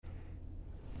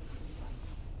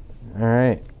All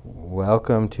right.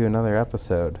 Welcome to another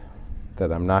episode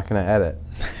that I'm not going to edit.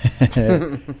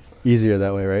 Easier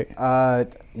that way, right?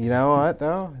 You know what,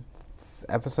 though? It's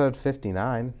episode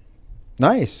 59.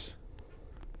 Nice.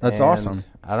 That's and awesome.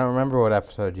 I don't remember what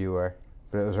episode you were,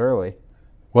 but it was early.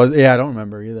 Yeah, I don't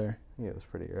remember either. Yeah, it was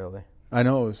pretty early. I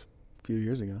know it was a few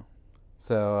years ago.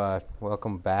 So,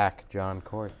 welcome back, John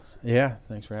Corts. Yeah,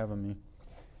 thanks for having me.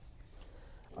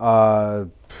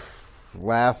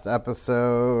 Last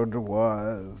episode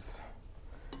was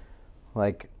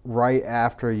like right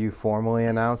after you formally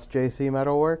announced JC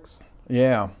Metalworks.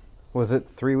 Yeah. Was it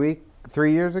 3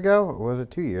 years ago, or was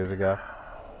it 2 years ago?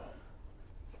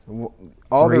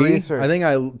 All the research. I think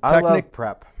I love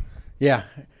prep. Yeah.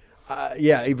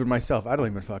 Yeah, even myself. I don't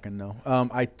even fucking know.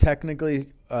 I technically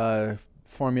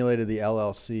formulated the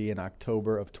LLC in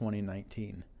October of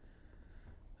 2019.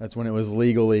 That's when it was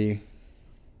legally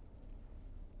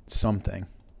something.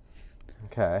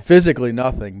 Okay. Physically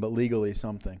nothing, but legally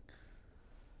something.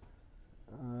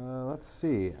 Let's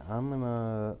see. I'm going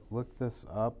to look this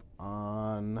up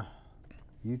on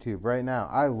YouTube right now.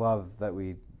 I love that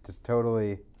we just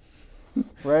totally,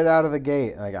 right out of the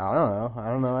gate, like, I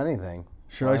don't know anything.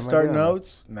 Should I start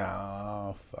notes?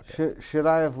 No, fuck it. Should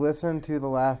I have listened to the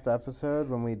last episode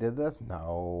when we did this?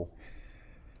 No.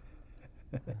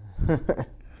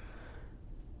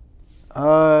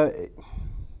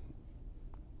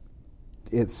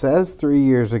 It says 3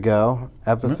 years ago,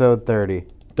 episode 30.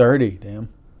 30, damn.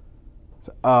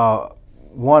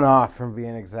 One off from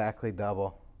being exactly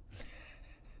double.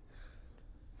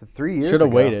 But 3 years ago. Should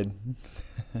have waited.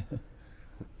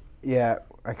 Yeah,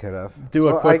 I could have. Do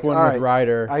a quick one with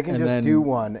Ryder. I can just do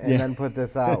one and then put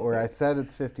this out where I said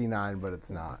it's 59, but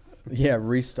it's not. Yeah,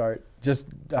 restart. Just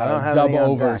I don't have double any on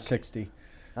over deck. 60.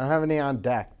 I don't have any on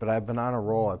deck, but I've been on a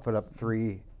roll. I put up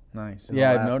 3. Nice. in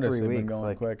Yeah, the I've last noticed 3 they've been weeks, going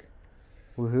like, quick.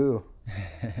 Woohoo.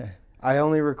 I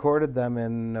only recorded them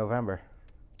in November.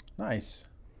 Nice.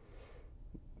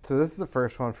 So this is the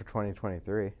first one for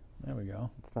 2023. There we go.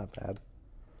 It's not bad.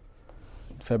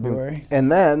 February.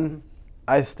 And then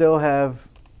I still have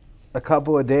a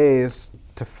couple of days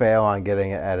to fail on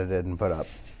getting it edited and put up.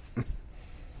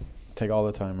 Take all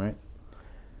the time, right?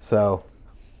 So,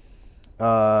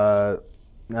 I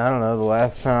don't know, the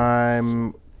last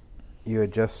time you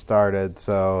had just started,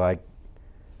 so like,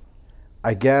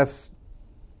 I guess,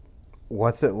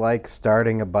 what's it like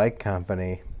starting a bike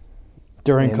company?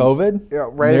 During COVID? Yeah,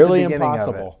 right Nearly at the beginning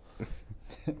impossible. Of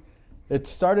it. It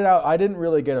started out, I didn't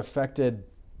really get affected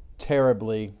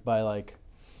terribly by like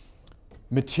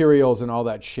materials and all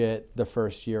that shit the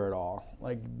first year at all.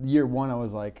 Like year one, I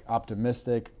was like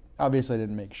optimistic. Obviously, I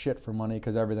didn't make shit for money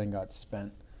because everything got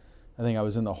spent. I think I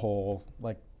was in the hole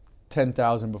like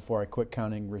 10,000 before I quit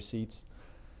counting receipts.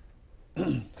 So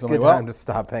it's a good time to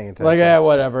stop paying attention. Like, yeah,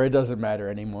 whatever. It doesn't matter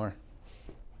anymore.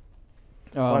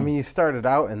 Well, I mean, you started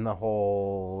out in the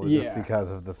hole just because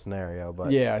of the scenario,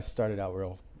 but yeah, I started out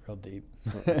real deep.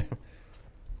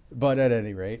 But at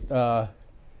any rate, no,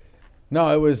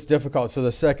 it was difficult. So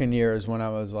the second year is when I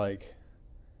was like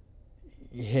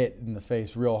hit in the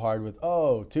face real hard with,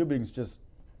 tubing's just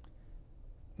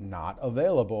not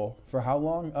available. For how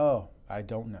long? I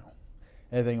don't know.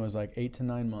 I think it was like 8 to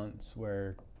 9 months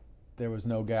where there was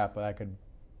no gap, but I could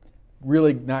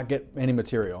really not get any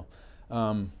material.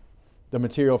 The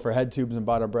material for head tubes and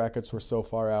bottom brackets were so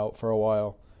far out for a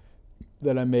while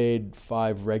that I made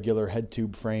 5 regular head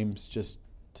tube frames just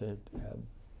to have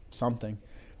something,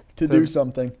 do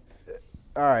something.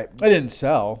 All right. I didn't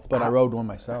sell, but I rode one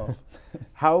myself.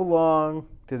 How long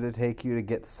did it take you to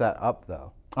get set up,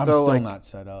 though? I'm still not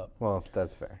set up. Well,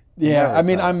 that's fair. Yeah, I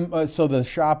mean, so the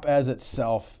shop as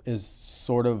itself is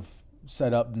sort of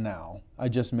set up now. I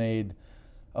just made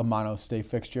a monostay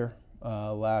fixture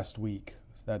last week.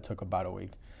 That took about a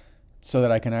week, so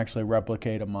that I can actually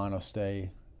replicate a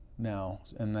monostay now.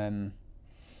 And then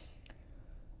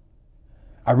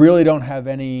I really don't have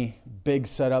any big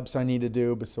setups I need to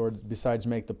do besides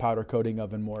make the powder coating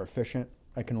oven more efficient.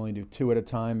 I can only do 2 at a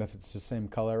time if it's the same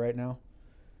color right now.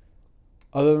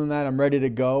 Other than that, I'm ready to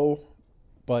go,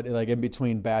 but like in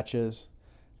between batches,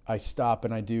 I stop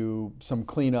and I do some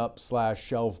cleanup /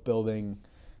 shelf building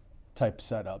type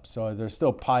setup. So there's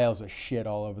still piles of shit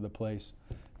all over the place,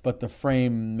 but the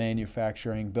frame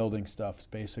manufacturing, building stuff is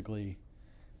basically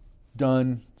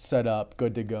done, set up,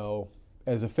 good to go,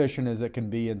 as efficient as it can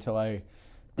be until I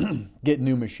get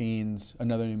new machines,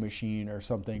 another new machine or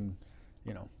something,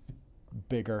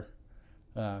 bigger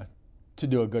to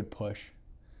do a good push.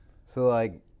 So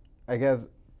like, I guess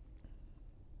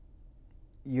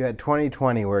you had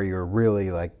 2020 where you were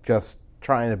really like just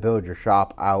trying to build your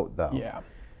shop out, though. Yeah.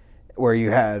 where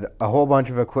you had a whole bunch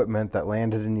of equipment that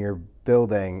landed in your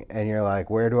building, and you're like,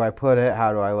 where do I put it?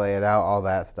 How do I lay it out? All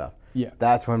that stuff. Yeah.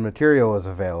 That's when material was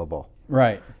available.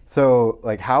 Right. So,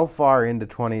 like, how far into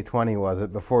 2020 was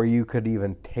it before you could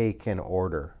even take an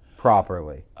order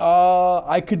properly?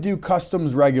 I could do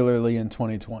customs regularly in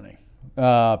 2020.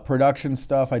 Production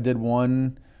stuff, I did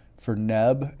one for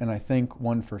Neb and I think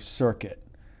one for Circuit.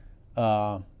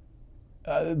 That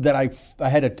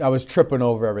I was tripping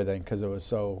over everything because it was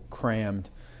so crammed.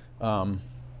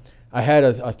 I had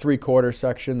a 3/4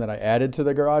 section that I added to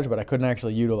the garage, but I couldn't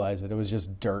actually utilize it. It was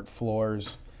just dirt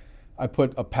floors. I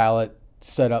put a pallet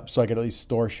set up so I could at least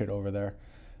store shit over there.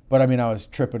 But I mean, I was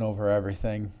tripping over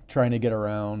everything, trying to get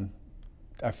around.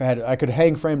 I could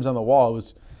hang frames on the wall.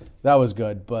 That was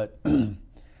good, but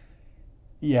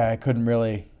yeah, I couldn't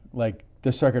really, like,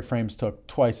 the Circuit frames took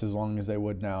twice as long as they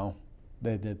would now.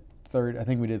 They did 30. I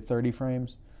think we did 30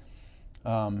 frames.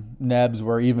 Nebs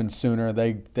were even sooner.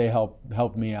 They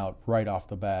helped me out right off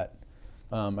the bat.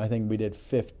 I think we did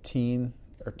 15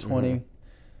 or 20.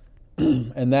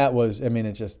 Mm-hmm. And that was, I mean,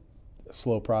 it's just a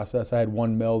slow process. I had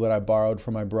one mill that I borrowed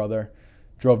from my brother,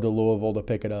 drove to Louisville to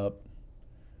pick it up.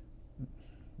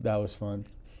 That was fun.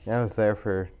 Yeah, I was there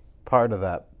for part of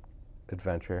that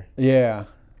adventure. Yeah.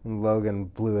 And Logan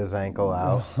blew his ankle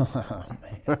out. Oh,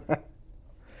 man.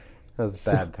 That was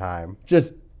a bad time.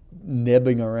 Just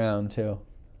nibbing around, too.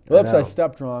 Whoops, I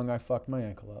stepped wrong. I fucked my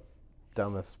ankle up.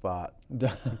 Dumbest spot.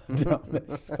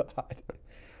 Dumbest spot.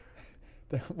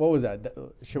 What was that?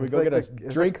 Should we go like get a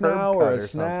drink now or a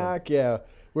snack? Yeah.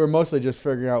 We were mostly just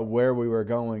figuring out where we were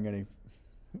going. And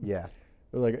yeah.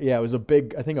 It was a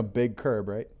big curb,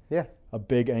 right? Yeah. A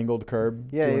big angled curb.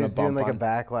 Yeah, he was doing like a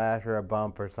backlash or a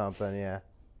bump or something, yeah.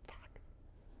 Fuck.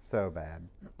 So bad.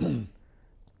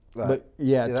 But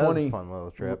yeah, that was a fun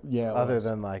little trip. Yeah. Other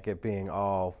than like it being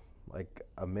all like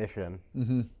a mission.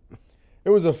 Mm-hmm. It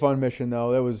was a fun mission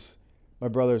though. It was my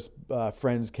brother's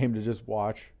friends came to just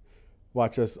watch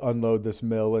us unload this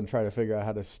mill and try to figure out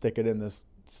how to stick it in this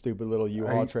stupid little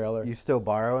U-Haul trailer. You still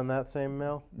borrowing that same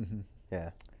mill? Mm-hmm.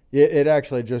 Yeah. It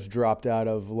actually just dropped out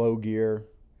of low gear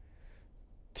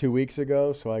 2 weeks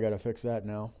ago, so I got to fix that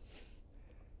now.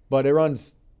 But it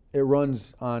runs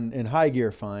in high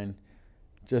gear fine.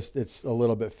 Just it's a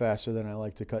little bit faster than I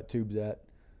like to cut tubes at.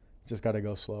 Just got to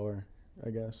go slower, I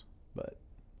guess. But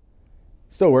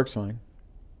still works fine.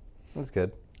 That's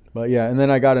good. But yeah, and then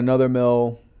I got another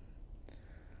mill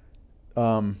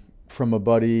from a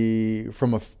buddy,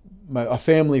 from a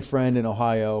family friend in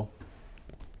Ohio.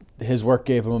 His work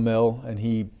gave him a mill, and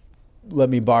he let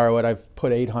me borrow it. I've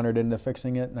put $800 into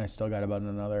fixing it, and I still got about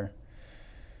another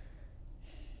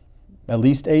at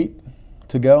least 8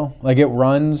 to go. Like, it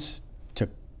runs to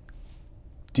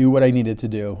do what I need it to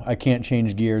do. I can't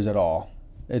change gears at all.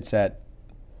 It's at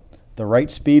the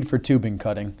right speed for tubing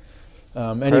cutting.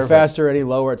 Any faster, any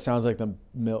lower, it sounds like the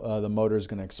motor is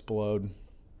going to explode.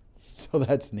 So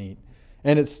that's neat.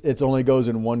 And it's only goes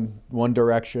in one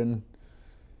direction.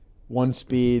 One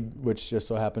speed, which just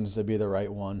so happens to be the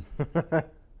right one.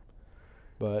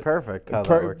 But perfect how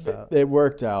that works out. It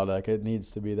worked out. Like, it needs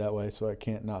to be that way, so it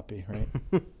can't not be, right?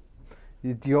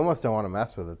 You almost don't want to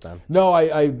mess with it then. No,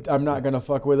 I'm not going to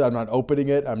fuck with it. I'm not opening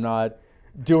it. I'm not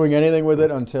doing anything with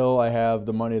it until I have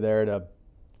the money there to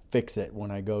fix it when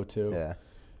I go to. Yeah.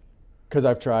 Because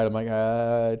I've tried. I'm like,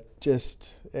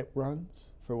 it runs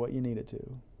for what you need it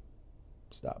to.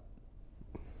 Stop.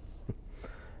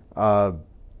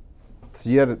 So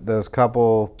you had those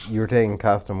couple, you were taking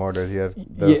custom orders, you had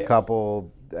those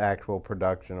couple actual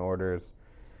production orders.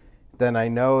 Then I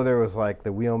know there was like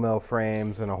the wheel mill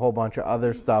frames and a whole bunch of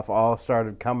other stuff all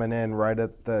started coming in right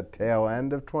at the tail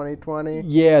end of 2020.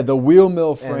 Yeah, the wheel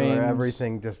mill frames. And where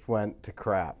everything just went to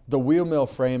crap. The wheel mill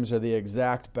frames are the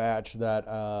exact batch that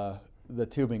the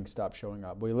tubing stopped showing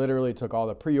up. We literally took all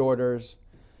the pre-orders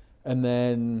and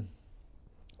then...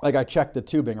 Like, I checked the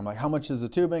tubing. I'm like, how much is the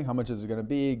tubing? How much is it going to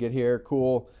be? Get here,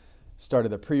 cool. Started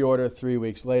the pre-order. 3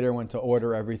 weeks later, went to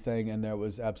order everything, and there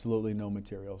was absolutely no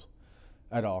materials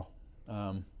at all.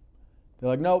 They're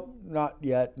like, nope, not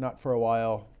yet, not for a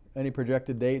while. Any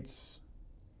projected dates?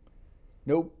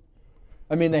 Nope.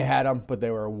 I mean, they had them, but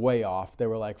they were way off. They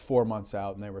were like 4 months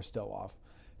out, and they were still off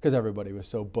because everybody was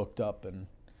so booked up, and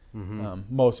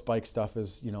most bike stuff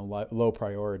is, low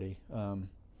priority.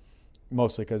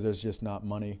 Mostly because there's just not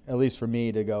money, at least for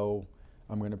me to go,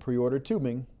 I'm going to pre-order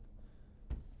tubing.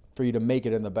 For you to make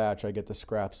it in the batch, I get the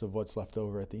scraps of what's left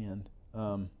over at the end.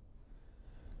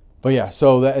 But yeah,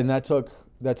 so that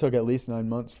took at least 9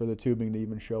 months for the tubing to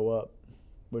even show up,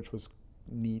 which was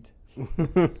neat.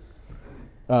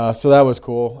 So that was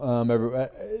cool.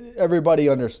 Everybody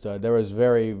understood. There was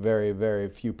very, very, very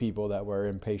few people that were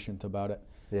impatient about it.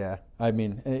 Yeah. I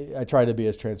mean, I try to be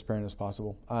as transparent as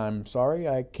possible. I'm sorry,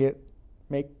 I can't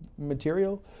make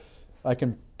material. I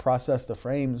can process the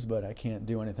frames, but I can't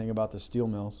do anything about the steel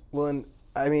mills. Well, and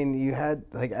I mean, you had,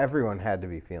 like, everyone had to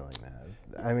be feeling that.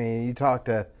 I mean, you talk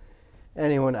to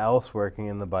anyone else working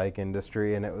in the bike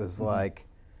industry, and it was like,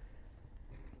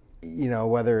 you know,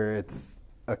 whether it's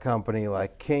a company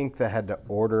like Kink that had to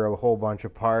order a whole bunch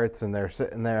of parts, and they're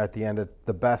sitting there at the end of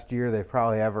the best year they've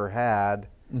probably ever had.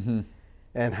 Mm-hmm.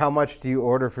 And how much do you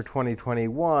order for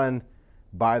 2021?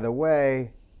 By the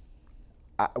way,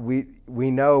 we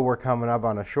know we're coming up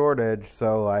on a shortage,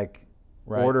 so like,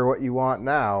 order what you want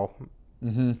now.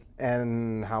 Mm-hmm.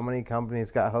 And how many companies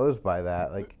got hosed by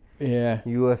that? Like, yeah,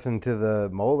 you listen to the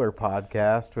Moeller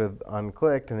podcast with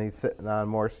Unclicked, and he's sitting on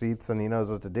more seats than he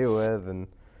knows what to do with, and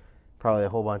probably a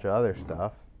whole bunch of other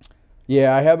stuff.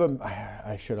 Yeah, I haven't.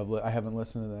 I should have. I haven't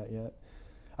listened to that yet.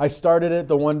 I started it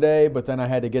the one day, but then I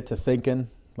had to get to thinking.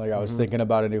 Like I was thinking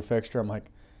about a new fixture. I'm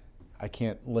like, I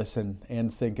can't listen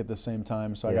and think at the same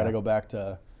time, so I got to go back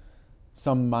to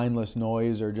some mindless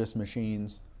noise or just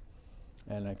machines.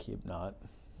 And I keep not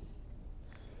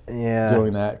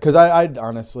doing that because I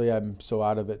honestly I'm so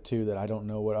out of it too that I don't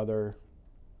know what other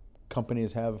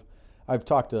companies have. I've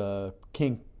talked to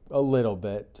Kink a little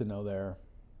bit to know their,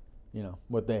 you know,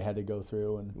 what they had to go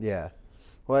through and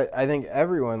Well, I think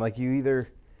everyone, like, you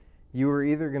were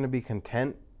either going to be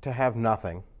content to have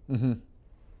nothing,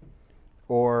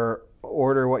 or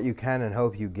order what you can and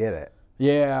hope you get it.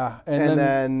 Yeah, and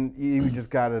then you just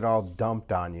got it all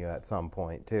dumped on you at some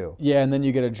point too. Yeah, and then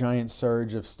you get a giant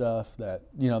surge of stuff that,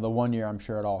 you know, the one year I'm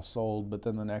sure it all sold, but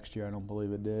then the next year I don't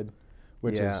believe it did,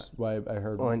 which is why I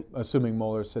heard, assuming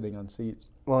Moeller's sitting on seats.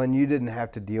 Well, and you didn't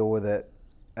have to deal with it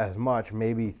as much,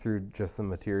 maybe through just the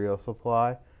material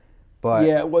supply, but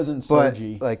yeah, it wasn't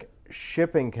surgy. But like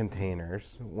shipping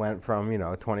containers went from, you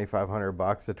know,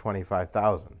 $2,500 to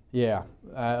 $25,000. Yeah,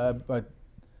 but.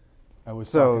 I was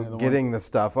so getting the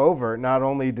stuff over, not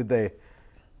only did they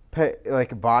pay,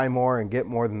 like, buy more and get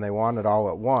more than they wanted all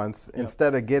at once,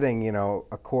 instead of getting, you know,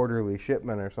 a quarterly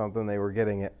shipment or something, they were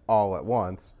getting it all at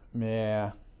once.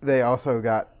 Yeah. They also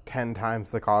got 10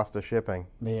 times the cost of shipping.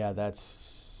 Yeah, that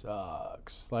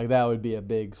sucks. Like, that would be a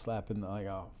big slap in the, like,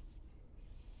 oh,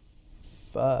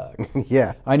 fuck.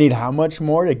 Yeah. I need how much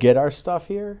more to get our stuff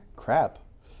here? Crap.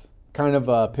 Kind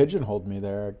of pigeonholed me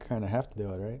there. I kind of have to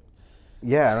do it, right?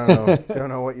 Yeah, I don't know. Don't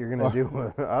know what you're gonna do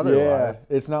otherwise.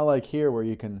 Yeah, it's not like here where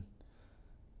you can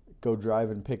go drive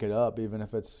and pick it up. Even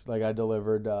if it's like I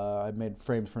delivered, I made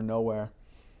frames for Nowhere,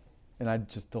 and I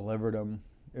just delivered them.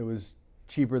 It was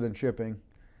cheaper than shipping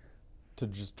to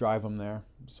just drive them there.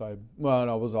 So it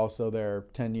was also their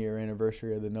 10-year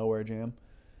anniversary of the Nowhere Jam.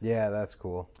 Yeah, that's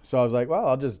cool. So I was like, well,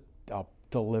 I'll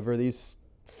deliver these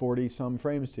 40-some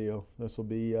frames to you. This will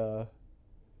be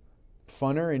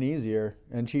funner and easier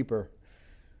and cheaper.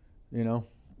 You know,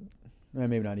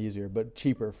 maybe not easier, but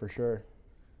cheaper for sure.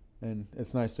 And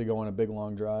it's nice to go on a big,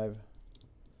 long drive,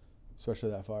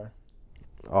 especially that far.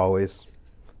 Always.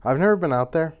 I've never been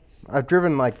out there. I've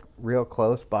driven, like, real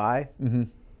close by,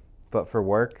 but for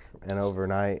work and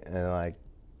overnight, and, like,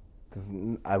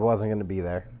 I wasn't going to be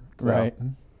there. So. Right.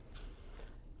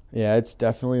 Yeah, it's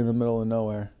definitely in the middle of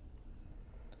nowhere.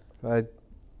 I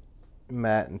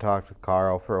met and talked with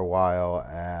Carl for a while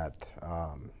at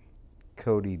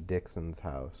Cody Dixon's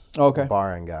house. Okay. The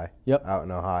barring guy. Yep. Out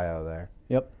in Ohio there.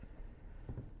 Yep.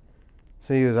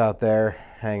 So he was out there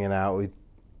hanging out. We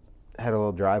had a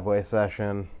little driveway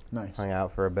session. Nice. Hung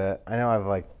out for a bit. I know I've,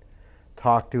 like,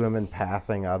 talked to him in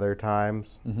passing other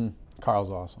times.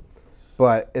 Carl's awesome.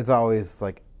 But it's always,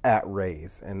 like, at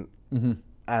Ray's, and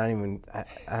I don't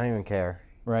even care.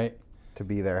 Right. To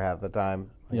be there half the time.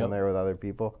 Like, I'm there with other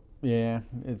people. Yeah,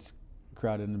 it's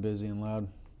crowded and busy and loud.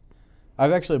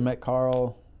 I've actually met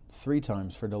Carl 3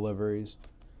 times for deliveries.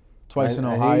 Twice in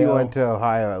Ohio. I knew you went to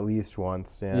Ohio at least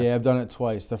once. Yeah, I've done it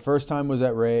twice. The first time was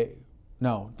at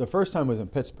the first time was in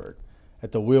Pittsburgh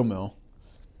at the wheel mill.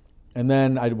 And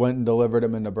then I went and delivered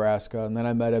him in Nebraska. And then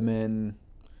I met him in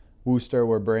Worcester,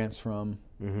 where Brant's from.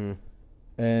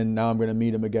 And now I'm going to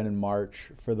meet him again in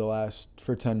March for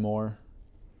 10 more.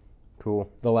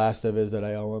 Cool. The last of his that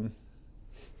I owe him.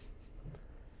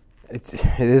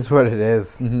 It is what it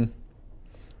is.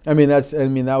 I mean,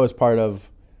 that was part of,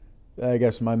 I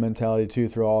guess, my mentality too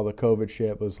through all the COVID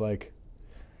shit was like,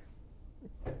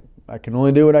 I can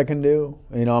only do what I can do.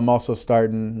 You know, I'm also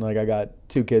starting, like, I got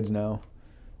 2 kids now.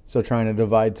 So trying to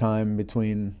divide time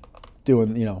between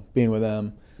doing, you know, being with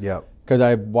them. Yep. Because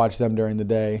I watch them during the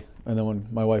day. And then when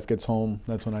my wife gets home,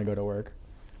 that's when I go to work.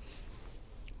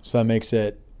 So that makes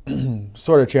it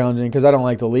sort of challenging because I don't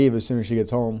like to leave as soon as she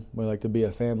gets home. We like to be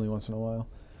a family once in a while.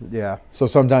 Yeah. So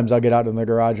sometimes I'll get out in the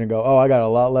garage and go, oh, I got a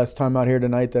lot less time out here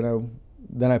tonight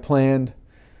than I planned.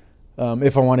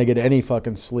 If I want to get any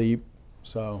fucking sleep.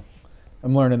 So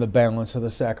I'm learning the balance of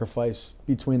the sacrifice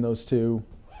between those two.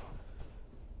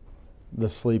 The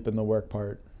sleep and the work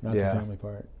part, not the family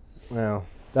part. Well,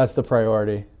 that's the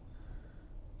priority.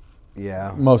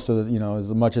 Yeah. Most of the,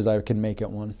 as much as I can make it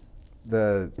one.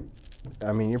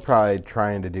 You're probably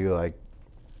trying to do like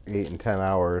 8 and 10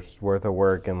 hours worth of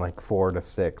work in like 4 to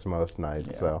 6 most nights.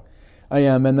 Yeah. So I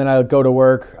am. And then I go to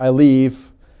work, I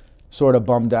leave sort of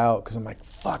bummed out because I'm like,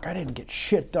 fuck, I didn't get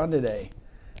shit done today.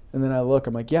 And then I look,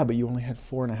 I'm like, yeah, but you only had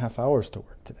 4.5 hours to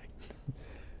work today.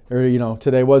 Or,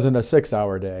 today wasn't a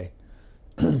 6-hour day.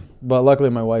 But luckily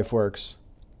my wife works,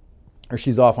 or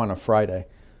she's off on a Friday.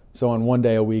 So on one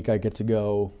day a week I get to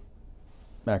go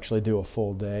actually do a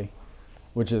full day,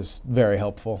 which is very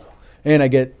helpful. And I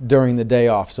get during the day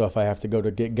off, so if I have to go to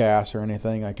get gas or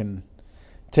anything, I can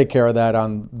take care of that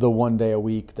on the one day a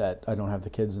week that I don't have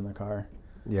the kids in the car.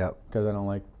 Yep. Because I don't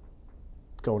like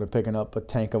going and picking up a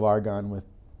tank of argon with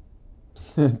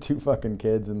 2 fucking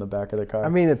kids in the back of the car. I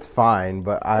mean, it's fine,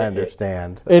 but I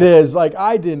understand. It is. Like,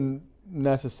 I didn't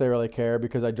necessarily care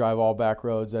because I drive all back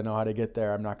roads. I know how to get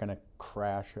there. I'm not going to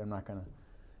crash.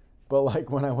 But like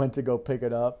when I went to go pick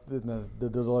it up, the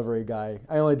delivery guy,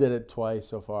 I only did it twice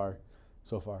so far.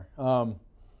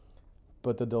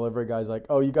 But the delivery guy's like,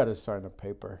 oh, you got to sign a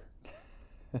paper.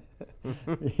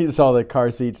 He saw the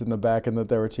car seats in the back and that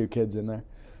there were 2 kids in there.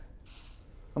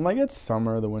 I'm like, it's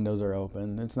summer. The windows are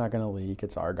open. It's not going to leak.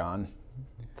 It's argon.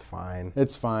 It's fine.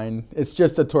 It's fine. It's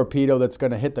just a torpedo that's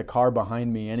going to hit the car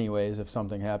behind me anyways if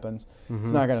something happens. Mm-hmm.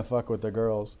 It's not going to fuck with the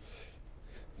girls.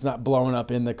 It's not blowing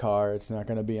up in the car. It's not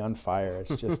going to be on fire.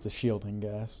 It's just a shielding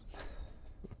gas.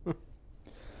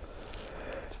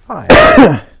 It's fine.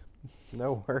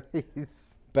 No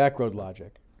worries. Backroad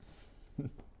logic.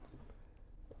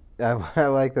 I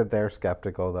like that they're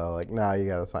skeptical, though. Like, no, you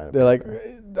got to sign it. They're like,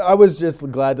 I was just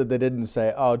glad that they didn't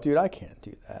say, oh, dude, I can't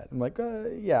do that. I'm like,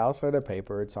 yeah, I'll sign a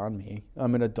paper. It's on me.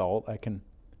 I'm an adult. I can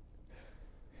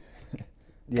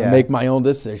make my own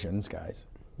decisions, guys.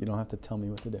 You don't have to tell me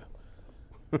what to do.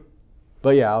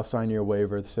 But, yeah, I'll sign your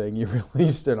waiver saying you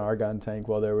released an argon tank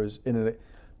while there was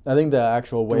I think the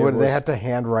actual waiver Would they have to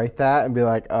handwrite that and be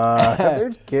like,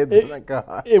 there's kids in the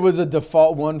car? It was a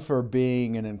default one for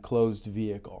being an enclosed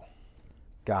vehicle.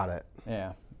 Got it.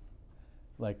 Yeah.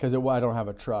 Like, because I don't have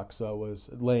a truck, so I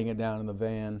was laying it down in the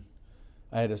van.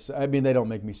 They don't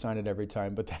make me sign it every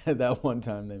time, but that one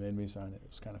time they made me sign it. It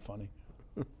was kind of funny.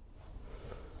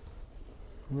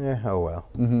 Yeah, oh well.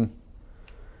 Mm-hmm.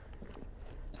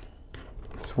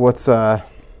 So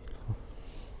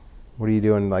what are you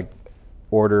doing, like,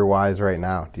 order-wise right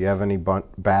now? Do you have any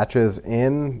batches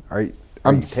in? Are you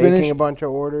taking a bunch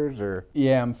of orders? Or?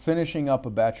 Yeah, I'm finishing up a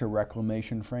batch of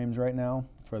reclamation frames right now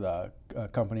for the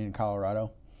company in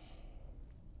Colorado.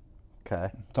 Okay.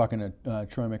 Talking to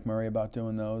Troy McMurray about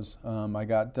doing those. I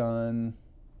got done.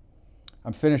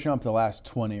 I'm finishing up the last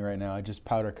 20 right now. I just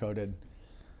powder-coated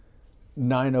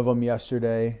 9 of them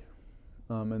yesterday,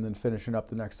 and then finishing up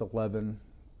the next 11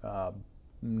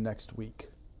 next week.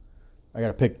 I got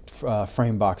to pick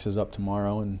frame boxes up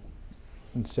tomorrow in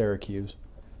Syracuse.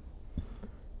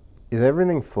 Is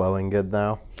everything flowing good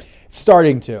now? It's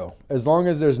starting to. As long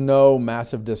as there's no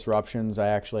massive disruptions, I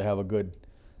actually have a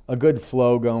good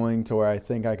flow going to where I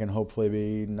think I can hopefully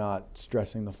be not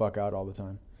stressing the fuck out all the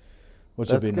time,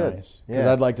 which would be good. Nice. Because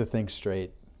I'd like to think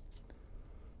straight.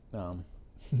 Well,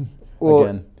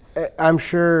 again, I'm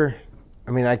sure.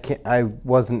 I mean, I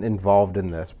wasn't involved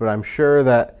in this, but I'm sure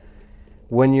that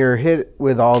when you're hit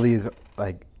with all these,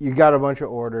 like, you got a bunch of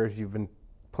orders, you've been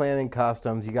planning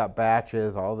customs, you got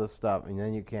batches, all this stuff, and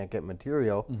then you can't get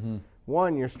material. Mm-hmm.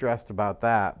 1, you're stressed about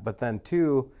that, but then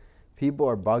 2, people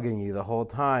are bugging you the whole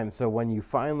time. So when you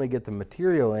finally get the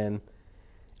material in,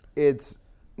 it's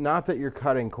not that you're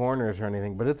cutting corners or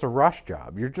anything, but it's a rush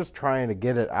job. You're just trying to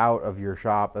get it out of your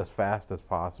shop as fast as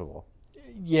possible.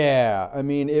 Yeah, I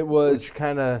mean, it was... Which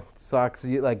kind of sucks.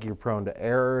 You're prone to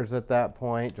errors at that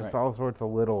point, just all sorts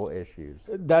of little issues.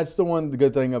 That's the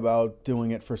good thing about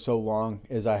doing it for so long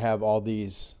is I have all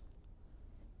these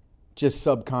just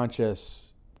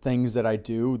subconscious things that I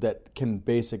do that can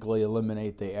basically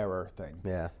eliminate the error thing.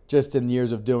 Yeah. Just in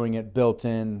years of doing it built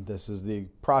in, this is the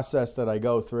process that I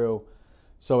go through.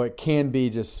 So it can be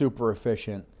just super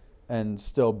efficient and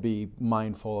still be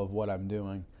mindful of what I'm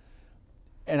doing.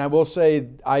 And I will say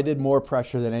I did more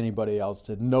pressure than anybody else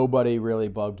did. Nobody really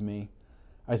bugged me.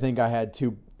 I think I had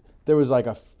there was like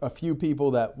a few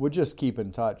people that would just keep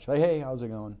in touch. Like, hey, how's it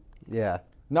going? Yeah.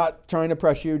 Not trying to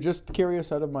press you, just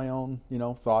curious out of my own,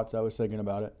 thoughts. I was thinking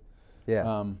about it.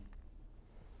 Yeah.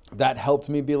 That helped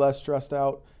me be less stressed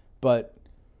out, but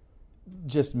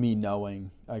just me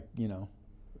knowing,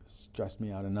 stressed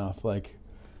me out enough. Like,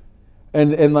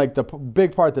 and like the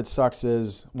big part that sucks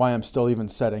is why I'm still even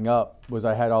setting up was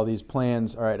I had all these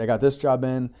plans. All right, I got this job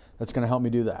in that's going to help me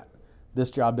do that. This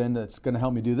job in that's going to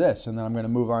help me do this, and then I'm going to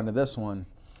move on to this one.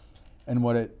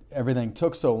 And everything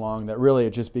took so long that really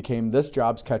it just became this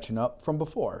job's catching up from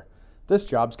before. This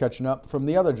job's catching up from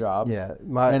the other job. Yeah,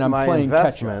 and I'm my playing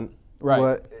investment,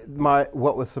 right?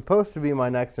 What was supposed to be my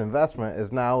next investment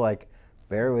is now like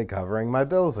barely covering my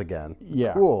bills again.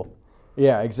 Yeah, cool.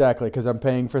 Yeah, exactly, because I'm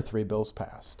paying for 3 bills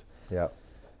past. Yep.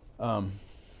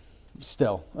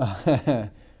 Still,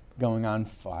 going on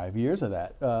 5 years of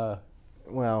that.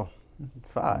 Well,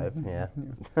 5, yeah.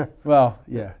 Well,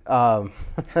 yeah.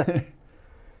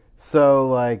 So,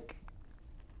 like,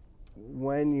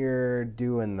 when you're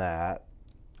doing that,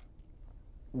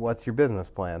 what's your business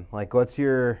plan? Like, what's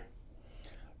your...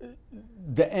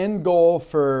 The end goal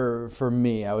for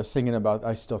me, I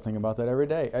still think about that every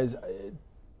day, is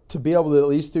to be able to at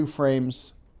least do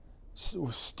frames,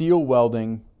 steel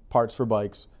welding, parts for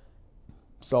bikes,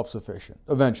 self-sufficient,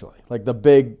 eventually. Like, the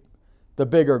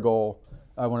bigger goal,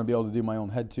 I want to be able to do my own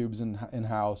head tubes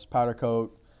in-house, powder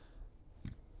coat,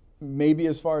 maybe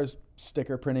as far as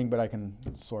sticker printing, but I can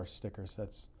source stickers.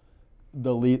 That's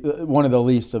one of the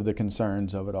least of the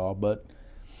concerns of it all. But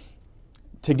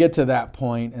to get to that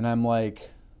point, and I'm like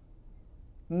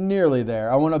nearly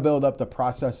there. I want to build up the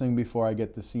processing before I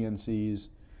get the CNCs.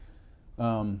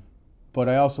 But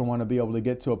I also want to be able to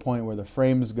get to a point where the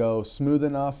frames go smooth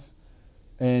enough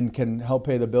and can help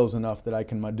pay the bills enough that I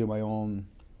can do my own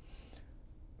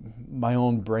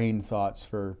brain thoughts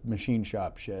for machine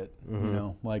shop shit,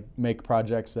 like make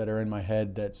projects that are in my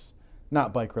head that's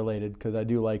not bike related, because I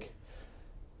do like,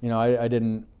 I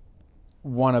didn't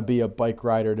want to be a bike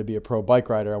rider to be a pro bike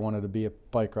rider. I wanted to be a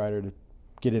bike rider to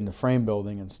get into frame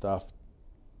building and stuff,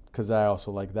 because I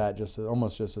also like that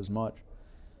almost just as much.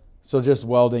 So just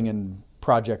welding and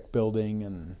project building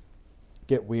and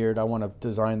get weird. I want to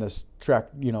design this track,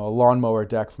 a lawnmower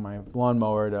deck for my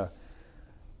lawnmower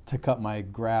to cut my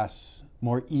grass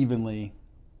more evenly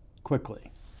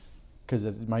quickly, because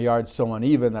my yard's so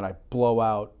uneven that I blow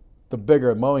out. The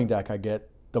bigger mowing deck I get,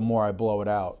 the more I blow it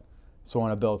out. So I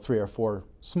want to build 3 or 4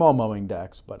 small mowing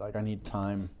decks, but I need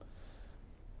time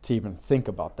to even think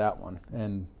about that one.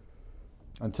 And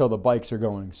until the bikes are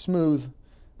going smooth,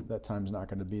 that time's not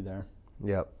going to be there.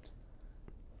 Yep.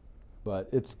 But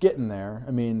it's getting there.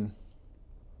 I mean,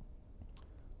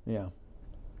 yeah.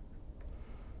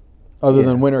 Other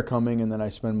than winter coming, and then I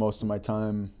spend most of my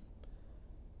time,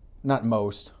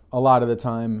 a lot of the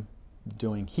time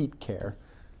doing heat care,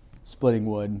 splitting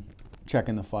wood,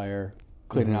 checking the fire,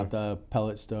 cleaning out the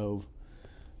pellet stove,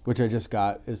 which I just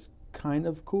got. Is kind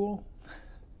of cool.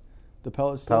 The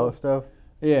pellet stove. Pellet stove?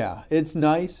 Yeah, it's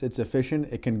nice. It's efficient.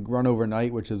 It can run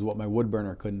overnight, which is what my wood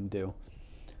burner couldn't do.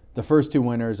 The first 2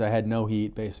 winters, I had no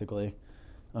heat, basically.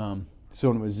 So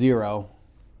when it was 0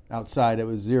 outside, it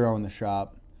was 0 in the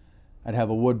shop. I'd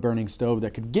have a wood-burning stove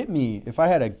that could get me, if I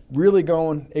had a really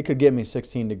going, it could get me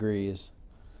 16 degrees.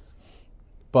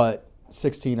 But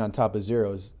 16 on top of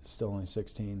 0 is still only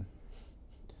 16.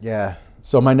 Yeah.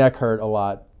 So my neck hurt a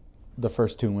lot the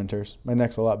first 2 winters. My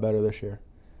neck's a lot better this year.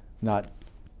 Not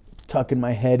tucking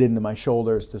my head into my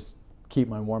shoulders to keep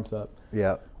my warmth up.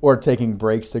 Yeah. Or taking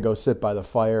breaks to go sit by the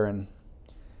fire and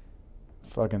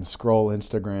fucking scroll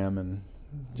Instagram and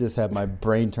just have my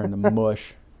brain turn to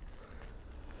mush.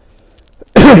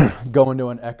 Go into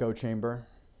an echo chamber.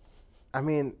 I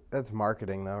mean, that's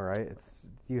marketing though, right?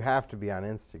 You have to be on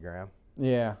Instagram.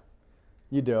 Yeah,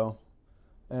 you do.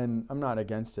 And I'm not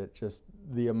against it. Just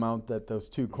the amount that those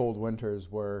 2 cold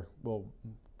winters will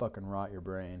fucking rot your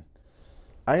brain.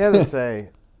 I gotta say,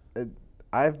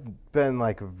 I've been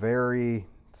like very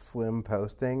slim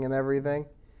posting and everything.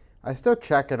 I still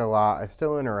check it a lot. I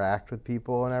still interact with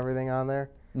people and everything on there.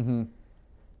 Mm-hmm.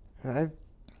 And I've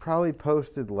probably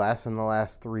posted less in the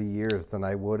last 3 years than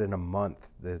I would in a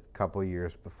month the couple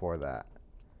years before that.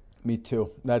 Me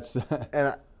too. That's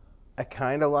and I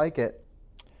kind of like it.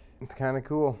 It's kind of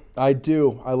cool. I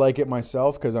do. I like it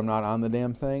myself because I'm not on the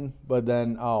damn thing. But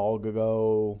then I'll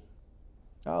go,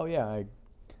 oh yeah,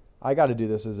 I got to do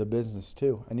this as a business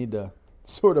too. I need to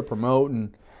sort of promote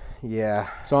and yeah.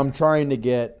 So I'm trying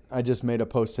to I just made a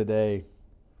post today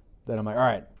that I'm like, all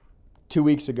right, 2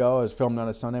 weeks ago I was filming on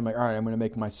a Sunday. I'm like, all right, I'm going to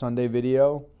make my Sunday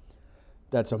video.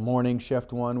 That's a morning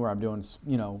shift one where I'm doing,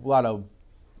 a lot of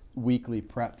weekly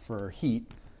prep for heat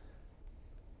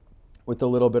with a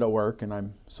little bit of work, and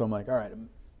I'm like, all right,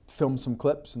 film some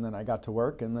clips, and then I got to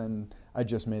work, and then I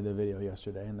just made the video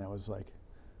yesterday, and that was like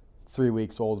 3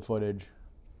 weeks old footage.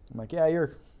 I'm like, yeah,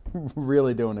 you're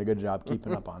really doing a good job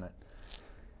keeping up on it.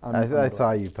 I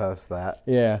saw you post that.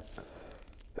 Yeah.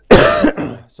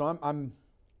 So I'm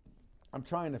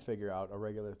trying to figure out a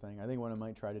regular thing. I think what I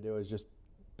might try to do is just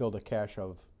build a cache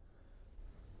of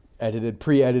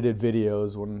pre-edited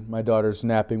videos. When my daughter's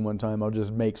napping one time, I'll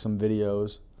just make some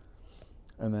videos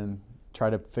and then try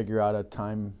to figure out a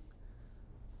time.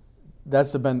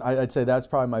 I'd say that's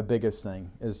probably my biggest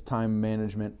thing is time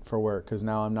management for work, because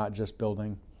now I'm not just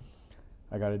building.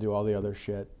 I got to do all the other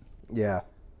shit. Yeah.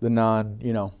 The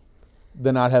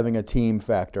not having a team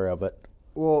factor of it.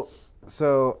 Well,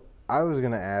 so I was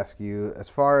going to ask you, as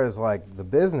far as like the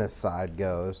business side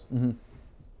goes, Mm-hmm.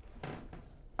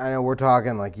 I know we're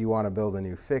talking like you want to build a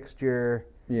new fixture.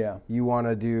 Yeah. You want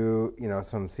to do,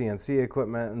 some CNC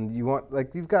equipment, and you want,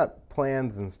 like, you've got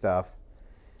plans and stuff.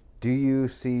 Do you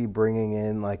see bringing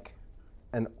in like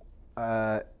an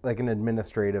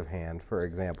administrative hand, for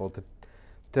example,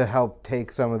 to help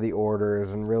take some of the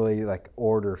orders and really like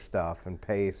order stuff and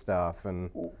pay stuff?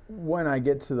 And when I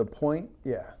get to the point,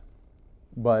 yeah,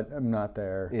 but I'm not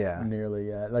there nearly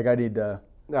yet. Like I need to.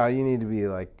 No, you need to be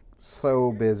like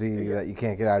so busy that you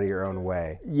can't get out of your own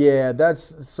way. Yeah,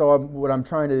 that's what I'm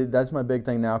trying to. That's my big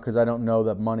thing now, because I don't know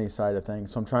the money side of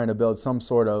things. So I'm trying to build some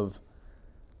sort of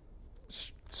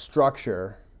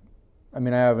structure. I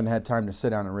mean, I haven't had time to sit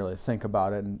down and really think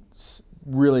about it and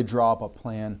really draw up a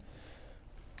plan.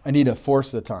 I need to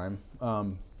force the time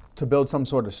to build some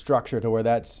sort of structure to where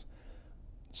that's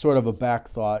sort of a back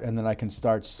thought, and then I can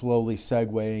start slowly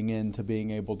segueing into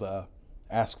being able to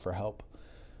ask for help.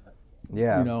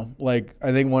 Yeah. Like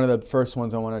I think one of the first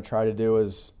ones I want to try to do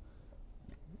is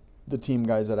the team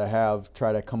guys that I have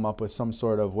try to come up with some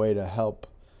sort of way to help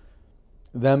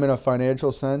them in a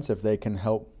financial sense if they can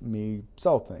help me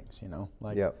sell things,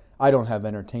 Like I don't have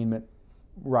entertainment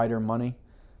rider money.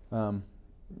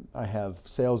 I have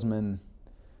salesman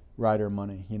rider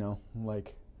money,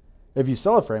 Like if you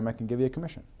sell a frame, I can give you a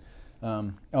commission.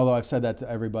 Although I've said that to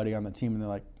everybody on the team, and they're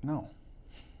like, no,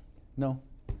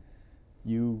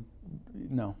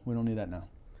 we don't need that now.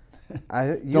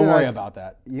 Don't worry about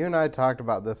that. You and I talked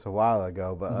about this a while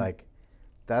ago, but like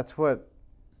that's what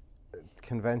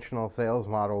conventional sales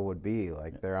model would be.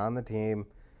 Like they're on the team,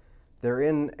 they're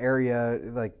in area,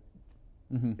 like,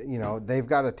 they've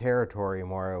got a territory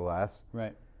more or less.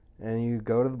 Right. And you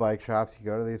go to the bike shops, you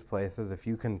go to these places. If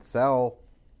you can sell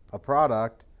a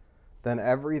product, then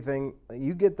everything,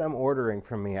 you get them ordering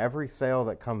from me. Every sale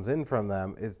that comes in from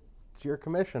them it's your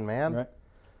commission, man. Right.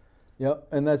 Yep.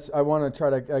 And I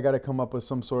got to come up with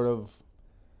some sort of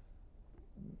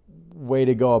way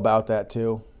to go about that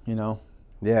too,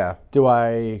 Yeah.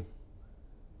 They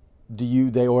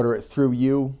order it through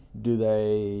you? Do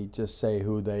they just say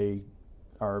who they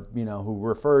are, who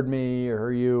referred me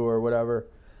or you or whatever?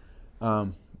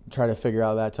 Try to figure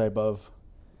out that type of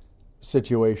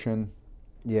situation.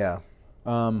 Yeah.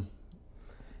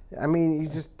 I mean, you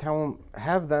just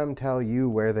have them tell you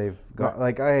where they've gone. Right.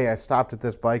 Like, hey, I stopped at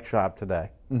this bike shop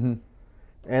today. Mm-hmm.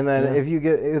 And then if you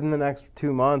get in the next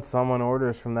 2 months, someone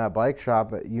orders from that bike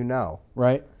shop,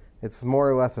 Right. It's more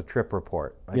or less a trip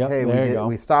report. Like, hey,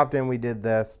 we stopped in, we did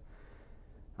this.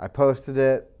 I posted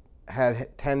it,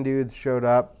 had 10 dudes showed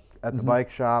up at the bike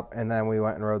shop, and then we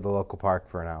went and rode the local park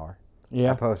for an hour.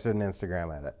 Yeah. I posted an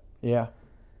Instagram edit. Yeah.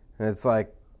 And it's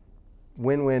like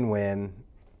win-win-win.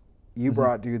 You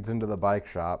brought dudes into the bike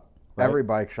shop. Right. Every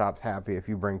bike shop's happy if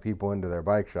you bring people into their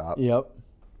bike shop. Yep.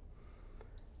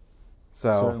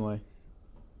 So, certainly.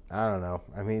 I don't know.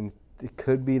 I mean, it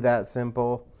could be that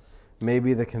simple.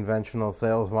 Maybe the conventional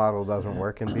sales model doesn't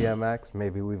work in BMX.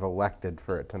 Maybe we've elected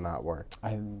for it to not work.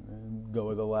 I go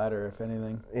with the latter, if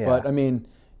anything. Yeah. But, I mean,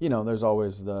 there's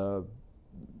always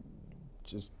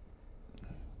just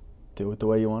do it the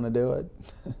way you want to do it.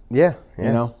 Yeah.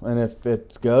 And if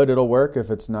it's good, it'll work. If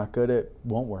it's not good, it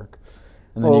won't work.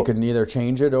 And then you can either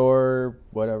change it or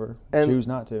whatever, choose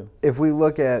not to. If we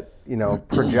look at,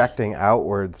 projecting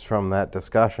outwards from that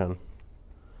discussion,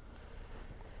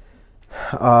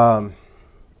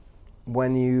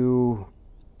 when you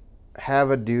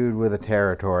have a dude with a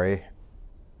territory,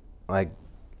 like,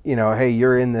 hey,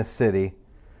 you're in this city.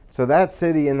 So that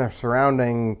city and the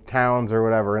surrounding towns or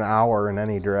whatever, an hour in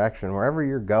any direction, wherever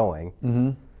you're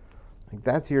going, like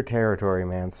that's your territory,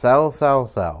 man. Sell, as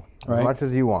much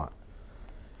as you want.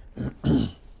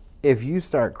 If you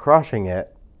start crushing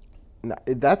it,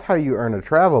 that's how you earn a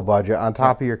travel budget on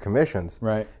top of your commissions.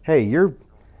 Right. Hey,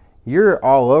 you're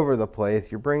all over the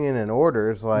place. You're bringing in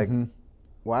orders. Like, Mm-hmm.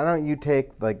 why don't you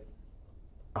take like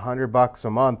 $100 a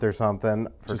month or something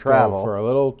for Just travel go for a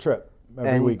little trip every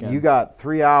and weekend. you got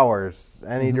 3 hours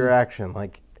any Mm-hmm. direction?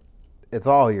 Like, it's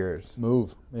all yours.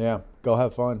 Move. Yeah. Go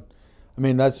have fun. I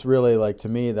mean, that's really like, to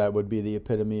me, that would be the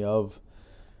epitome of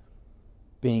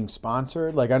being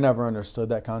sponsored. Like, I never understood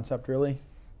that concept really.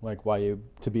 Like,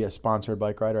 to be a sponsored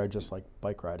bike rider, I just like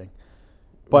bike riding.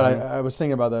 But I was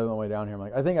thinking about that on the way down here. I'm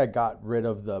like, I think I got rid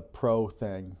of the pro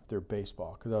thing through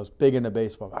baseball because I was big into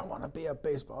baseball. I want to be a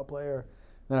baseball player.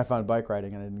 Then I found bike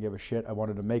riding and I didn't give a shit. I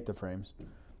wanted to make the frames.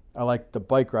 I liked the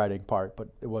bike riding part, but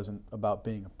it wasn't about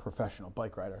being a professional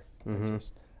bike rider.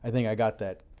 I think I got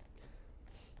that,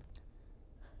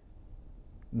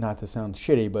 not to sound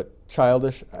shitty, but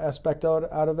childish aspect out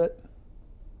of it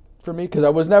for me. Because I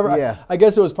was never, I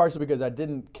guess it was partially because I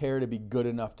didn't care to be good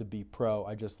enough to be pro.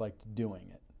 I just liked doing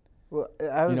it. Well,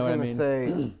 I was going to mean?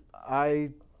 say,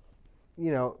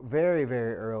 very,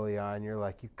 very early on, you're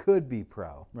like, you could be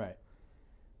pro. Right.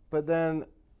 But then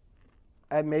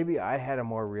maybe I had a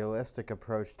more realistic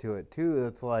approach to it too.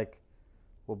 That's like,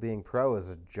 well, being pro is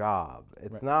a job.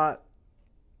 It's not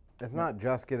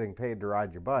just getting paid to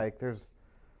ride your bike. There's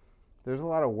a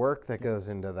lot of work that goes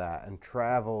into that, and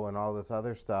travel and all this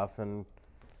other stuff. And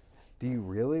do you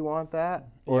really want that?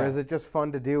 Or is it just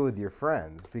fun to do with your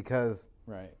friends? Because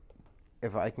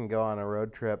if I can go on a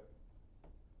road trip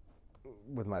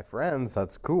with my friends,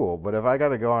 that's cool. But if I got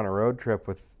to go on a road trip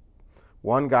with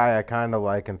one guy I kind of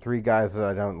like and 3 guys that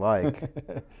I don't like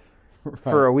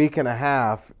for a week and a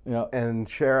half and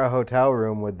share a hotel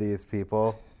room with these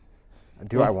people,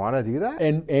 do I want to do that?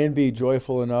 And be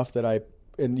joyful enough that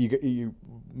you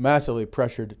massively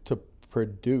pressured to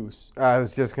produce. I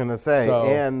was just going to say,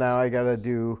 and now I got to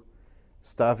do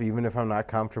stuff even if I'm not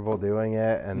comfortable doing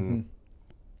it. And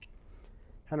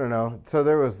I don't know. So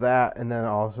there was that. And then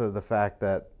also the fact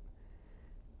that,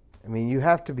 I mean, you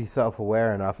have to be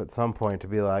self-aware enough at some point to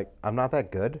be like, I'm not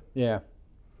that good. Yeah.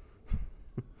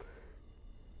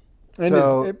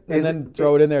 And then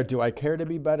throw it in there. Do I care to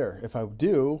be better? If I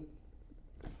do,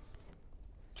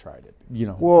 try to,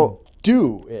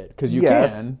 do it because you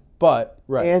can. But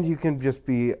and you can just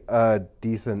be a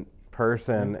decent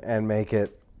person and make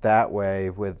it that way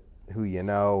with who you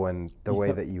know and the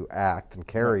way that you act and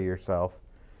carry yourself.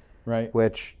 Right.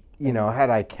 Which,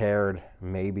 had I cared,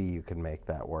 maybe you could make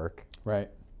that work. Right.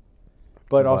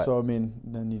 But also, I mean,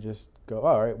 then you just go,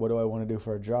 all right, what do I want to do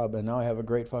for a job? And now I have a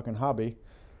great fucking hobby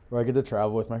where I get to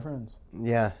travel with my friends.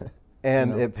 Yeah.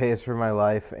 And it pays for my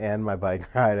life and my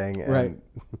bike riding. And,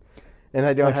 and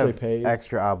I don't have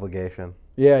extra obligation.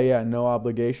 Yeah. No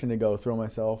obligation to go throw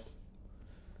myself.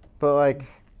 But, like,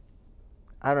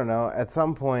 I don't know. At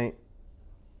some point,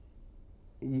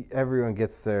 everyone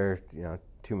gets their,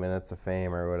 2 minutes of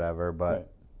fame or whatever.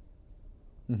 But,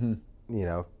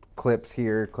 clips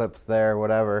here, clips there,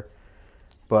 whatever.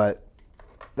 But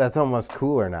that's almost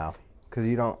cooler now because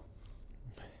you don't.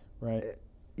 Right.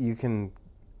 You can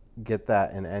get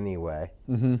that in any way.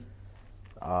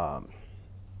 I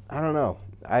don't know.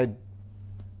 I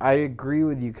agree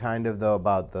with you kind of though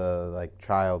about the like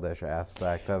childish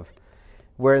aspect of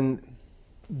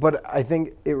but I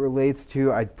think it relates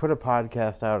to, I put a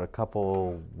podcast out a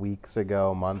couple weeks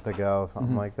ago, a month ago,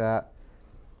 something like that,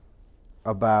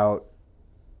 about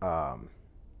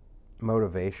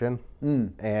motivation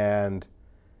and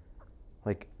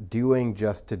like doing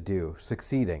just to do,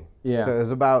 succeeding. Yeah. So it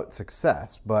was about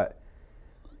success, but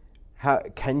how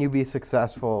can you be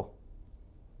successful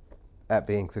at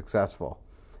being successful?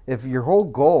 If your whole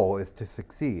goal is to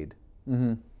succeed,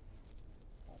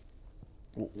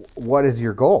 what is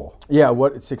your goal? Yeah,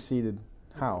 what succeeded?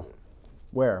 How?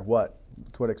 Where? What?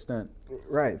 To what extent?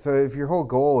 Right. So if your whole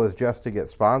goal is just to get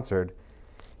sponsored,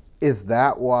 is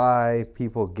that why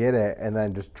people get it and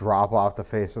then just drop off the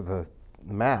face of the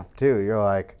map too? You're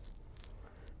like,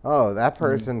 oh, that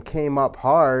person came up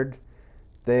hard.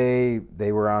 They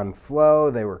were on flow.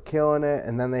 They were killing it.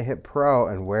 And then they hit pro.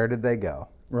 And where did they go?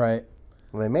 Right.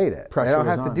 Well, they made it. Pressure they don't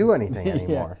have is to on. do anything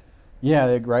anymore.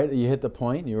 Yeah, right. You hit the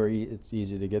point. It's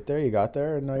easy to get there. You got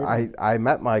there, and now you're I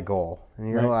met my goal, and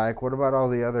you're like, what about all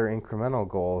the other incremental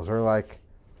goals? Or like,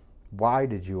 why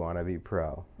did you want to be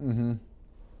pro?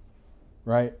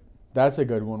 Right. That's a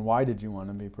good one. Why did you want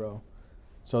to be pro?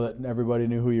 So that everybody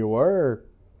knew who you were,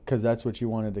 because that's what you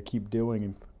wanted to keep doing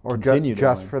and continue doing.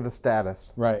 Just for the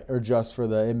status. Right. Or just for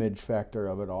the image factor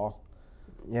of it all.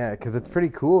 Yeah, because it's pretty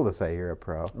cool to say you're a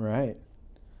pro. Right.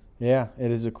 Yeah,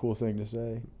 it is a cool thing to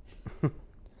say.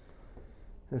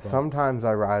 Sometimes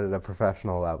I ride at a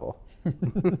professional level.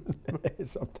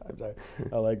 Sometimes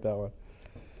I like that one.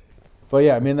 But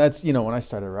yeah, I mean, that's, when I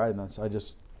started riding,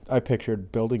 I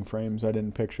pictured building frames. I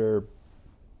didn't picture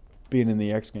being in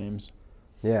the X Games.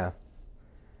 Yeah.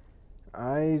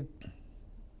 I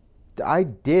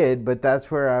did, but that's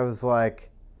where I was like,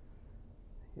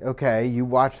 okay, you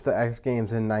watched the X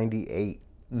Games in 98,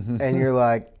 and you're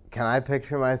like, can I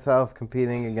picture myself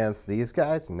competing against these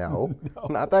guys? No,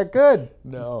 not that good.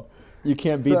 No, you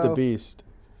can't beat the beast.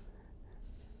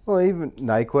 Well, even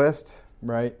Nyquist.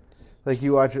 Right. Like,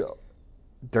 you watch a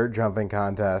dirt jumping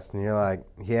contest, and you're like,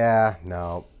 yeah,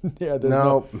 no. Yeah,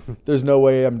 there's no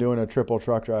way I'm doing a triple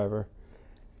truck driver.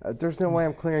 There's no way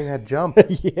I'm clearing that jump.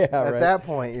 Yeah, At that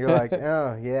point, you're like,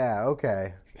 oh, yeah,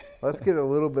 okay. Let's get a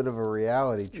little bit of a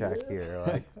reality check here.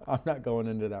 Like, I'm not going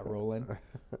into that rolling.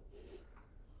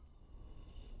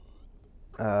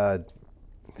 I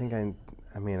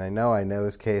know I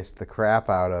nose cased the crap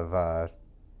out of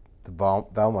the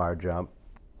Belmar jump.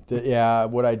 Yeah,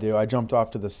 what I do, I jumped off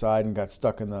to the side and got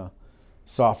stuck in the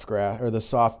soft grass, or the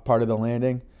soft part of the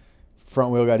landing.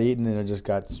 Front wheel got eaten, and it just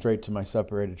got straight to my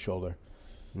separated shoulder.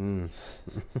 Mm.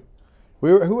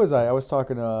 Who was I? I was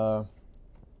talking to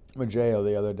Maggio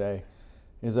the other day.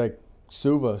 He's like,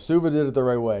 Suva did it the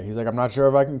right way. He's like, I'm not sure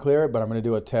if I can clear it, but I'm going to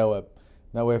do a tail whip.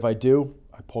 That way, if I do,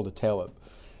 I pulled a tail whip.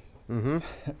 Mm-hmm.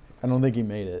 I don't think he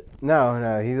made it.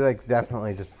 No, he like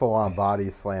definitely just full on body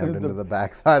slammed into the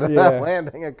backside of that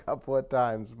landing a couple of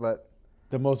times. But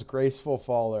the most graceful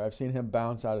faller. I've seen him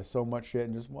bounce out of so much shit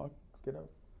and just walk, get up.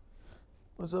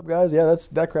 What's up, guys? Yeah,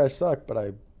 that crash sucked, but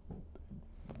I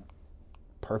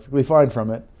perfectly fine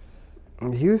from it.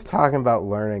 He was talking about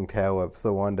learning tail whips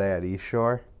the one day at East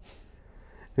Shore.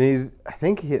 And I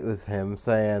think it was him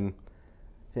saying,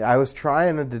 I was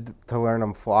trying to learn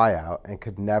them fly out and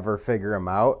could never figure them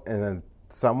out. And then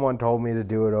someone told me to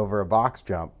do it over a box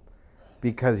jump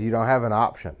because you don't have an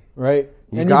option. Right.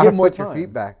 You got to put your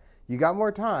feet back. You got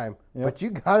more time, but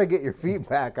you got to get your feet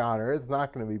back on her. It's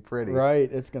not going to be pretty.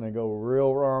 Right. It's going to go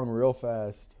real wrong real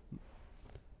fast.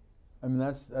 I mean,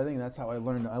 I think that's how I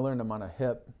learned. I learned them on a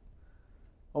hip.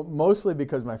 Mostly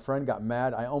because my friend got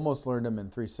mad. I almost learned them in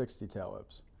 360 tail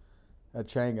whips at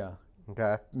Changa.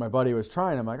 Okay. My buddy was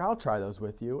trying. I'm like, I'll try those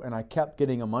with you. And I kept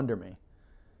getting them under me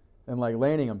and like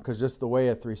landing them because just the way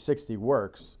a 360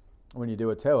 works, when you do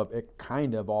a tail whip, it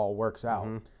kind of all works out.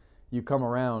 Mm-hmm. You come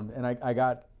around, and I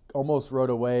got almost rode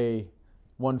away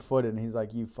 1 foot, and he's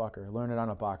like, you fucker, learn it on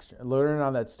a box jump. Learn it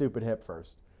on that stupid hip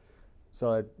first.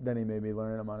 So then he made me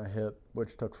learn them on a hip,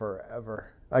 which took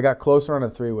forever. I got closer on a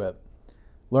 3-whip,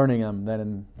 learning them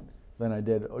than I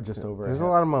did just over. There's a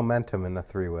lot of momentum in the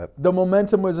 3-whip. The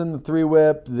momentum was in the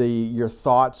 3-whip. Your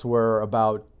thoughts were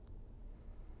about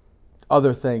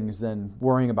other things than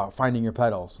worrying about finding your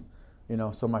pedals.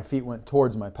 So my feet went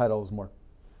towards my pedals more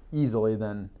easily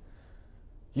than,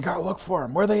 you got to look for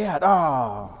them. Where are they at?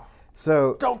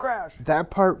 So don't crash. That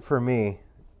part for me,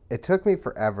 it took me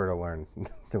forever to learn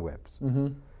the whips. Mm-hmm.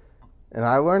 And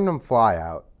I learned them fly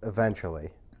out eventually.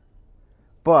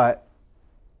 But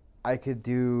I could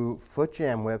do foot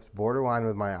jam whips borderline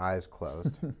with my eyes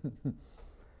closed.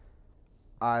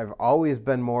 I've always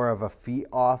been more of a feet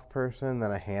off person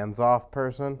than a hands off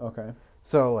person. Okay.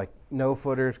 So like no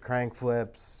footers, crank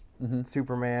flips,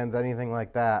 Supermans, anything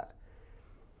like that.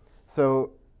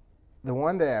 So the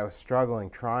one day I was struggling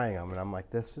trying them, and I'm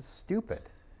like, this is stupid.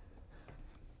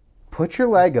 Put your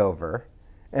leg over,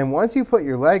 and once you put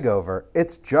your leg over,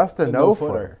 it's just a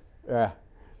no-footer. Yeah.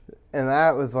 And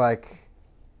that was like,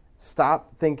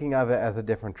 stop thinking of it as a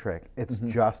different trick. It's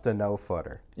just a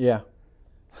no-footer. Yeah.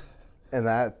 And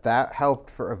that helped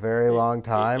for a very long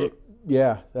time.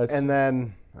 And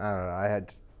then, I don't know, I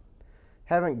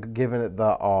haven't given it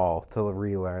the all to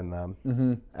relearn them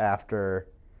after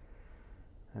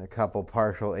a couple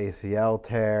partial ACL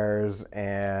tears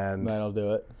and that'll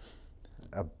do it.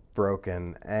 A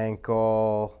broken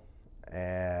ankle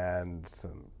and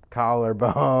some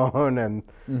collarbone and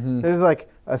there's like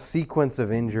a sequence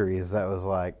of injuries that was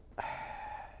like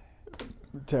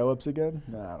tail whips again?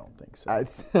 No, I don't think so.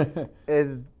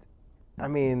 It's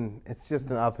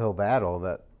just an uphill battle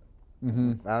that I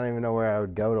don't even know where I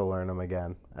would go to learn them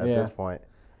again at this point.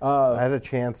 I had a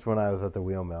chance when I was at the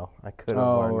wheel mill. I could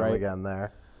have learned them again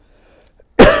there.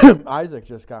 Isaac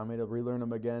just got me to relearn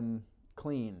them again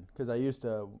clean because I used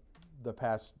to, the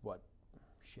past,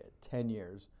 10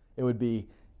 years, it would be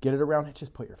get it around and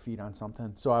just put your feet on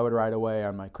something. So I would ride away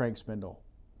on my crank spindle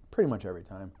pretty much every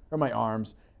time, or my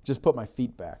arms, just put my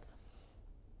feet back.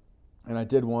 And I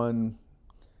did one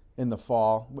in the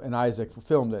fall, and Isaac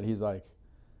filmed it. He's like,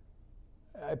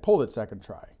 I pulled it second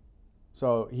try.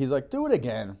 So he's like, do it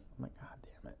again. I'm like, God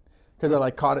damn it. Because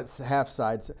I caught it half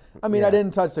sides. I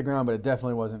didn't touch the ground, but it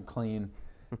definitely wasn't clean.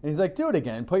 And he's like, do it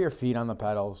again. Put your feet on the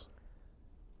pedals.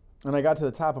 And I got to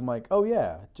the top. I'm like, oh,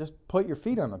 yeah, just put your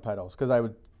feet on the pedals. Because I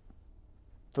would,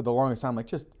 for the longest time, like,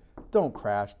 just don't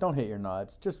crash. Don't hit your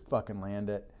nuts. Just fucking land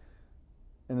it.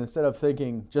 And instead of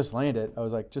thinking, just land it, I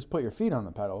was like, just put your feet on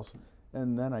the pedals.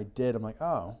 And then I did. I'm like,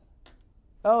 oh,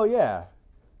 yeah.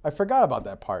 I forgot about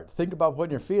that part. Think about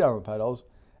putting your feet on the pedals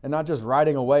and not just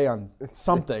riding away on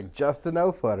something. It's just a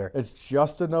no-footer. It's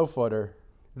just a no-footer.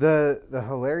 The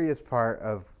hilarious part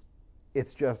of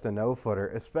it's just a no-footer,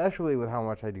 especially with how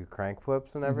much I do crank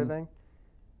flips and everything,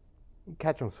 you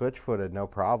catch them switch-footed, no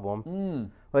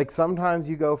problem. Like sometimes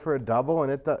you go for a double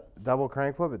and double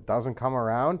crank flip, it doesn't come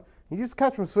around. You just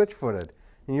catch them switch-footed,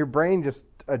 and your brain just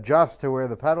adjusts to where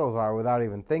the pedals are without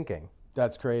even thinking.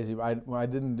 That's crazy. I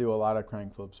didn't do a lot of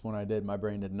crank flips. When I did, my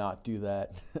brain did not do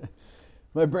that.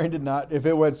 My brain did not. If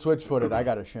it went switch-footed, I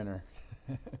got a shinner.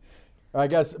 I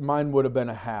guess mine would have been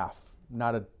a half,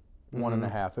 not a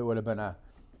 1.5. It would have been a,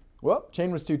 well,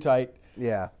 chain was too tight.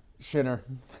 Yeah. Shinner.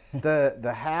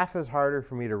 The half is harder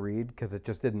for me to read because it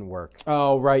just didn't work.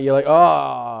 Oh, right. You're like,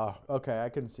 oh, okay, I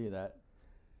can see that.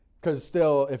 Because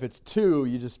still, if it's 2,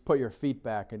 you just put your feet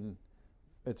back and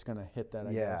it's going to hit that,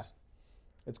 I guess.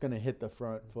 It's going to hit the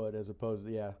front foot as opposed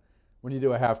to, when you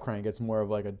do a half crank, it's more of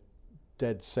like a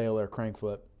dead sailor crank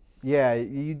flip. Yeah,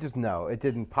 you just know. It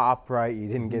didn't pop right. You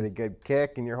didn't get a good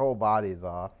kick, and your whole body's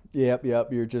off. Yep.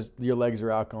 Your legs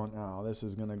are out going, oh, this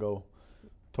is going to go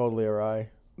totally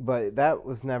awry. But that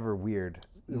was never weird.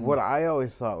 What I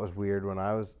always thought was weird when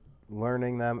I was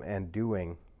learning them and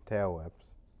doing tail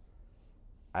whips,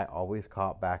 I always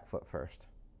caught back foot first.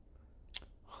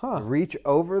 Reach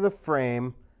over the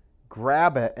frame,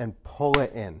 grab it, and pull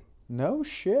it in. No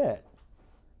shit.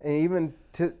 And even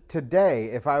today,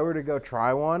 if I were to go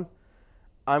try one,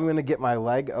 I'm going to get my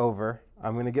leg over,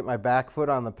 I'm going to get my back foot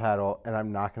on the pedal, and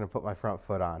I'm not going to put my front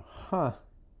foot on.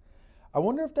 I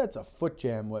wonder if that's a foot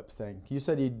jam whip thing. You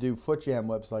said you'd do foot jam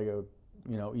whips like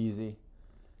easy.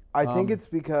 I think it's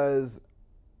because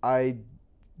I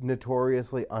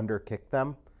notoriously underkick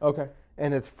them. Okay.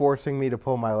 And it's forcing me to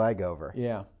pull my leg over.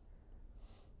 Yeah.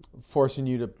 Forcing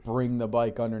you to bring the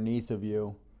bike underneath of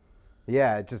you.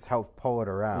 Yeah, it just helps pull it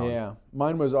around. Yeah.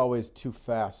 Mine was always too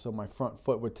fast, so my front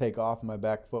foot would take off and my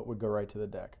back foot would go right to the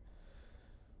deck.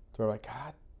 So I'm like,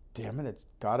 God damn it, it's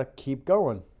got to keep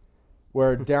going.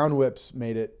 Where down whips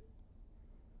made it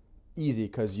easy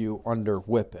because you under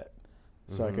whip it.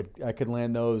 So I could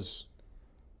land those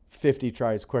 50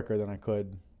 tries quicker than I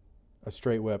could a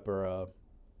straight whip or a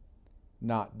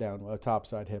not down, a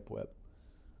topside hip whip.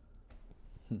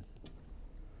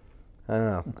 I don't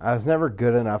know. I was never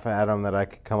good enough at them that I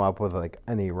could come up with like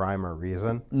any rhyme or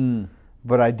reason.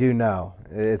 But I do know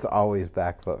it's always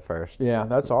back foot first. Yeah,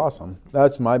 that's awesome.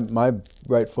 That's my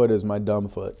right foot is my dumb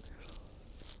foot.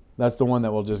 That's the one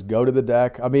that will just go to the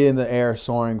deck. I'll be in the air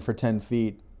soaring for 10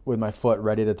 feet with my foot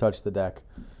ready to touch the deck.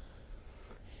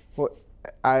 Well,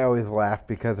 I always laugh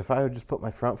because if I would just put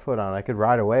my front foot on, I could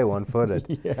ride away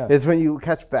one-footed. Yeah. It's when you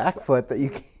catch back foot that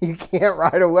you can't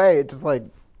ride away. It's just like...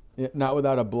 Yeah, not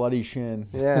without a bloody shin.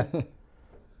 Yeah.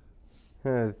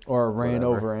 Or a ran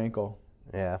over ankle.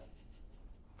 Yeah.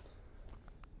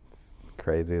 It's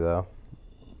crazy, though.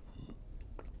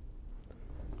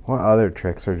 What other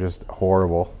tricks are just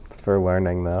horrible for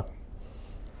learning, though?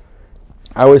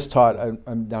 I was taught,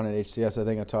 I'm down at HCS, I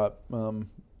think I taught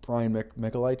Brian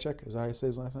Mikolajczyk. Is that how you say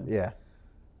his last name? Yeah.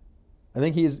 I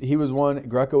think he was one,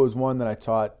 Greco was one that I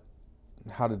taught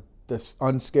how to, this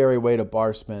unscary way to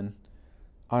bar spin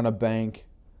on a bank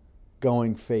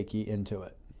going fakie into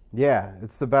it. Yeah,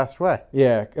 it's the best way.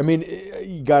 Yeah, I mean,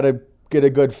 you got to get a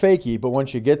good fakie, but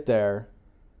once you get there,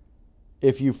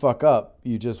 if you fuck up,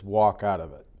 you just walk out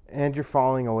of it. And you're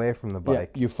falling away from the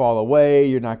bike. Yeah, you fall away,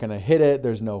 you're not going to hit it,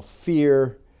 there's no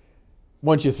fear.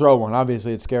 Once you throw one,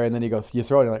 obviously it's scary, and then you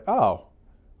throw it, and you're like, oh,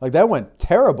 like that went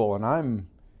terrible, and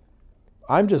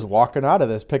I'm just walking out of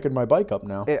this, picking my bike up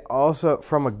now. It also,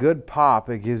 from a good pop,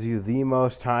 it gives you the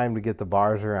most time to get the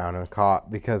bars around and caught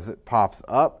because it pops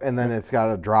up and then it's got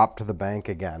to drop to the bank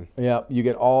again. Yeah,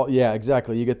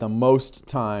 exactly. You get the most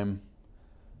time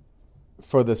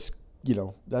for this,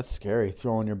 that's scary,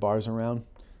 throwing your bars around,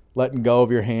 letting go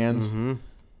of your hands,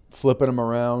 flipping them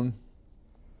around.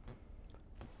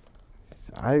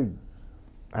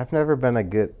 I've never been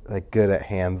good at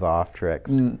hands-off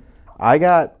tricks. I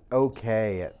got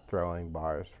okay at throwing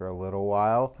bars for a little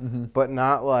while, but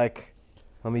not like,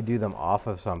 let me do them off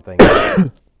of something.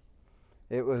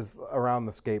 It was around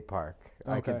the skate park.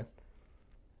 Okay. I could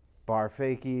bar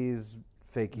fakies,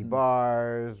 fakie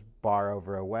bars, bar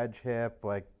over a wedge hip,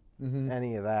 like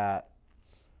any of that.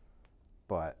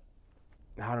 But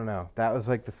I don't know. That was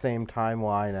like the same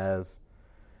timeline as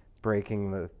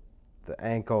breaking the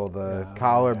ankle, the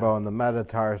collarbone, the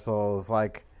metatarsals.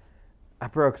 Like, I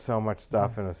broke so much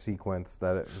stuff in a sequence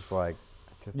that it was like,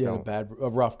 just don't. A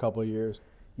rough couple of years.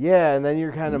 Yeah, and then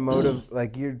you're kind of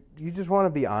like you just want to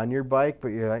be on your bike, but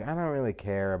you're like, I don't really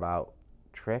care about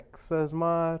tricks as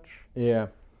much. Yeah.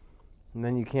 And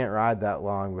then you can't ride that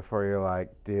long before you're like,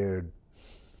 dude.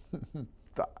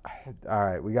 All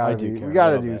right, we gotta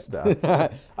do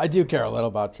stuff. I do care a little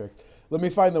about tricks. Let me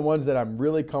find the ones that I'm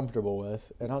really comfortable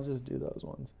with, and I'll just do those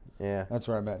ones. Yeah, that's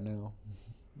where I'm at now.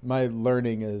 My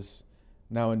learning is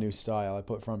now a new style. I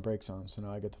put front brakes on, so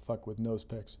now I get to fuck with nose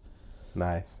picks.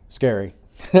 Nice, scary,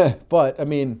 but I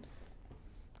mean,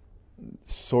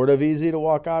 sort of easy to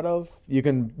walk out of. You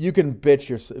can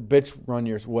bitch run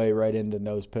your way right into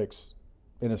nose picks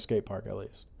in a skate park at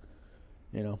least.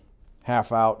 You know.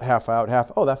 Half out, half.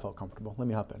 Oh, that felt comfortable. Let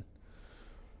me hop in.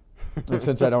 And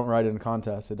since I don't ride in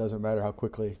contests, it doesn't matter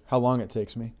how long it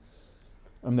takes me.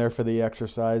 I'm there for the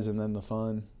exercise and then the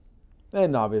fun.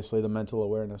 And obviously the mental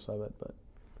awareness of it. But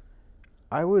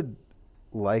I would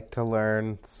like to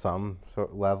learn some sort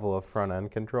of level of front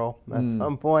end control at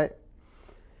some point.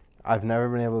 I've never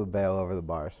been able to bail over the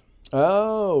bars.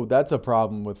 Oh, that's a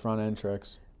problem with front end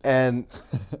tricks. And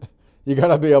you got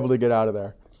to be able to get out of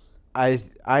there.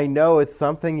 I know it's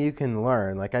something you can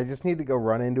learn. Like, I just need to go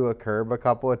run into a curb a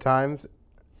couple of times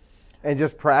and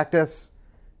just practice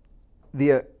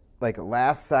the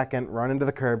last second, run into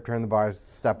the curb, turn the bars,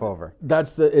 step over.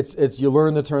 That's it's you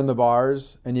learn to turn the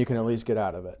bars and you can at least get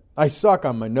out of it. I suck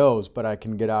on my nose, but I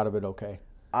can get out of it okay.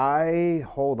 I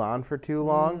hold on for too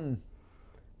long,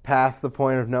 past the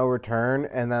point of no return,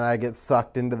 and then I get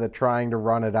sucked into the trying to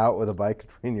run it out with a bike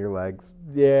between your legs.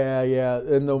 Yeah.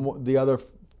 And the other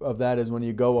of that is when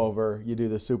you go over, you do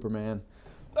the Superman.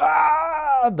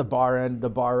 The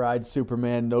bar ride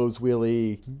Superman nose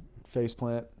wheelie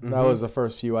faceplant. That was the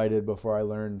first few I did before I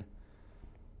learned.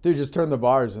 Dude, just turn the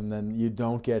bars and then you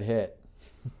don't get hit.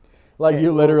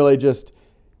 You literally just,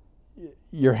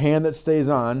 your hand that stays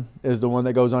on is the one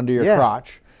that goes under your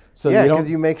crotch. So because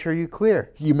you make sure you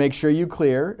clear. You make sure you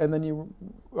clear and then you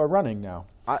are running now.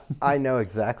 I know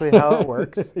exactly how it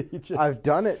works. I've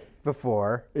done it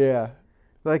before. Yeah.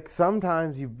 Like,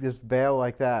 sometimes you just bail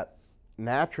like that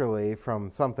naturally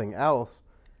from something else.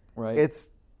 Right.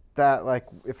 It's that, like,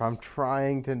 if I'm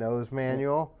trying to nose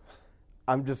manual,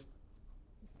 I'm just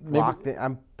locked in.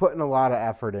 I'm putting a lot of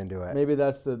effort into it. Maybe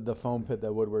that's the foam pit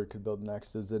that Woodward could build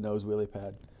next, is the nose wheelie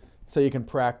pad. So you can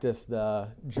practice the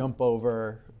jump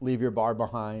over, leave your bar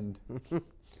behind.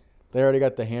 They already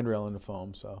got the handrail in the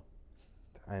foam, so.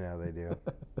 I know they do.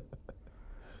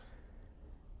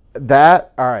 All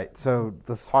right, so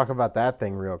let's talk about that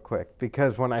thing real quick,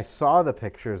 because when I saw the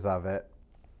pictures of it,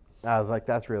 I was like,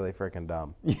 that's really freaking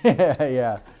dumb.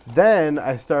 Yeah. Then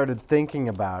I started thinking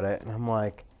about it, and I'm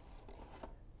like,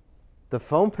 the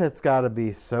foam pit's got to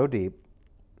be so deep.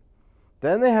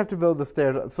 Then they have to build the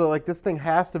stairs. So, like, this thing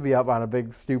has to be up on a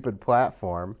big, stupid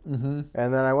platform. Mm-hmm.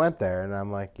 And then I went there, and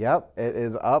I'm like, yep, it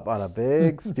is up on a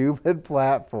big, stupid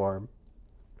platform.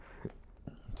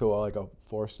 So, like a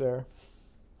 4-stair?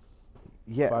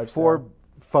 Yeah, 4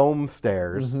 foam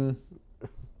stairs. Mm-hmm.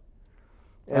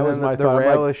 And then the thought.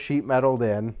 rail is sheet metaled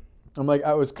in. I'm like,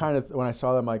 I was kind of, when I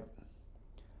saw them, like,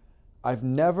 I've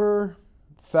never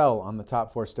fell on the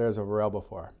top 4 stairs of a rail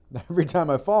before. Every time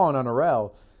I've fallen on a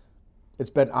rail, it's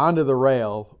been onto the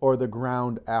rail or the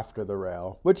ground after the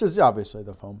rail, which is obviously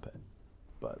the foam pit.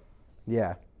 But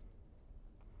yeah,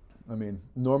 I mean,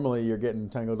 normally you're getting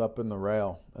tangled up in the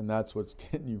rail, and that's what's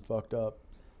getting you fucked up.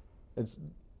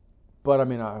 But I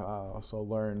mean, I also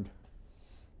learned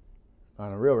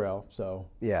on a real rail, so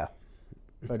yeah,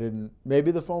 I didn't.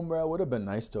 Maybe the foam rail would have been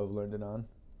nice to have learned it on.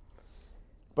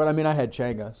 But I mean, I had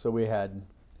Changa, so we had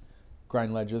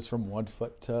grind ledges from 1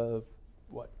 foot to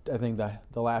what I think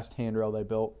the last handrail they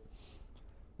built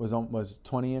was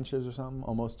 20 inches or something,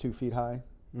 almost 2 feet high.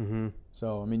 Mm-hmm.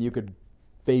 So I mean, you could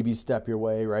baby step your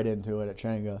way right into it at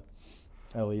Changa,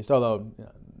 at least. Although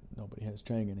nobody has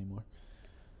Changa anymore.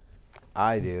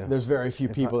 I do. There's very few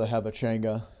people that have a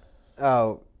Changa.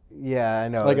 Oh yeah, I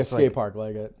know. Like a skate park,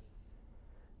 like it.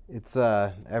 It's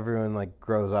everyone like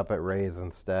grows up at Ray's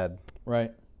instead.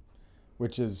 Right,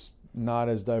 which is not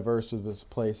as diverse of a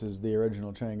place as the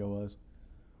original Changa was.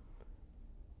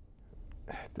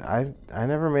 I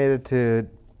never made it to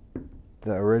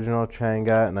the original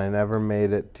Changa, and I never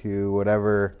made it to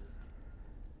whatever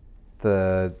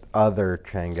the other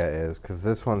Changa is, because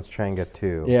this one's Changa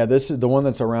 2. Yeah, this is the one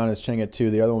that's around is Changa 2.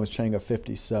 The other one was Changa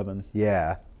 57.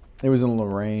 Yeah. It was in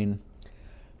Lorraine.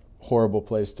 Horrible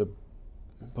place to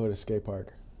put a skate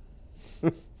park.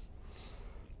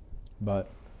 But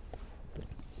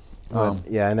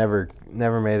yeah, I never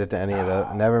made it to any of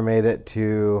those. Never made it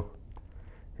to.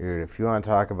 Dude, if you want to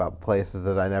talk about places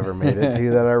that I never made it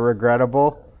to that are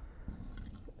regrettable,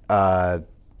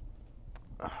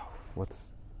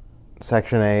 what's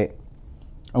Section 8?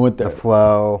 I went there. The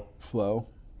Flow. Flow.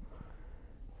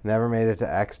 Never made it to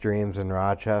Extremes in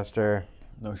Rochester.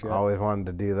 No shit. Always wanted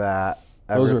to do that.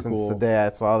 Those Ever are since cool. the day I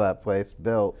saw that place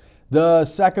built. The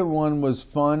second one was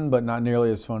fun, but not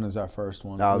nearly as fun as our first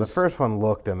one. No, the first one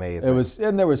looked amazing. It was,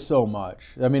 and there was so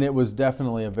much. I mean, it was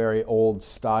definitely a very old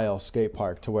style skate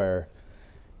park to where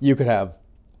you could have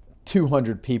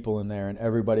 200 people in there and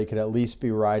everybody could at least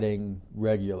be riding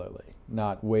regularly,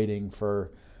 not waiting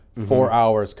for 4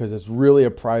 hours, because it's really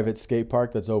a private skate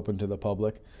park that's open to the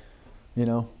public. You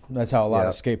know, that's how a lot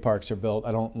of skate parks are built.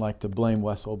 I don't like to blame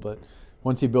Wessel, but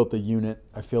once he built the unit,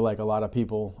 I feel like a lot of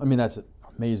people, I mean, that's an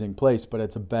amazing place, but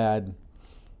it's a bad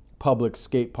public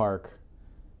skate park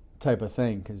type of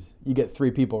thing, because you get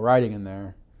 3 people riding in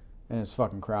there and it's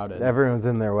fucking crowded. Everyone's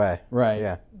in their way. Right.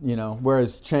 Yeah. You know,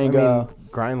 whereas Changa. I mean,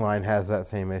 Grindline has that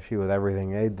same issue with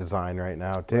everything they design right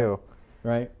now, too.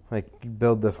 Right. Like, you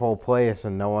build this whole place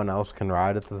and no one else can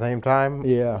ride at the same time.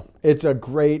 Yeah. It's a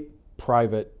great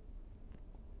private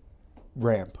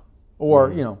ramp.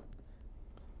 Or, you know,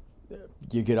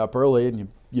 you get up early and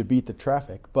you beat the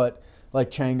traffic. But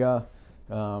like Changa,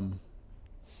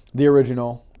 the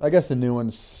original, I guess the new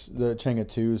ones, the Changa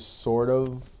 2 is sort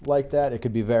of like that. It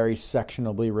could be very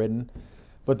sectionably ridden.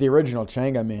 But the original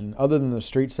Changa, I mean, other than the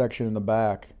street section in the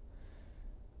back,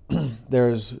 there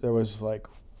was like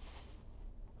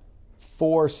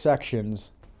 4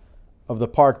 sections of the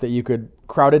park that you could,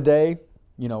 crowded day,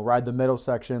 you know, ride the middle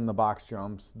section, the box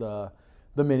jumps, the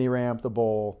mini ramp, the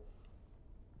bowl,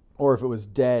 or if it was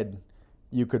dead,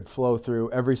 you could flow through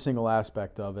every single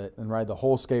aspect of it and ride the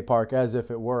whole skate park as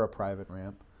if it were a private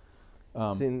ramp.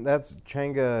 See, that's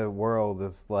Changa World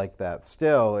is like that.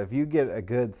 Still, if you get a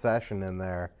good session in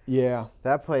there, Yeah.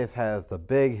 that place has the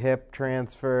big hip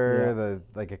transfer,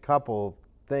 like a couple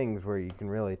things where you can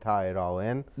really tie it all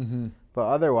in. Mm-hmm. But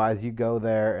otherwise, you go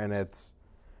there and it's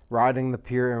riding the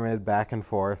pyramid back and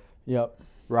forth, Yep.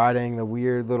 riding the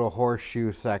weird little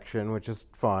horseshoe section, which is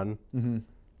fun, Mm-hmm.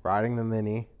 riding the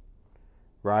mini,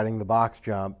 riding the box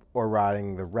jump, or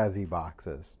riding the resi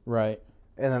boxes. Right.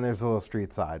 And then there's a little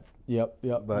street side. Yep.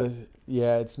 But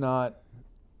yeah, it's not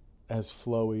as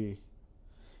flowy.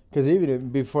 Because even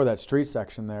before that street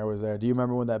section there was there, do you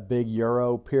remember when that big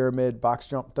Euro pyramid box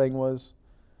jump thing was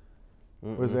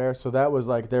there? So that was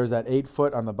like, there's that 8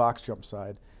 foot on the box jump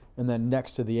side. And then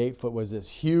next to the 8 foot was this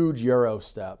huge Euro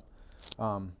step.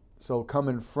 So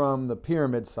coming from the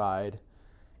pyramid side,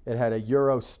 it had a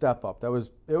Euro step up. It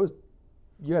was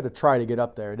you had to try to get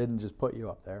up there. It didn't just put you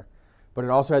up there. But it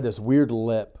also had this weird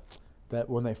lip that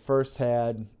when they first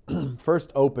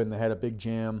opened, they had a big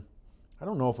jam. I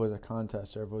don't know if it was a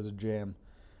contest or if it was a jam.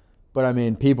 But I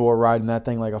mean, people were riding that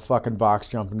thing like a fucking box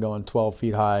jump and going 12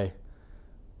 feet high.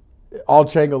 All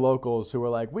Changa locals who were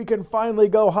like, we can finally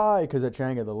go high, because at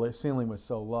Changa the ceiling was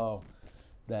so low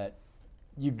that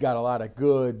you got a lot of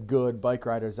good bike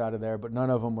riders out of there, but none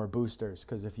of them were boosters,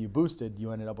 because if you boosted,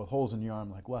 you ended up with holes in your arm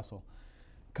like Wessel,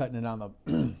 cutting it on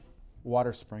the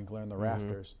water sprinkler in the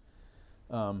rafters.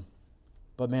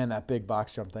 But man, that big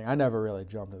box jump thing, I never really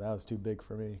jumped it. That was too big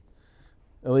for me.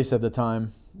 At least at the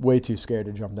time, way too scared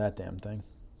to jump that damn thing.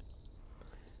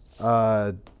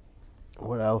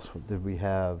 What else did we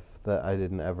have that I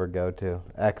didn't ever go to?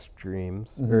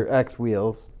 Extremes or X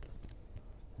Wheels.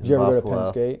 Did you ever go to Buffalo.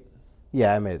 Penn Skate?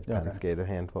 Yeah, I made it to Penn Okay. Skate a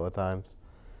handful of times.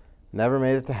 Never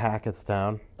made it to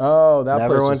Hackettstown. Oh, that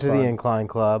Never place went was to the fun. Incline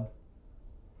Club.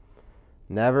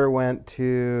 Never went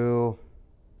to.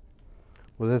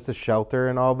 Was it the Shelter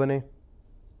in Albany?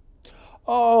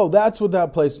 Oh, that's what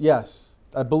that place. Yes,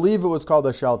 I believe it was called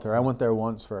the Shelter. I went there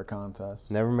once for a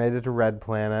contest. Never made it to Red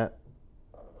Planet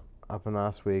up in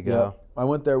Oswego. Yep. I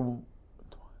went there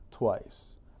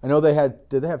twice. I know they had.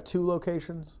 Did they have 2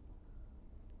 locations?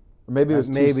 Or maybe it was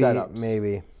 2 setups.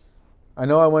 Maybe. I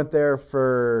know I went there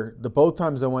for both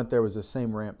times I went there was the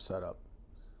same ramp setup.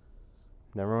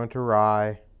 Never went to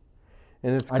Rye.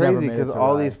 And it's I never crazy made it because to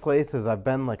all Rye. these places I've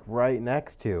been like right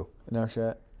next to. No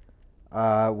shit.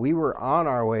 We were on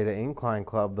our way to Incline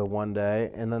Club the one day,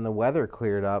 and then the weather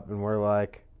cleared up, and we're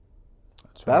like,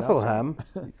 Bethlehem,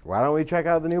 why don't we check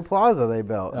out the new plaza they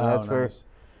built? And that's where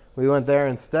we went there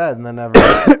instead, and then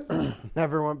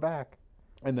never went back.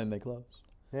 And then they closed.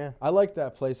 Yeah. I liked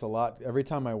that place a lot. Every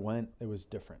time I went, it was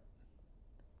different.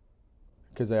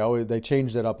 Because they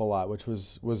changed it up a lot, which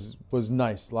was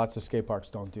nice. Lots of skate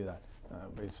parks don't do that,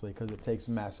 basically, because it takes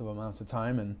massive amounts of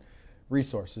time and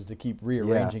resources to keep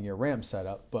rearranging your ramp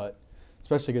setup, but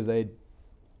especially because they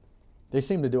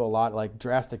seem to do a lot like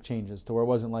drastic changes to where it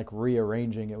wasn't like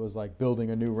rearranging, it was like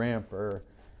building a new ramp, or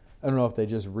I don't know if they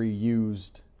just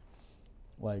reused,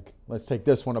 like, let's take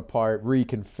this one apart,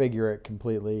 reconfigure it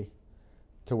completely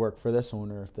to work for this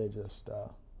one, or if they just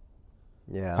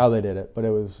how they did it. But I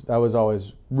was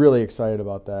always really excited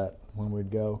about that when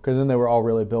we'd go, because then they were all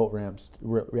really built ramps,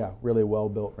 really well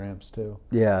built ramps too.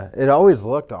 Yeah, it always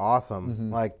looked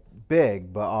awesome, like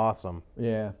big but awesome.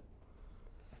 Yeah.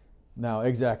 No,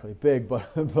 exactly, big but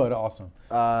but awesome.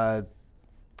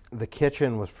 The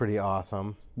kitchen was pretty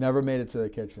awesome. Never made it to the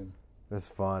kitchen. It was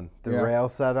fun. The rail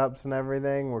setups and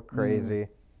everything were crazy.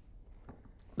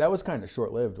 That was kind of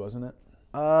short-lived, wasn't it?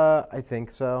 I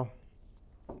think so.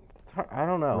 It's hard, I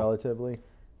don't know. Relatively.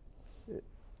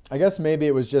 I guess maybe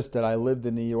it was just that I lived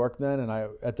in New York then, and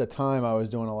at the time I was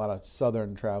doing a lot of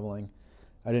southern traveling.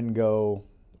 I didn't go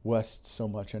west so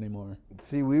much anymore.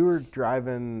 See, we were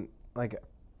driving, like,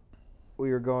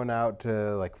 we were going out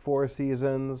to, like, Four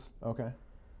Seasons. Okay.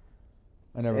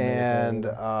 I never made it there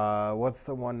And what's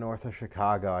the one north of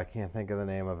Chicago? I can't think of the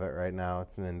name of it right now.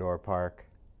 It's an indoor park.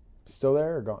 Still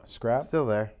there or gone? Scrap? Still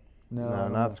there. No,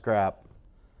 not Scrap.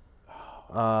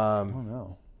 I don't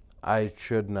know. I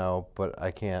should know, but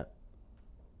I can't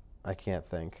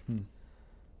think.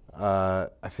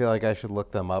 I feel like I should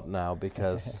look them up now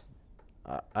because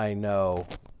I know.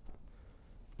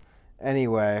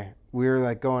 Anyway, we were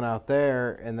like going out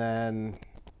there, and then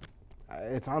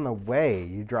it's on the way.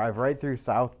 You drive right through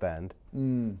South Bend.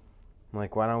 I'm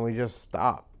like, why don't we just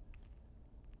stop?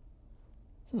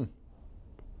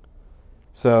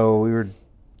 So we were...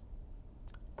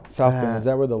 South Bend, is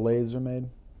that where the lathes are made?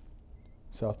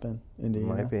 South Bend,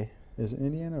 Indiana? Might be. Is it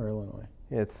Indiana or Illinois?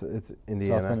 Yeah, it's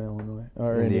Indiana. South Bend, Illinois.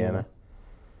 Or Indiana.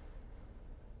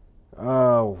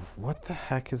 Oh, what the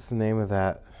heck is the name of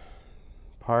that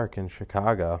park in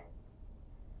Chicago?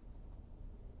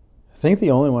 I think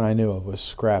the only one I knew of was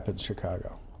Scrap in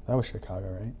Chicago. That was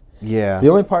Chicago, right? Yeah. The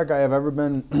only park I have ever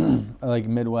been, like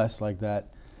Midwest like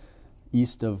that,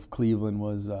 east of Cleveland,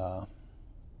 was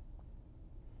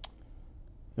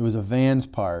it was a Vans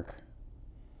park.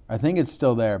 I think it's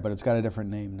still there, but it's got a different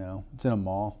name now. It's in a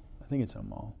mall. I think it's in a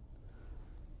mall.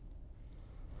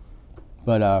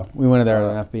 But we went there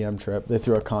on an FBM trip. They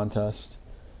threw a contest.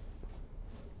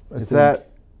 Is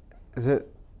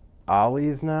it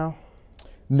Ollie's now?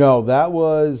 No,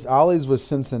 Ollie's was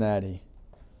Cincinnati.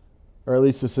 Or at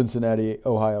least the Cincinnati,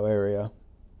 Ohio area.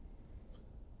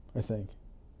 I think.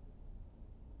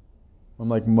 I'm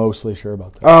like mostly sure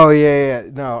about that. Oh, yeah.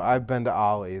 No, I've been to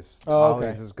Ollie's. Oh, okay.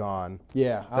 Ollie's is gone.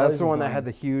 Yeah. That's the one that had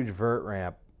the huge vert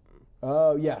ramp.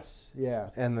 Oh, yes. Yeah.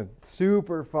 And the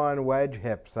super fun wedge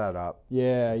hip setup.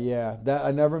 Yeah. That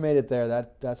I never made it there.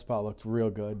 That spot looked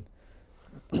real good.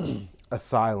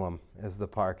 Asylum is the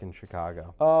park in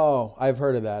Chicago. Oh, I've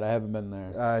heard of that. I haven't been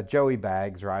there. Joey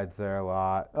Baggs rides there a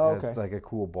lot. Oh, okay. It's like a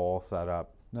cool bowl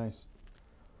setup. Nice.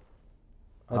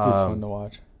 That dude's fun to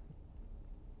watch.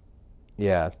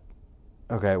 Yeah.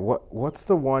 Okay, what's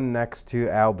the one next to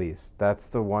Albies? That's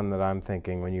the one that I'm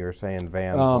thinking when you were saying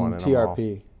Vans one in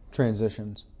TRP,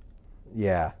 Transitions.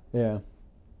 Yeah. Yeah.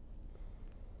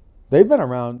 They've been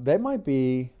around. They might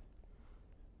be...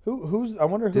 Who's? I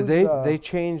wonder who's... They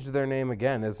changed their name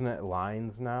again, isn't it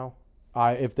Lines now?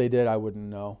 If they did, I wouldn't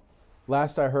know.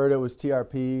 Last I heard, it was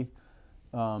TRP,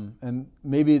 and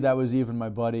maybe that was even my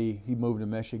buddy. He moved to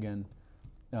Michigan,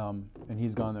 and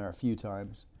he's gone there a few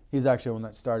times. He's actually the one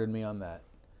that started me on that,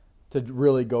 to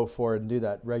really go for it and do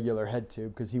that regular head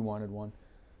tube because he wanted one.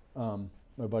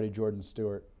 My buddy Jordan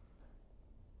Stewart.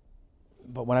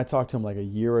 But when I talked to him like a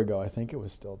year ago, I think it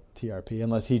was still TRP,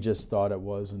 unless he just thought it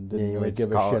was and didn't really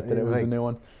give a shit that it was a new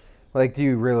one. Like, do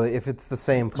you really, if it's the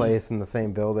same place in the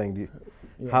same building,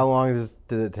 how long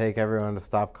did it take everyone to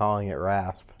stop calling it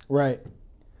RASP? Right.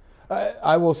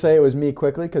 I will say it was me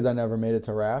quickly because I never made it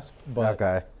to RASP. But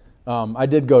okay. I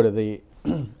did go to the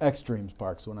Extremes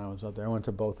parks when I was out there. I went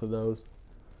to both of those.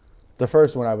 The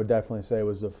first one I would definitely say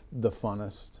was the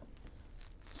funnest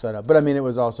setup. But I mean, it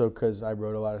was also because I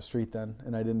rode a lot of street then,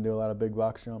 and I didn't do a lot of big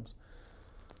box jumps.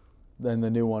 Then the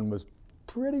new one was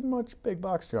pretty much big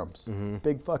box jumps.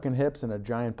 Big fucking hips and a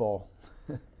giant ball.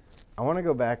 I want to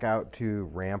go back out to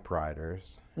Ramp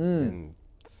Riders in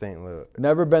St. Louis.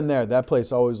 Never been there. That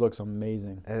place always looks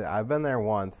amazing. I've been there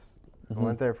once. I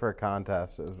went there for a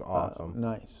contest. It was awesome.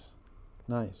 Nice.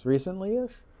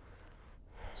 Recently-ish?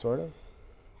 Sort of?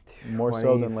 More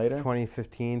so than later?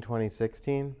 2015,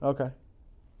 2016. Okay.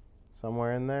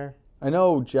 Somewhere in there. I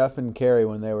know Jeff and Carrie,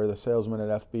 when they were the salesmen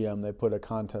at FBM, they put a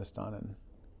contest on it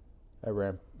at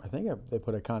Ramp. I think they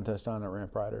put a contest on at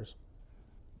Ramp Riders.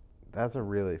 That's a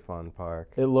really fun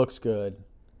park. It looks good.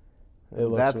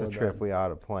 That's a really trip good. we ought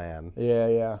to plan.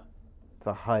 Yeah. It's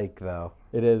a hike, though.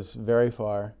 It is very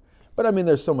far. But, I mean,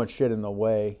 there's so much shit in the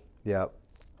way. Yep.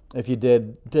 If you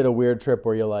did a weird trip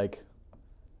where you, like,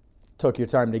 took your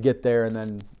time to get there and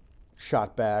then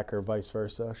shot back or vice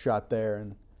versa, shot there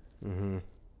and,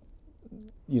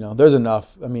 there's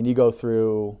enough. I mean, you go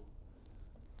through,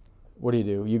 what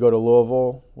do? You go to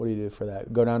Louisville? What do you do for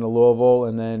that? Go down to Louisville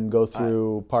and then go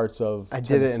through parts of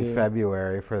Tennessee. Did it in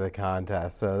February for the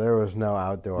contest, so there was no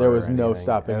outdoor. There was no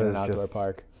stopping in an outdoor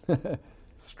park.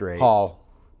 Straight. Hall.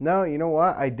 No, you know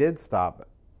what? I did stop.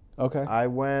 Okay. I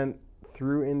went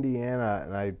through Indiana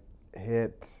and I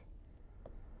hit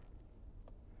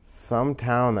some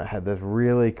town that had this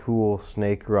really cool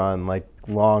snake run, like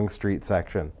long street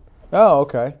section. Oh,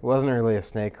 okay. It wasn't really a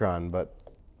snake run, but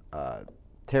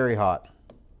Terry Hot.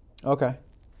 Okay.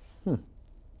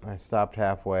 I stopped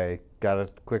halfway, got a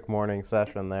quick morning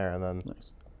session there, and then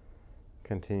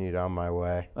continued on my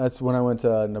way. That's when I went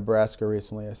to Nebraska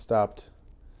recently. I stopped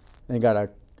and got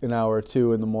an hour or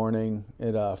two in the morning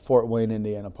at Fort Wayne,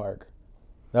 Indiana Park.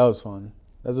 That was fun.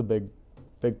 That's a big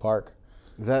park.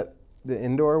 Is that the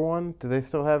indoor one? Do they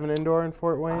still have an indoor in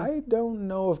Fort Wayne? I don't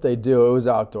know if they do. It was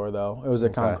outdoor though. It was a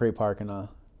concrete park in a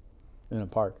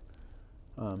park.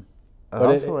 I'd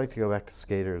also like to go back to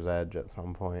Skater's Edge at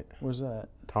some point. Where's that?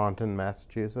 Taunton,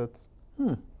 Massachusetts.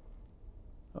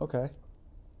 Okay.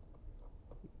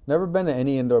 Never been to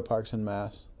any indoor parks in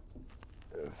Mass.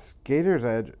 Skater's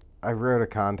Edge, I rode a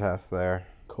contest there.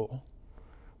 Cool.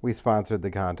 We sponsored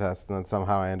the contest, and then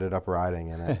somehow I ended up riding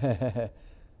in it.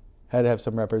 Had to have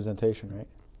some representation, right?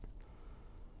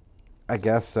 I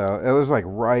guess so. It was like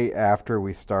right after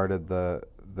we started the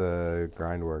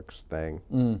GrindWorks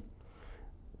thing.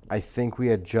 I think we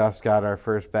had just got our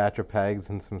first batch of pegs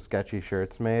and some sketchy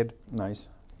shirts made. Nice.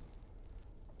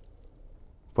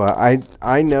 But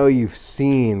I know you've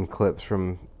seen clips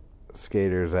from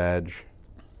Skater's Edge.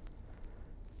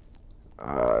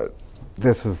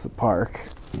 This is the park.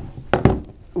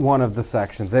 One of the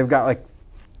sections. They've got like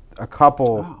a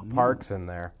couple parks in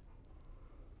there.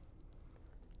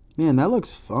 Man, that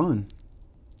looks fun.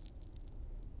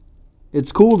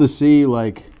 It's cool to see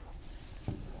like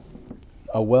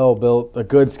a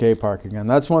good skate park again.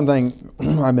 That's one thing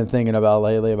I've been thinking about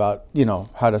lately about,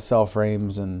 how to sell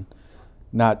frames and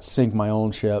not sink my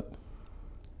own ship.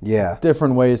 Yeah.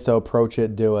 Different ways to approach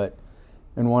it, do it.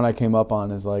 And one I came up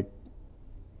on is like,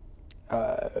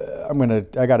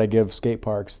 I gotta give skate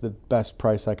parks the best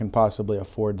price I can possibly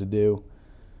afford to do,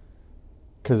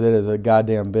 because it is a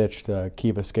goddamn bitch to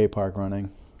keep a skate park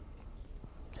running,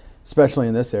 especially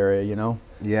in this area,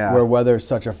 Yeah. where weather's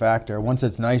such a factor. Once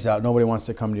it's nice out, nobody wants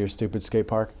to come to your stupid skate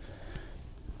park.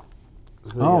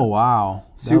 So Wow,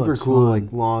 super cool,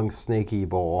 like long snaky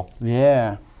bowl.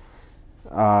 Yeah.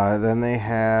 Then they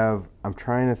have, I'm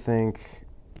trying to think,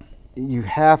 you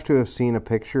have to have seen a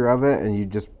picture of it and you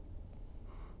just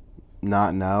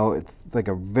not know. It's like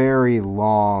a very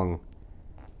long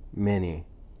mini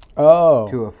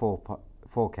to a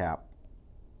full cap.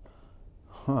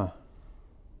 Huh.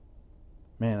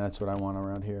 Man, that's what I want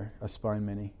around here, a spine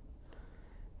mini.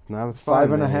 It's not a spine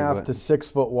 5.5 to 6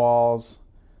 foot walls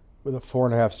with a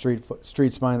 4.5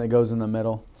 street spine that goes in the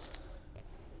middle.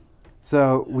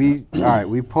 So we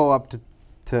pull up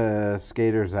to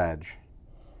Skater's Edge,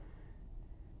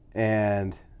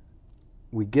 and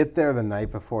we get there the night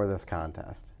before this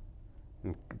contest.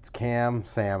 And it's Cam,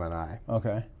 Sam, and I.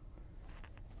 Okay.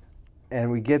 And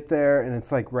we get there, and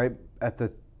it's like right at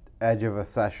the edge of a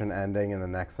session ending and the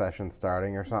next session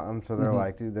starting or something. So they're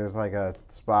like, dude, there's like a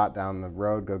spot down the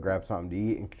road. Go grab something to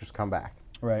eat and just come back.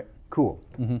 Right. Cool.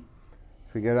 So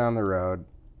we go down the road,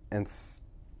 and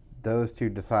those two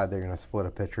decide they're going to split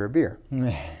a pitcher of beer,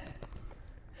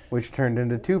 which turned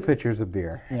into 2 pitchers of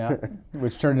beer. Yeah,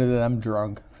 which turned into them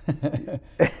drunk.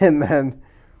 And then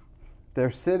they're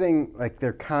sitting, like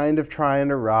they're kind of trying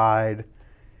to ride,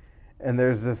 and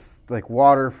there's this like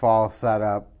waterfall set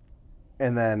up,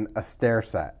 and then a stair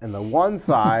set. And the one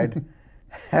side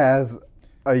has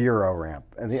a Euro ramp,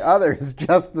 and the other is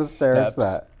just the stair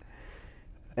set.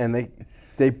 And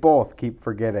they both keep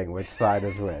forgetting which side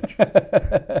is which.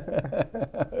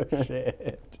 Oh,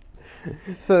 shit.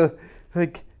 So,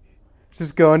 like,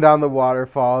 just going down the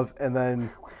waterfalls and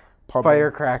then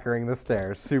firecrackering the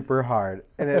stairs super hard.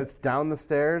 And it's down the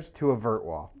stairs to a vert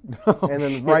wall. And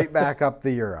then right back up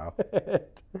the Euro.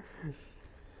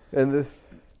 And this,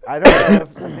 I don't know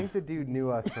if, I think the dude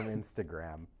knew us from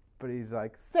Instagram. But he's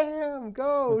like, Sam,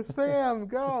 go, Sam,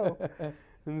 go.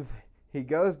 And he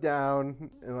goes down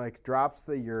and like drops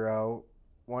the Euro,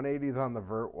 180's on the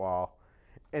vert wall,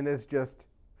 and is just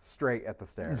straight at the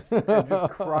stairs. It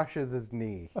just crushes his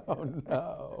knee. Oh,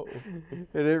 no.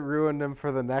 And it ruined him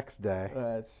for the next day.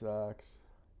 That sucks.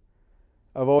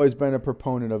 I've always been a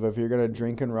proponent of if you're going to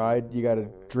drink and ride, you got to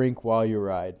drink while you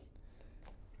ride.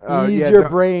 Ease your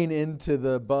brain into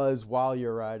the buzz while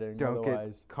you're riding. Don't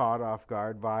get caught off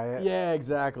guard by it. Yeah,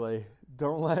 exactly.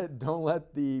 Don't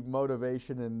let the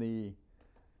motivation and the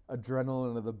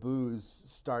adrenaline of the booze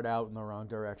start out in the wrong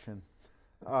direction.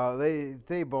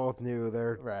 They both knew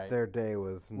their day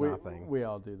was nothing. We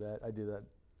all do that. I do that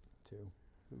too.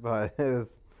 But it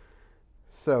was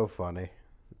so funny.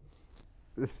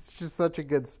 It's just such a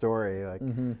good story. Like,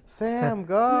 Sam,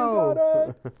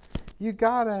 go. You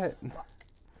got it.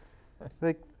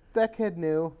 Like, that kid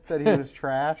knew that he was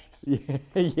trashed.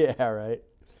 Yeah, right.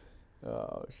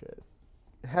 Oh, shit.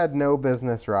 Had no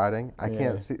business riding. I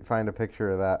can't find a picture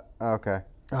of that. Okay.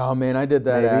 Oh, man, I did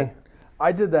that Maybe.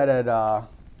 I did that at,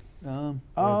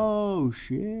 oh,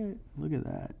 shit. Look at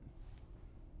that.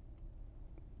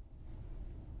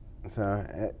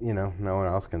 So, no one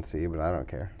else can see, but I don't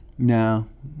care. No.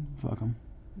 Fuck them.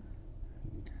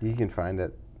 You can find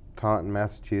it. Taunton,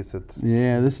 Massachusetts.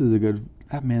 Yeah, this is a good...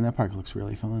 Man, that park looks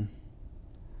really fun.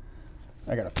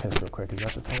 I got to piss real quick. Is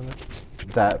that the toilet?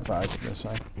 That side. This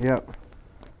side. Yep.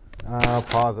 I'll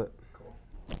pause it. Cool.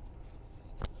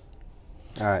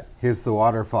 All right. Here's the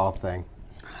waterfall thing.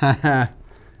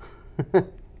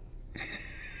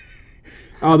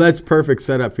 Oh, that's perfect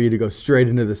setup for you to go straight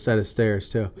into the set of stairs,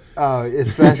 too. Oh,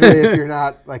 especially if you're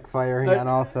not, like, firing on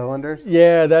all cylinders?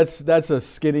 Yeah, that's a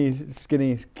skinny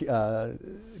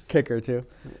kicker, too.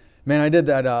 Man, I did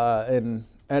that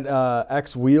at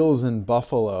X Wheels in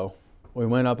Buffalo. We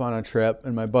went up on a trip,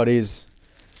 and my buddies,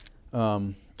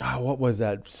 what was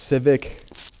that? Civic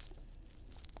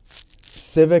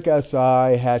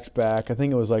SI hatchback. I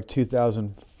think it was like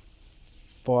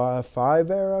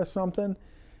 2005 era or something.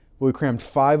 We crammed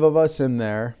 5 of us in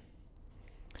there.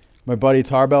 My buddy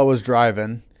Tarbell was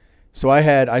driving. So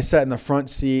I sat in the front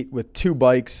seat with 2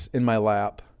 bikes in my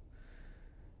lap.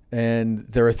 And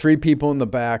there were 3 people in the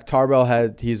back. Tarbell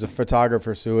he's a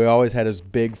photographer, so he always had his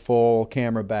big full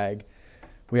camera bag.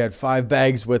 We had 5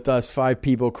 bags with us, 5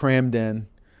 people crammed in.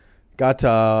 Got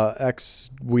to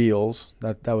X Wheels.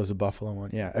 That was a Buffalo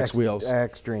one. Yeah, X Wheels.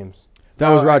 X Dreams.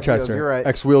 That was Rochester. You're right.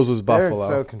 X Wheels was Buffalo.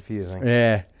 They're so confusing.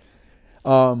 Yeah.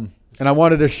 And I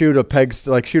wanted to shoot a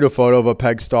photo of a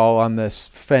peg stall on this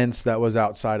fence that was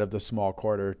outside of the small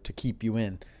quarter to keep you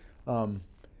in.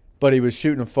 But he was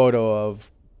shooting a photo of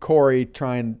Corey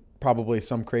trying probably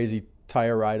some crazy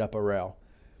tire ride up a rail.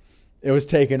 It was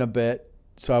taking a bit,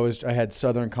 so I had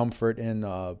Southern Comfort in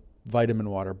a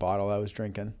vitamin water bottle I was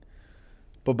drinking.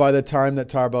 But by the time that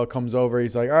Tarbell comes over,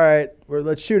 he's like, all right,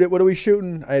 let's shoot it. What are we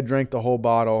shooting? I had drank the whole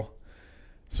bottle.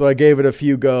 So I gave it a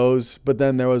few goes, but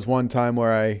then there was one time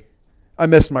where I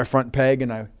missed my front peg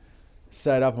and I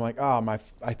sat up. I'm like,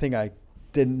 I think I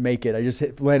didn't make it. I just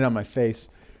landed on my face.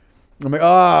 I'm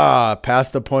like,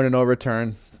 past the point of no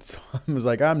return. So I was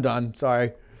like, I'm done.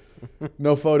 Sorry.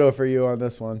 No photo for you on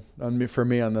this one. For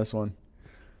me on this one.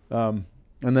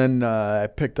 And then I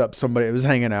picked up somebody. I was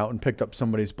hanging out and picked up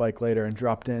somebody's bike later and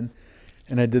dropped in.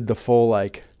 And I did the full,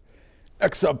 like,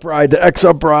 X-up ride to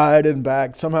X-up ride and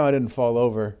back. Somehow I didn't fall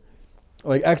over.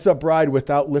 Like, X-up ride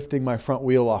without lifting my front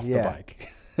wheel off the bike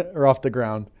or off the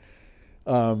ground.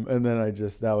 And then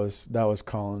that was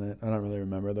calling it. I don't really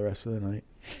remember the rest of the night.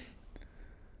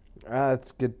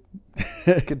 It's good.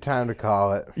 Good time to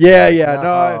call it. Yeah.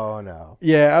 No.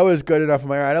 Yeah, I was good enough. I'm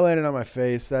like, all right, I landed on my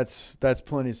face. That's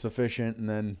plenty sufficient. And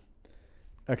then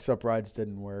X-up rides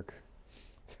didn't work.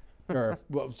 Or,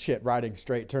 riding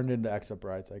straight turned into X-up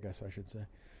rides, I guess I should say.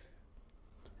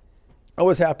 I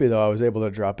was happy, though, I was able to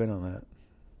drop in on that.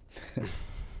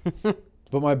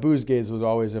 But my booze gaze was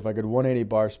always, if I could 180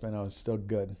 bar spin, I was still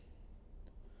good.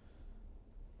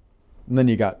 And then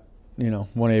you got,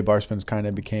 180 bar spins kind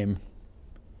of became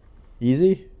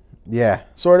easy. Yeah.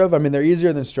 Sort of. I mean, they're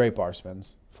easier than straight bar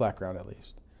spins, flat ground at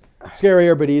least.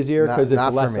 Scarier, but easier because it's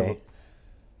not less for me. of a...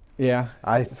 Yeah.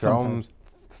 I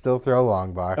still throw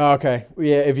long bar. Okay.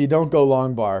 Yeah, if you don't go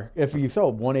long bar, if you throw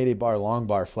 180 bar long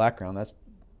bar flat ground, that's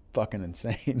fucking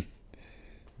insane.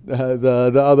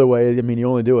 The other way, I mean, you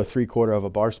only do a 3/4 of a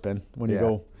bar spin when you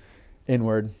go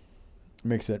inward. It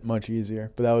makes it much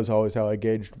easier. But that was always how I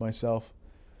gauged myself.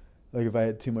 Like if I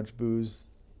had too much booze,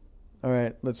 all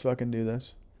right, let's fucking do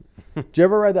this. Did you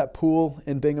ever ride that pool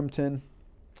in Binghamton?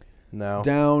 No.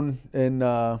 Down in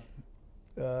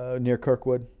near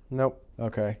Kirkwood? Nope.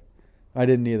 Okay. I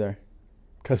didn't either.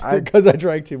 Because I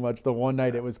drank too much. The one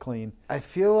night it was clean. I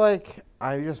feel like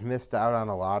I just missed out on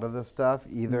a lot of this stuff,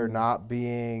 either not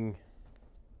being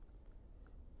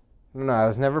No, I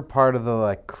was never part of the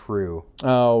like crew.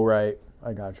 Oh, right.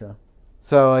 I gotcha.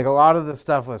 So like a lot of the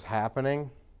stuff was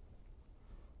happening.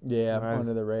 Yeah,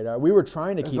 under the radar. We were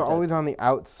trying to keep It's always on the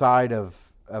outside of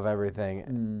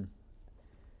everything.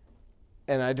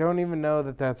 And I don't even know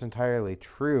that that's entirely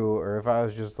true, or if I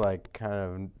was just like kind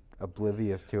of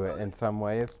oblivious to it in some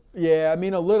ways. Yeah, I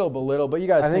mean a little, but you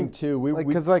got to think too.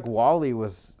 Because like Wally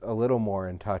was a little more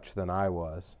in touch than I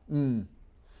was.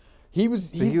 He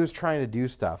was trying to do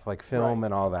stuff like film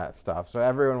and all that stuff. So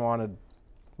everyone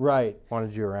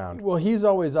wanted you around. Well, he's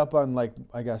always up on like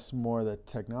I guess more the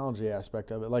technology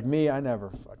aspect of it. Like me, I never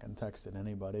fucking texted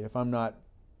anybody. If I'm not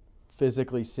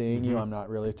physically seeing you, I'm not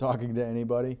really talking to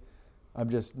anybody. I'm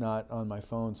just not on my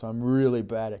phone, so I'm really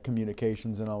bad at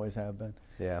communications and always have been.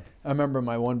 Yeah. I remember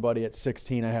my one buddy at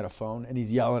 16, I had a phone, and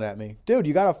he's yelling at me, dude,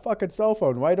 you got a fucking cell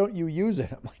phone. Why don't you use it?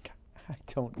 I'm like, I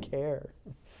don't care.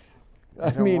 I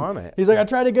don't want it. He's like, I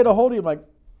tried to get a hold of you. I'm like,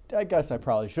 I guess I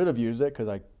probably should have used it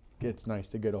because it's nice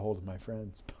to get a hold of my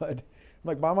friends. But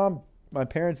I'm like, my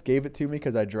parents gave it to me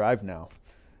because I drive now.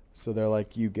 So they're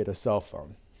like, you get a cell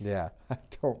phone. Yeah. I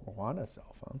don't want a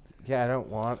cell phone. Yeah, I don't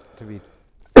want to be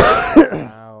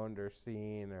found or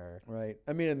seen or. Right.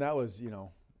 I mean, and that was,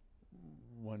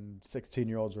 when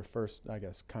 16-year-olds were first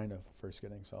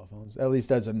getting cell phones, at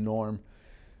least as a norm.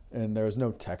 And there was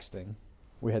no texting.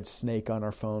 We had Snake on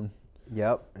our phone.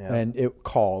 Yep. And it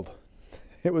called.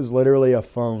 It was literally a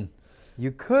phone.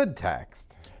 You could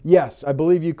text. Yes, I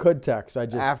believe you could text.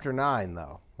 After 9,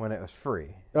 though, when it was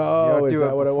free. Oh, is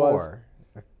that what it was?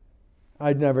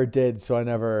 I never did, so I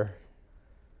never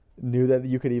knew that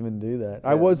you could even do that.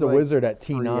 I was a wizard at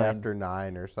T9. After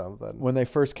 9 or something. When they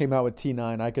first came out with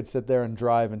T9, I could sit there and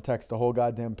drive and text a whole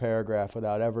goddamn paragraph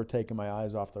without ever taking my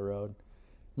eyes off the road.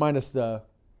 Minus the,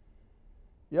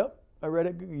 yep, I read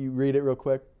it. You read it real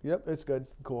quick. Yep, it's good.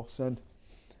 Cool, send.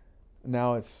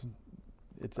 Now it's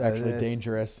actually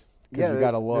dangerous because you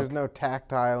got to look. There's no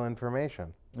tactile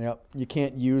information. Yep, you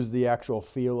can't use the actual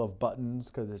feel of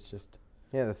buttons because it's just.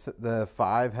 Yeah, the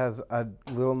 5 has a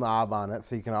little knob on it,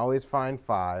 so you can always find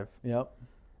 5. Yep.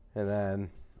 And then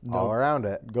all around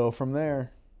it. Go from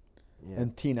there. Yeah.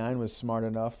 And T9 was smart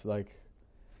enough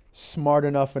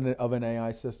of an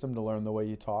AI system to learn the way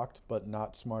you talked, but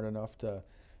not smart enough to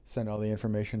send all the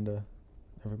information to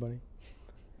everybody.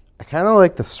 I kind of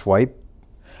like the swipe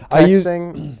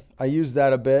texting. I use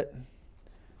that a bit.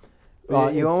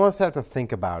 You almost have to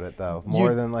think about it, though,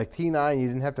 more than like T9. You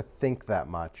didn't have to think that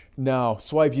much. No,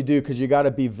 swipe you do because you got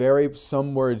to be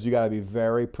some words you got to be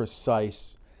very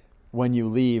precise when you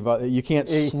leave. You can't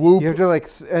swoop. You have to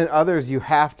and others you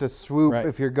have to swoop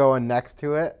if you're going next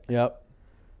to it. Yep.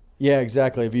 Yeah,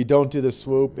 exactly. If you don't do the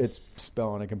swoop, it's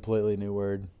spelling a completely new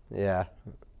word. Yeah.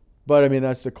 But I mean,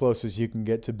 that's the closest you can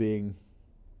get to being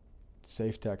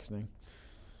safe texting.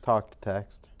 Talk to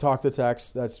text. Talk to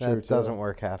text. That's true. That doesn't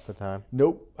work half the time.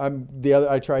 Nope.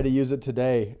 I tried to use it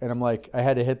today, and I'm like, I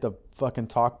had to hit the fucking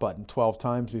talk button 12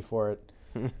 times before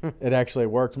it actually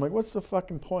worked. I'm like, what's the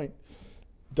fucking point?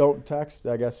 Don't text.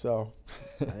 I guess so.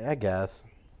 I guess.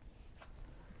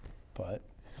 But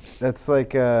that's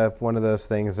like one of those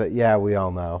things that we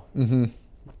all know. Mm-hmm.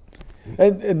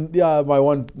 And my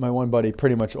one buddy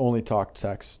pretty much only talked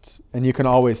texts, and you can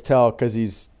always tell because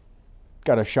he's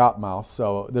got a shop mouth,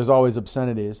 so there's always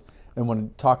obscenities, and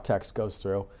when talk text goes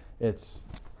through, it's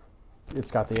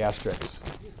got the asterisks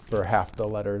for half the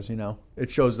letters.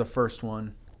 It shows the first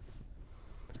one.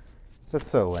 That's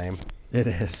so lame. It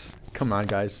is. Come on,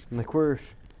 guys. Like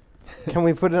can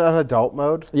we put it on adult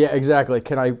mode? Yeah, exactly.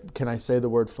 Can I say the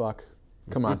word fuck?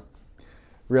 Come on.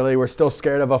 Really, we're still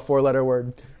scared of a 4-letter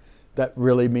word that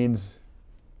really means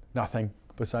nothing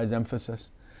besides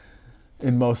emphasis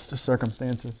in most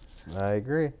circumstances. I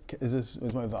agree. Is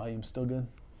my volume still good?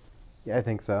 Yeah, I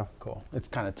think so. Cool. It's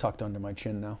kind of tucked under my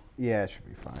chin now. Yeah, it should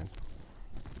be fine.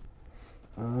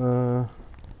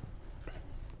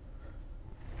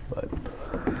 But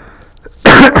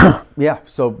yeah,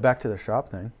 so back to the shop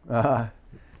thing.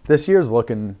 This year's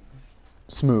looking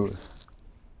smooth.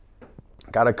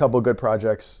 Got a couple good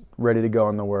projects ready to go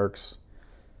in the works.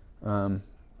 Don't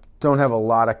have a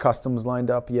lot of customs lined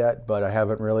up yet, but I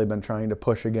haven't really been trying to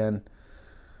push again.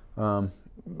 I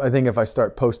think if I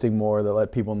start posting more, that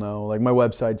let people know. Like my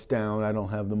website's down. I don't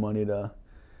have the money to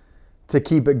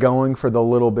keep it going for the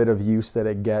little bit of use that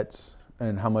it gets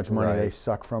and how much money they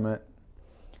suck from it.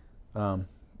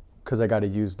 Because I got to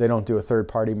use. They don't do a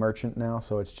third-party merchant now,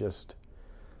 so it's just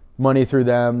money through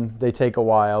them. They take a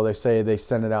while. They say they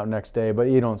send it out next day, but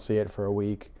you don't see it for a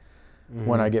week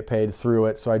when I get paid through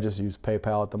it. So I just use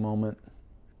PayPal at the moment.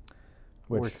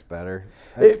 which works better.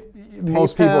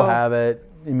 Most people PayPal- have it.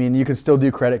 I mean, you can still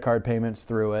do credit card payments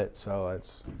through it, so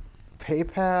it's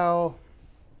PayPal.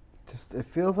 Just it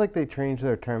feels like they change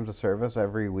their terms of service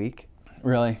every week.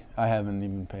 really. I haven't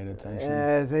even paid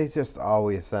attention. They just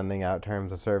always sending out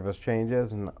terms of service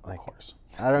changes, and like Of course.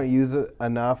 I don't use it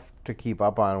enough to keep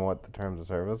up on what the terms of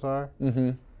service are.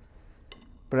 Mm-hmm.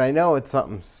 But I know it's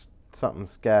something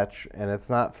sketch, and it's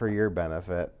not for your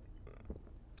benefit.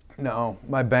 No,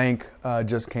 my bank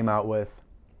just came out with.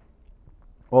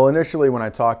 Well, initially when I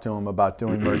talked to them about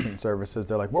doing merchant services,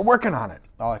 they're like, "We're working on it."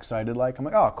 All excited, like I'm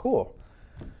like, "Oh, cool.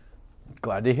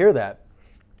 Glad to hear that."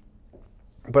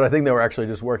 But I think they were actually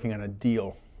just working on a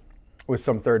deal with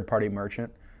some third-party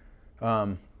merchant.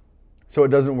 So it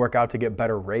doesn't work out to get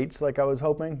better rates like I was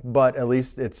hoping, but at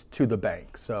least it's to the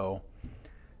bank. So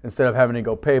instead of having to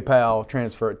go PayPal,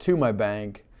 transfer it to my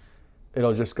bank,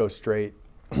 it'll just go straight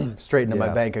into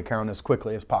my bank account as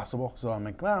quickly as possible. So I'm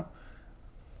like, well,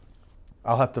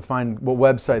 I'll have to find what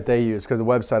website they use, because the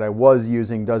website I was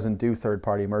using doesn't do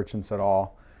third-party merchants at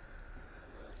all.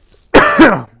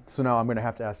 So now I'm going to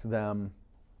have to ask them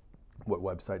what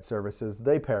website services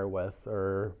they pair with,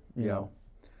 or, you know,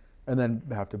 and then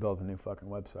have to build a new fucking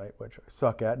website, which I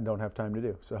suck at and don't have time to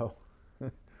do. So,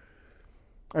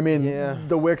 I mean,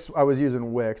 the Wix, I was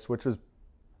using Wix, which was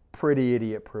pretty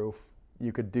idiot-proof.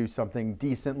 You could do something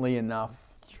decently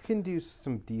enough. You can do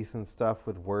some decent stuff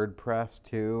with WordPress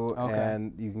too,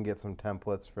 and you can get some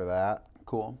templates for that.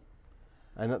 Cool.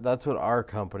 I know that's what our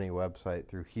company website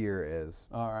through here is.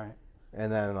 All right. And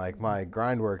then like my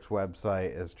GrindWorks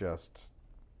website is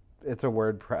it's a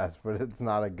WordPress, but it's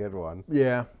not a good one.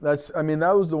 Yeah,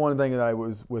 that was the one thing that I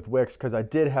was with Wix, because I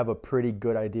did have a pretty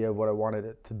good idea of what I wanted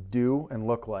it to do and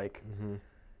look like. Mm-hmm.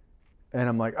 And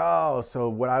I'm like, oh, so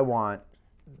what I want,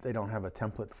 they don't have a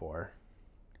template for.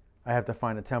 I have to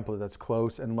find a template that's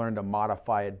close and learn to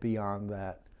modify it beyond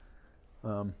that.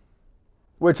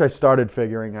 Which I started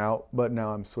figuring out, but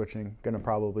now I'm going to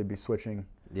probably be switching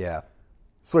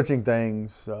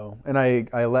things. So, and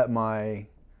I let my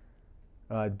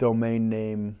domain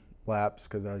name lapse,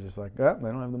 because I was just like, I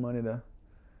don't have the money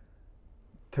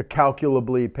to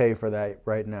calculably pay for that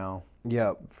right now.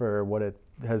 Yep. For what it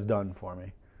has done for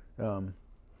me.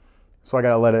 So I got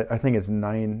to let it, I think it's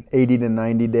 80 to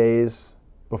 90 days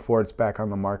before it's back on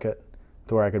the market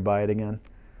to where I could buy it again.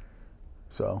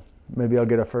 So maybe I'll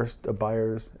get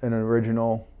an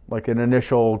original, like an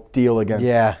initial deal again.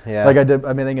 Yeah. Like I did,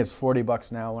 I think it's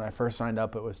 $40 now. When I first signed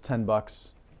up, it was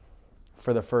 $10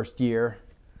 for the first year.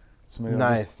 So maybe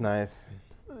nice.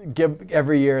 Give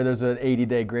every year there's an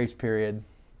 80-day grace period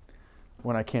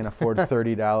when I can't afford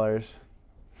 $30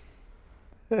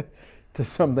 to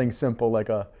something simple like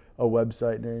a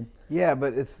website name. Yeah,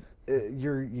 but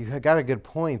you got a good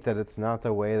point that it's not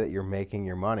the way that you're making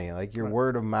your money. Like your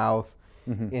word of mouth,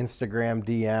 Instagram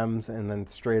DMs, and then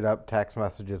straight up text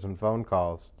messages and phone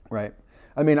calls. Right.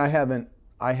 I mean, I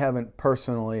haven't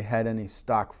personally had any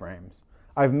stock frames.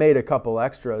 I've made a couple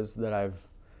extras that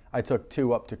I took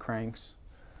 2 up to cranks.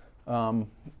 But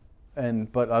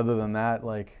other than that,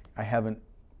 like, I haven't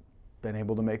been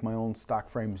able to make my own stock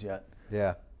frames yet.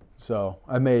 Yeah. So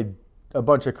I made a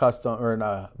bunch of custom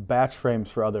or batch frames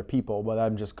for other people, but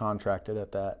I'm just contracted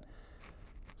at that.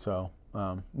 So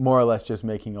more or less just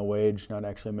making a wage, not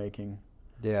actually making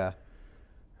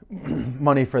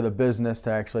money for the business to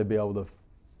actually be able to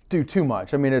do too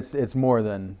much. I mean, it's more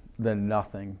than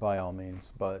nothing by all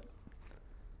means, but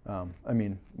I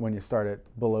mean, when you start at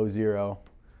below zero,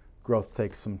 growth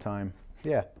takes some time.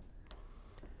 Yeah.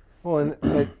 Well,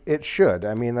 and it should.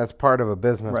 I mean, that's part of a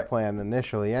business plan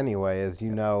initially anyway, is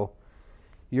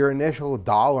your initial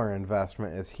dollar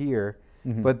investment is here,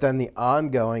 but then the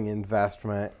ongoing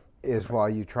investment is while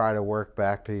you try to work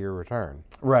back to your return.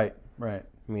 Right. I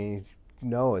mean,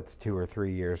 it's 2 or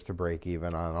 3 years to break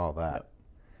even on all that.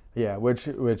 Yeah, which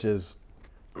is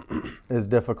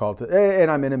difficult.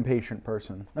 And I'm an impatient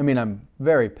person. I mean, I'm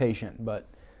very patient, but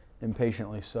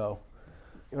impatiently so.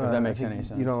 If that makes any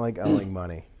sense. You don't like owing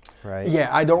money, right? Yeah,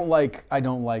 I don't like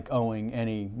owing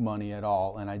any money at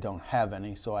all, and I don't have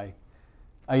any. So I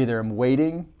either am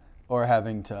waiting or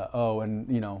having to owe,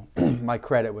 and my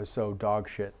credit was so dog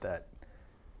shit that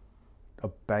a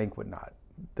bank would not.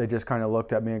 They just kind of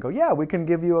looked at me and go, "Yeah, we can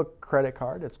give you a credit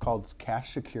card. It's called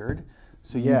cash secured.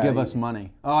 So you give us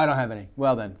money." "Oh, I don't have any."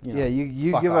 "Well then,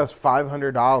 you give us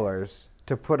 $500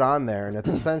 to put on there, and it's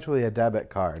essentially a debit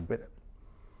card." But,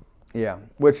 yeah,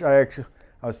 which I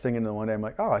was thinking the one day, I'm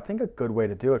like, I think a good way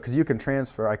to do it, because I could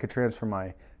transfer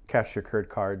my cash secured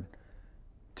card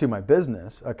to my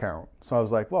business account. So I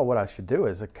was like, well, what I should do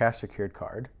is a cash secured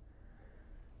card,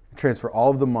 transfer all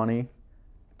of the money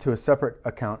to a separate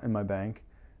account in my bank,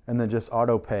 and then just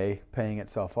auto paying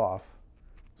itself off,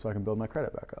 so I can build my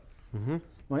credit back up. Mm-hmm.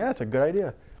 Well, yeah, that's a good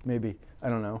idea. Maybe, I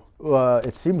don't know.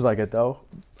 It seems like it though,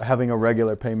 having a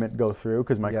regular payment go through,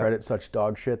 because my credit's such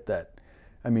dog shit that,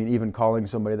 I mean, even calling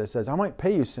somebody that says I might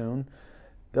pay you soon,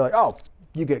 they're like, oh,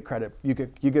 you get credit, you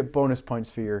get bonus points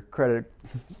for your credit.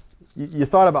 You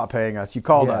thought about paying us. You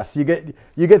called us. You get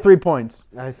 3 points.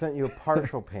 I sent you a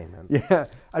partial payment. Yeah,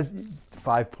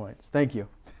 5 points. Thank you.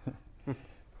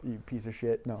 You piece of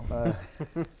shit. No.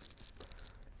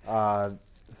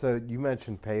 So you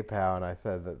mentioned PayPal, and I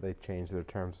said that they changed their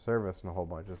terms of service and a whole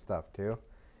bunch of stuff too.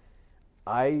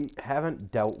 I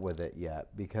haven't dealt with it yet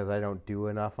because I don't do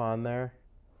enough on there.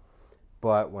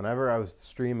 But whenever I was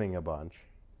streaming a bunch,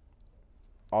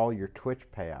 all your Twitch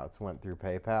payouts went through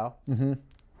PayPal. Mm-hmm.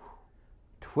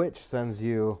 Twitch sends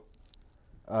you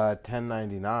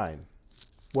 $10.99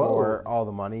 for all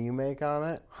the money you make on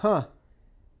it. Huh.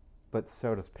 But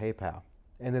so does PayPal.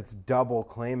 And it's double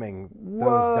claiming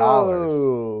those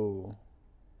dollars.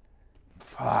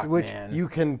 Fuck, which man. you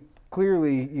can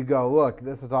clearly, you go, look,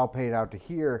 this is all paid out to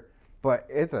here, but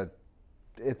it's a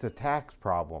tax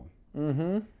problem.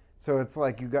 Mm-hmm. So it's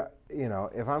like you got,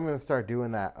 if I'm going to start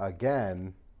doing that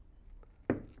again,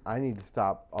 I need to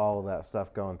stop all of that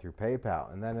stuff going through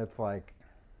PayPal. And then it's like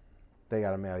they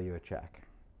got to mail you a check.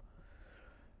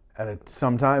 At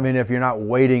some time, I mean, if you're not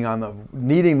waiting on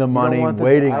needing the money, I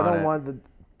don't it. want the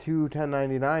two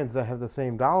 1099s that have the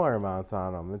same dollar amounts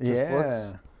on them. It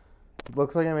just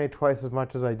looks like I made twice as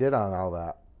much as I did on all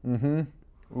that.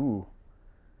 Mm-hmm. Ooh.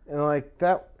 And like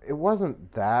that, it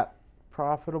wasn't that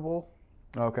profitable.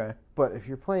 Okay. But if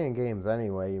you're playing games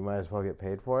anyway, you might as well get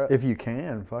paid for it. If you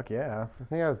can, fuck yeah. I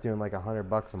think I was doing like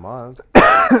 $100 a month.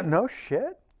 No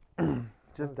shit.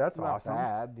 That's not awesome.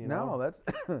 bad, No, that's.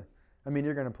 I mean,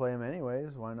 you're gonna play them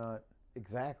anyways. Why not?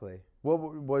 Exactly. What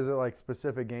was it like?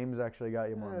 Specific games actually got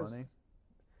you more money?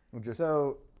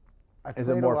 So I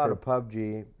played a lot of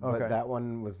PUBG, but Okay. that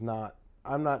one was not.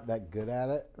 I'm not that good at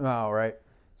it. Oh, right.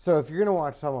 So if you're gonna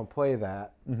watch someone play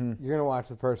that, Mm-hmm. you're gonna watch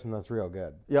the person that's real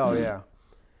good. Yeah, oh yeah.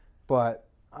 But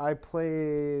I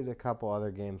played a couple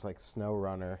other games like Snow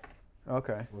Runner.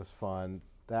 Okay. Was fun.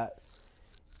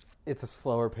 It's a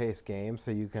slower paced game,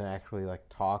 so you can actually like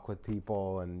talk with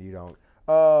people, and you don't.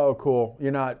 Oh, cool.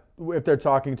 You're not. If they're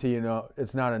talking to you,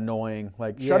 it's not annoying.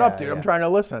 Like, shut up, dude. I'm trying to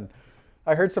listen.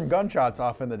 I heard some gunshots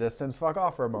off in the distance. Fuck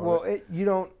off for a moment. Well,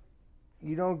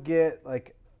 you don't get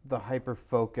like the hyper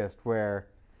focused where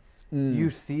you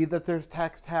see that there's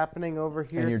text happening over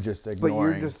here, and you're just ignoring. but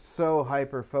you're just so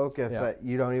hyper focused that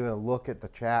you don't even look at the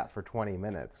chat for 20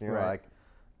 minutes. And you're like,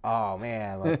 oh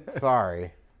man, like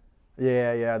sorry.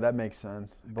 Yeah, that makes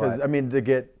sense. Because I mean, to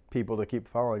get people to keep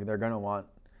following, they're gonna want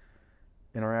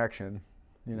interaction.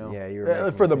 Yeah,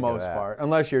 you're for the most part,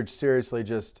 unless you're seriously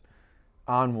just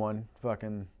on one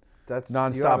fucking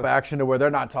nonstop action to where they're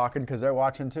not talking because they're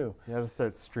watching too. You have to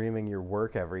start streaming your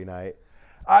work every night.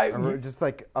 Or just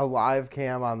like a live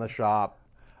cam on the shop.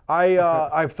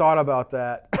 I've thought about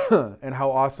that and how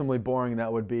awesomely boring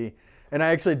that would be. And I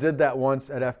actually did that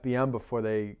once at FBM before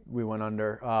we went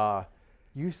under.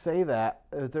 You say that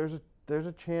there's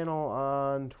a channel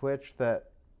on Twitch that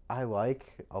I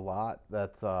like a lot.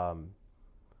 That's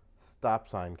stop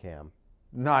sign cam.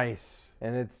 Nice.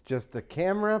 And it's just a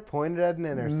camera pointed at an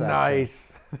intersection.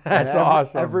 Nice. That's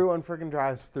awesome. Everyone freaking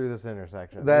drives through this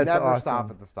intersection. That's they never awesome.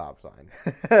 stop at the stop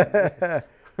sign.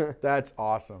 That's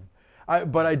awesome.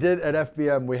 But I did at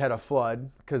FBM. We had a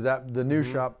flood because the new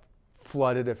shop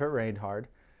flooded if it rained hard.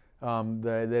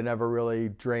 They never really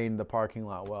drained the parking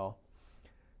lot well.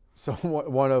 So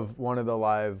one of the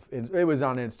live, it was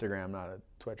on Instagram, not a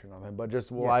Twitch or nothing, but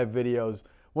just live videos.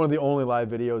 One of the only live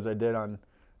videos I did on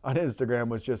Instagram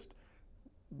was just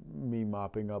me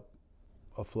mopping up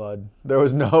a flood. There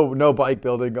was no bike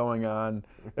building going on.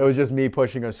 It was just me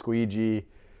pushing a squeegee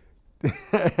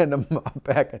and a mop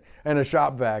vac and a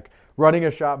shop vac, running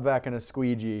a shop vac and a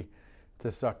squeegee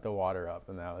to suck the water up,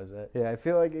 and that was it. Yeah, I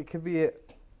feel like it could be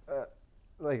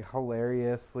like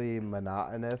hilariously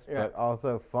monotonous, but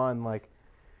also fun. Like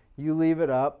you leave it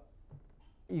up,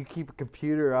 you keep a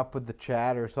computer up with the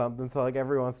chat or something. So like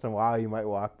every once in a while, you might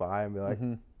walk by and be like,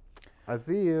 "I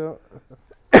see you."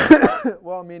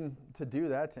 Well, I mean, to do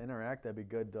that, to interact, that'd be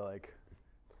good to like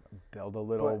build a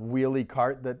little wheelie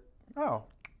cart that. Oh,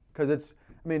 because it's.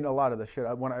 I mean, a lot of the shit.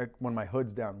 When my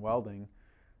hood's down welding,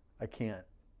 I can't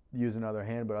use another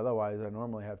hand, but otherwise, I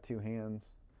normally have two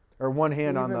hands. Or one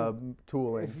hand on the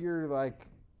tooling. If you're like,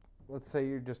 let's say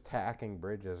you're just tacking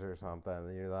bridges or something,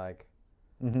 and you're like,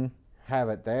 have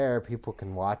it there, people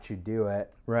can watch you do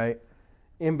it. Right.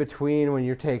 in between when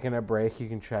you're taking a break, you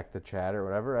can check the chat or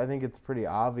whatever. I think it's pretty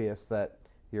obvious that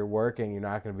you're working, you're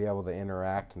not going to be able to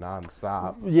interact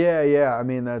nonstop. Yeah. I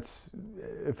mean, that's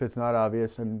if it's not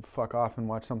obvious, then fuck off and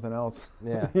watch something else.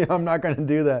 Yeah. I'm not going to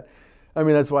do that. I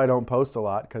mean, that's why I don't post a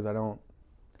lot, because I don't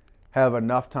have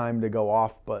enough time to go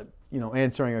off. But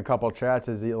answering a couple chats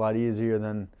is a lot easier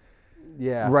than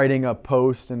writing a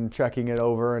post and checking it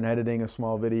over and editing a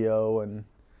small video. And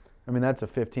I mean, that's a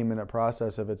 15-minute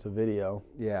process if it's a video.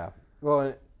 Yeah.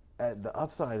 Well, the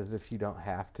upside is if you don't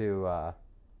have to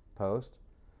post.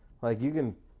 Like, you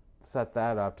can set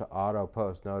that up to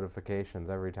auto-post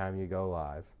notifications every time you go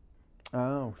live.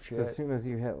 Oh, shit. So as soon as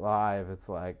you hit live, it's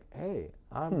like, hey,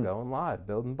 I'm going live,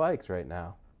 building bikes right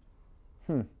now.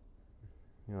 You're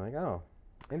like, oh,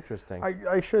 interesting.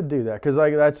 I should do that, because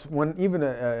like that's when, even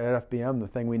at FBM, the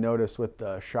thing we noticed with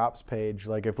the shops page,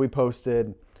 like if we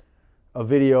posted a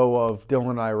video of Dylan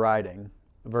and I riding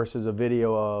versus a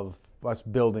video of us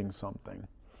building something,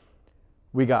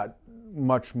 we got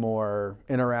much more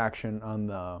interaction on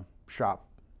the shop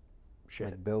shit.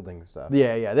 Like building stuff.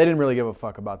 Yeah. They didn't really give a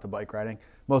fuck about the bike riding.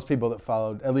 Most people that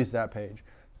followed, at least that page,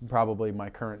 probably my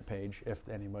current page, if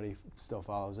anybody still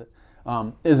follows it,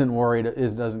 isn't worried,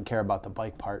 doesn't care about the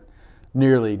bike part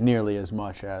nearly as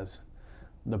much as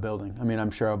the building. I mean,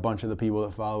 I'm sure a bunch of the people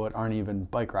that follow it aren't even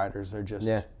bike riders. They're just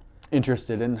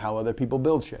interested in how other people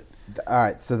build shit. All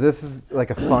right, so this is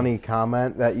like a funny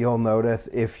comment that you'll notice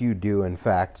if you do, in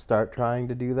fact, start trying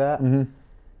to do that.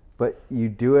 But you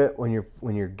do it when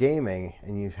you're gaming,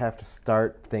 and you have to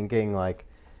start thinking, like,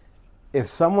 if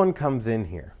someone comes in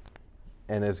here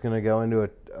and is going to go into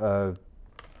a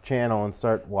channel and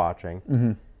start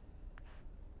watching,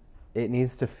 it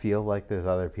needs to feel like there's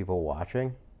other people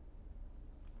watching.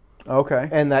 Okay.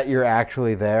 And that you're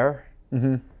actually there.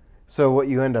 So what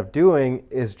you end up doing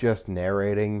is just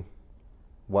narrating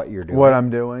what you're doing. What I'm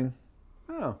doing.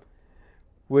 Oh.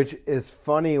 Which is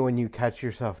funny when you catch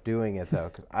yourself doing it, though,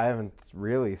 because I haven't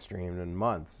really streamed in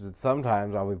months. But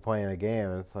sometimes I'll be playing a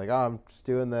game, and it's like, oh, I'm just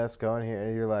doing this, going here.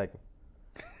 And you're like,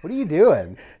 what are you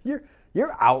doing? You're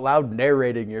out loud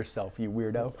narrating yourself, you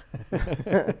weirdo.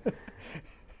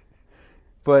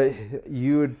 But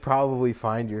you would probably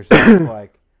find yourself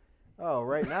like, oh,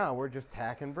 right now we're just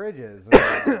tacking bridges.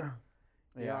 And,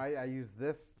 you know, I use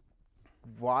this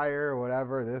wire or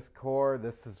whatever, this cord,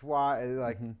 this is why,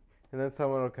 like, and then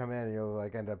someone will come in and you'll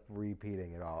like end up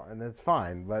repeating it all, and it's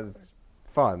fine, but it's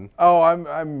fun. Oh,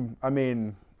 I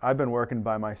mean, I've been working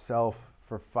by myself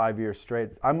for 5 years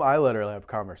straight. I literally have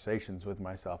conversations with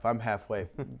myself. I'm halfway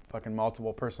fucking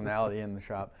multiple personality in the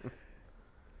shop.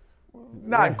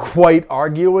 Not quite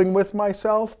arguing with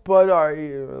myself, but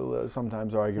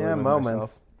sometimes arguing with moments.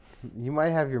 myself. You might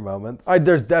have your moments.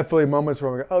 There's definitely moments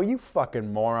where I go, oh, you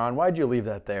fucking moron. Why'd you leave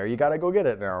that there? You got to go get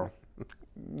it now.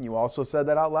 You also said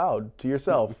that out loud to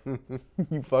yourself.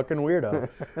 You fucking weirdo.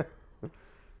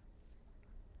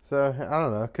 So, I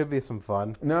don't know. It could be some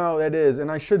fun. No, it is.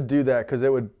 And I should do that, because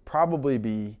it would probably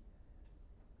be,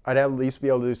 I'd at least be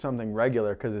able to do something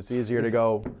regular, because it's easier to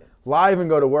go live and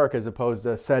go to work as opposed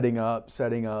to setting up,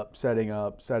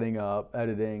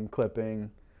 editing,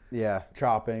 clipping,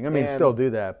 chopping. I mean, still do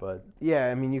that, but. Yeah,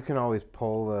 I mean, you can always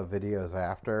pull the videos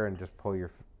after and just pull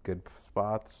your good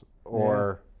spots.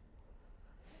 Or,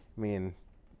 I mean,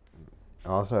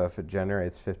 also if it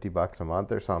generates $50 a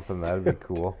month or something, that would be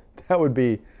cool. That would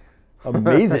be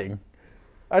amazing.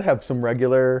 I'd have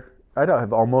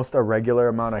almost a regular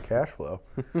amount of cash flow.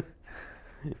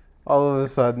 All of a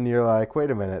sudden, you're like,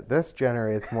 wait a minute, this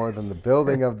generates more than the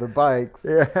building of the bikes.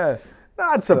 Yeah,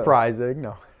 not surprising,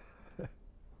 no.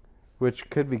 Which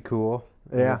could be cool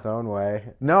in its own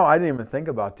way. No, I didn't even think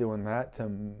about doing that to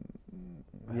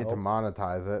You have to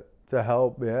monetize it. To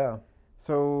help, yeah.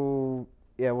 So,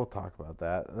 yeah, we'll talk about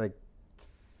that. Like,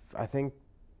 I think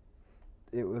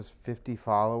it was 50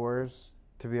 followers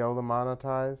to be able to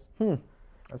monetize.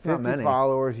 That's not many. 50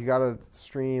 followers, you got to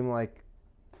stream like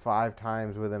 5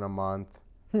 times within a month,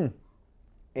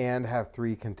 and have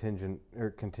 3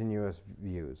 continuous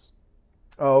views.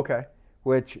 Oh, okay.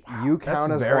 Which you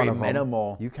count as very one of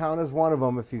minimal. them. You count as one of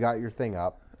them if you got your thing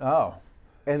up. Oh.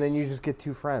 And then you just get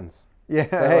 2 friends. Yeah.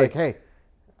 They're like, hey,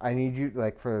 I need you,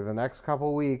 like, for the next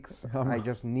couple weeks, I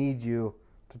just need you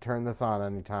to turn this on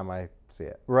anytime I see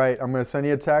it. Right. I'm going to send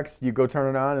you a text. You go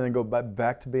turn it on, and then go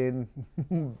back to being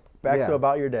to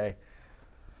about your day.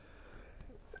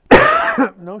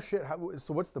 No shit.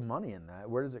 So what's the money in that?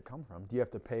 Where does it come from? Do you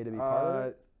have to pay to be part of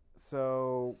it?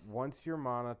 So once you're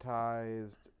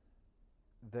monetized,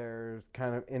 there's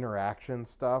kind of interaction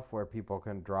stuff where people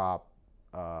can drop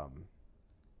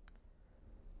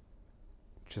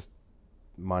just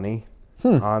money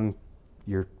on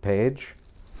your page.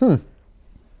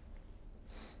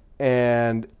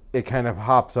 And it kind of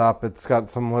hops up. It's got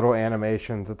some little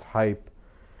animations. It's hype.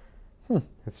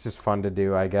 It's just fun to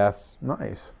do, I guess.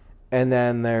 Nice. And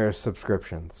then there's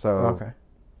subscriptions. So Okay.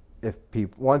 if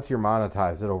once you're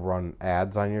monetized, it'll run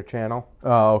ads on your channel.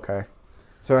 Oh, okay.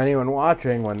 So anyone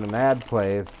watching, when an ad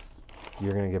plays,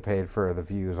 you're going to get paid for the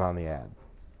views on the ad.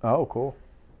 Oh, cool.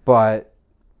 But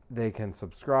they can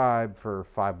subscribe for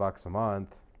 $5 a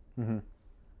month,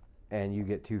 and you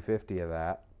get $250 of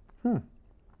that.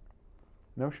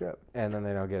 No shit. And then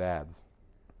they don't get ads.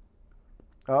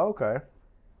 Oh, okay.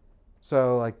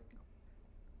 So, like,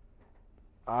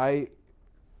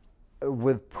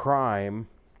 with Prime,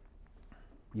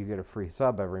 you get a free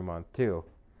sub every month, too.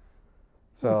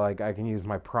 So, like, I can use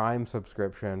my Prime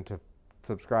subscription to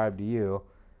subscribe to you,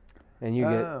 and you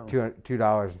get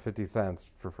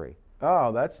 $2.50 for free.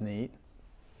 Oh, that's neat.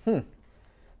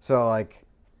 So, like,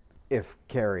 if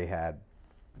Carrie had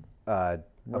a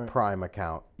Prime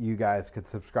account, you guys could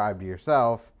subscribe to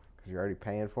yourself, because you're already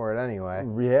paying for it anyway.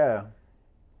 Yeah.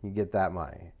 You get that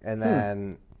money. And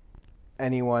then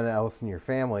anyone else in your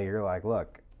family, you're like,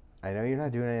 look, I know you're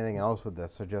not doing anything else with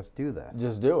this, so just do this.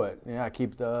 Just do it. Yeah,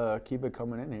 keep it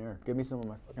coming in here. Give me some of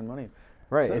my fucking money.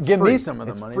 Right. So It's give free. me some of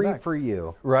the it's money free back. for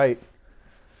you Right.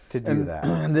 to do that.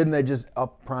 And didn't they just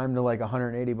up Prime to like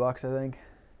 $180, I think?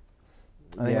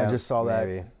 I think I just saw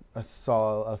maybe. that. I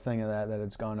saw a thing of that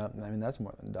it's gone up. I mean, that's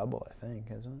more than double, I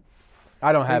think, isn't it?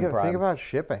 I don't have Prime. Think about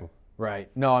shipping. Right.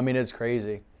 No, I mean, it's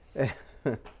crazy.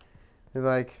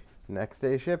 Like, next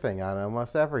day shipping on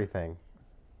almost everything.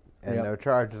 And no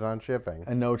charges on shipping.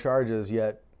 And no charges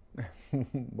yet.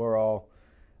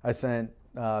 I sent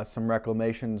some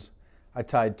reclamations. I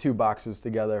tied 2 boxes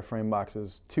together, frame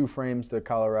boxes. 2 frames to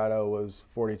Colorado was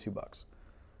 $42.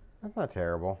 That's not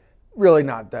terrible. Really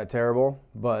not that terrible,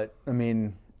 but I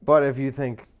mean, But if you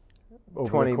think over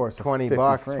 20 the course of $20 50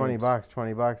 bucks, frames. $20 bucks,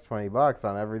 $20 bucks, $20 bucks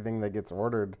on everything that gets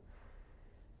ordered,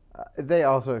 they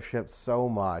also ship so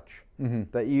much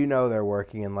that you know they're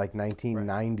working in like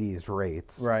 1990s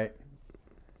rates. Right.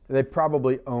 They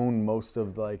probably own most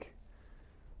of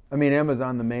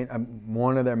Amazon,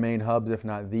 one of their main hubs, if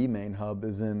not the main hub,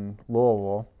 is in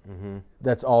Louisville.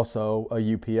 That's also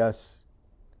a UPS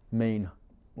main,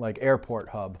 airport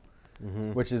hub,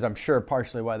 which is, I'm sure,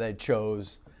 partially why they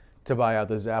chose to buy out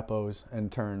the Zappos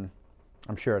and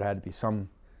I'm sure it had to be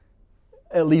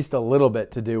at least a little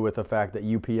bit to do with the fact that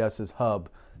UPS's hub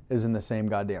is in the same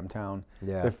goddamn town.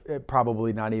 Yeah.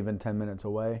 Probably not even 10 minutes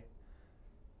away.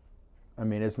 I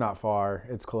mean, it's not far.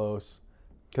 It's close.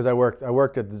 Because I worked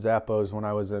at the Zappos when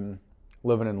I was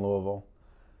living in Louisville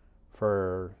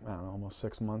for, I don't know, almost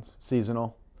 6 months,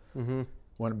 seasonal,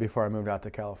 before I moved out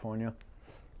to California.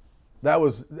 That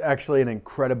was actually an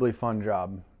incredibly fun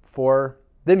job.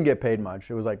 Didn't get paid much.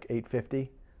 It was like $8.50,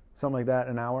 something like that,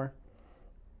 an hour.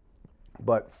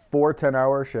 But 4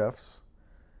 10-hour shifts.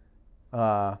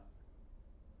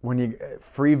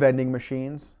 Free vending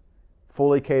machines,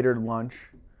 fully catered lunch.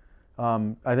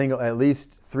 I think at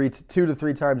least 2 to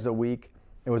 3 times a week,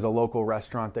 it was a local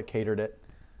restaurant that catered it.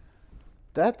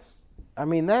 That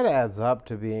adds up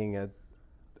to being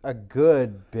a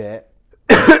good bit.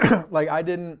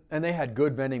 And they had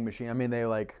good vending machine. I mean, they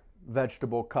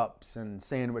vegetable cups and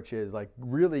sandwiches,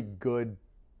 really good,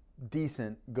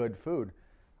 decent, good food.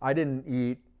 I didn't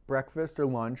eat breakfast or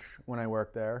lunch when I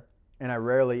worked there, and I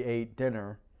rarely ate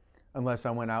dinner unless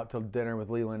I went out to dinner with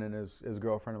Leland and his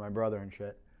girlfriend and my brother and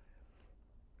shit.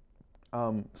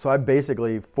 So I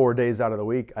basically 4 days out of the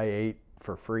week I ate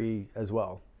for free as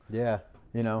well. Yeah.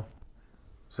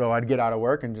 So I'd get out of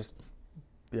work and just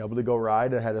be able to go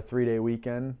ride. I had a 3-day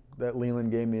weekend that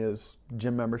Leland gave me his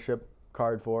gym membership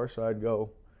card for, so I'd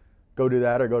go do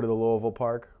that or go to the Louisville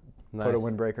Park, put a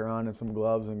windbreaker on and some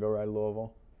gloves and go ride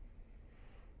Louisville.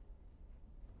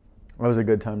 That was a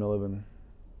good time to live in.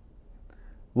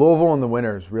 Louisville in the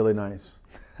winter is really nice.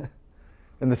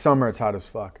 In the summer it's hot as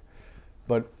fuck.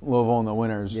 But Louisville in the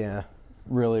winter is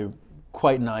really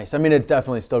quite nice. I mean, it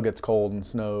definitely still gets cold and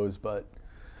snows, but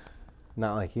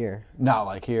not like here. Not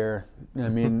like here. I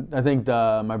mean, I think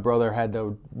my brother had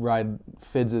to ride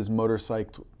Fidz's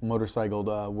motorcycle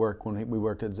to work when we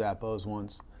worked at Zappos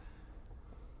once.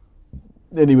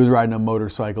 And he was riding a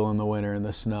motorcycle in the winter in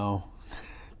the snow.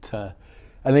 I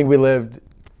think we lived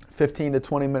 15 to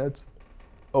 20 minutes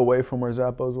away from where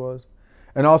Zappos was.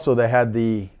 And also they had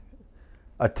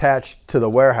attached to the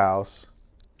warehouse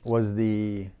was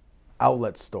the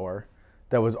outlet store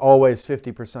that was always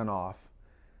 50% off.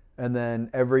 And then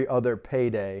every other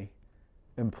payday,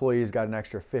 employees got an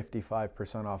extra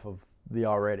 55% off of the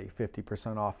already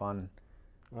 50% off on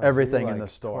Well, everything you're in the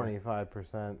like store.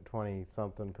 25%,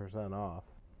 20-something% off.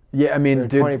 Yeah, I mean, Or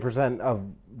dude, 20% of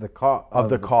the cost. of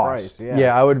the cost. Price.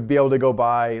 Yeah, I would be able to go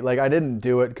buy, like, I didn't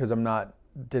do it because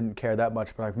didn't care that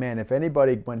much, but like, man, if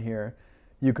anybody went here,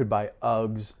 you could buy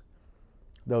Uggs,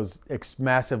 those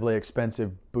massively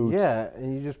expensive boots. Yeah,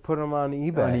 and you just put them on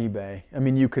eBay. On eBay. I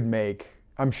mean, you could make,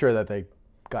 I'm sure that they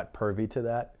got pervy to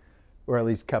that, or at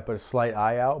least kept a slight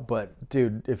eye out, but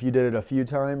dude, if you did it a few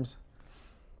times,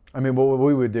 I mean, what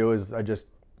we would do is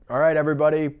all right,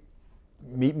 everybody,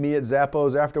 meet me at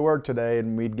Zappos after work today,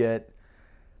 and we'd get,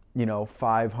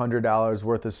 $500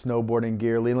 worth of snowboarding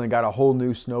gear. Leland got a whole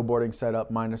new snowboarding setup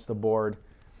minus the board,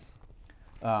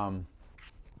 and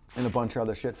a bunch of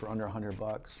other shit for under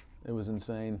 $100. It was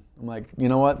insane. I'm like, you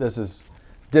know what?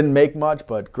 Didn't make much,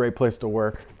 but great place to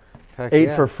work. Heck Ate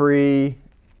yeah. for free,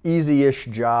 easy-ish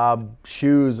job.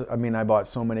 Shoes. I mean, I bought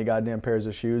so many goddamn pairs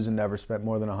of shoes and never spent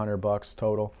more than $100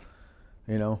 total.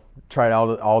 Tried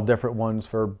all different ones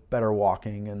for better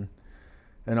walking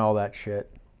and all that shit.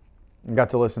 And got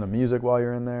to listen to music while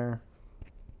you're in there.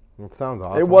 It sounds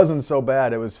awesome. It wasn't so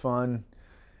bad. It was fun.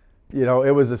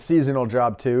 It was a seasonal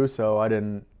job too, so I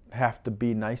didn't have to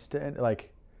be nice to it.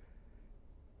 Like,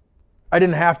 I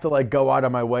didn't have to like go out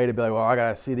of my way to be like, well, I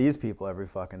gotta see these people every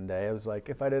fucking day. It was like,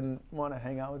 if I didn't want to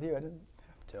hang out with you, I didn't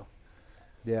have to.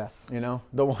 Yeah.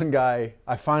 The one guy,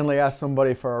 I finally asked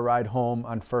somebody for a ride home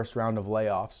on first round of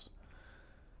layoffs.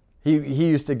 He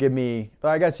used to give me,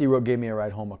 I guess he gave me a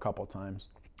ride home a couple times,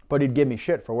 but he'd give me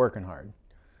shit for working hard.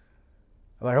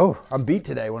 I'm like, oh, I'm beat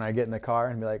today when I get in the car,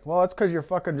 and be like, well, that's because you're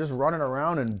fucking just running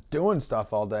around and doing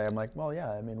stuff all day. I'm like, well,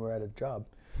 yeah, I mean, we're at a job.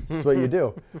 That's what you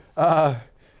do.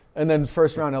 And then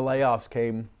first round of layoffs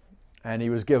came, and he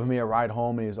was giving me a ride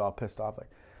home, and he was all pissed off, like,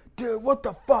 dude, what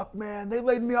the fuck, man? They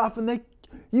laid me off, and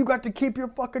you got to keep your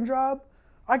fucking job?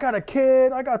 I got a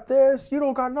kid, I got this, you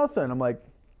don't got nothing. I'm like,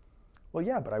 well,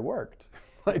 yeah, but I worked.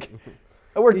 Like,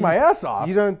 I worked my ass off.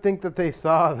 You don't think that they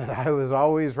saw that I was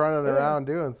always running around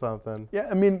doing something? Yeah,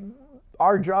 I mean,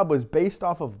 our job was based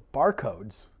off of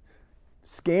barcodes,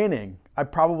 scanning. I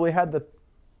probably had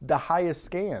the highest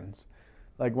scans.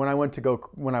 Like when I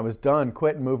was done,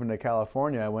 quit and moving to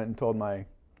California, I went and told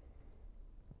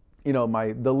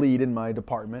the lead in my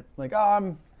department, like,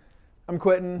 oh, I'm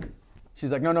quitting.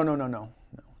 She's like, no.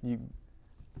 You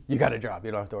got a job.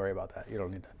 You don't have to worry about that. You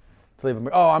don't need to leave.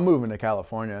 Oh, I'm moving to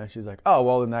California. She's like, oh,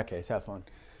 well, in that case, have fun.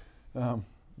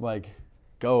 Like,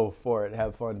 go for it.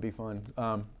 Have fun. Be fun.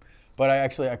 But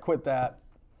I quit that.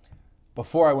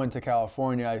 Before I went to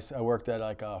California, I worked at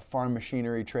like a farm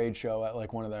machinery trade show at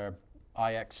like one of their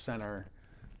IX Center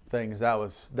things. That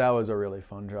was a really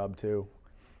fun job too.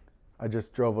 I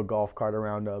just drove a golf cart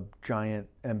around a giant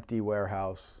empty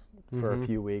warehouse for a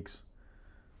few weeks,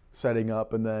 setting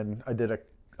up, and then I did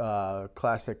a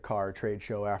classic car trade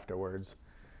show afterwards.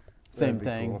 Same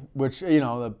thing, cool. Which,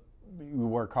 you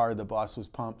work hard, the boss was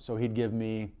pumped, so he'd give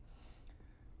me,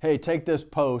 hey, take this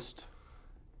post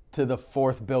to the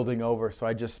 4th building over, so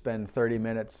I just spend 30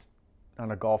 minutes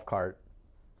on a golf cart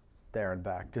there and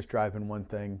back, just driving one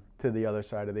thing to the other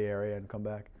side of the area and come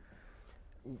back.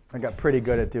 I got pretty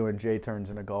good at doing J-turns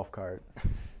in a golf cart.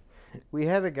 We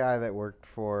had a guy that worked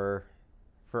for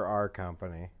our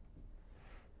company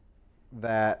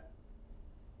that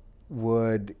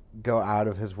would go out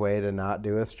of his way to not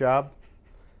do his job,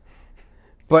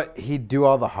 but he'd do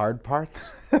all the hard parts.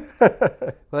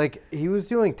 Like, he was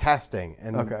doing testing,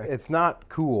 and It's not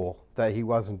cool that he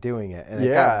wasn't doing it, and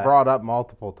it got brought up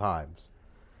multiple times.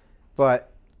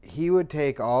 But he would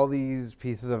take all these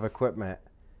pieces of equipment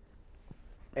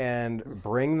and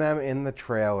bring them in the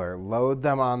trailer, load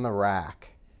them on the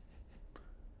rack,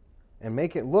 and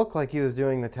make it look like he was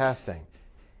doing the testing.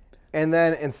 And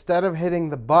then instead of hitting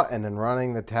the button and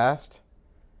running the test,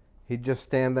 he'd just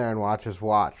stand there and watch his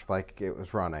watch like it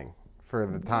was running for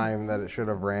the time that it should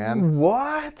have ran.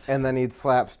 What? And then he'd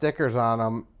slap stickers on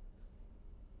them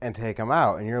and take them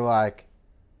out. And you're like,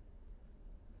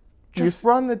 just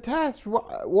run the test.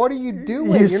 What are you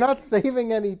doing? You're not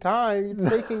saving any time. You're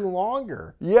taking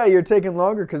longer. Yeah, you're taking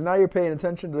longer because now you're paying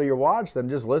attention to your watch than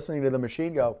just listening to the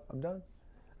machine go, I'm done.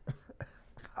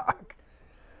 Fuck.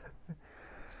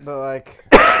 But,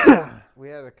 like, we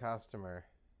had a customer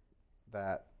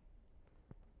that,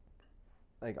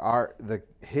 like,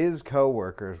 his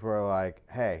coworkers were like,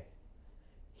 hey,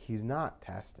 he's not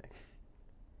testing.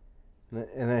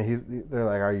 And then they're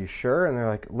like, are you sure? And they're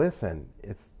like, listen,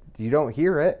 you don't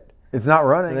hear it. It's not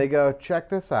running. And they go, check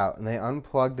this out. And they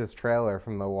unplugged his trailer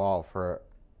from the wall for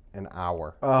an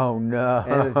hour. Oh, no.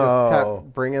 And it just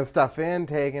kept bringing stuff in,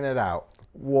 taking it out.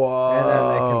 Whoa. And then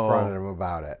they confronted him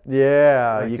about it.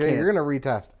 Yeah, Like, you can't. You're going to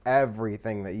retest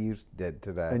everything that you did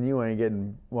today. And you ain't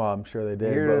getting, well, I'm sure they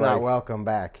did. You're but not like, welcome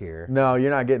back here. No,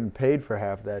 you're not getting paid for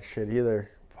half that shit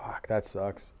either. Fuck, that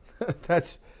sucks.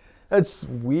 That's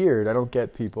weird. I don't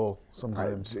get people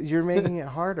sometimes. You're making it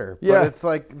harder. Yeah. But it's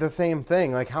like the same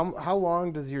thing. Like how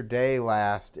long does your day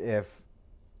last if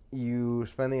you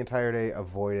spend the entire day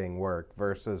avoiding work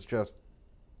versus just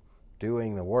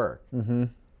doing the work? Mm-hmm.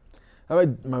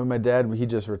 My dad, he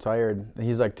just retired.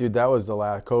 He's like, dude, that was the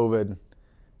last COVID.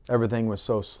 Everything was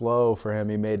so slow for him.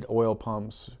 He made oil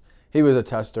pumps. He was a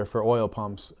tester for oil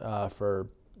pumps for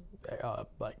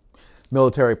like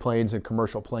military planes and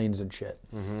commercial planes and shit.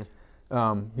 Mm-hmm.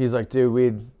 He's like,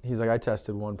 dude, he's like, I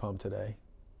tested one pump today,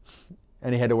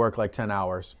 and he had to work like 10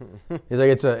 hours. He's like,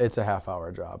 it's a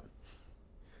half-hour job.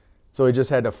 So he just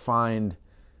had to find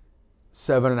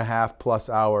 7.5 plus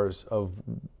hours of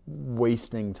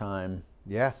wasting time.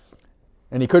 Yeah.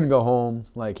 And he couldn't go home.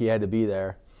 Like, he had to be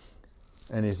there.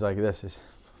 And he's like,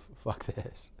 fuck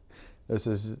this.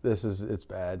 It's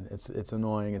bad. It's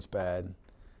annoying. It's bad.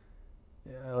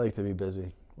 Yeah, I like to be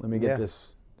busy. Let me get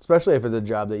this, especially if it's a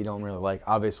job that you don't really like.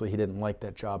 Obviously, he didn't like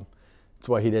that job. That's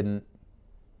why he didn't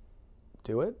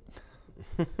do it.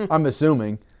 I'm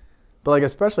assuming. But like,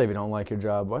 especially if you don't like your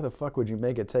job, why the fuck would you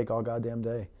make it take all goddamn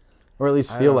day? Or at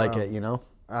least feel like it, you know?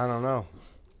 I don't know.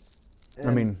 I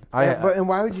mean, and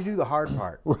why would you do the hard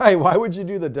part? Right, why would you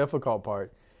do the difficult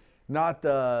part? Not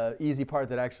the easy part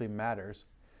that actually matters.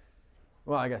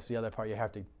 Well, I guess the other part you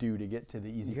have to do to get to the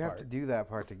easy part. You have to do that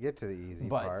part to get to the easy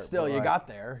part. But still, you got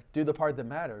there. Do the part that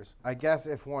matters. I guess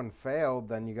if one failed,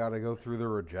 then you got to go through the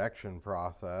rejection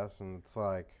process, and it's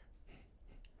like...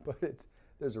 But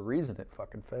there's a reason it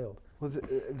fucking failed. Well,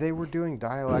 they were doing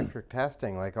dielectric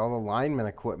testing, like all the lineman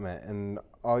equipment and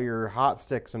all your hot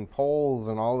sticks and poles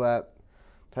and all that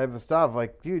type of stuff.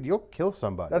 Like, dude, you'll kill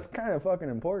somebody. That's kind of fucking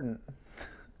important.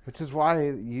 Which is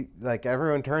why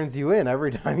everyone turns you in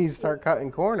every time you start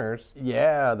cutting corners.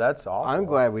 Yeah, that's awesome. I'm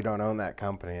glad we don't own that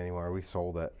company anymore. We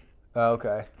sold it.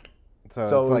 Okay.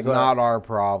 So it's like not our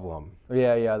problem.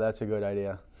 Yeah, that's a good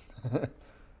idea.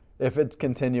 If it's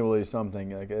continually something,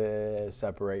 like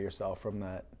separate yourself from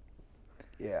that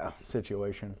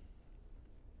situation.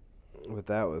 But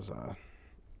that was,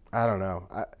 I don't know.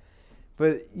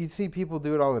 But you see people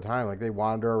do it all the time. Like, they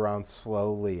wander around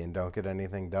slowly and don't get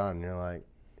anything done. You're like,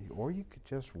 or you could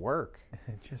just work.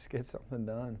 Just get something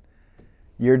done.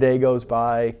 Your day goes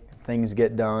by, things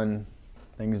get done,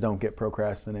 things don't get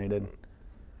procrastinated.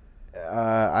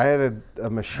 I had a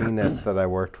machinist that I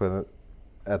worked with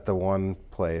at the one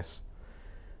place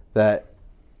that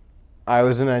I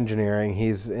was in engineering.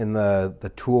 He's in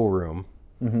the tool room.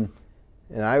 Mm-hmm.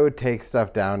 And I would take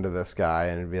stuff down to this guy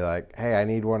and be like, hey, I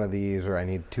need one of these or I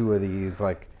need two of these.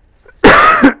 Like,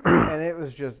 and it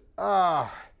was just,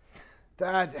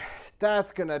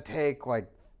 that's going to take like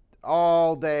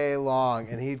all day long.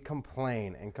 And he'd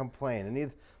complain and complain.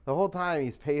 And the whole time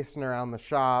he's pacing around the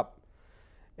shop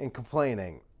and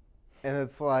complaining. And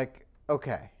it's like,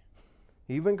 okay,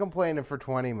 you've been complaining for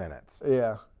 20 minutes.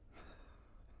 Yeah.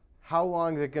 How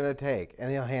long is it going to take? And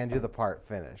he'll hand you the part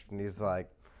finished. And he's like,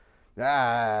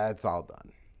 it's all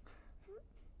done.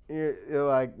 You're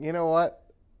like, you know what?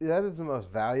 That is the most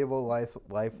valuable life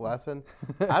lesson.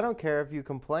 I don't care if you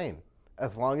complain,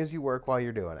 as long as you work while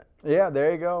you're doing it. Yeah,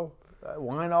 there you go.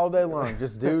 Whine all day long.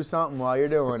 Just do something while you're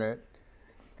doing it.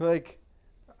 Like,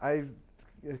 a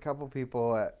couple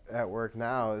people at work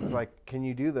now, it's like, can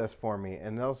you do this for me?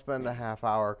 And they'll spend a half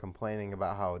hour complaining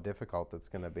about how difficult it's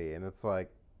going to be. And it's like,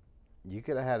 you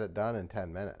could have had it done in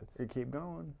 10 minutes. You keep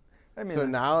going. I mean, so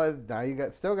now you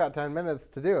still got 10 minutes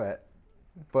to do it,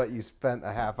 but you spent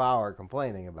a half hour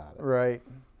complaining about it. Right.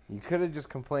 You could have just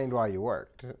complained while you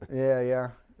worked.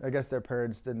 Yeah. I guess their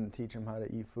parents didn't teach them how to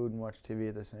eat food and watch TV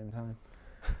at the same time.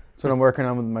 That's what I'm working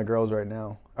on with my girls right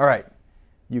now. All right.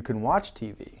 You can watch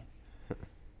TV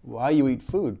while you eat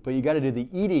food, but you got to do the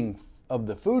eating of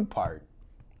the food part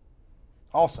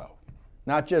also.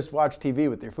 Not just watch TV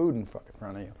with your food in fucking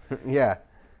front of you. Yeah.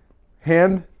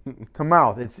 Hand to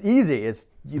mouth. It's easy.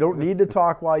 You don't need to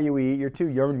talk while you eat. You're too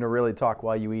young to really talk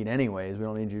while you eat anyways. We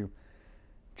don't need you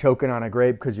choking on a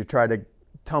grape because you try to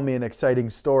tell me an exciting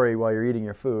story while you're eating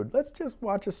your food. Let's just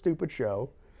watch a stupid show.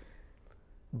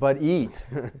 But eat.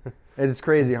 It's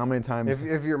crazy how many times...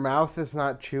 If your mouth is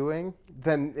not chewing,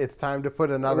 then it's time to put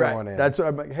another one in. That's what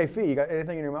I'm like, hey, Fee, you got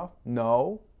anything in your mouth?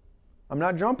 No. I'm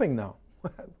not jumping, though.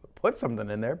 Put something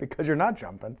in there because you're not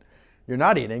jumping. You're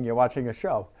not eating. You're watching a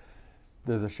show.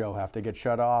 Does the show have to get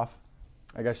shut off?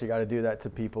 I guess you got to do that to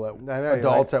people,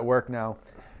 adults at work now.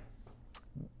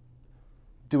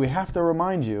 Do we have to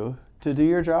remind you to do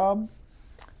your job,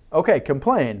 okay,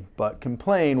 complain, but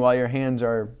complain while your hands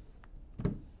are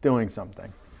doing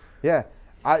something. Yeah,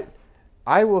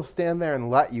 I will stand there and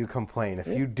let you complain if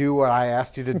you do what I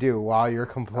asked you to do while you're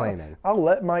complaining. I'll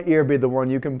let my ear be the one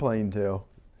you complain to,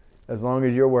 as long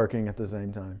as you're working at the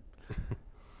same time.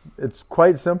 It's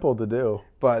quite simple to do.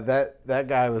 But that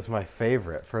guy was my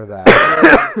favorite for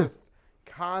that. Just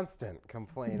constant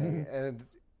complaining, and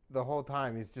the whole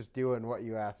time he's just doing what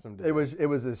you asked him to do. It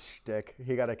was his shtick.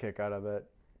 He got a kick out of it.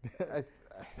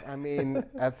 I mean,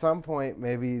 at some point,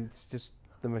 maybe it's just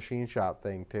the machine shop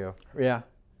thing, too. Yeah.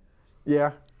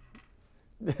 Yeah.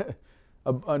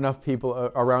 Enough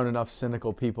people, around enough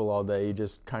cynical people all day, you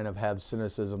just kind of have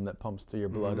cynicism that pumps through your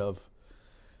blood of,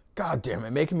 God damn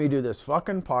it, making me do this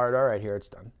fucking part. All right, here, it's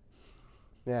done.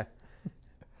 Yeah.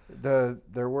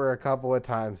 There were a couple of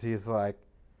times he's like,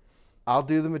 I'll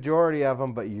do the majority of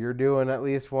them, but you're doing at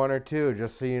least one or two,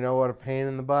 just so you know what a pain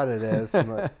in the butt it is. I'm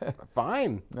like,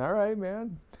 fine. All right,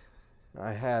 man.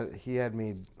 He had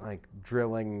me like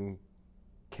drilling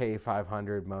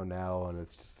K500 Monel, and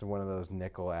it's just one of those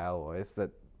nickel alloys that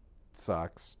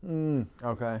sucks.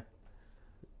 Okay.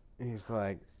 He's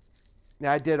like,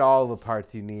 I did all the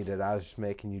parts you needed. I was just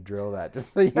making you drill that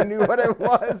just so you knew what it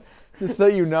was. Just so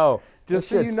you know. Just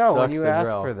so you know, when you ask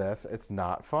for this, it's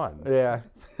not fun. Yeah.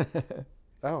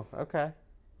 Oh, okay.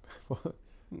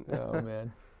 Oh,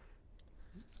 man.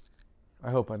 I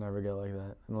hope I never get like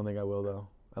that. I don't think I will, though.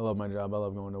 I love my job. I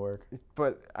love going to work.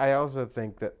 But I also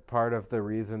think that part of the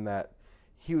reason that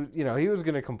he was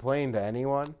going to complain to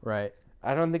anyone. Right.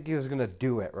 I don't think he was going to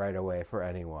do it right away for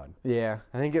anyone. Yeah.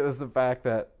 I think it was the fact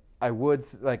that I would,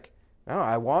 like, no,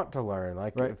 I want to learn.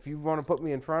 Like, right. If you want to put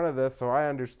me in front of this so I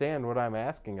understand what I'm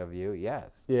asking of you,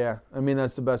 yes. Yeah. I mean,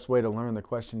 that's the best way to learn the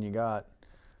question you got.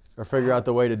 Or figure out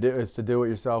the way to do is to do it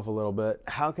yourself a little bit.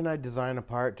 How can I design a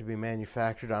part to be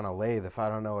manufactured on a lathe if I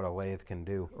don't know what a lathe can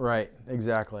do? Right,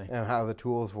 exactly. And how the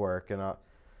tools work. And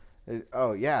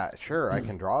oh, yeah, sure, I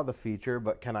can draw the feature,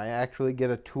 but can I actually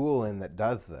get a tool in that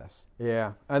does this?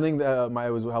 Yeah. I think I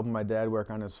was helping my dad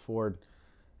work on his Ford.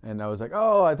 And I was like,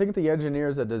 oh, I think the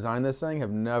engineers that designed this thing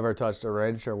have never touched a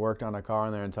wrench or worked on a car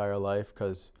in their entire life,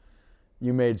 because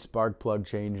you made spark plug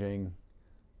changing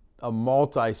a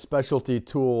multi-specialty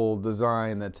tool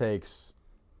design that takes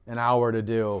an hour to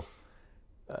do.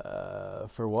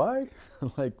 For what?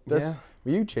 Like this,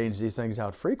 yeah. You change these things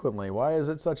out frequently. Why is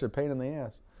it such a pain in the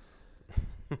ass?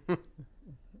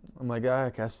 I'm like, I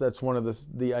guess that's one of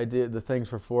the things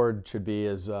for Ford should be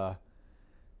is, all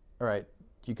right,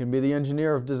 you can be the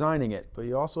engineer of designing it, but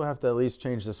you also have to at least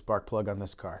change the spark plug on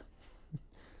this car.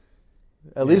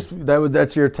 At least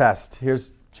that's your test.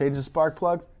 Here's change the spark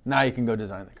plug. Now you can go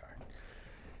design the car.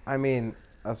 I mean,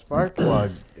 a spark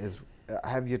plug is.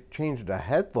 Have you changed a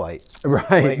headlight?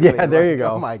 Right. Lately? Yeah. There you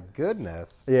go. Oh my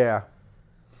goodness. Yeah.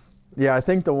 Yeah. I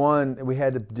think the one we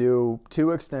had to do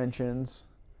 2 extensions,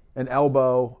 an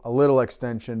elbow, a little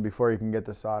extension before you can get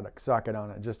the socket on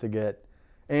it, just to get.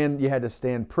 And you had to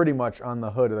stand pretty much on the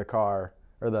hood of the car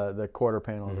or the quarter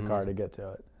panel of the car to get to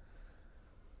it.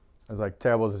 I was like,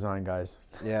 terrible design, guys.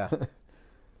 Yeah.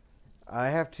 I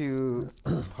have to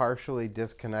partially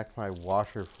disconnect my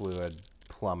washer fluid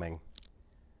plumbing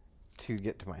to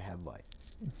get to my headlight.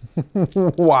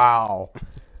 Wow.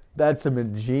 That's some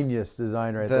ingenious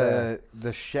design right there.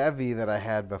 The Chevy that I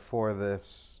had before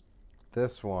this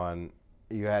one,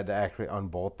 you had to actually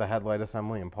unbolt the headlight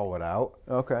assembly and pull it out.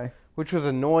 Okay. Which was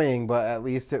annoying, but at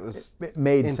least it was it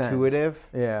made intuitive.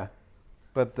 Sense. Yeah.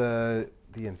 But the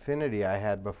Infinity I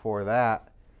had before that,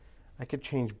 I could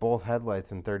change both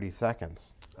headlights in 30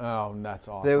 seconds. Oh, that's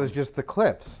awesome. It was just the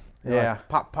clips. Yeah. Like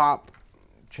pop, pop,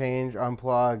 change,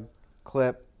 unplug,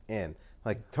 clip, in.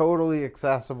 Like totally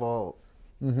accessible.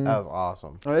 Mm-hmm. That was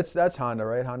awesome. Oh, that's Honda,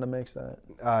 right? Honda makes that?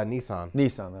 Nissan.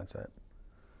 Nissan, that's it.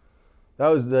 That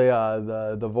was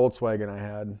the Volkswagen I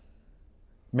had.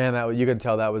 Man, you can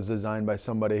tell that was designed by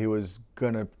somebody who was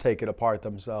going to take it apart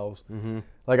themselves. Mm-hmm.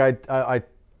 Like I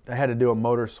had to do a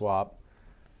motor swap.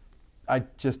 I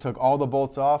just took all the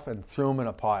bolts off and threw them in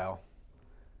a pile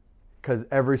because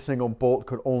every single bolt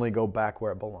could only go back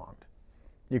where it belonged.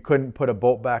 You couldn't put a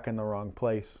bolt back in the wrong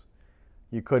place.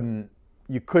 You couldn't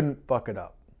fuck it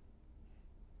up.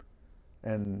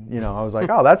 And, I was like,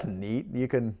 oh, that's neat. You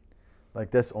can,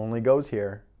 like, this only goes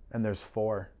here, and there's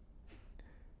 4.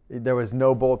 There was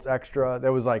no bolts extra.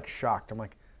 That was, like, shocked. I'm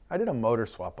like, I did a motor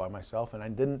swap by myself, and I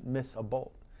didn't miss a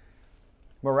bolt.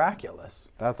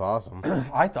 Miraculous. That's awesome.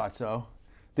 I thought so.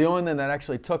 The only thing that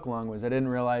actually took long was I didn't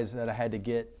realize that I had to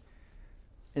get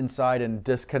inside and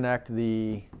disconnect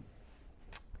the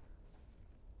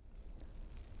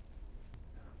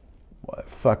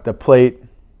plate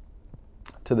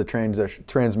to the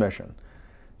transmission.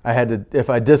 I had to, if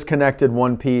I disconnected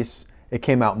one piece, it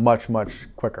came out much, much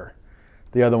quicker.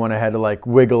 The other one I had to like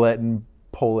wiggle it and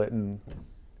pull it and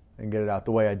get it out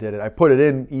the way I did it. I put it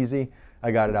in easy,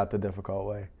 I got it out the difficult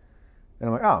way. And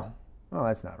I'm like, oh, well,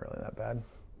 that's not really that bad.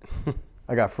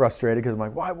 I got frustrated because I'm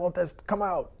like, why won't this come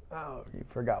out? Oh, you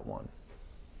forgot one.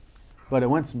 But it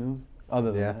went smooth,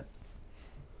 other than that.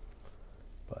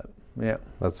 But, yeah.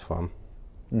 That's fun.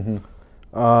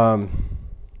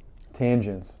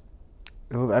 Tangents.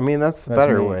 I mean, that's the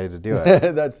better way to do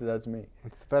it. That's me.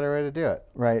 It's the better way to do it.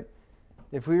 Right.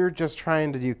 If we were just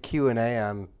trying to do Q&A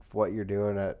on what you're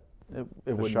doing at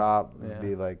the shop, it would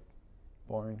be like...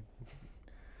 boring.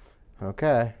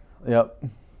 Okay. Yep.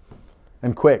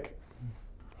 And quick.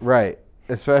 Right.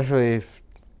 Especially if,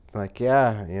 like,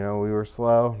 yeah, you know, we were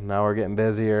slow. Now we're getting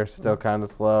busier. Still kind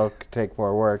of slow. Could take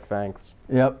more work. Thanks.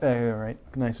 Yep. Yeah, right.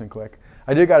 Nice and quick.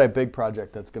 I do got a big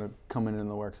project that's going to come in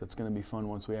the works. That's going to be fun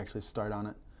once we actually start on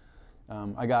it.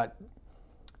 I got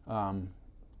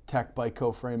Tech Bike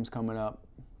Co-frames coming up.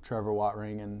 Trevor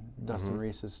Wattring and Dustin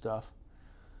Reese's stuff.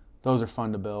 Those are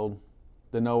fun to build.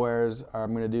 The Nowheres,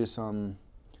 I'm going to do some,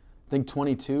 I think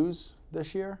 22s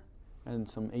this year and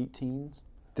some 18s.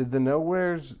 Did the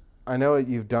Nowheres, I know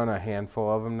you've done a handful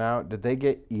of them now. Did they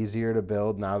get easier to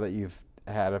build now that you've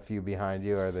had a few behind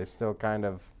you? Are they still kind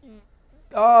of...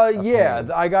 yeah,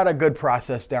 I got a good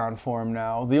process down for them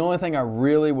now. The only thing I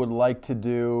really would like to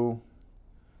do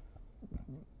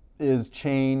is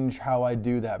change how I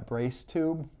do that brace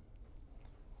tube.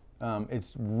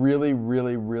 It's really,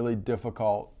 really, really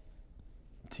difficult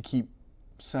to keep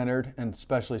centered, and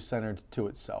especially centered to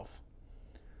itself.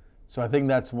 So I think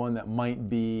that's one that might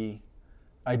be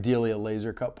ideally a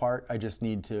laser cut part. I just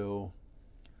need to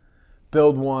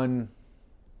build one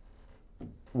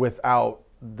without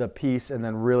the piece and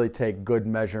then really take good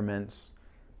measurements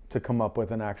to come up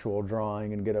with an actual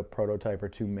drawing and get a prototype or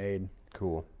two made.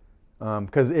 Cool.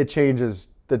 Because it changes,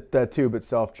 that tube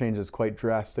itself changes quite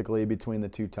drastically between the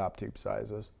two top tube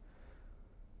sizes.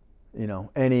 You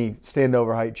know, any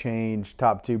standover height change,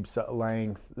 top tube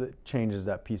length, it changes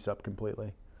that piece up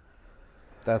completely.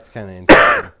 That's kind of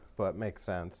interesting, but makes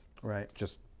sense. Right.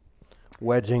 Just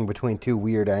wedging between two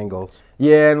weird angles.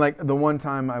 Yeah, and like the one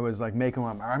time I was like making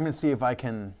one, I'm going to see if I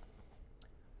can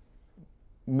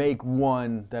make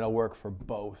one that'll work for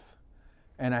both.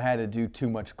 And I had to do too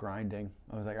much grinding.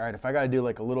 I was like, all right, if I got to do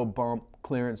like a little bump,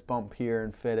 clearance bump here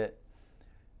and fit it,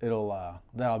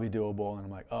 that'll be doable. And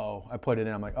I'm like, oh, I put it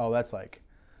in. I'm like, oh, that's like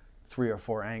 3 or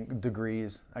 4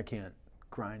 degrees. I can't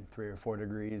grind 3 or 4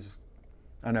 degrees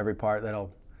on every part.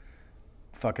 That'll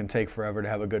fucking take forever to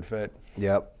have a good fit.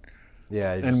 Yep.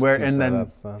 Yeah. And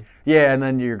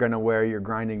then you're gonna wear your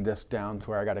grinding disc down to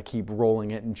where I got to keep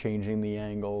rolling it and changing the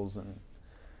angles and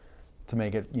to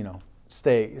make it, you know,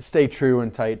 stay true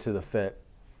and tight to the fit.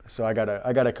 So I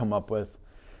gotta come up with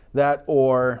that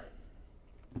or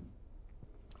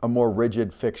a more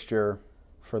rigid fixture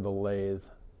for the lathe,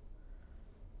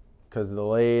 because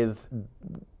the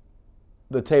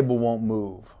table won't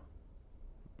move.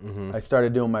 I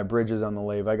started doing my bridges on the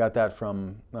lathe. I got that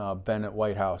from Ben at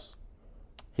White House.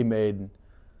 He made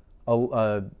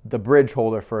the bridge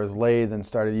holder for his lathe and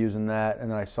started using that,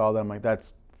 and I saw that. I'm like,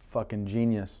 that's fucking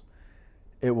genius.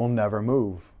 It will never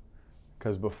move.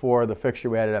 Because before the fixture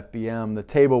we had at FBM, the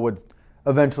table would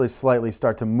eventually slightly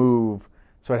start to move,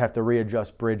 so I'd have to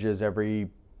readjust bridges every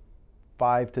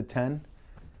 5 to 10.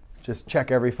 Just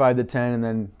check every 5 to 10 and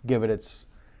then give it its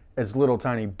little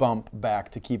tiny bump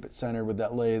back to keep it centered with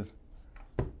that lathe.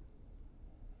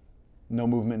 No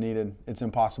movement needed. It's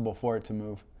impossible for it to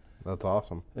move. That's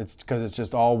awesome. It's because it's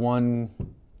just all one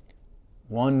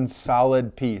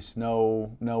solid piece,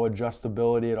 no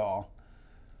adjustability at all.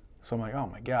 So I'm like, oh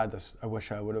my God, I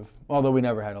wish I would have. Although we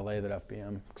never had a lathe at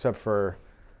FBM, except for,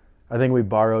 I think we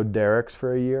borrowed Derek's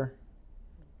for a year.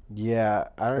 Yeah,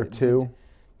 or 2.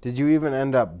 Did you even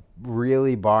end up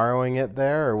really borrowing it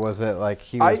there, or was it like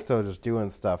he was still just doing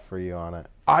stuff for you on it?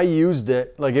 I used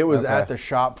it. Like it was at the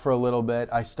shop for a little bit.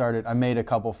 I made a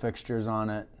couple fixtures on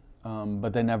it,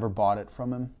 but they never bought it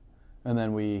from him. And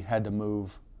then we had to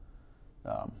move.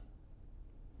 I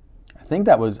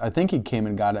think he came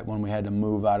and got it when we had to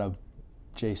move out of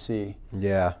JC.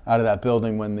 Yeah. Out of that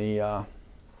building when the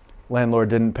landlord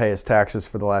didn't pay his taxes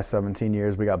for the last 17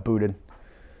 years. We got booted.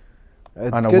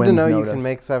 It's good to know you can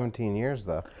make 17 years,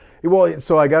 though. Well,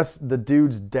 so I guess the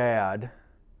dude's dad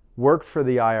worked for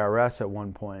the IRS at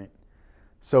one point.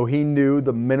 So he knew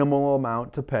the minimal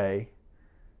amount to pay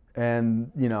and,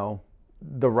 you know,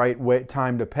 the right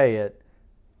time to pay it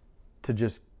to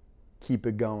just keep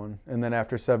it going. And then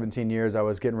after 17 years, I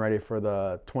was getting ready for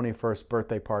the 21st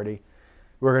birthday party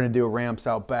we were going to do ramps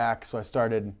out back. So I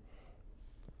started,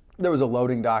 there was a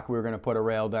loading dock. We were going to put a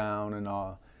rail down and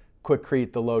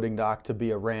quickcrete the loading dock to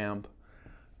be a ramp.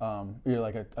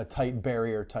 Like a tight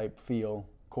barrier type feel,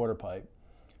 quarter pipe.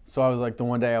 So I was like, the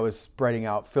one day I was spreading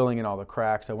out, filling in all the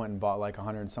cracks. I went and bought like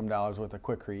 $100 and some worth of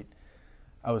quickcrete.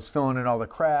 I was filling in all the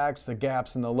cracks, the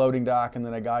gaps in the loading dock, and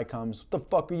then a guy comes, "What the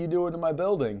fuck are you doing to my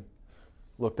building?"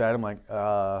 Looked at him like,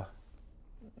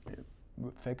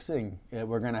 fixing. Yeah,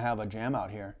 we're going to have a jam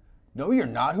out here. "No, you're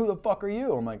not. Who the fuck are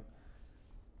you?" I'm like,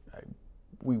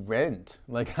 we rent.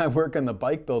 Like, I work in the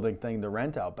bike building thing to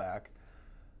rent out back.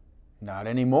 "Not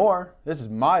anymore. This is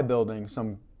my building,"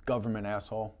 some government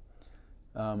asshole.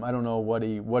 I don't know what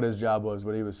his job was,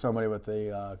 but he was somebody with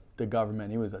the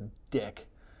government. He was a dick.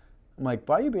 I'm like,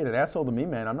 "Why are you being an asshole to me,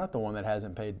 man? I'm not the one that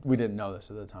hasn't paid." We didn't know this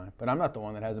at the time, but I'm not the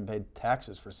one that hasn't paid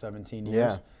taxes for 17 years.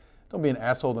 Yeah. Don't be an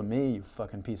asshole to me, you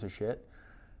fucking piece of shit.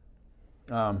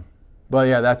 But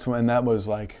yeah, that's when that was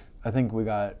like, I think we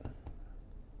got,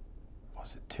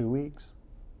 was it 2 weeks?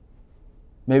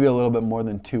 Maybe a little bit more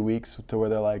than 2 weeks to where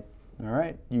they're like, "All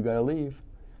right, you got to leave."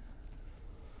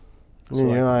 So and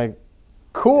you're like,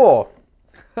 "Cool.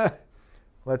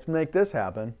 Let's make this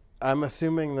happen." I'm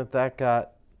assuming that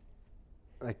got,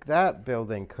 like, that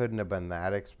building couldn't have been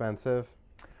that expensive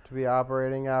to be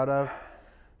operating out of.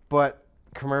 But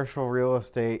commercial real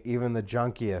estate, even the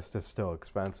junkiest, is still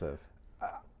expensive.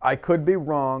 I could be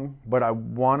wrong, but I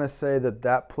want to say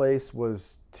that place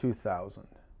was $2,000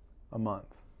 a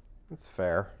month. That's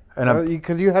fair. And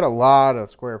because you had a lot of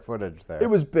square footage there. It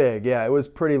was big, yeah. It was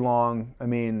pretty long. I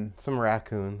mean, some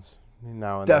raccoons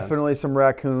now and definitely some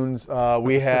raccoons.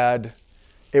 We had,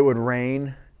 it would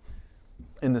rain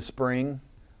in the spring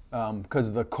because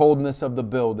of the coldness of the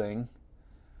building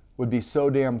would be so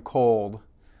damn cold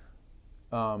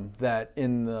that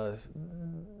in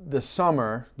the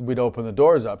summer we'd open the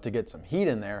doors up to get some heat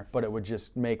in there, but it would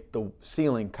just make the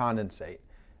ceiling condensate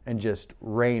and just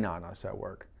rain on us at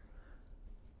work,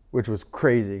 which was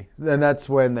crazy. And that's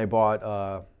when they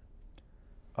bought,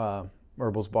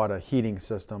 Herbals bought a heating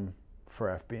system for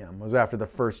FBM. It was after the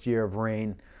first year of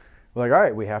rain. We're like, all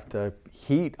right, we have to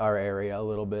heat our area a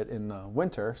little bit in the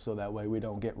winter so that way we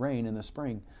don't get rain in the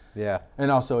spring. Yeah.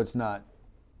 And also it's not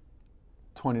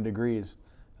 20 degrees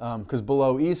because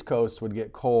below East Coast would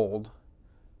get cold,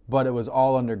 but it was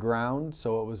all underground,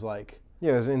 so it was like...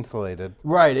 Yeah, it was insulated.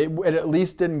 Right. It at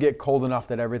least didn't get cold enough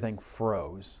that everything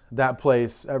froze. That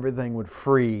place, everything would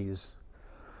freeze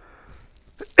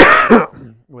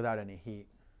without any heat.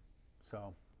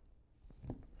 So,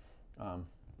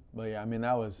 but yeah, I mean,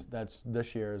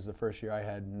 this year is the first year I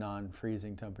had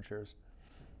non-freezing temperatures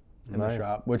in the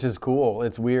shop, which is cool.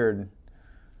 It's weird.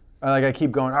 I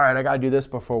keep going, all right, I got to do this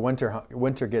before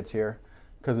winter gets here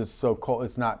because it's so cold.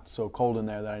 It's not so cold in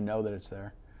there that I know that it's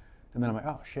there. And then I'm like,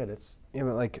 oh shit, it's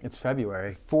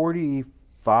February.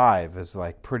 45 is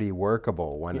like pretty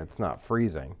workable when it's not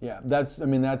freezing. Yeah, that's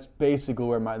basically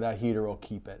where that heater will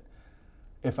keep it.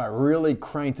 If I really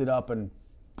cranked it up and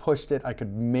pushed it, I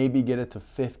could maybe get it to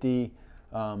 50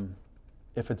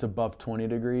 if it's above 20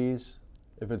 degrees.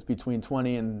 If it's between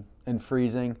 20 and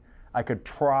freezing, I could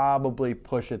probably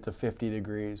push it to 50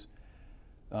 degrees.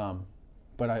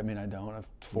 But I mean, I don't.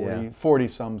 40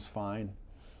 some's fine.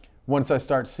 Once I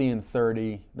start seeing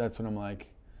 30, that's when I'm like,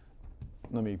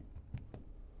 let me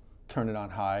turn it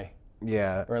on high.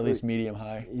 Yeah. Or at least medium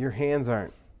high. Your hands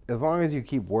aren't, as long as you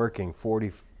keep working,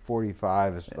 40,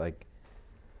 45 is like,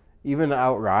 even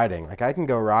out riding. Like I can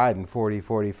go ride in 40,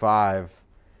 45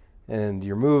 and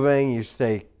you're moving, you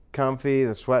stay comfy,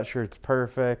 the sweatshirt's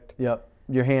perfect. Yep.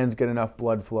 Your hands get enough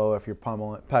blood flow if you're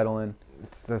pedaling.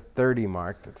 It's the 30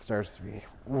 mark that starts to be,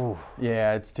 ooh.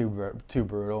 Yeah, it's too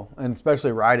brutal. And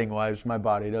especially riding-wise, my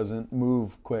body doesn't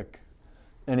move quick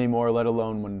anymore, let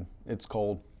alone when it's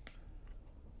cold.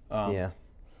 Yeah.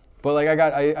 But like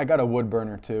I got a wood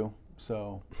burner too,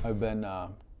 so I've been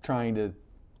trying to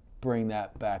bring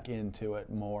that back into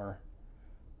it more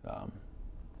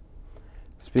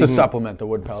to supplement the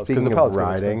wood pellets. Speaking of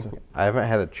riding, I haven't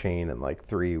had a chain in like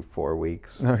 3-4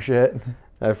 weeks. No shit.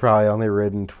 I've probably only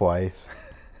ridden twice.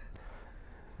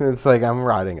 It's like I'm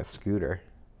riding a scooter.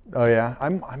 Oh yeah, I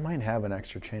might have an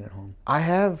extra chain at home. I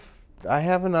have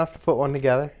enough to put one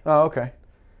together. Oh okay.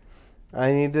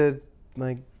 I need to,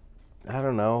 like, I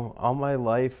don't know. All my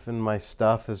life and my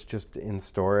stuff is just in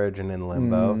storage and in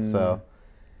limbo. So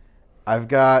I've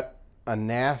got a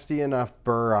nasty enough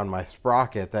burr on my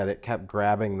sprocket that it kept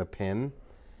grabbing the pin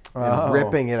and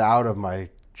ripping it out of my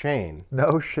chain.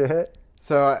 No shit.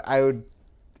 So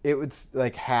it would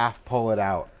like half pull it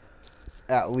out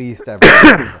at least every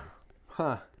season.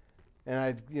 Huh. And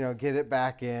I'd, get it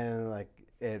back in and like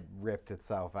it ripped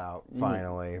itself out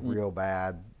finally, real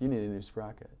bad. You need a new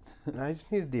sprocket. I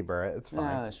just need to deburr it. It's fine.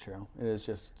 Yeah, that's true. It is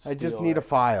just I just need a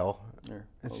file. Or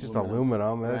It's just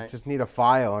aluminum. Right. I just need a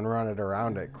file and run it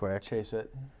around it quick. Chase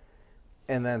it.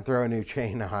 And then throw a new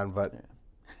chain on. But,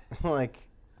 like...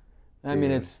 I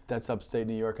mean, that's upstate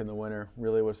New York in the winter.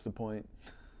 Really, what's the point?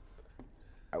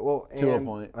 Well, to a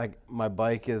point. Like, my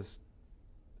bike is...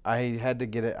 I had to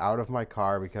get it out of my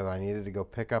car because I needed to go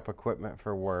pick up equipment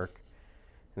for work.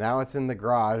 Now it's in the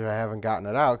garage. I haven't gotten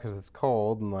it out because it's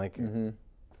cold. And, like,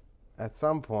 at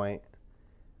some point,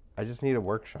 I just need a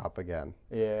workshop again.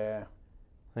 Yeah.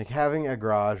 Like, having a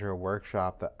garage or a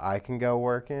workshop that I can go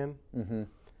work in,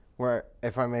 where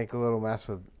if I make a little mess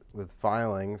with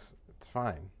filings, it's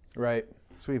fine. Right.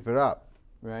 Sweep it up.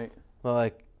 Right. But,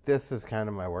 like, this is kind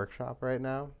of my workshop right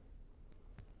now.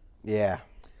 Yeah.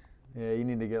 Yeah, you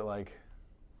need to get, like,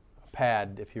 a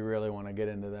pad if you really want to get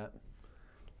into that.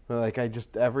 But, like,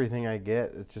 everything I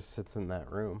get, it just sits in that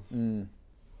room.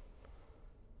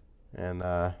 And,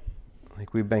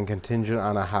 like, we've been contingent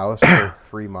on a house for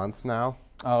 3 months now.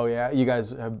 Oh, yeah? You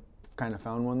guys have kind of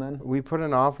found one then? We put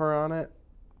an offer on it.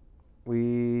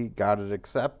 We got it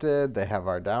accepted. They have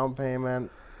our down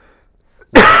payment.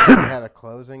 We had a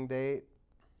closing date.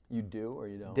 You do or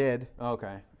you don't? Did. Oh,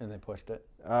 okay. And they pushed it?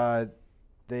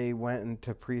 They went in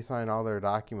to pre-sign all their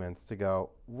documents to go,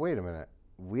 wait a minute,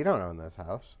 we don't own this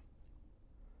house.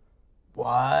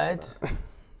 What?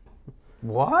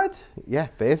 What? Yeah,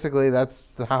 basically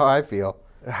that's how I feel.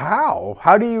 How?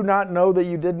 How do you not know that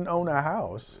you didn't own a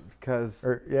house? Because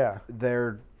yeah,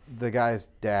 the guy's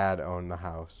dad owned the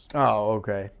house. Oh,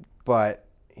 okay. But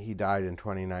he died in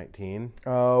 2019.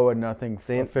 Oh, and nothing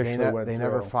officially went through. They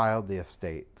never filed the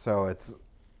estate, so it's...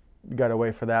 You got to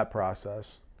wait for that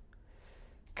process.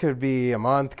 Could be a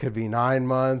month, could be 9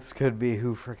 months, could be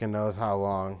who freaking knows how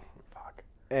long. Fuck.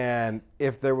 And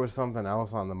if there was something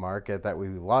else on the market that we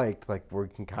liked, like we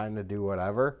can kind of do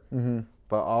whatever.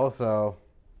 But also,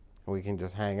 we can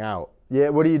just hang out. Yeah.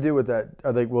 What do you do with that?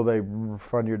 Will they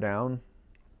refund you down?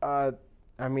 I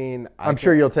mean, I'm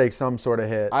sure you'll take some sort of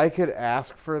hit. I could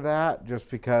ask for that just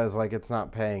because, like, it's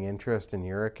not paying interest in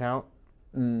your account.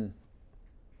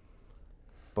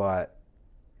 But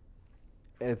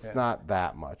it's not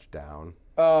that much down.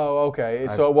 Oh, okay.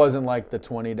 So it wasn't like the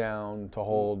 20 down to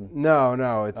hold.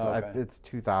 No, it's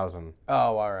 2,000. Oh,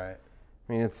 all right.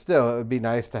 I mean, it would be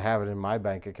nice to have it in my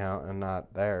bank account and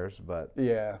not theirs, but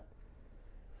yeah.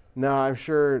 No, I'm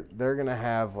sure they're gonna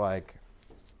have, like,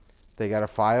 they got to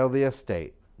file the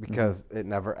estate because it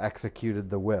never executed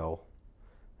the will.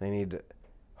 They need to,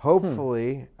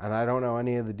 hopefully, and I don't know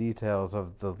any of the details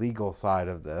of the legal side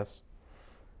of this.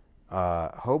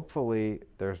 Hopefully,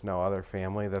 there's no other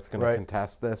family that's going to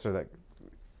contest this or that.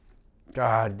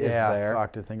 God, there.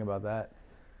 Fuck to think about that.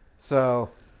 So,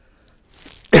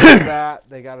 that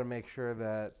they got to make sure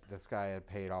that this guy had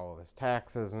paid all of his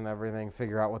taxes and everything.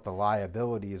 Figure out what the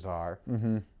liabilities are.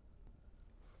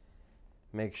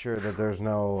 Make sure that there's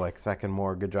no, like, second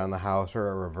mortgage on the house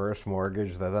or a reverse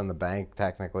mortgage that then the bank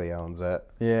technically owns it.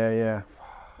 Yeah.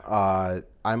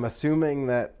 I'm assuming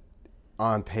that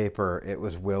on paper it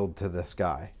was willed to this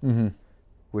guy,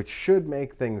 which should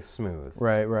make things smooth.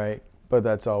 Right. But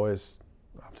that's always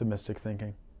optimistic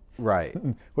thinking. Right.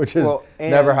 Which is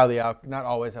never not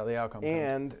always how the outcome comes.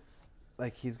 And,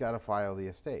 like, he's got to file the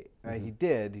estate. He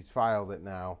did. He's filed it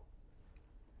now.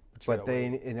 But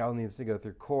it all needs to go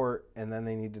through court, and then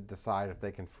they need to decide if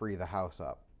they can free the house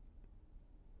up.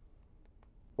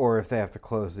 Or if they have to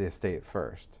close the estate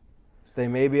first. They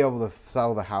may be able to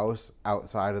sell the house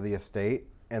outside of the estate,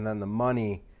 and then the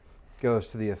money goes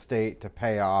to the estate to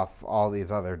pay off all these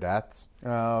other debts.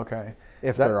 Oh, okay.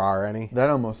 If there are any.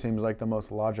 That almost seems like the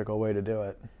most logical way to do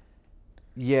it.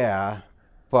 Yeah,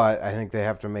 but I think they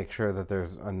have to make sure that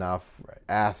there's enough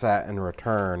asset and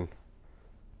return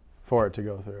for it to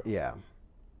go through. Yeah.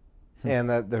 And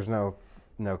that there's no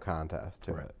contest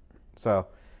to it. So,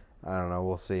 I don't know.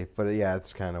 We'll see. But, yeah,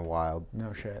 it's kind of wild.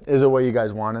 No shit. Is it what you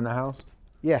guys want in a house?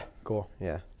 Yeah. Cool.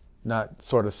 Yeah. Not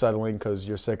sort of settling because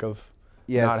you're sick of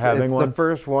not having one? It's the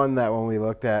first one that when we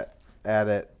looked at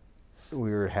it,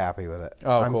 we were happy with it.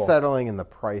 Oh, I'm settling in the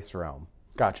price realm.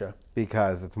 Gotcha.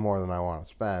 Because it's more than I want to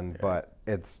spend, but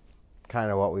it's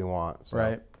kind of what we want. So.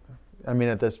 Right. I mean,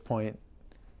 at this point,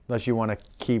 unless you want to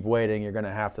keep waiting, you're going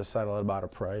to have to settle at about a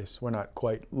price. We're not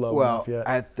quite low enough yet. Well,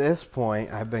 at this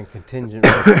point, I've been contingent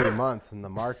for 3 months, and the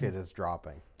market is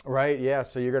dropping. Right, yeah.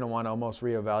 So you're going to want to almost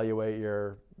reevaluate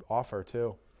your offer,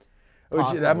 too.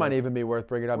 Possibly. That might even be worth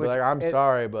bringing up. Be like, I'm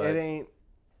sorry, but... It ain't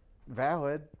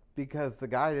valid because the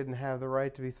guy didn't have the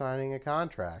right to be signing a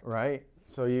contract. Right.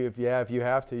 So if you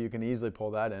have to, you can easily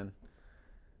pull that in.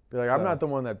 Be like, I'm not the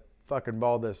one that fucking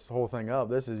balled this whole thing up.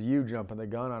 This is you jumping the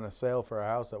gun on a sale for a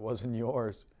house that wasn't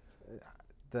yours.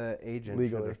 The agent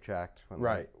Legally. should have checked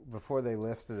before they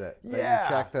listed it. Yeah. You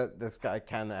checked that this guy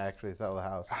can actually sell the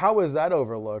house. How is that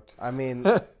overlooked? I mean,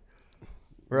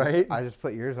 right? I just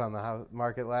put yours on the house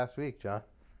market last week, John.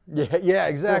 Yeah,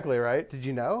 exactly, right? Did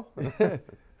you know?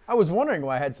 I was wondering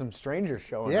why I had some strangers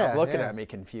showing up looking at me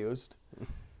confused.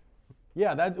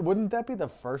 Yeah, wouldn't that be the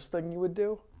first thing you would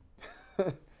do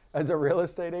as a real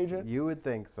estate agent? You would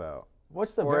think so.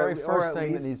 What's the very first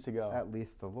thing that needs to go? At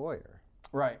least the lawyer.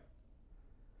 Right.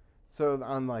 So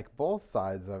on like both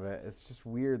sides of it, it's just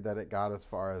weird that it got as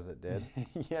far as it did.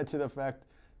 Yeah,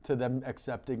 to them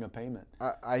accepting a payment.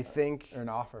 I think or an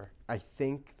offer. I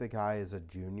think the guy is a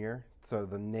junior, so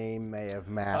the name may have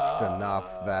matched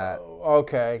enough that.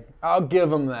 Okay, I'll give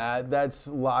him that. That's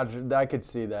logic. I could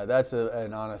see that. That's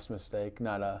an honest mistake,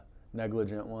 not a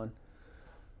negligent one.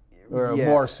 Or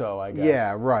more so, I guess.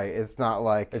 Yeah, right. It's not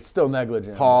like it's still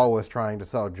negligent. Paul was trying to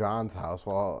sell John's house.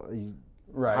 Well,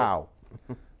 right. How?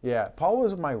 Yeah, Paul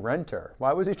was my renter.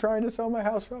 Why was he trying to sell my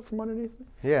house out from underneath me?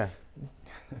 Yeah.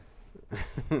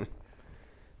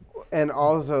 And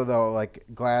also, though, like,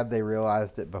 glad they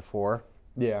realized it before.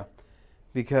 Yeah.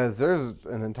 Because there's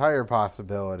an entire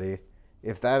possibility,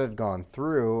 if that had gone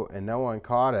through and no one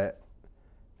caught it,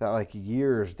 that like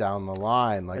years down the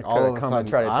line, like all of a sudden,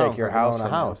 try to take your house from a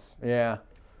house. Yeah.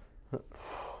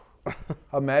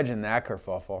 Imagine that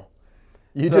kerfuffle.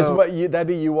 That'd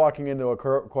be you walking into a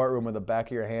courtroom with the back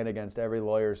of your hand against every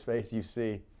lawyer's face you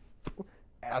see.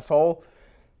 Asshole.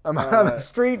 I'm out on the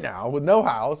street now with no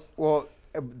house. Well,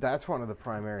 that's one of the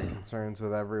primary concerns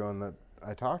with everyone that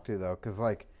I talk to, though, because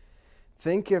like,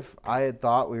 think if I had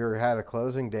thought we had a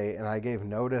closing date and I gave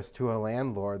notice to a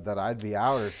landlord that I'd be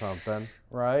out or something.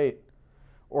 Right.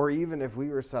 Or even if we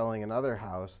were selling another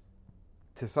house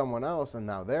to someone else and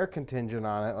now they're contingent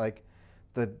on it, like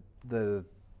the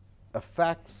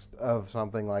effects of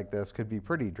something like this could be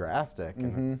pretty drastic.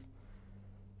 Mm-hmm.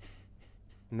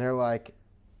 And they're like,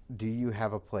 do you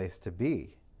have a place to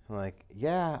be? I'm like,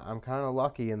 yeah, I'm kind of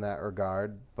lucky in that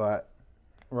regard, but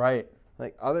right.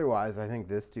 Like, otherwise, I think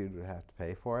this dude would have to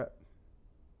pay for it.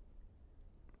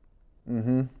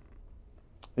 Mm-hmm.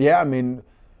 Yeah, I mean,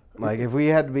 like, if we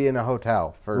had to be in a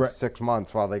hotel for 6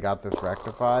 months while they got this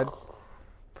rectified,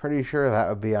 pretty sure that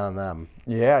would be on them.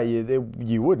 Yeah,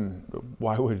 you wouldn't.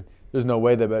 Why would? There's no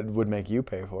way that would make you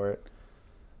pay for it.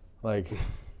 Like,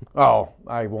 oh,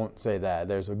 I won't say that.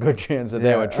 There's a good chance that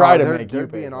they would try to make you pay.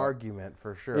 There'd be an argument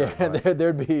for sure. Yeah,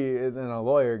 there'd be a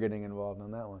lawyer getting involved on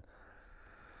that one.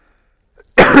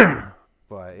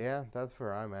 But yeah, that's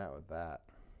where I'm at with that.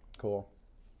 Cool.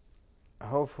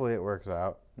 Hopefully it works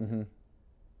out. Mm-hmm.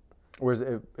 Where's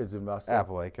it? It's in Vestal?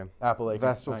 Appalachian.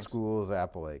 Vestal Schools,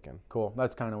 Appalachian. Cool.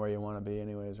 That's kind of where you want to be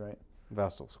anyways, right?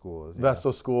 Vestal Schools. Yeah.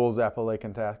 Vestal Schools,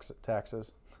 Appalachian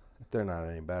taxes. They're not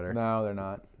any better. No, they're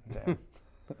not. Damn.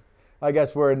 I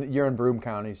guess you're in Broome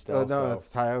County still. Oh, no, that's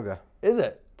Tioga. Is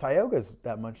it? Tioga's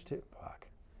that much too? Fuck.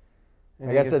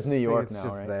 I guess that's New York now, right?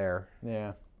 It's just there.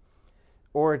 Yeah.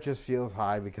 Or it just feels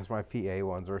high because my PA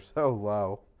ones were so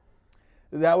low.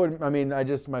 That would, I mean,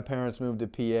 my parents moved to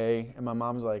PA, and my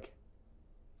mom's like,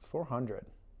 it's 400.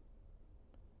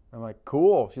 I'm like,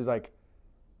 cool. She's like,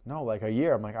 no, like a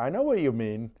year. I'm like, I know what you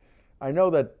mean. I know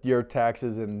that your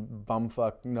taxes in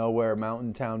bumfuck nowhere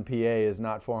mountain town PA is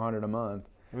not 400 a month.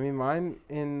 I mean, mine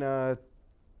in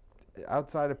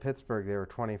outside of Pittsburgh, they were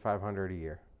 2,500 a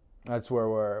year. That's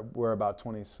where we're about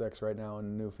 26 right now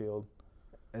in Newfield.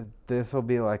 This will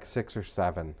be like 6,000 or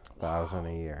 7,000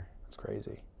 a year. That's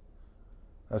crazy.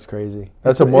 That's crazy.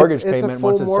 That's a mortgage payment. It's a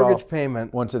full mortgage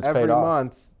payment once it's every paid off.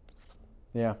 month.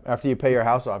 Yeah, after you pay your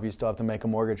house off, you still have to make a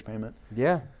mortgage payment.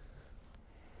 Yeah.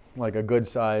 Like a good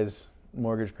size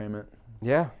mortgage payment.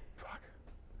 Yeah. Fuck.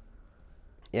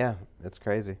 Yeah, it's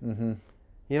crazy. Mm-hmm.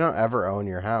 You don't ever own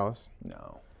your house.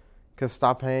 No. Because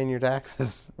stop paying your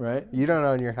taxes. Right. You don't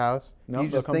own your house. No, you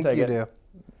just think you do.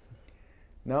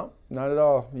 No, not at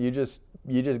all. You just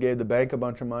gave the bank a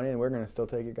bunch of money, and we're going to still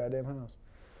take your goddamn house.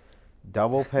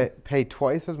 Double pay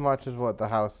twice as much as what the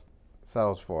house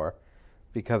sells for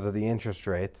because of the interest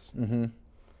rates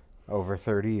over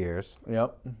 30 years.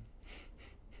 Yep.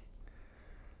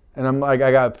 And I'm like,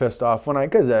 I got pissed off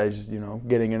because I was,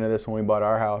 getting into this when we bought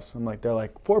our house. I'm like, they're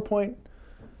like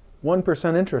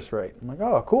 4.1% interest rate. I'm like,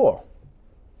 oh, cool.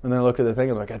 And then I look at the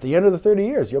thing, I'm like, at the end of the 30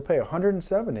 years, you'll pay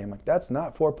 170. I'm like, that's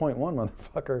not 4.1,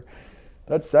 motherfucker.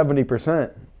 That's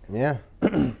 70%. Yeah.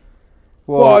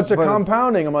 Well, it's a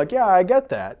compounding. I'm like, yeah, I get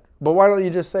that. But why don't you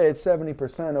just say it's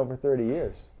 70% over 30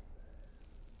 years?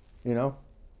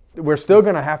 We're still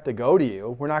going to have to go to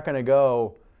you. We're not going to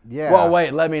go Yeah. Well,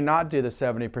 wait, let me not do the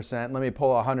 70%. Let me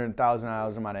pull 100,000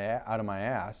 out of my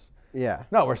ass. Yeah.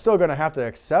 No, we're still going to have to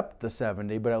accept the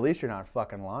 70, but at least you're not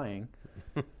fucking lying.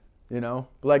 You know?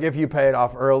 Like if you pay it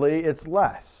off early, it's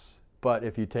less. But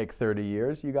if you take 30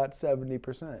 years, you got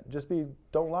 70%.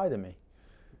 Don't lie to me.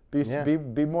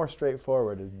 Be more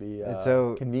straightforward. It'd be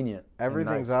so convenient.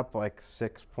 Everything's nice. up like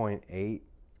 6.8.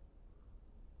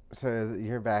 So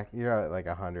you're at like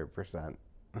 100%.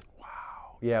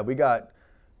 Wow. Yeah,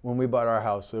 when we bought our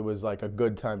house, it was like a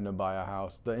good time to buy a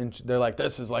house. They're like,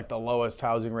 this is like the lowest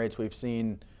housing rates we've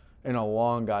seen in a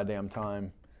long goddamn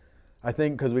time. I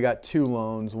think because we got 2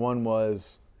 loans. One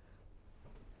was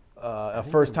a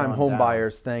first-time home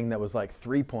buyers thing that was like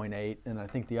 3.8, and I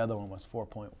think the other one was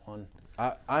 4.1.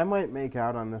 I might make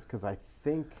out on this because I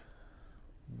think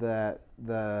that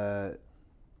the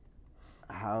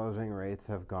housing rates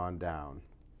have gone down.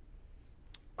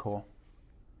 Cool.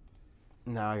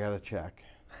 Now I gotta check.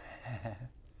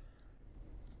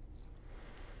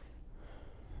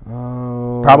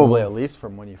 Probably at least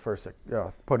from when you first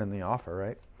put in the offer,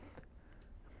 right?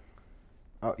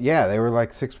 Oh yeah, they were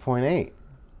like 6.8.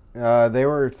 They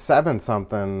were 7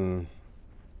 something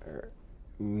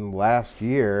last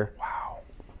year. Wow.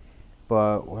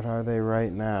 But what are they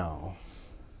right now?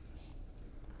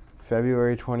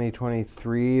 February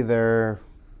 2023, they're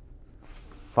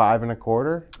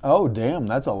 5.25. Oh damn,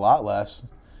 that's a lot less.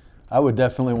 I would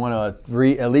definitely want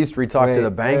to at least re-talk to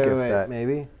the bank if that.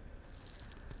 Maybe.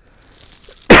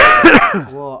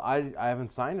 Well, I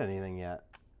haven't signed anything yet.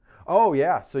 Oh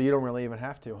yeah, so you don't really even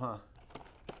have to, huh?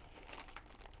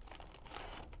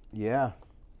 Yeah.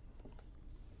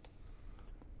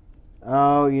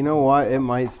 Oh, you know what? It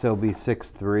might still be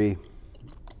 6.3.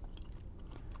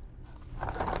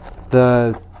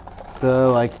 The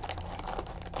like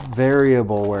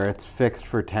variable where it's fixed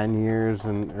for 10 years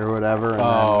or whatever. And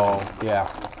yeah.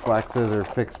 Flexes are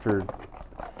fixed for.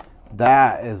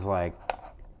 That is like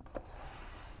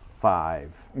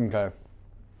 5. Okay.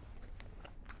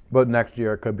 But next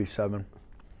year it could be 7.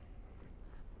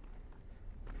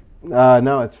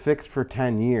 No, it's fixed for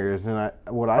 10 years, and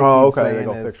what I keep saying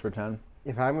go is, fixed for 10.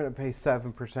 if I'm going to pay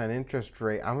 7% interest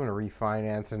rate, I'm going to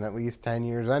refinance in at least 10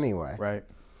 years anyway. Right.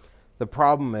 The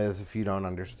problem is if you don't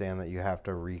understand that you have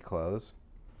to reclose.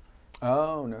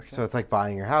 Oh, no shit. So it's like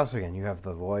buying your house again. You have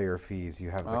the lawyer fees, you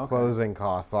have the closing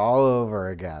costs all over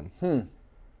again.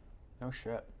 No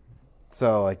shit.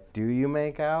 So, like, do you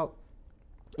make out?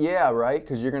 Yeah, right?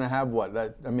 Because you're going to have what?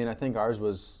 I think ours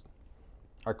was,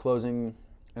 our closing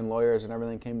and lawyers and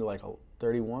everything came to like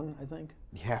 31, I think.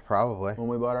 Yeah, probably. When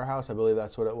we bought our house, I believe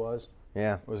that's what it was.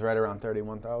 Yeah. It was right around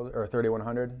 31,000 or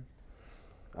 3,100.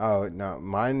 Oh, no,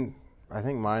 I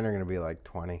think mine are going to be like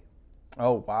 20.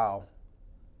 Oh, wow.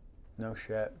 No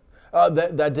shit.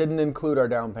 That didn't include our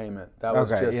down payment. That was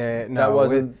just, no, that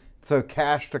wasn't. So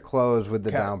cash to close with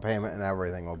the down payment and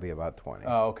everything will be about 20.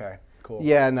 Oh, okay. Cool.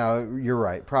 Yeah, no, you're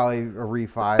right. Probably a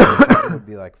refi or something would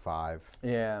be like 5.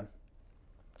 Yeah.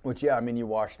 Which, yeah, I mean, you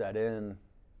wash that in.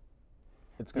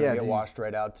 It's going to get washed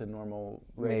right out to normal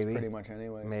rates pretty much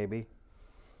anyway. Maybe.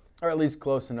 Or at least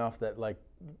close enough that, like,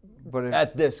 but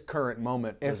at this current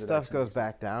moment. If stuff goes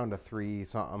back down to 3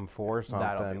 something, 4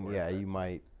 something, yeah, you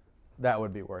might. That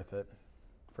would be worth it,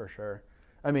 for sure.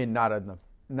 I mean, not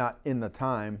in the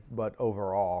time, but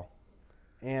overall.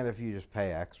 And if you just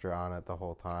pay extra on it the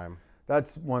whole time.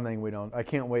 That's one thing I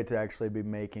can't wait to actually be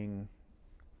making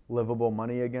livable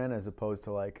money again as opposed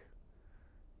to like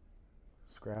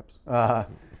scraps.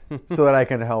 So that I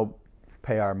can help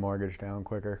pay our mortgage down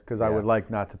quicker because I would like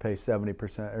not to pay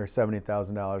 70% or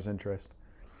 $70,000 interest.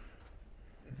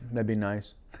 That'd be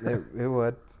nice. It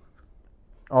would.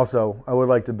 Also, I would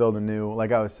like to build a new,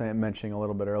 like I was mentioning a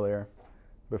little bit earlier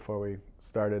before we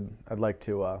started, I'd like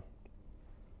to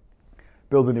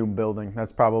build a new building.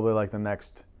 That's probably like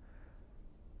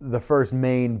the first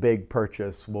main big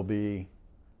purchase will be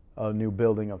a new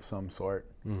building of some sort.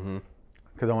 Mm-hmm.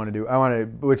 Because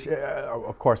which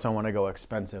of course I want to go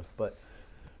expensive, but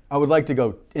I would like to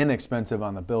go inexpensive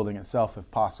on the building itself if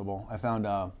possible. I found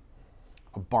a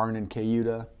barn in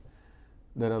Cayuta,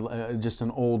 just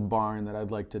an old barn that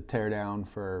I'd like to tear down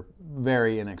for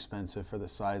very inexpensive for the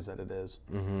size that it is.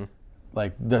 Mm-hmm.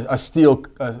 Like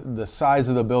the size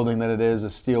of the building that it is, a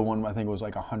steel one I think was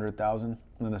like 100,000,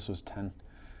 and this was 10.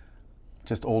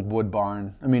 Just old wood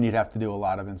barn. I mean, you'd have to do a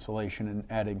lot of insulation and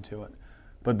adding to it.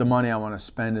 But the money I want to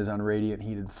spend is on radiant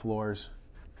heated floors.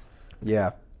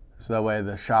 Yeah. So that way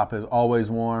the shop is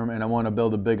always warm, and I want to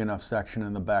build a big enough section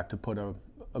in the back to put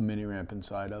a mini ramp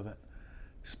inside of it.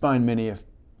 Spine mini, if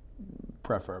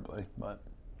preferably, but.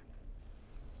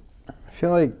 I feel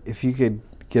like if you could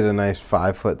get a nice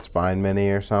 5-foot spine mini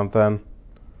or something.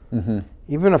 Mm-hmm.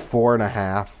 Even a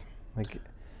 4.5. Like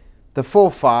the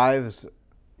full 5s,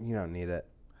 you don't need it.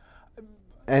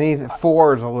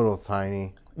 4 is a little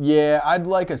tiny. Yeah, I'd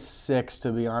like a 6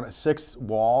 to be honest. 6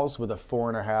 walls with a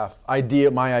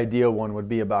 4.5. My ideal one would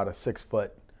be about a 6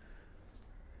 foot.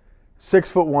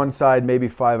 6 foot one side, maybe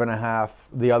 5.5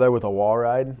 the other with a wall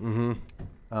ride.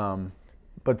 Mm-hmm.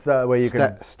 But that way you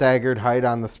can staggered height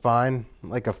on the spine,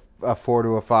 like a 4 to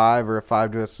a 5 or a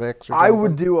 5 to a 6. Or I something?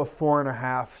 would do a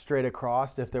 4.5 straight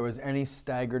across. If there was any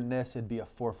staggeredness, it'd be a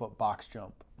 4-foot box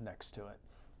jump next to it.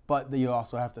 But you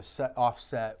also have to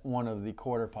offset one of the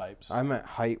quarter pipes. I meant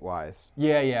height-wise.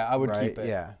 Yeah, I would right? keep it.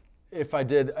 Yeah. If I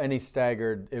did any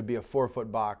staggered, it'd be a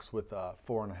 4-foot box with a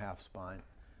 4.5 spine.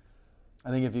 I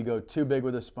think if you go too big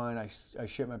with a spine, I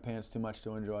shit my pants too much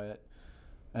to enjoy it.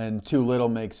 And too little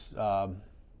makes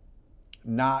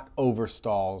not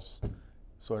overstalls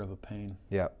sort of a pain.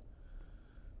 Yep.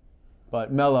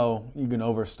 But mellow, you can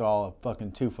overstall a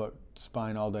fucking 2-foot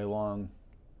spine all day long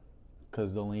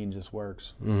because the lean just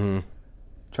works. Mm-hmm.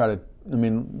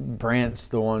 Brant's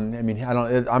the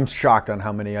one. I'm shocked on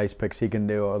how many ice picks he can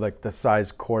do, like the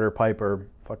size quarter pipe or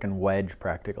fucking wedge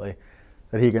practically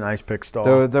that he can ice pick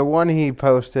stall. The one he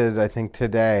posted, I think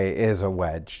today, is a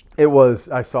wedge.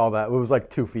 I saw that. It was like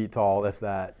 2 feet tall, if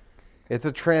that. It's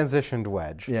a transitioned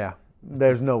wedge. Yeah,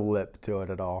 there's no lip to it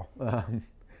at all.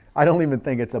 I don't even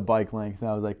think it's a bike length.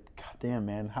 I was like, God damn,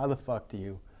 man, how the fuck do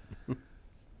you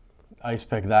ice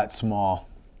pick that small?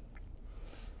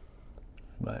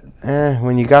 But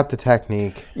when you got the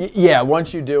technique. Yeah,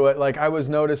 once you do it, like I was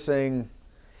noticing.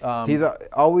 He's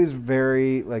always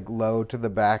very low to the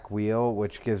back wheel,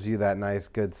 which gives you that nice,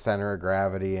 good center of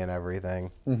gravity and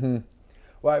everything. Mm-hmm.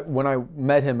 Well, when I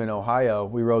met him in Ohio,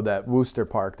 we rode that Wooster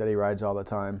Park that he rides all the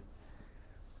time.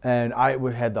 And I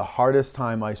had the hardest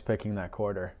time ice picking that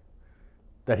quarter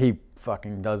that he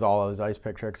fucking does all of his ice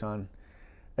pick tricks on.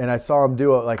 And I saw him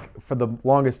do it, for the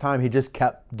longest time, he just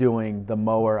kept doing the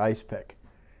mower ice pick.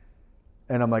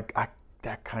 And I'm like,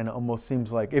 that kind of almost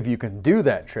seems like if you can do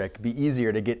that trick, it'd be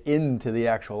easier to get into the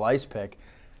actual ice pick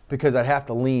because I'd have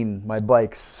to lean my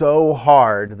bike so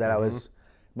hard that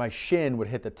my shin would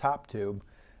hit the top tube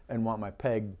and want my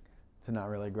peg to not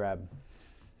really grab.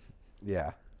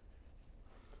 Yeah.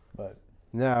 But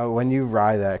no, when you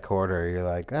ride that quarter, you're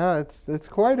like, oh, it's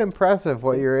quite impressive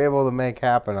what you're able to make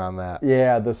happen on that.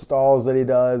 Yeah, the stalls that he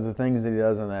does, the things that he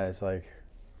does on that, it's like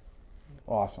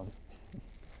awesome.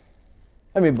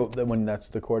 But when that's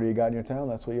the quarter you got in your town,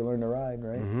 that's what you learn to ride,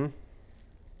 right? Mm-hmm.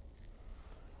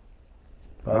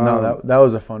 No, that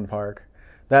was a fun park.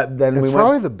 It's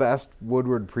probably the best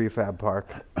Woodward prefab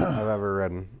park I've ever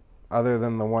ridden, other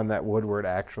than the one that Woodward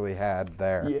actually had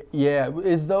there. Yeah,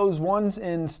 is those ones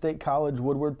in State College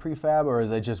Woodward prefab, or is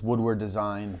they just Woodward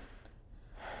design?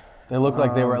 They look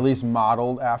like they were at least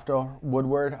modeled after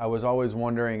Woodward. I was always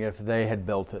wondering if they had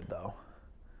built it, though.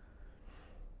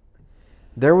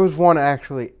 There was one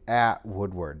actually at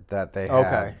Woodward that they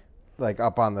had,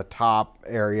 up on the top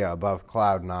area above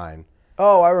Cloud 9.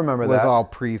 Oh, I remember that. It was all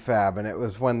prefab, and it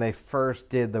was when they first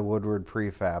did the Woodward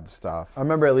prefab stuff. I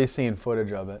remember at least seeing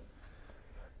footage of it.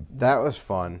 That was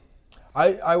fun.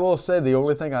 I will say the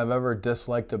only thing I've ever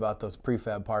disliked about those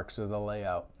prefab parks is the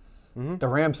layout. Mm-hmm. The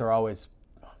ramps are always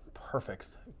perfect.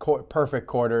 Perfect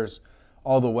quarters.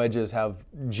 All the wedges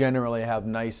generally have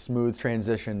nice, smooth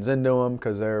transitions into them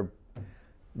because they're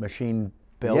machine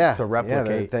built to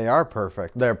replicate. Yeah, they are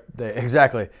perfect.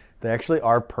 Exactly. They actually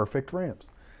are perfect ramps.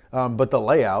 But the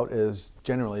layout is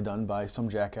generally done by some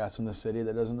jackass in the city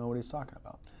that doesn't know what he's talking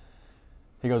about.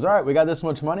 He goes, all right, we got this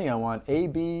much money. I want A,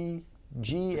 B,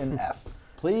 G, and F.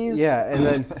 Please? Yeah, and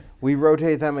then we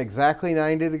rotate them exactly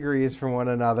 90 degrees from one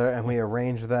another, and we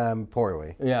arrange them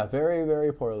poorly. Yeah, very,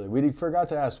 very poorly. We forgot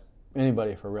to ask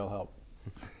anybody for real help.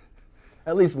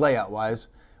 At least layout-wise.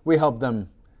 We helped them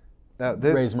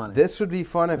raise money. This would be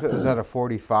fun if it was at a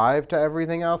 45 to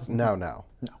everything else. No.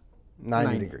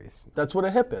 90 degrees. That's what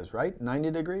a hip is, right? 90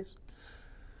 degrees?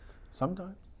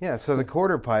 Sometimes. Yeah, so the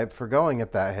quarter pipe for going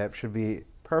at that hip should be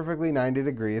perfectly 90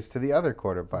 degrees to the other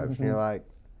quarter pipes. And you're like,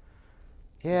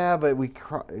 yeah, but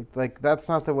that's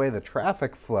not the way the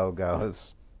traffic flow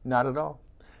goes. Not at all.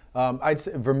 I'd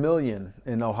say Vermilion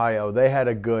in Ohio, they had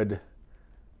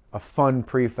a fun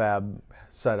prefab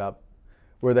setup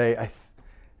where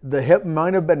the hip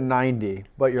might have been 90,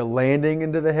 but your landing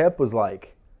into the hip was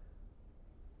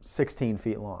 16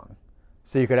 feet long.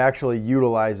 So you could actually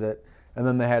utilize it. And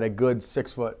then they had a good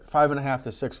 5.5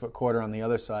 to 6 foot quarter on the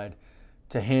other side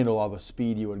to handle all the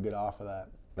speed you would get off of that.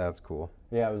 That's cool.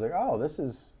 Yeah, I was like,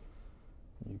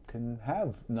 you can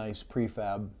have nice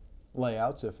prefab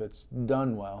layouts if it's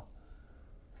done well.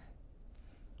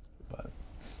 But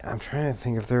I'm trying to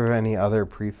think if there were any other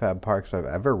prefab parks I've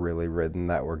ever really ridden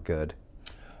that were good.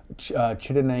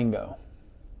 Chittenango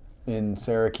in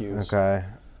Syracuse. Okay.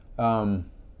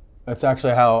 That's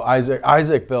actually how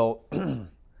Isaac built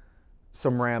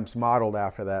some ramps modeled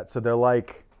after that. So they're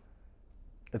like,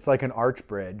 it's like an arch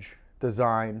bridge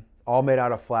design, all made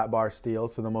out of flat bar steel.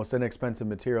 So the most inexpensive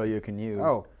material you can use.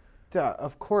 Oh, duh,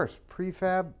 of course,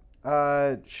 prefab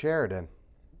Sheridan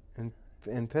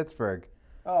in Pittsburgh.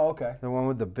 Oh, okay. The one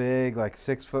with the big, like,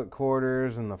 6-foot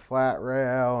quarters and the flat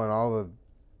rail and all the...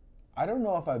 I don't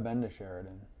know if I've been to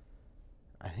Sheridan.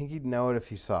 I think you'd know it if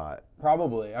you saw it.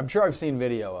 Probably. I'm sure I've seen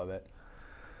video of it.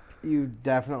 You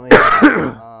definitely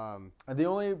have. The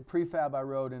only prefab I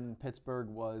rode in Pittsburgh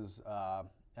was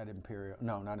at Imperial.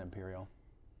 No, not Imperial.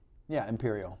 Yeah,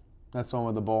 Imperial. That's the one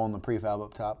with the bowl and the prefab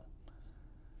up top.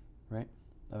 Right?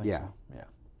 I think Yeah. so. Yeah.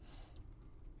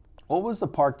 What was the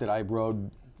park that I rode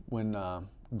when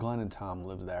Glenn and Tom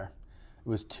lived there? It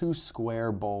was 2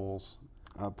 square bowls.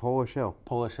 Polish Hill.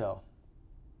 Polish Hill.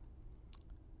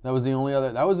 That was the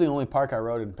only park I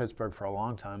rode in Pittsburgh for a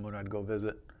long time when I'd go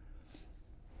visit.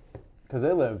 Because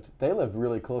they lived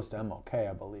really close to MLK,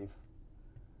 I believe,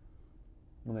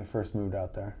 when they first moved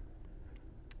out there.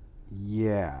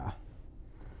 Yeah.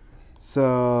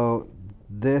 So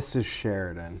this is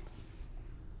Sheridan.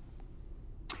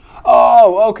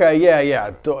 Oh, okay,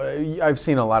 yeah. I've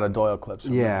seen a lot of Doyle clips.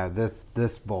 Yeah, that's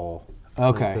this bowl.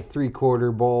 Okay. Like the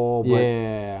 3/4 bowl. But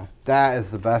Yeah. that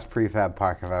is the best prefab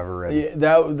park I've ever ridden.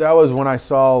 Yeah, that was when I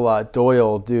saw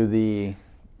Doyle do the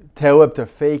tail whip to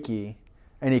fakie,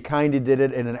 and he kind of did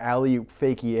it in an alley-oop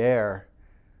fakie air.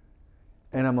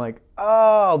 And I'm like,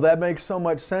 oh, that makes so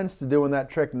much sense to doing that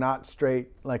trick not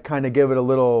straight, like kind of give it a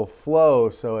little flow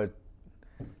so it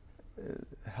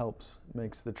helps,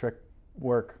 makes the trick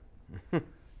work. Damn,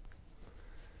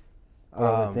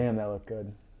 that looked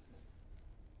good.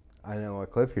 I know what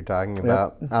clip you're talking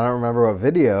about. I don't remember what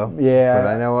video. Yeah. But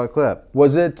I know what clip.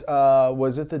 Was it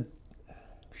the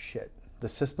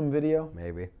system video?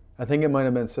 Maybe. I think it might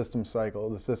have been the system cycle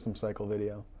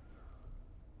video.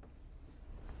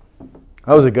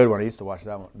 That was a good one. I used to watch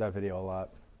that video a lot.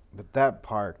 But that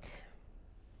park,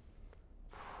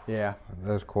 Yeah.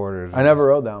 those quarters. I never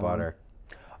rode that butter. one.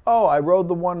 Oh, I rode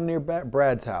the one near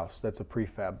Brad's house. That's a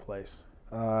prefab place.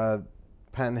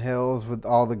 Penn Hills with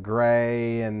all the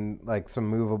gray and like some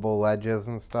movable ledges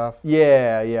and stuff.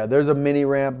 Yeah. There's a mini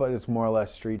ramp, but it's more or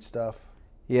less street stuff.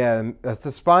 Yeah, it's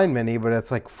a spine mini, but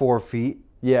it's like 4 feet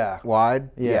Yeah. wide.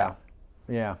 Yeah.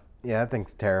 Yeah, that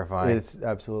thing's terrifying. It's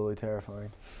absolutely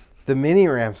terrifying. The mini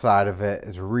ramp side of it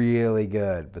is really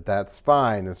good, but that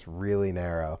spine is really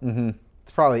narrow. Mm-hmm.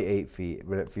 It's probably 8 feet,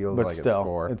 but it feels like still, it's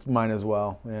 4. it's mine as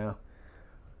well. Yeah.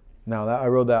 No, I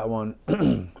rode that one.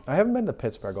 I haven't been to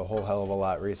Pittsburgh a whole hell of a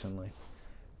lot recently.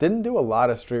 Didn't do a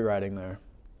lot of street riding there.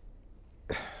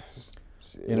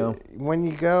 You know, when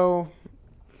you go,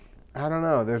 I don't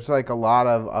know. There's like a lot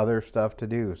of other stuff to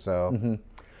do. So, Mm-hmm.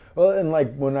 Well, and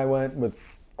like when I went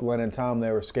with Glenn and Tom,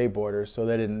 they were skateboarders, so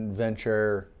they didn't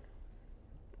venture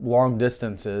long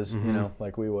distances, you know,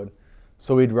 like we would.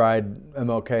 So we'd ride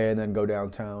MLK and then go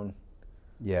downtown.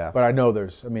 yeah. But I know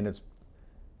it's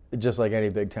just like any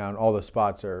big town. All the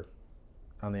spots are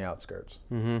on the outskirts.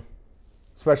 Mm-hmm.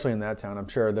 Especially in that town, I'm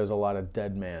sure there's a lot of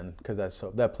dead man because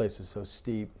that place is so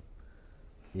steep.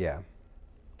 Yeah.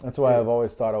 That's why I've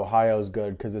always thought Ohio's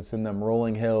good because it's in them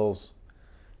rolling hills.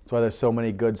 That's why there's so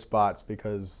many good spots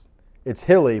because it's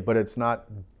hilly, but it's not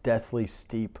deathly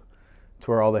steep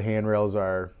to where all the handrails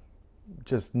are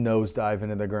just nosedive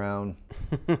into the ground.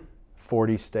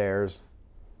 40 stairs.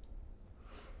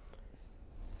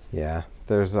 Yeah.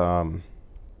 There's I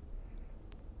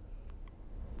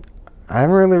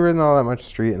haven't really ridden all that much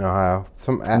street in Ohio.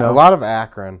 A lot of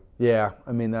Akron. Yeah,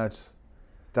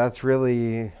 That's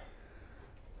really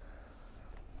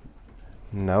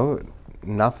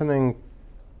nothing in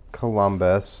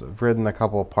Columbus. I've ridden a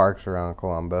couple of parks around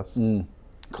Columbus.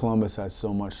 Columbus has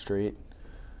so much street.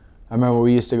 I remember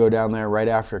we used to go down there right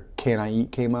after Can I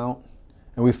Eat came out,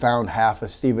 and we found half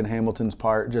of Stephen Hamilton's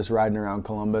part just riding around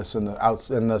Columbus and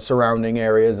the surrounding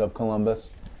areas of Columbus.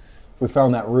 We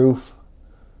found that roof.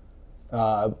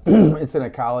 It's in a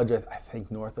college, I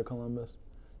think, north of Columbus.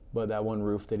 But that one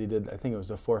roof that he did, I think it was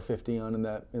a 450 on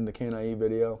in the Can I Eat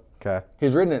video. Okay.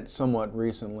 He's ridden it somewhat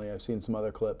recently. I've seen some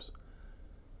other clips.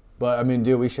 But, I mean,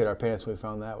 dude, we shit our pants when we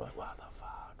found that. We're like, what the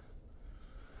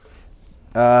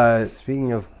fuck?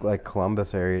 Speaking of like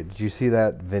Columbus area, did you see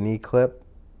that Vinny clip?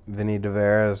 Vinny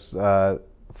DeVera's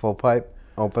full pipe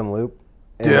open loop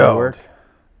in Newark?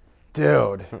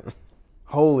 Dude.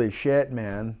 Holy shit,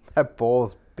 man. That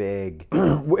bowl's big.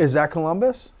 Is that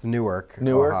Columbus? It's Newark,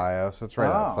 Newark? Ohio, so it's right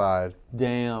Oh. outside.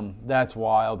 Damn, that's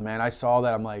wild, man. I saw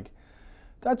that. I'm like,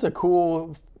 that's a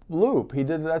cool loop. He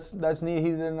did that's neat.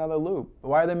 He did another loop.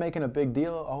 Why are they making a big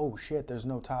deal? Oh shit, there's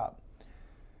no top.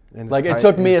 And Like it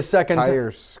took me a second.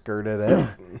 Tires skirted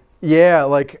it. Yeah,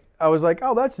 like I was like,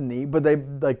 oh, that's neat. But they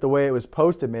like the way it was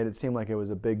posted made it seem like it was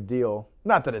a big deal.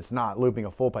 Not that it's not. Looping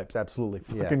a full pipe's absolutely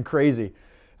fucking crazy.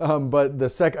 But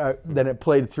the then it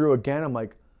played through again. I'm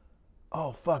like,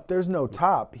 oh fuck, there's no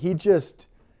top. He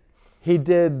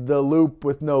did the loop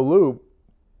with no loop.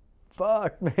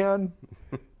 Fuck, man,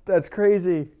 that's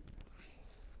crazy.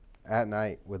 At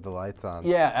night with the lights on.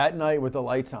 Yeah, at night with the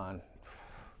lights on.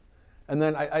 And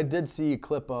then I did see a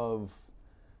clip of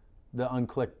the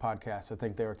Unclicked podcast. I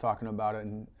think they were talking about it,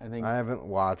 and I think I haven't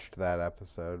watched that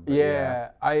episode. But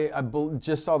yeah, I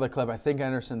just saw the clip. I think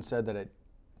Anderson said that it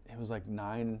was like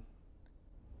 9,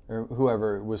 or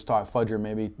whoever was taught Fudger,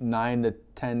 maybe 9 to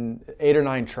 10, 8 or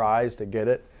 9 tries to get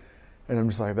it, and I'm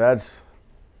just like, that's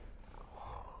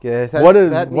Yeah,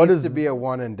 that needs to be a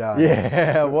one and done.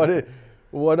 yeah.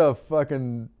 What a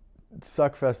fucking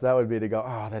suckfest that would be to go.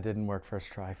 Oh, that didn't work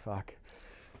first try. Fuck.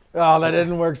 Oh, that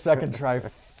didn't work second try.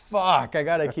 Fuck. I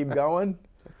gotta keep going.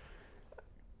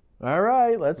 All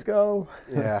right, let's go.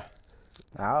 Yeah.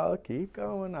 I'll keep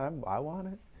going. I want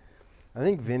it. I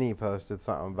think Vinny posted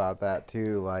something about that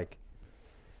too, like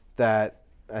that.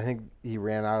 I think he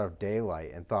ran out of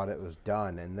daylight and thought it was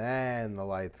done, and then the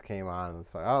lights came on, and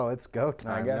it's like, oh, it's go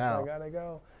time I guess now. I gotta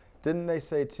go. Didn't they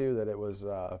say too that it was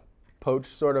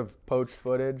poached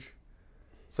footage?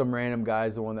 Some random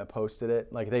guy's the one that posted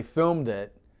it. Like they filmed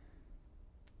it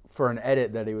for an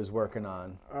edit that he was working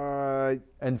on,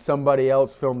 and somebody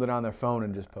else filmed it on their phone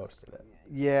and just posted it.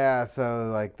 Yeah, so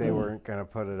like they weren't gonna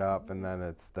put it up, and then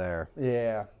it's there.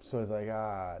 Yeah, so it's like,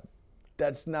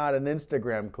 that's not an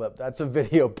Instagram clip. That's a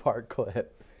video part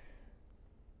clip.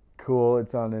 Cool,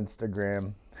 it's on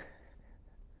Instagram.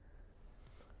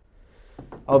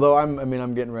 Although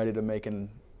I'm getting ready to make an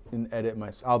edit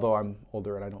myself. Although I'm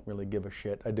older and I don't really give a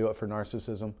shit. I do it for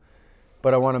narcissism.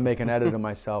 But I want to make an edit of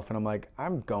myself, and I'm like,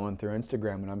 I'm going through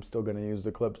Instagram, and I'm still going to use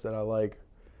the clips that I like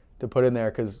to put in there,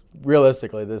 because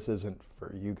realistically, this isn't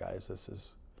for you guys. This is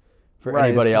for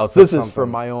anybody else. This is for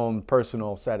my own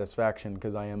personal satisfaction,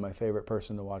 because I am my favorite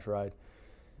person to watch ride.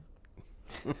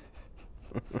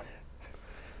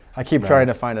 I keep trying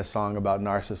to find a song about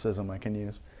narcissism I can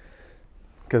use,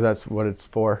 because that's what it's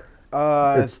for.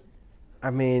 I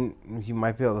mean, you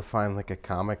might be able to find like a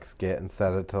comic skit and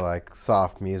set it to like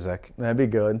soft music. That'd be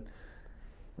good.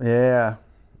 Yeah.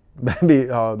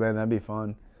 That'd be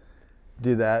fun.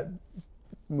 Do that.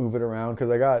 Move it around, because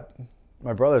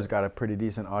my brother's got a pretty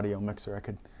decent audio mixer. I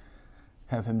could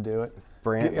have him do it.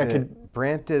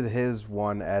 Brant did his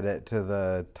one edit to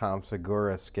the Tom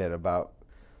Segura skit about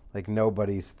like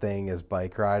nobody's thing is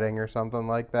bike riding or something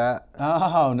like that.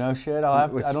 Oh, no shit. I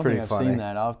don't think I've seen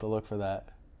that. I'll have to look for that.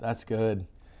 That's good.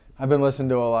 I've been listening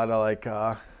to a lot of like,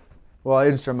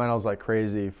 instrumentals like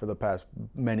crazy for the past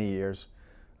many years.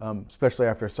 Especially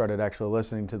after I started actually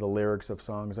listening to the lyrics of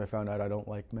songs, I found out I don't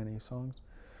like many songs.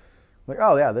 Like,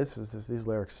 oh yeah, these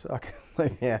lyrics suck.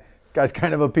 Like, yeah, this guy's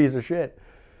kind of a piece of shit.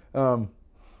 So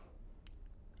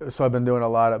I've been doing a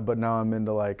lot of, but now I'm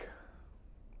into like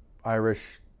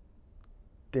Irish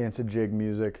dance and jig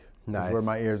music. Nice. Where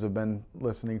my ears have been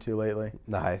listening to lately.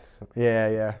 Nice.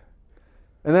 Yeah.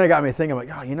 And then it got me thinking, like,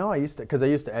 I used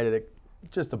to edit it,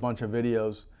 just a bunch of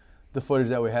videos, the footage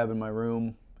that we have in my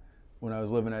room when I was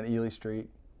living at Ely Street.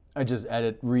 I just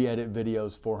re-edit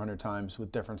videos 400 times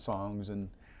with different songs and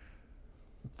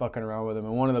fucking around with them.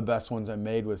 And one of the best ones I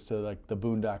made was to like the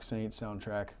Boondock Saints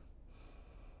soundtrack.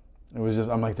 It was just,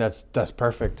 I'm like, that's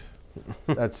perfect.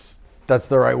 That's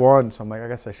the right one. So I'm like, I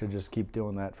guess I should just keep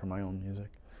doing that for my own music.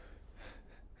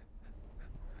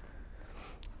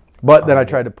 But then I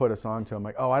tried to put a song to him,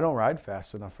 like, I don't ride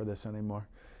fast enough for this anymore.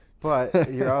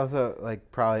 But you're also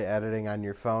like probably editing on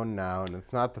your phone now, and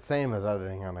it's not the same as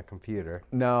editing on a computer.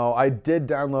 No, I did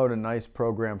download a nice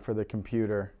program for the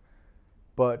computer,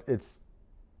 but it's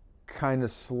kind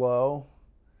of slow.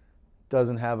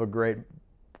 Doesn't have a great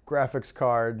graphics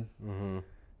card,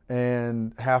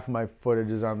 and half of my footage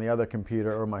is on the other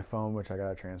computer or my phone, which I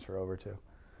gotta transfer over to.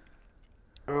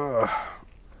 Ugh.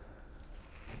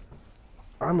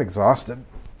 I'm exhausted.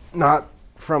 Not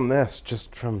from this,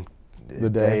 just from the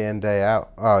day in, day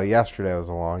out. Oh, yesterday was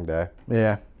a long day.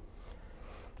 Yeah.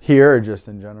 Here or just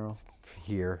in general?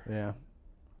 Here. Yeah.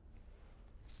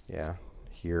 Yeah,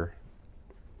 here.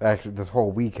 Actually, this whole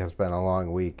week has been a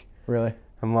long week. Really?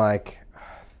 I'm like,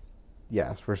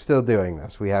 yes, we're still doing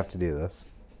this. We have to do this.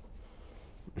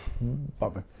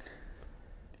 Bummer.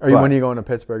 When are you going to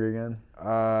Pittsburgh again?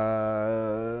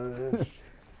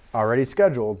 Already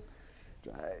scheduled.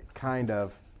 Kind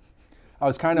of. I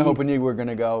was kind of hoping you were going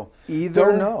to go. Either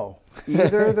Don't know.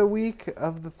 Either the week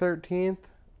of the 13th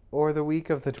or the week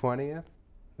of the 20th.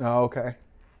 Oh, okay.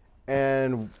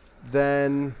 And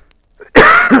then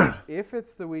if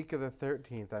it's the week of the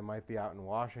 13th, I might be out in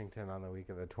Washington on the week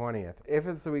of the 20th. If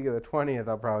it's the week of the 20th,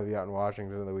 I'll probably be out in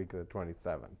Washington the week of the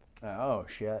 27th. Oh,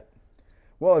 shit.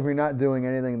 Well, if you're not doing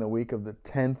anything the week of the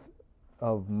 10th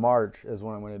of March is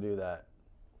when I'm going to do that.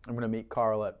 I'm going to meet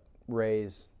Carl at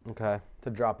Ray's. Okay.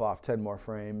 To drop off 10 more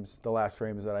frames, the last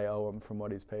frames that I owe him from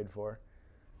what he's paid for.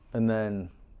 And then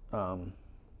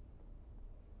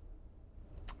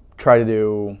try to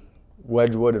do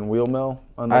Wedgwood and wheel mill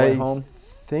on the way home. I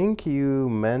think you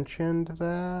mentioned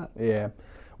that. Yeah.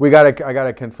 I got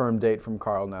a confirmed date from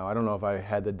Carl now. I don't know if I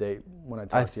had the date when I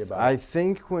talked to you about it. I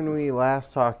think when we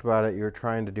last talked about it, you were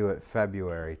trying to do it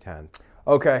February 10th.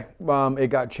 Okay. It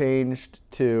got changed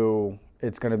to,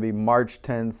 it's going to be March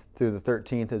 10th through the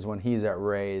 13th is when he's at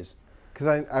Ray's. Because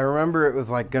I remember it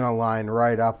was like going to line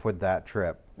right up with that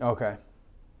trip. Okay.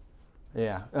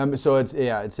 Yeah. So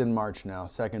it's in March now,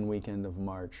 second weekend of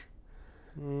March.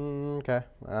 Okay.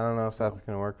 I don't know if that's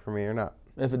going to work for me or not.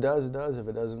 If it does, it does. If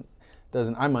it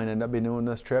doesn't, I might end up be doing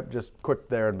this trip just quick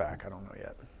there and back. I don't know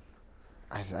yet.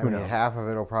 I mean, half of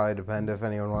it will probably depend if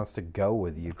anyone wants to go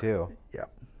with you too. Yeah.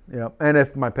 And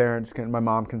if my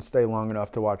mom can stay long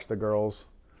enough to watch the girls.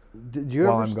 Did you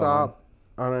ever stop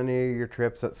on any of your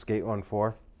trips at Skate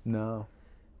 14? No.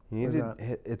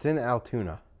 It's in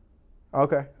Altoona.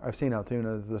 Okay. I've seen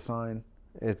Altoona as the sign.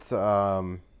 It's a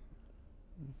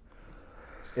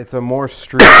more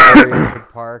street-oriented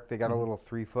park. They got a little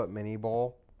 3-foot mini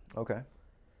bowl. Okay.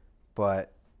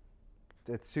 But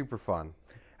it's super fun.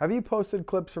 Have you posted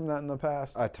clips from that in the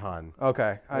past? A ton.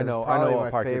 Okay. I know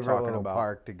what park you're talking about.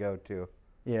 Park to go to.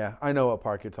 Yeah, I know what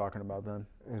park you're talking about then.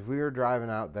 We were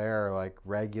driving out there like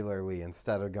regularly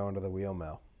instead of going to the wheel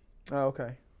mill. Oh,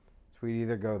 okay. So we'd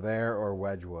either go there or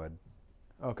Wedgwood.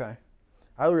 Okay.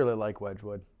 I really like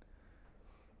Wedgwood.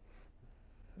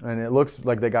 And it looks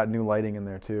like they got new lighting in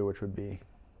there too, which would be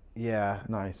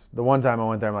nice. The one time I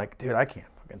went there, I'm like, dude, I can't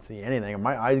fucking see anything. Are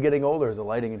my eyes getting older? Is the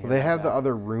lighting in here? Well, they have the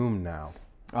other room now.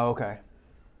 Oh, okay.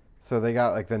 So they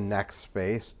got like the next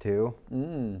space too.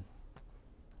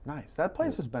 Nice. That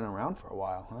place has been around for a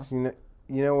while, huh? So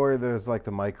you know where there's like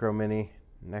the micro mini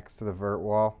next to the vert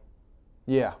wall?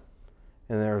 Yeah.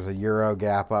 And there's a Euro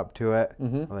gap up to it.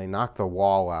 Mm-hmm. Well, they knocked the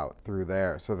wall out through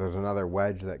there. So there's another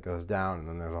wedge that goes down, and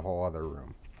then there's a whole other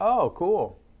room. Oh,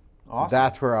 cool. Awesome.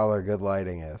 That's where all their good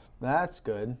lighting is. That's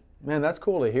good. Man, that's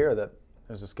cool to hear that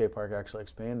there's a skate park actually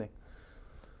expanding.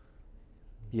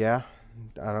 Yeah.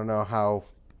 I don't know how...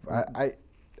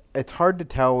 It's hard to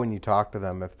tell when you talk to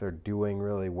them if they're doing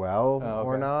really well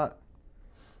or not.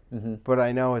 Mm-hmm. But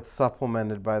I know it's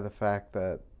supplemented by the fact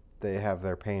that they have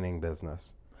their painting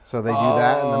business. So they do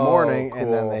that in the morning,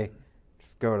 and then they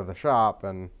just go to the shop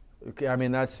and... Okay, I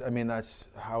mean that's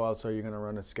how else are you going to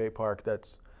run a skate park?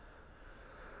 That's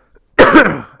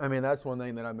I mean that's one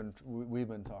thing that we've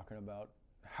been talking about,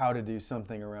 how to do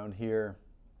something around here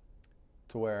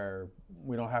to where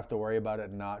we don't have to worry about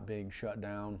it not being shut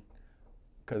down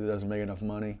because it doesn't make enough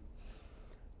money.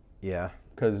 Yeah.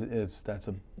 Because that's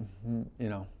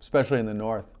especially in the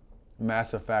north,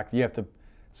 massive fact.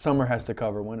 Summer has to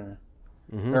cover winter.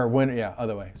 Mm-hmm. Or winter,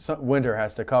 other way. Winter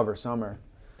has to cover summer.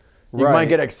 You might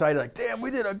get excited, like, damn,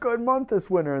 we did a good month this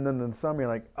winter. And then in the summer, you're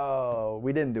like, oh,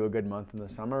 we didn't do a good month in the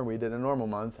summer. We did a normal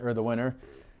month, or the winter.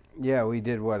 Yeah, we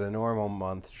did what a normal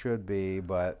month should be,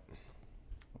 but...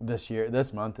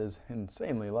 This month is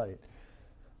insanely light.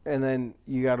 And then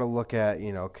you got to look at,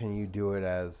 can you do it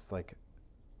as, like,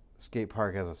 skate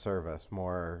park as a service?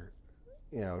 More,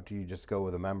 do you just go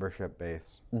with a membership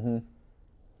base? Mm-hmm.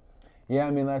 Yeah,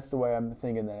 I mean, that's the way I'm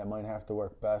thinking that it might have to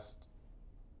work best.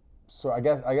 So I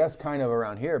guess kind of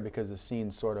around here, because the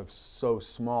scene's sort of so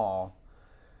small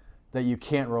that you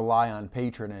can't rely on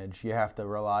patronage. You have to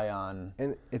rely on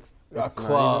it's a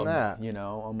club, not even that.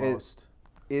 Almost.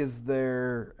 Is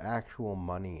there actual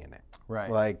money in it?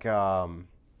 Right. Like,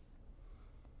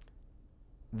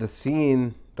 the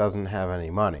scene doesn't have any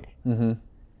money. Mm-hmm.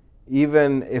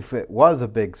 Even if it was a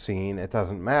big scene, it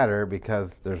doesn't matter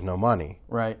because there's no money.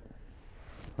 Right.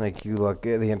 Like, you look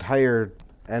at the entire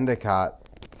Endicott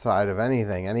side of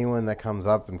anything, anyone that comes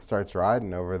up and starts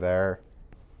riding over there,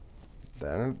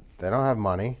 they don't have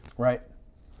money. Right.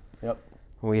 Yep.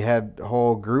 We had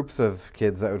whole groups of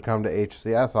kids that would come to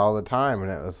HCS all the time,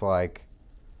 and it was like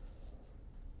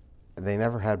they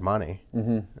never had money.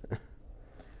 Mm-hmm.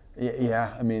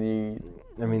 Yeah, I mean,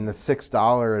 the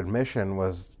 $6 admission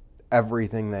was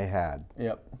everything they had.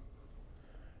 Yep.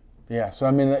 Yeah, so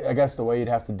I mean, I guess the way you'd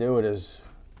have to do it is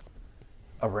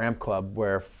a ramp club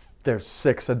where there's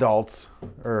 6 adults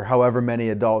or however many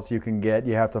adults you can get.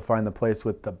 You have to find the place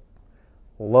with the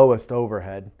lowest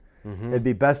overhead. Mm-hmm. It'd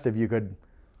be best if you could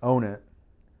own it.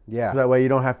 Yeah. So that way you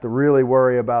don't have to really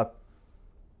worry about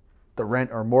the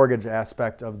rent or mortgage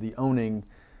aspect of the owning.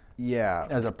 Yeah.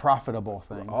 As a profitable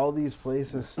thing. All these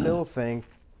places still think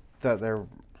that their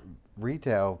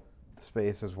retail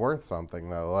space is worth something,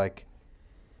 though. Like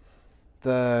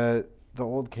the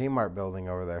old Kmart building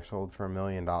over there sold for $1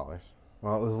 million. Well,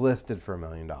 it was listed for $1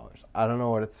 million. I don't know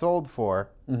what it sold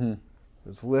for. Mm-hmm. It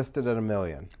was listed at $1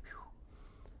 million.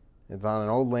 It's on an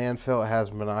old landfill. It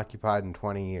hasn't been occupied in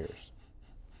 20 years.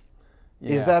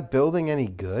 Yeah. Is that building any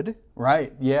good?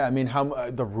 Right. Yeah. I mean,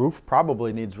 the roof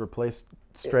probably needs replaced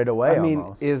straight away.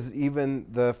 Almost. Is even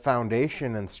the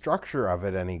foundation and structure of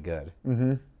it any good?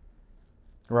 Mm-hmm.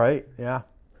 Right. Yeah.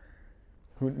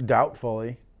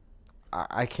 Doubtfully.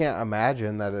 I can't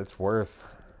imagine that it's worth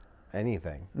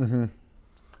anything. Mm-hmm.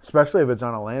 Especially if it's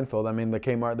on a landfill. I mean, the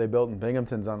Kmart they built in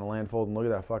Binghamton's on a landfill, and look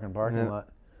at that fucking parking lot.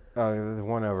 Oh, the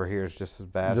one over here is just as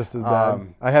bad. Just as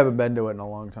bad. I haven't been to it in a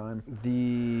long time.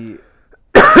 The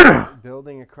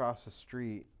building across the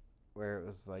street where it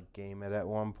was like Game It at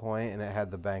one point, and it had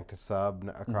the bank to sub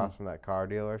across from that car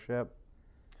dealership.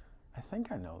 I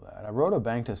think I know that. I rode a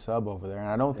bank to sub over there, and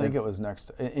I don't think it was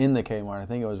in the Kmart. I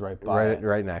think it was right by it.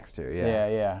 Right next to it, yeah.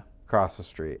 Yeah. Across the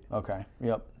street. Okay,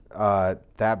 yep.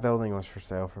 That building was for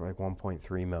sale for like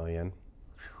 $1.3 million.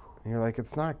 And you're like,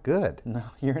 it's not good. No,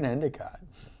 you're an Endicott.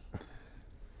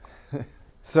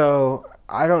 So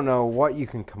I don't know what you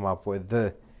can come up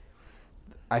with.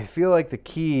 I feel like the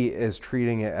key is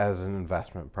treating it as an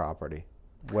investment property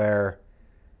where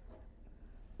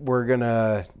we're going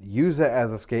to use it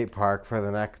as a skate park for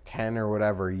the next 10 or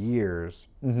whatever years,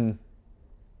 mm-hmm.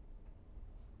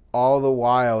 all the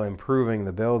while improving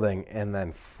the building and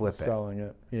then selling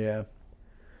it. Yeah.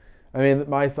 I mean,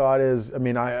 my thought is,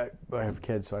 I have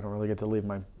kids, so I don't really get to leave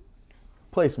my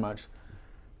place much.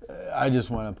 I just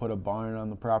want to put a barn on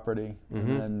the property,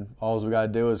 mm-hmm. and then all we got to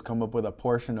do is come up with a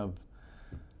portion of,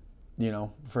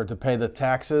 to pay the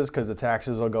taxes, because the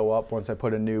taxes will go up once I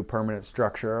put a new permanent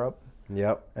structure up.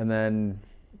 Yep. And then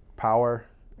power,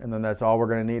 and then that's all we're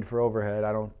going to need for overhead.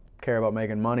 I don't care about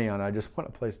making money on it. I just want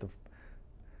a place to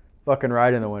fucking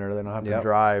ride in the winter. Then I'll have to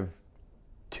drive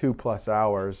 2+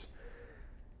 hours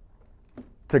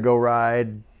to go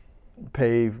ride,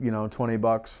 pay,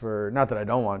 $20 for, not that I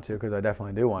don't want to, because I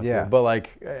definitely do want to, but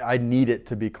like I need it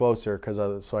to be closer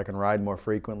so I can ride more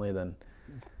frequently than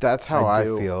That's how I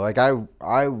feel. Like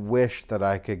I wish that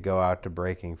I could go out to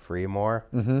Breaking Free more.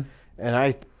 Mm-hmm. And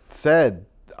I said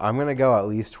I'm going to go at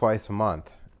least twice a month.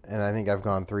 And I think I've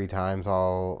gone 3 times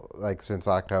since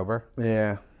October.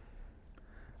 Yeah.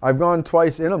 I've gone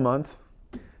twice in a month,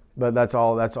 but that's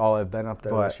all I've been up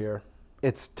there this year.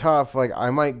 It's tough. Like I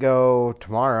might go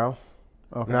tomorrow.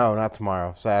 Okay. No, not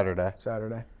tomorrow. Saturday.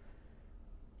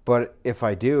 But if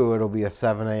I do, it'll be a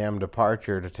 7 a.m.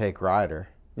 departure to take Ryder.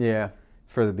 Yeah.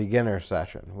 For the beginner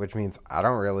session, which means I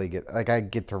don't really I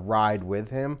get to ride with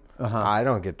him. Uh-huh. I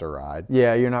don't get to ride.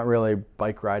 Yeah, you're not really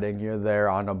bike riding. You're there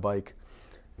on a bike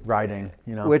riding,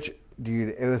 Which,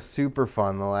 dude, it was super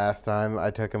fun the last time I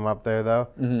took him up there, though.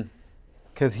 Mm-hmm.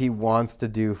 Because he wants to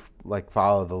do,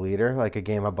 follow the leader, like a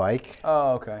game of bike.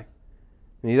 Oh, okay.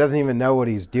 And he doesn't even know what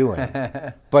he's doing.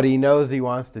 But he knows he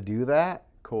wants to do that.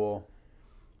 Cool.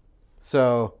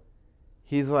 So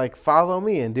he's like, follow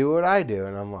me and do what I do.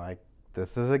 And I'm like,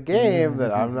 this is a game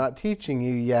that I'm not teaching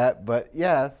you yet, but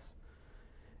yes.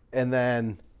 And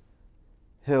then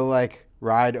he'll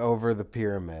ride over the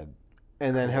pyramid.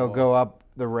 And then he'll go up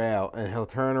the rail and he'll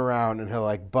turn around and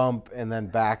he'll bump and then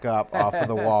back up off of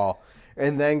the wall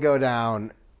and then go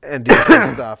down and do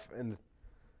some stuff. And,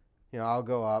 I'll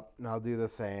go up and I'll do the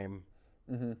same.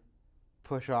 Mm-hmm.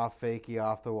 Push off fakie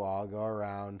off the wall, go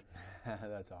around.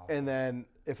 That's awesome. And then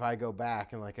if I go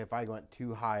back and if I went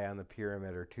too high on the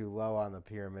pyramid or too low on the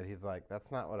pyramid, he's like,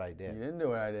 that's not what I did. You didn't do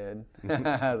what I did.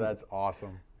 That's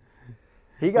awesome.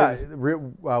 He got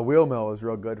wheel mill was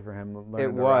real good for him.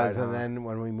 It was, and then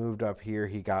when we moved up here,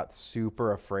 he got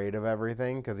super afraid of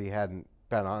everything because he hadn't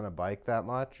been on a bike that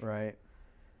much. Right.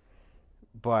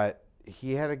 But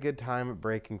he had a good time at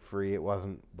Breaking Free. It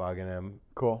wasn't bugging him.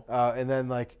 Cool. And then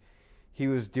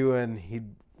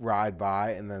he'd ride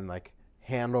by and then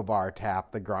handlebar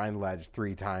tap the grind ledge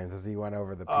 3 times as he went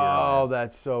over the pyramid. Oh,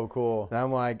 that's so cool. And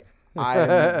I'm like, I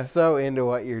am so into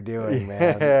what you're doing,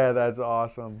 man. Yeah, that's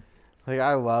awesome. Like,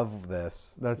 I love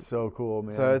this. That's so cool,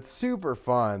 man. So it's super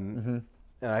fun.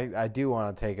 And I do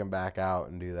want to take him back out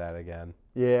and do that again.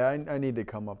 Yeah, I need to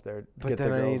come up there. But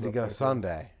then I need to go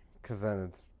Sunday because then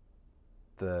it's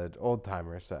the old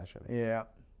timer session. Yeah.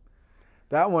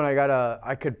 That one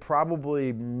I could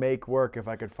probably make work if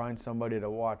I could find somebody to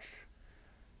watch.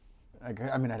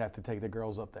 I mean, I'd have to take the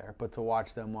girls up there, but to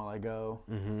watch them while I go.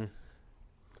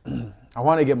 I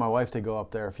want to get my wife to go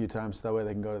up there a few times so that way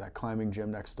they can go to that climbing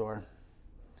gym next door.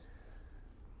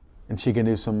 And she can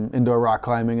do some indoor rock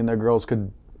climbing and their girls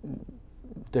could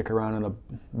dick around in the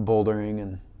bouldering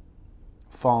and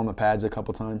fall on the pads a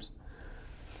couple times.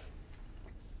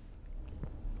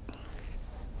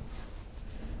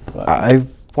 But I've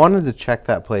wanted to check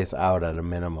that place out at a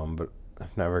minimum, but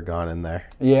I've never gone in there.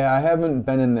 yeah, I haven't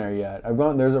been in there yet.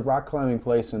 There's a rock climbing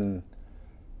place in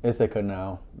Ithaca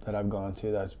now that I've gone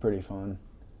to. That's pretty fun.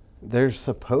 There's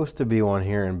supposed to be one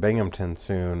here in Binghamton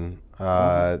soon.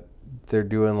 They're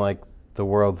doing like the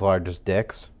world's largest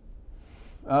dicks.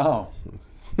 Oh.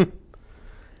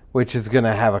 Which is going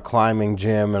to have a climbing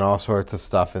gym and all sorts of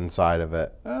stuff inside of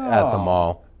it at the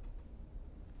mall.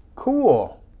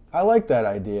 Cool. I like that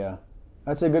idea.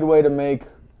 That's a good way to make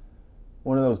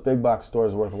one of those big box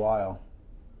stores worthwhile.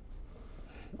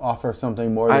 Offer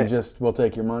something more than just, we'll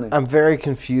take your money. I'm very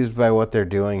confused by what they're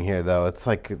doing here, though. It's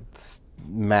like a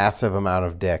massive amount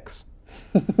of dicks.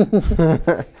 I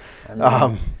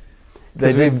mean,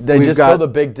 they just built a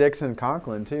Big Dick's in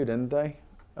Conklin, too, didn't they?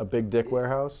 A Big Dick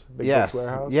warehouse? Dick's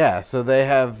warehouse? Yeah, so they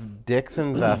have Dick's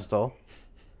in Vestal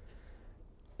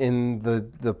in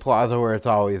the plaza where it's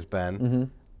always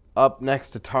been. Up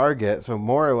next to Target, so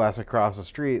more or less across the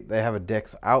street, they have a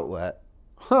Dick's outlet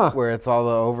where it's all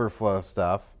the overflow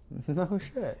stuff. No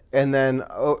shit. And then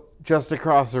just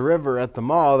across the river at the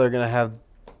mall, they're going to have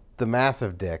the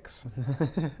massive Dick's.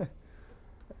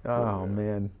 Oh,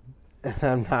 man.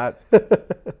 I'm not...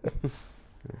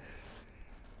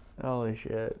 Holy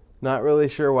shit. Not really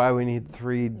sure why we need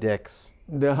 3 Dicks.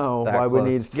 No, why we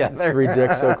need 3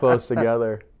 Dicks so close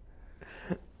together.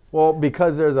 Well,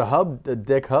 because there's a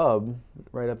Dick hub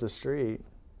right up the street.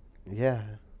 Yeah.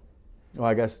 Well,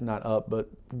 I guess not up, but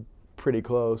pretty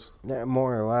close. Yeah,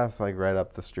 more or less, like right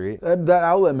up the street. That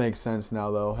outlet makes sense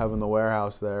now, though, having the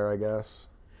warehouse there, I guess.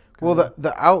 Well,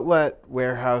 the outlet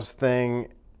warehouse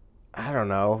thing, I don't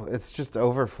know. It's just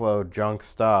overflow junk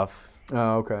stuff.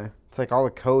 Oh, okay. It's like all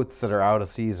the coats that are out of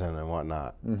season and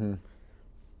whatnot.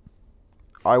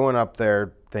 I went up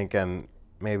there thinking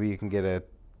maybe you can get a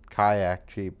kayak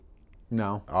cheap.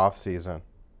 No. Off season.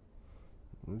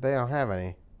 They don't have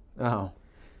any. Oh.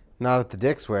 Not at the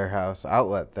Dick's warehouse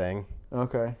outlet thing.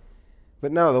 Okay.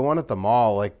 But no, the one at the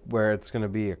mall, like where it's going to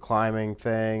be a climbing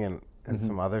thing and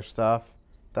some other stuff.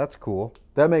 That's cool.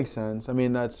 That makes sense. I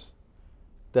mean,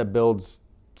 that builds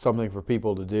something for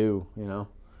people to do, you know,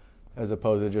 as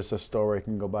opposed to just a store where you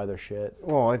can go buy their shit.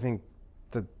 Well, I think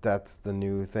that's the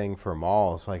new thing for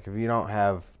malls. Like if you don't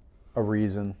have a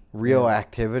reason, real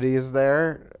activities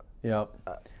there,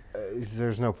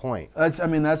 there's no point.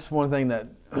 That's one thing that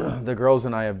the girls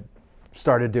and I have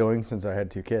started doing since I had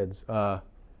 2 kids. We're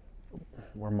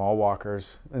mall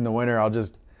walkers. In the winter,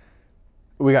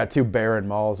 we got 2 barren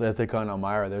malls, Ithaca and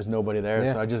Elmira. There's nobody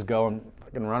there, so I just go and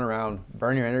fucking run around,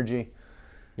 burn your energy,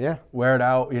 wear it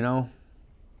out, you know.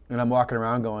 And I'm walking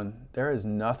around going, there is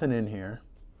nothing in here.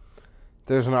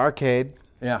 There's an arcade.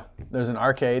 Yeah, there's an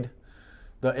arcade.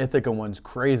 The Ithaca one's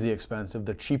crazy expensive.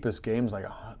 The cheapest game's like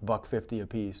 $1.50 a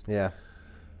piece. Yeah.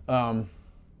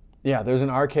 Yeah, there's an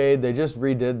arcade. They just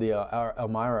redid the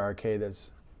Elmira arcade.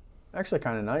 That's actually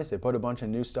kind of nice. They put a bunch of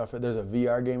new stuff. There's a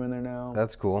VR game in there now.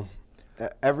 That's cool.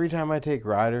 Every time I take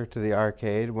Ryder to the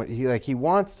arcade, when he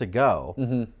wants to go,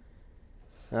 and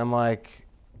I'm like,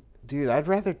 dude, I'd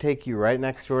rather take you right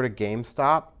next door to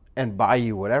GameStop and buy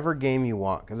you whatever game you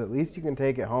want, because at least you can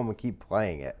take it home and keep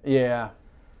playing it. Yeah.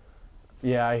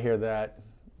 Yeah, I hear that.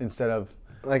 Instead of...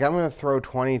 Like, I'm going to throw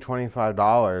 $20,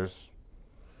 $25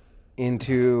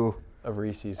 into a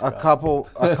Reese's a cup.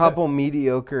 couple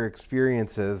mediocre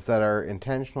experiences that are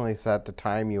intentionally set to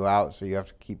time you out, so you have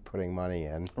to keep putting money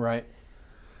in. Right.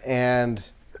 And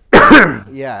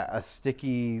a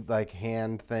sticky like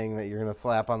hand thing that you're gonna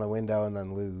slap on the window and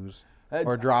then lose,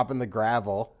 or drop in the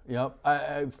gravel. Yep.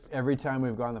 Every time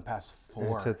we've gone the past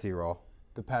 4. Tootsie Roll.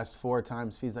 The past 4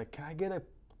 times, Fee's like, "Can I get a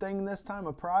thing this time,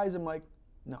 a prize?" I'm like,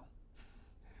 "No.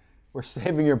 We're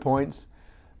saving your points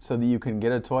so that you can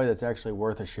get a toy that's actually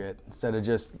worth a shit, instead of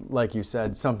just, like you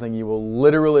said, something you will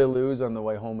literally lose on the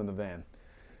way home in the van."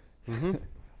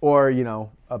 Or, you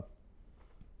know, a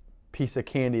piece of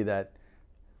candy that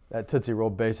Tootsie Roll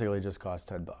basically just cost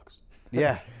 $10.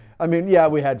 Yeah. I mean, yeah,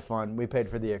 we had fun. We paid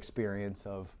for the experience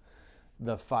of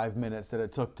the 5 minutes that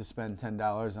it took to spend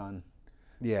 $10 on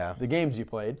the games you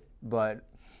played. But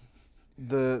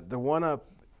the one up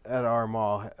at our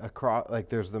mall across, like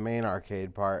there's the main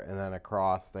arcade part, and then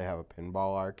across they have a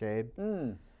pinball arcade.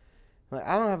 Like,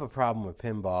 I don't have a problem with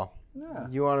pinball. Yeah,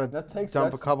 you want to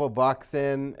dump a couple bucks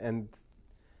in, and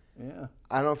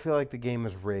I don't feel like the game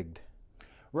is rigged.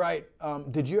 Right.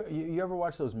 Did you ever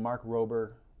watch those Mark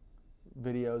Rober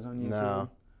videos on YouTube? No.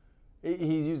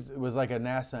 He was like a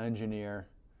NASA engineer.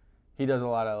 He does a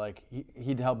lot of like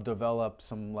he'd help develop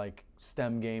some like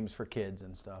STEM games for kids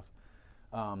and stuff.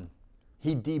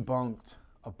 He debunked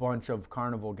a bunch of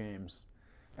carnival games,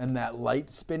 and that light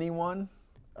spinny one.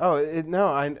 Oh no,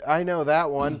 I know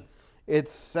that one.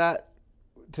 It's set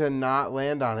to not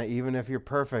land on it, even if you're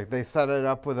perfect. They set it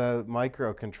up with a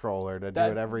microcontroller to do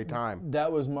it every time.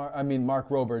 That was Mark. I mean, Mark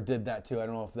Rober did that too. I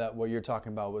don't know if that what you're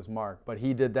talking about was Mark, but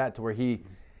he did that to where he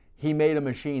made a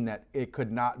machine that it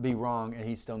could not be wrong, and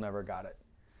he still never got it.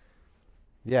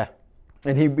 Yeah.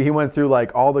 And he went through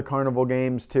like all the carnival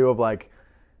games too, of like,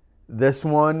 this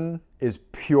one is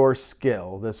pure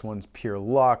skill, this one's pure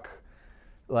luck.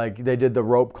 Like they did the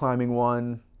rope climbing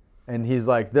one, and he's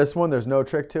like, this one, there's no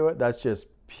trick to it. That's just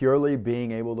purely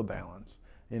being able to balance,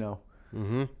 you know.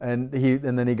 Mm-hmm. And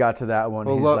then he got to that one.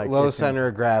 Well, he's like, low center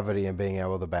of gravity and being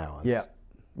able to balance. Yeah,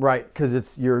 right. Because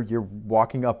it's you're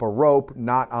walking up a rope,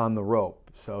 not on the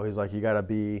rope. So he's like, you got to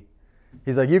be.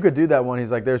 He's like, you could do that one.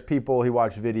 He's like, there's people. He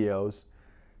watched videos.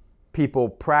 People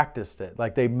practiced it.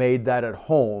 Like they made that at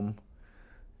home,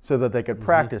 so that they could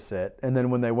practice it. And then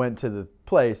when they went to the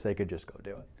place, they could just go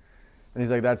do it. And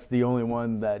he's like, that's the only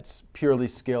one that's purely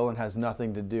skill and has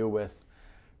nothing to do with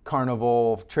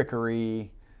carnival,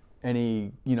 trickery,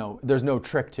 there's no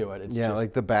trick to it. It's just,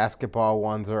 like the basketball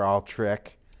ones are all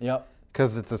trick. Yep.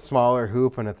 Because it's a smaller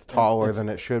hoop and it's taller than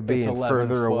it should be and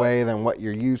further away than what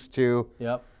you're used to.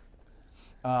 Yep.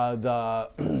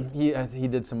 He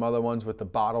did some other ones with the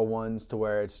bottle ones to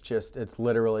where it's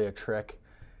literally a trick,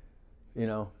 you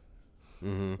know.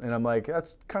 Mm-hmm. And I'm like,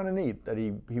 that's kind of neat that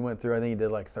he went through. I think he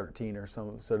did like 13 or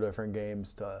so different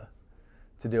games to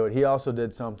do it. He also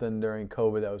did something during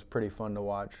COVID that was pretty fun to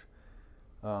watch.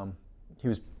 He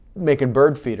was making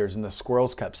bird feeders, and the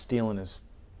squirrels kept stealing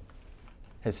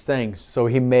his things. So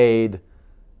he made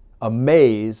a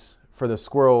maze for the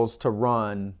squirrels to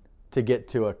run to get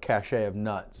to a cache of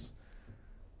nuts.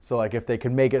 So like if they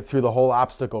could make it through the whole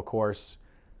obstacle course,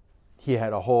 he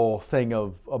had a whole thing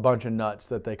of a bunch of nuts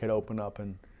that they could open up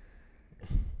and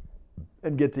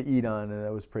get to eat on, and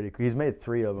that was pretty cool. He's made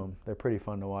 3 of them. They're pretty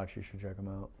fun to watch. You should check them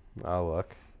out. I'll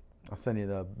look. I'll send you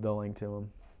the link to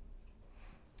them.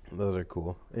 Those are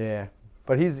cool. Yeah,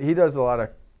 but he does a lot of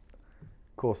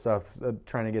cool stuff.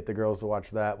 Trying to get the girls to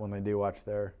watch that when they do watch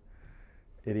their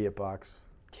Idiot Box.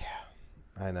 Yeah,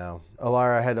 I know.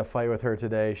 Alara had a fight with her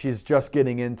today. She's just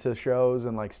getting into shows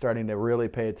and like starting to really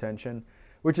pay attention,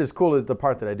 which is cool. Is the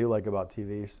part that I do like about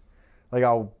TVs. Like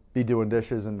I'll be doing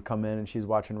dishes and come in and she's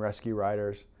watching Rescue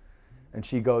Riders, and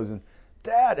she goes and,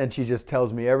 Dad, and she just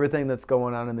tells me everything that's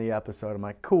going on in the episode. I'm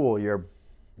like, cool, you're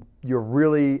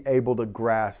really able to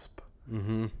grasp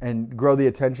and grow the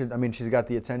attention. I mean, she's got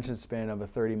the attention span of a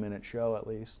 30-minute show at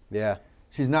least. Yeah.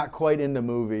 She's not quite into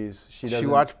movies. Did she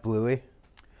watch Bluey?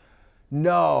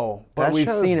 No, but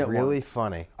we've seen it. Really once.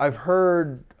 Funny. I've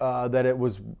heard that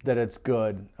it's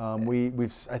good.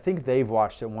 I think they've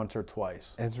watched it once or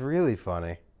twice. It's really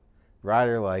funny.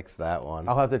 Ryder likes that one.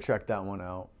 I'll have to check that one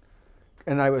out.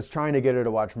 And I was trying to get her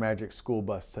to watch Magic School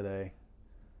Bus today.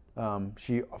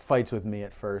 She fights with me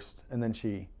at first, and then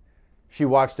she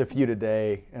watched a few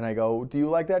today, and I go, "Do you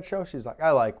like that show?" She's like, I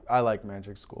like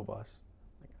Magic School Bus."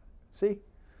 See?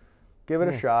 Give it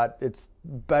a shot. It's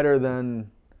better than,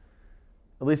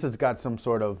 at least it's got some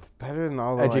sort of better than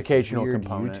all the educational weird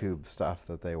component. YouTube stuff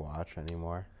that they watch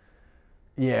anymore.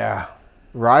 Yeah.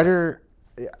 Ryder,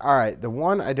 all right, the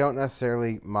one I don't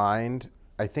necessarily mind.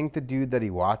 I think the dude that he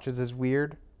watches is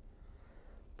weird,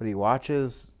 but he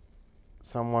watches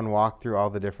someone walk through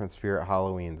all the different Spirit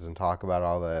Halloweens and talk about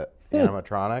all the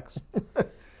animatronics.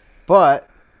 But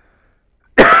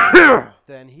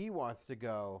then he wants to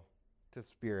go to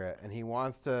Spirit, and he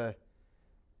wants to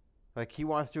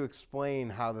explain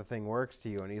how the thing works to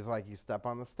you, and he's like, you step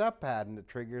on the step pad and it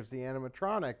triggers the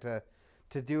animatronic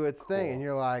to do its thing, and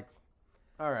you're like,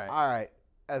 all right.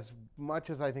 As much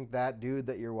as I think that dude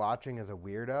that you're watching is a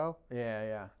weirdo,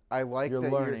 I like you're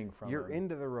that learning from you're him.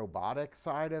 Into the robotic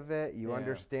side of it. You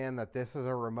understand that this is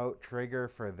a remote trigger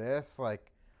for this.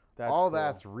 Like,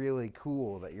 that's really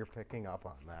cool that you're picking up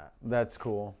on that. That's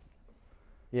cool.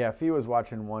 Yeah, Fee was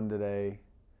watching one today.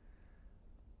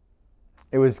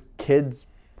 It was kids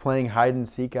playing hide and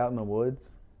seek out in the woods.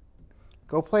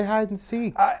 Go play hide and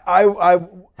seek. I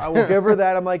will give her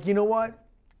that. I'm like, you know what?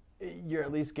 You're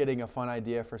at least getting a fun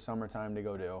idea for summertime to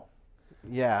go do.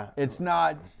 Yeah. It's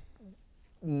not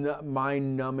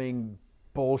mind-numbing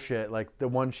bullshit like the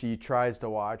one she tries to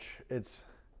watch.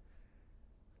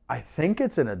 I think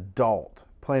it's an adult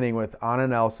playing with Anna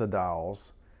and Elsa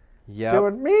dolls. Yeah.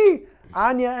 Doing me,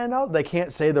 Anya and Elsa. They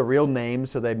can't say the real name,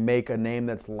 so they make a name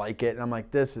that's like it. And I'm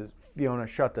like, this is, Fiona,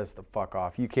 shut this the fuck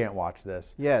off. You can't watch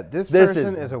this. Yeah, this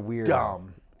person is a weirdo.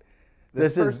 Dumb.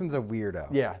 This person's a weirdo.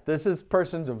 Yeah,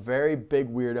 person's a very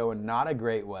big weirdo in not a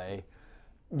great way.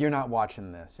 You're not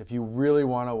watching this. If you really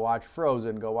want to watch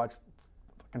Frozen, go watch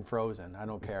fucking Frozen. I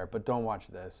don't care, but don't watch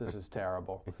this. This is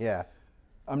terrible. Yeah.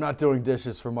 I'm not doing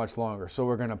dishes for much longer, so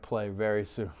we're gonna play very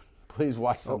soon. Please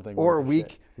watch something. Or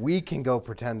we can go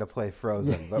pretend to play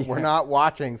Frozen, but we're not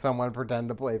watching someone pretend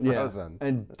to play Frozen. Yeah,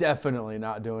 and definitely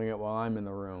not doing it while I'm in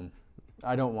the room.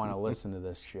 I don't want to listen to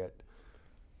this shit.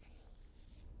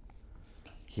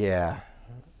 Yeah.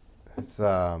 It's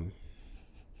there's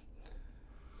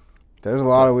a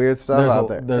lot of weird stuff out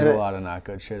there. There's a lot of not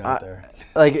good shit out there.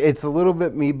 Like, it's a little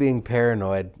bit me being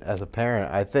paranoid as a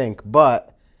parent, I think,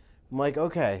 but I'm like,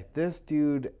 okay, this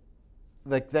dude,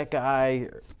 like that guy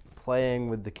playing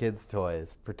with the kids'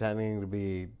 toys, pretending to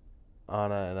be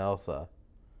Anna and Elsa.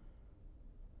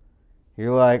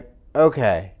 You're like,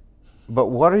 okay, but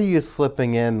what are you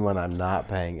slipping in when I'm not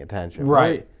paying attention?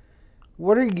 Right.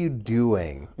 What are you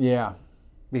doing? Yeah.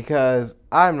 Because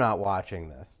I'm not watching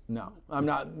this. No, I'm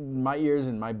not. My ears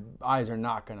and my eyes are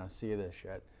not going to see this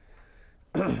shit.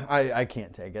 I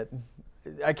can't take it.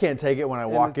 I can't take it when I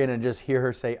walk in and just hear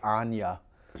her say Anya.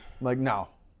 I'm like, no.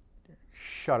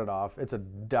 Shut it off. It's a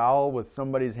doll with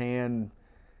somebody's hand.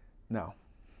 No.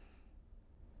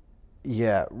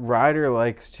 Yeah, Ryder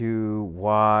likes to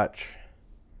watch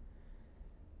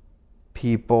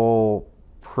people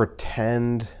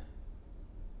pretend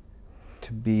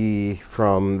to be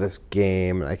from this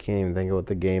game. I can't even think of what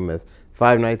the game is.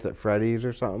 Five Nights at Freddy's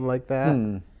or something like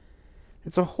that.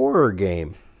 It's a horror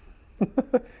game.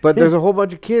 But there's a whole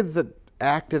bunch of kids that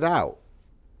act it out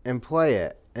and play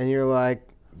it. And you're like,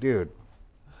 dude,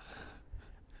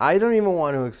 I don't even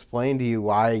want to explain to you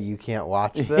why you can't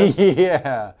watch this.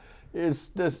 Yeah. It's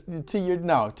this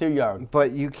too young.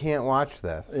 But you can't watch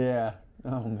this. Yeah.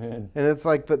 Oh man. And it's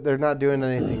like, but they're not doing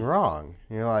anything wrong.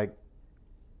 And you're like,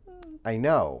 I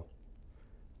know.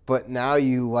 But now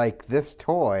you like this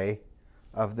toy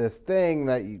of this thing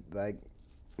that you like.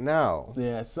 No.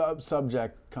 Yeah,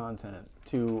 subject content.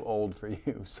 Too old for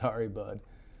you. Sorry, bud.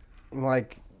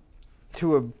 Like,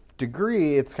 to a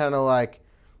degree, it's kind of like,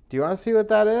 do you want to see what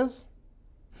that is?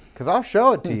 Because I'll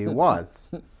show it to you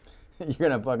once. You're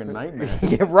going to have fucking nightmares.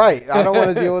 Yeah, right. I don't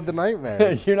want to deal with the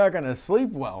nightmares. You're not going to sleep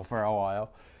well for a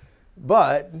while.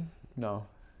 But, no.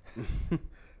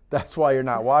 That's why you're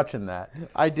not watching that.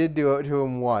 I did do it to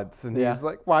him once, and he's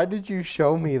like, why did you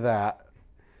show me that?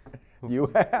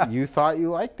 You asked. You thought you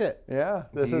liked it. Yeah,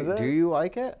 this is it. Do you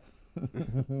like it?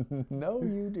 No,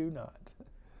 you do not.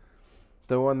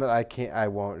 The one that I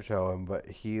won't show him, but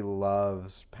he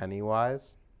loves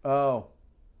Pennywise. Oh.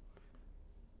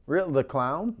 Really? The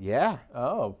clown? Yeah.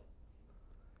 Oh.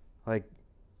 Like,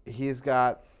 he's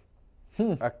got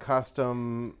a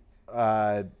custom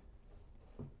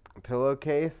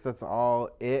pillowcase that's all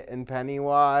it and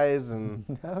Pennywise, and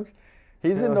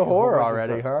he's into horror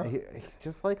already, huh? He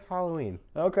just likes Halloween.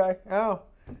 Okay. Oh,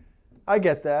 I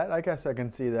get that. I guess I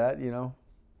can see that. You know,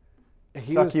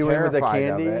 He suck was you in with the terrified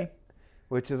candy. of it,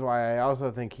 which is why I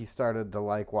also think he started to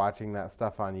like watching that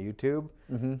stuff on YouTube.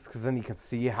 It's because then you can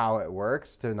see how it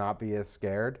works to not be as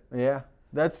scared. Yeah,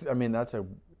 that's a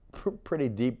pretty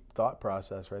deep thought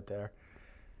process right there.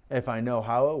 If I know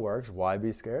how it works, why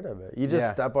be scared of it? You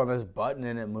just step on this button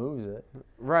and it moves it.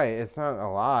 Right. It's not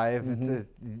alive.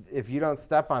 If you don't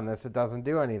step on this, it doesn't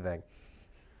do anything.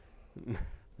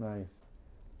 Nice.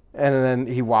 And then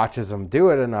he watches him do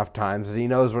it enough times that he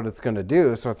knows what it's going to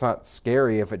do, so it's not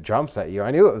scary if it jumps at you.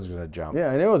 I knew it was going to jump.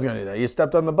 Yeah, I knew it was going to do that. You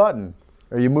stepped on the button,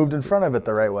 or you moved in front of it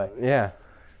the right way. Yeah.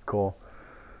 Cool.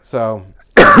 So,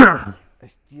 yeah,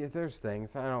 there's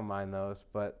things. I don't mind those,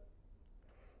 but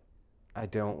I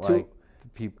don't like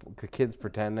the kids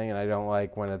pretending, and I don't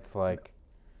like when it's like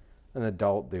an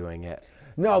adult doing it.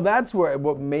 No, that's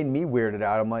what made me weirded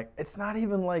out. I'm like, it's not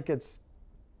even like it's.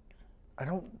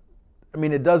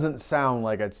 It doesn't sound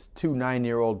like it's two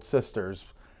 9-year-old sisters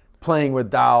playing with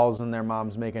dolls and their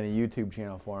mom's making a YouTube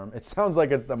channel for them. It sounds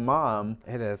like it's the mom.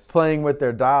 It is. Playing with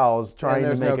their dolls trying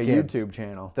to make a kids. YouTube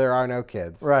channel. There are no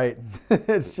kids. Right.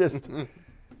 It's just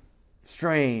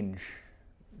strange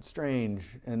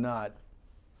and not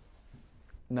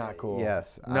Not cool.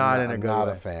 Yes. Not in a I'm good not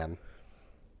way. a fan.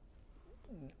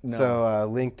 No. So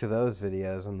link to those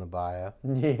videos in the bio.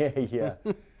 Yeah.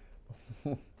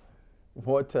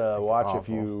 What to watch if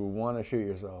Awful. you want to shoot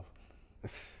yourself?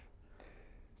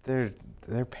 They're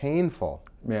painful.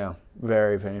 Yeah,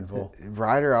 very painful.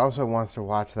 Ryder also wants to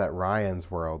watch that Ryan's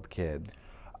World kid.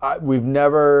 We've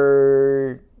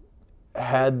never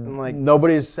had, Like,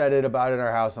 nobody's said it about it in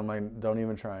our house. I'm like, don't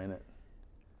even try in it.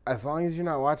 as long as you're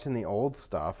not watching the old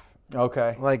stuff.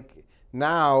 Okay. Like,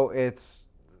 now it's,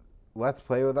 let's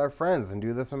play with our friends and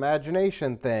do this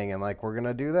imagination thing, and like, we're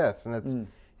gonna do this, and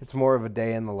it's more of a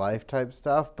day in the life type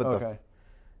stuff. But Okay.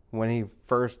 when he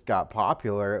first got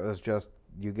popular, it was just,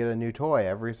 you get a new toy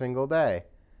every single day,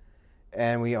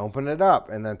 and we open it up,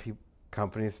 and then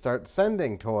companies start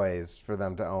sending toys for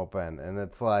them to open, and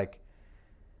it's like,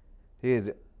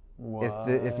 dude,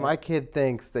 if my kid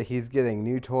thinks that he's getting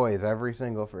new toys every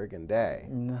single freaking day,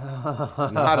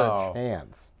 not a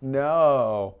chance.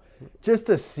 No. Just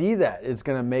to see that, it's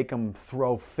going to make him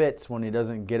throw fits when he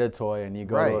doesn't get a toy and you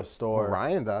go to a store. Well,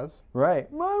 Ryan does.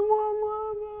 Right. No.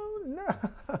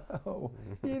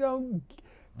 You don't.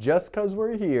 Just because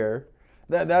we're here.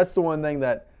 That's the one thing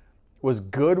that was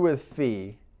good with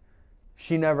Fee.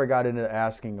 She never got into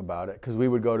asking about it because we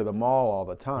would go to the mall all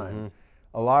the time.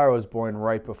 Alara was born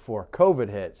right before COVID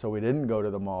hit, so we didn't go to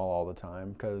the mall all the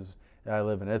time because I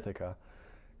live in Ithaca.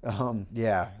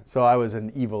 Yeah. So I was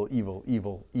an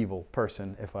evil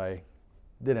person if I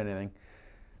did anything.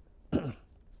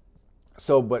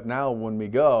 But now when we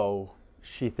go,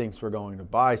 she thinks we're going to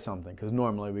buy something because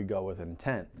normally we go with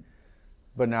intent.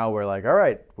 But now we're like, all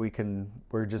right,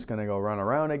 we're just going to go run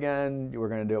around again. We're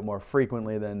going to do it more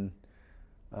frequently than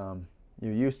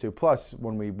you used to. Plus,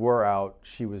 when we were out,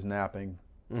 she was napping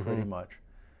pretty much.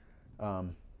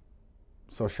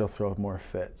 So she'll throw more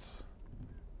fits.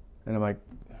 And I'm like,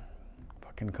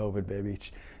 fucking COVID, baby.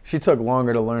 She took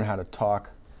longer to learn how to talk.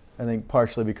 I think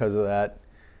partially because of that.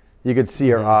 You could see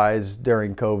her eyes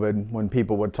during COVID when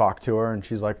people would talk to her, and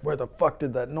she's like, where the fuck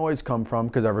did that noise come from?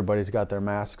 Because everybody's got their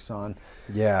masks on.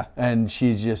 Yeah. And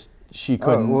she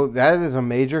couldn't. Well, that is a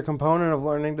major component of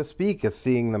learning to speak, is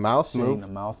seeing the mouth move. Seeing the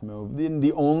mouth move.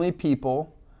 The only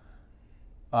people,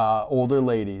 older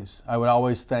ladies, I would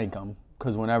always thank them,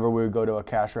 because whenever we would go to a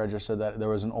cash register that there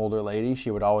was an older lady, she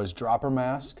would always drop her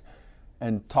mask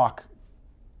and talk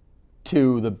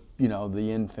to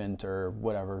the infant or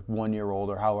whatever, 1-year-old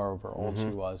or however old she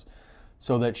was,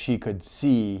 so that she could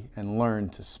see and learn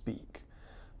to speak.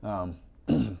 And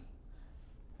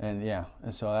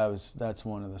so that's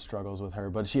one of the struggles with her.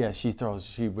 But she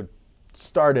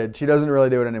doesn't really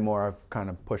do it anymore. I've kind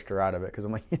of pushed her out of it because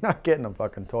I'm like, you're not getting a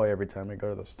fucking toy every time we go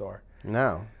to the store.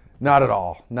 No. Not at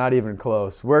all. Not even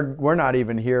close. We're not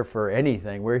even here for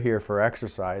anything. We're here for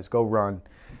exercise. Go run.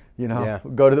 We're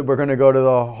going to go to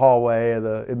the hallway or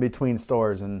the in between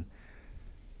stores, and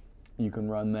you can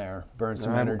run there, burn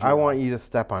some energy. I want you to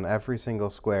step on every single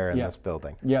square in this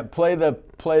building. Yeah, play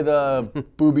the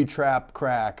booby trap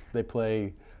crack. They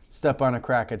play step on a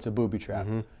crack, it's a booby trap.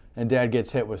 And Dad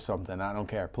gets hit with something. I don't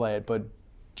care. Play it, but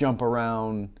jump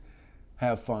around,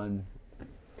 have fun.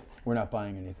 We're not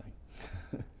buying anything.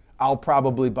 I'll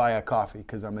probably buy a coffee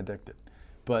because I'm addicted.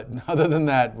 But other than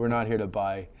that, we're not here to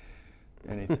buy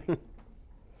anything.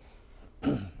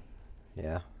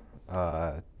 Yeah.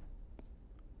 I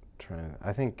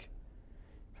think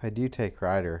if I do take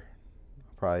Ryder,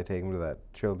 I'll probably take him to that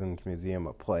Children's Museum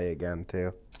of Play again,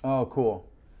 too. Oh, cool.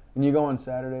 And you go on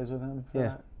Saturdays with him for Yeah.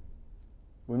 that?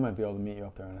 We might be able to meet you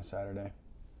up there on a Saturday.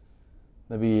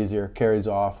 That'd be easier. Carrie's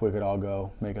off. We could all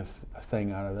go make a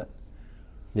thing out of it.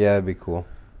 Yeah, that'd be cool.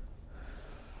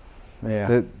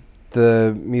 Yeah.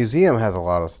 The museum has a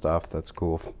lot of stuff that's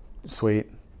cool. Sweet.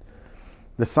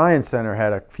 The Science Center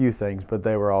had a few things, but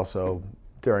they were also,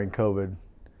 during COVID,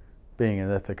 being in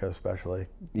Ithaca especially,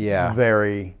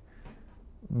 very,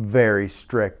 very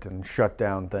strict and shut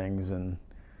down things and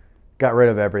got rid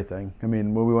of everything. I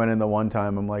mean, when we went in the one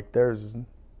time, I'm like, there's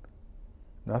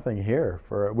nothing here.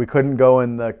 We couldn't go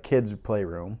in the kids'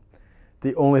 playroom.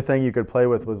 The only thing you could play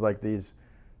with was like these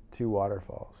 2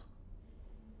 waterfalls.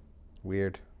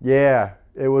 Weird. Yeah,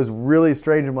 it was really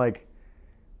strange. I'm like,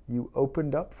 you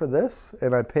opened up for this,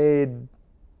 and I paid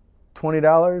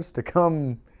 $20 to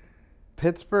come.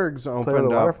 Pittsburgh's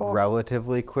opened up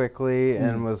relatively quickly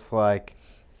and was like,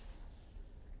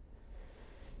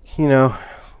 you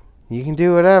can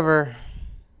do whatever.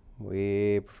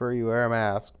 We prefer you wear a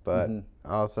mask, but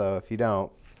also if you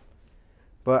don't.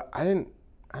 But I don't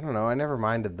know, I never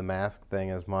minded the mask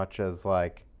thing as much as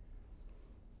like,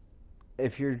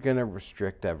 if you're going to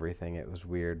restrict everything, it was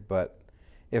weird. But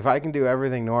if I can do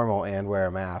everything normal and wear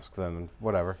a mask, then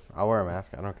whatever. I'll wear a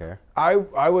mask. I don't care. I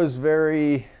was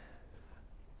very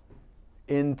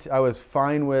I was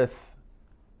fine with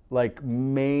like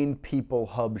main people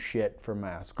hub shit for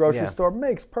masks. Grocery store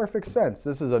makes perfect sense.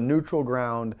 This is a neutral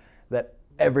ground that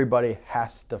everybody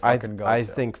has to fucking go to. I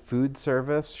think food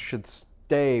service should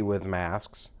stay with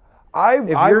masks.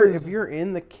 If you're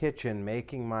in the kitchen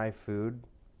making my food,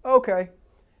 okay,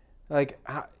 like,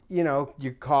 you know,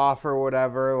 you cough or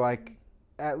whatever, like,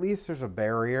 at least there's a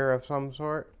barrier of some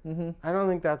sort. Mm-hmm. I don't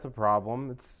think that's a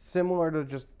problem. It's similar to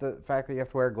just the fact that you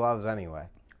have to wear gloves anyway.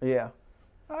 Yeah.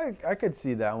 I could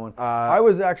see that one. I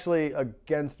was actually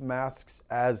against masks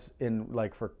as in,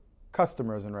 like, for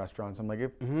customers in restaurants. I'm like,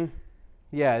 if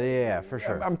Yeah, for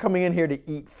sure. I'm coming in here to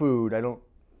eat food. I don't,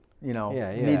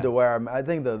 need to wear them. I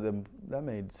think that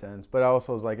made sense. But I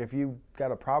also was like, if you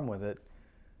got a problem with it,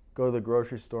 go to the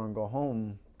grocery store and go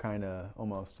home, kind of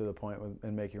almost to the point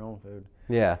and make your own food.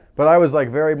 Yeah. But I was like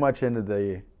very much into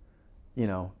the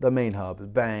main hubs,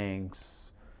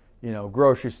 banks,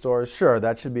 grocery stores. Sure,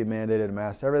 that should be mandated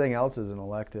mask. Everything else is an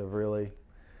elective, really.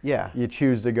 Yeah. You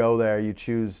choose to go there. You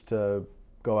choose to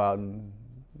go out and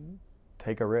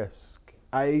take a risk.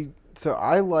 So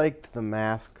I liked the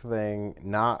mask thing,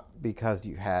 not because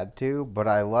you had to, but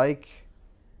I like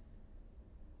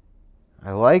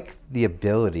the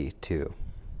ability to.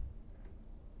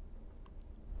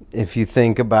 If you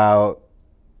think about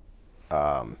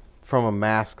from a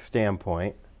mask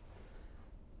standpoint,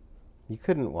 you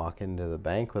couldn't walk into the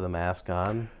bank with a mask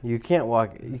on. You can't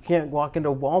walk into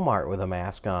Walmart with a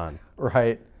mask on.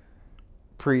 Right.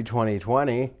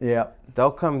 Pre-2020. Yeah.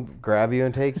 They'll come grab you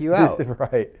and take you out.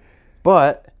 Right.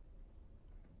 But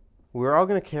we're all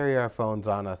going to carry our phones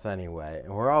on us anyway,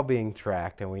 and we're all being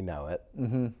tracked, and we know it.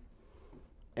 Mm-hmm.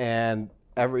 And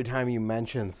every time you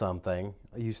mention something,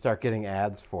 you start getting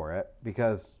ads for it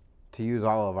because to use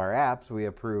all of our apps, we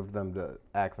approved them to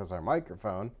access our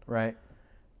microphone. Right.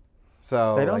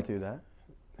 So they don't do that.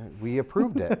 We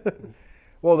approved it.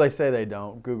 Well, they say they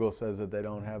don't. Google says that they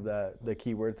don't have the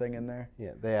keyword thing in there.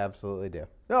 Yeah, they absolutely do.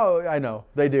 No, I know.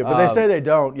 They do. But they say they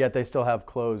don't, yet they still have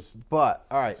closed. But,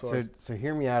 all right, so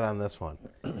hear me out on this one.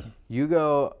 You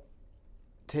go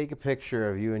take a picture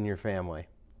of you and your family,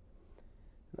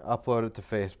 upload it to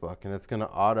Facebook, and it's going to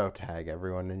auto-tag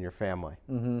everyone in your family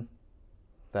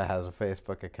that has a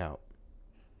Facebook account.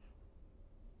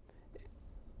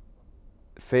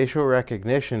 Facial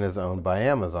recognition is owned by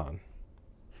Amazon.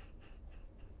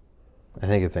 I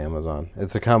think it's Amazon.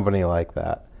 It's a company like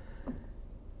that.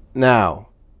 Now,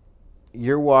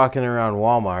 you're walking around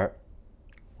Walmart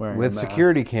with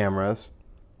security cameras,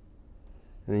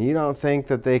 and you don't think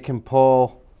that they can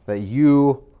pull that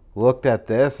you looked at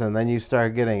this and then you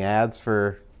start getting ads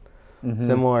for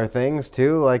similar things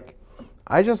too? Like,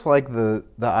 I just like the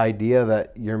idea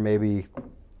that you're maybe,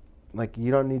 like,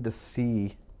 you don't need to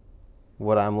see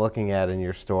what I'm looking at in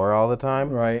your store all the time.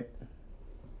 Right.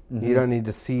 Mm-hmm. You don't need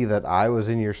to see that I was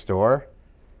in your store.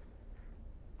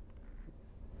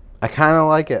 I kind of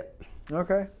like it.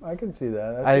 Okay, I can see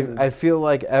that. I feel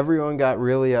like everyone got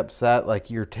really upset, like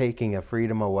you're taking a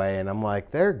freedom away, and I'm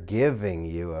like, they're giving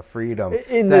you a freedom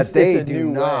that they do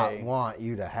not want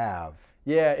you to have.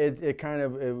 Yeah, it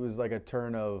was like a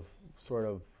turn of sort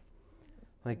of.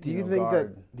 Like, do you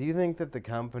think that the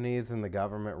companies and the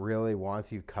government really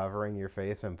wants you covering your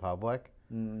face in public?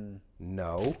 No.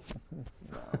 No.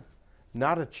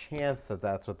 Not a chance that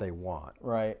that's what they want.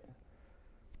 Right.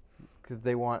 Because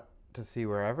they want to see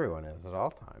where everyone is at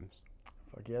all times.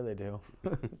 Fuck yeah, they do.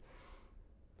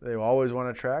 They always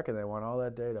want to track, and they want all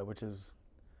that data, which is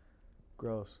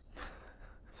gross.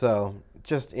 So,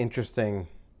 just interesting.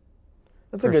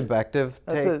 That's perspective.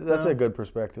 That's a good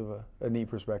perspective, a neat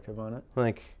perspective on it.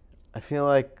 Like, I feel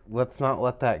like let's not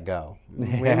let that go.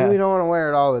 Yeah. Maybe we don't want to wear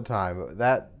it all the time,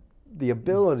 but the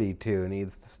ability to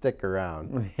needs to stick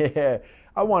around. Yeah,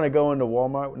 I want to go into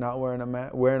Walmart not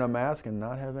wearing a mask and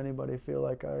not have anybody feel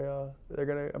like I'm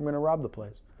gonna rob the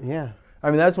place. Yeah, I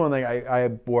mean that's one thing. I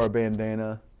wore a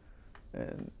bandana,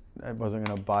 and I wasn't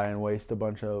gonna buy and waste a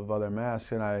bunch of other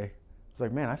masks, and I was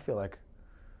like, man, I feel like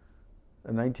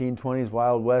a 1920s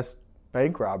Wild West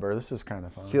bank robber. This is kind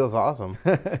of fun. Feels awesome,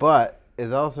 but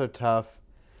it's also tough.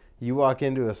 You walk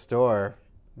into a store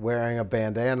wearing a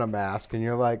bandana mask, and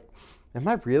you're like, am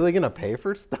I really going to pay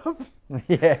for stuff?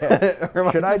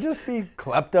 Yeah. Should I just be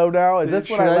klepto now? Is this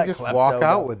what I let just klepto walk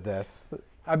out go? with this?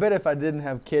 I bet if I didn't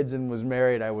have kids and was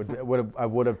married, I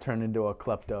would have turned into a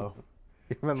klepto.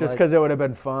 Just because it would have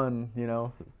been fun,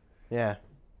 Yeah.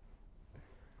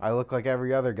 I look like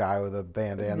every other guy with a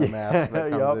bandana mask that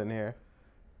comes in here.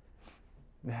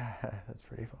 That's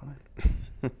pretty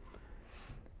funny.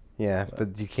 Yeah,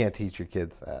 but you can't teach your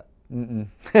kids that. Mm-mm.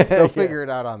 They'll figure it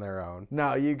out on their own.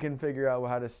 No, you can figure out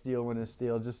how to steal when to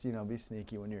steal. Just, be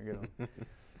sneaky when you're going to.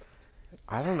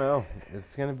 I don't know.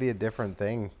 It's going to be a different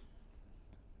thing.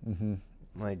 Mm-hmm.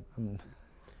 Like,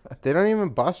 they don't even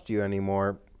bust you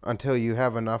anymore until you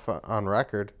have enough on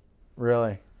record.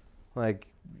 Really? Like,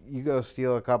 you go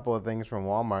steal a couple of things from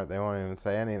Walmart, they won't even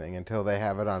say anything until they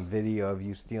have it on video of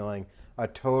you stealing a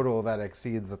total that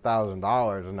exceeds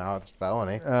 $1,000, and now it's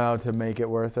felony. Oh, to make it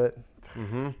worth it?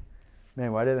 Mm-hmm.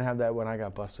 Man, why didn't I have that when I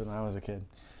got busted when I was a kid?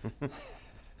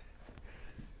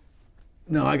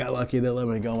 No, I got lucky. They let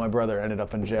me go. My brother ended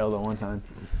up in jail the one time.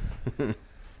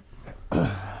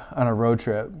 On a road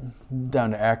trip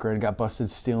down to Akron, got busted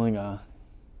stealing an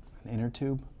inner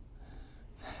tube.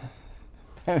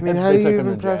 I mean, how do you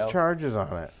even press charges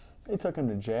on it? They took him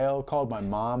to jail, called my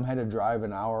mom, had to drive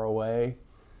an hour away.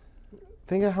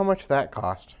 Think of how much that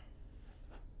cost.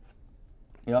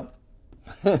 Yep.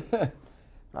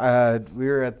 We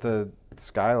were at the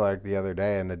Skylark the other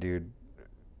day, and the dude,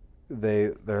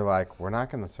 they're like, we're not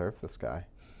going to surf this guy.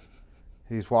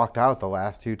 He's walked out the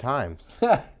last 2 times.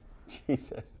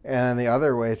 Jesus. And then the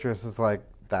other waitress is like,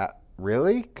 that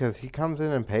really? Because he comes in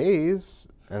and pays.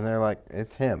 And they're like,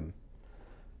 it's him.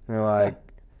 And they're like,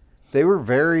 they were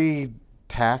very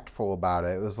tactful about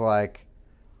it. It was like,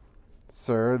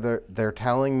 sir, they're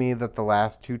telling me that the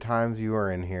last 2 times you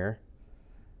were in here,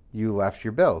 you left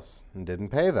your bills and didn't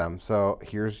pay them. So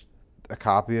here's a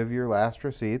copy of your last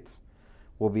receipts.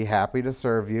 We'll be happy to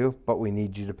serve you, but we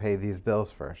need you to pay these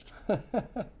bills first.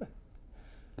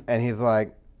 And he's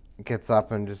like, gets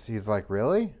up and he's like,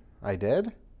 really? I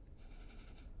did?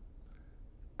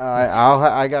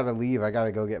 I got to leave. I got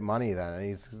to go get money then. And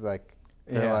he's like,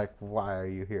 they're like, why are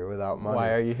you here without money?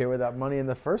 Why are you here without money in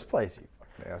the first place, you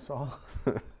fucking asshole?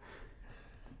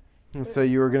 And so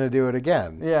you were going to do it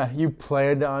again. Yeah, you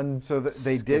planned on. So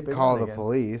they did call the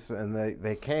police, and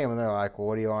they came, and they're like, well,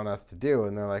 what do you want us to do?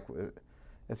 And they're like,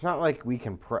 it's not like we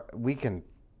can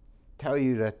tell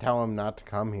you to tell him not to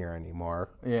come here anymore.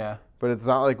 Yeah. But it's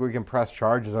not like we can press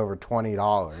charges over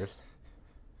 $20.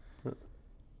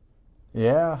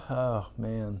 Yeah. Oh,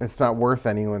 man. It's not worth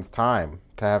anyone's time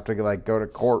to have to go to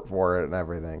court for it and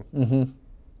everything. Mm-hmm.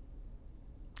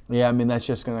 Yeah, I mean, that's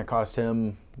just going to cost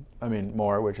him,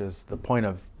 more, which is the point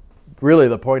of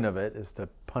it is to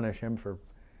punish him for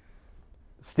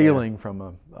stealing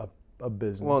from a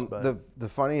business. Well, the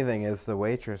funny thing is the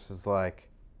waitress is like,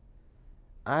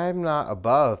 I'm not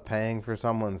above paying for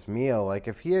someone's meal. Like,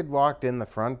 if he had walked in the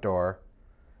front door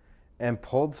and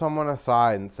pulled someone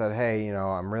aside and said, hey,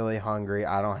 I'm really hungry.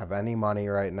 I don't have any money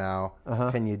right now.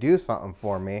 Can you do something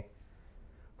for me?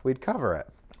 We'd cover it.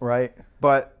 Right.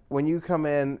 But when you come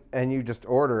in and you just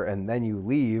order and then you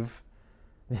leave,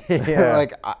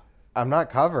 I'm not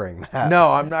covering that.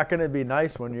 No, I'm not going to be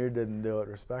nice when you didn't do it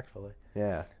respectfully.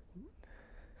 Yeah.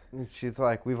 And she's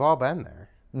like, we've all been there.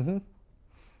 Mm-hmm.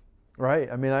 Right.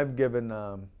 I've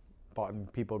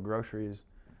bought people groceries,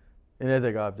 and I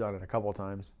think I've done it a couple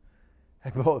times.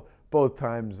 And both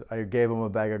times I gave them a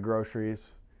bag of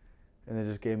groceries, and they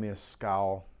just gave me a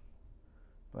scowl.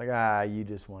 Like, you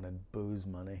just wanted booze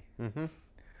money. Mm-hmm.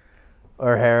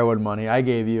 Or heroin money. I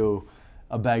gave you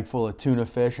a bag full of tuna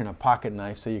fish and a pocket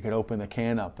knife so you could open the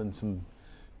can up and some,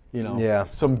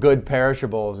 some good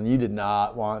perishables, and you did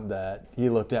not want that. He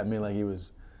looked at me like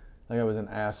I was an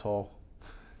asshole.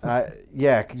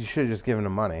 Yeah, you should have just given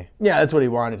him money. Yeah, that's what he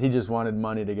wanted. He just wanted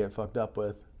money to get fucked up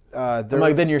with.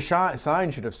 Then your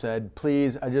sign should have said,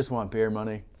 please, I just want beer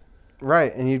money.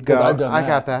 Right, and you'd go, I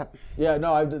got that. Yeah,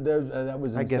 no, that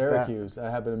was in Syracuse.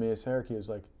 That happened to me at Syracuse.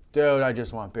 Like, dude, I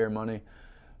just want beer money.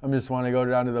 I just want to go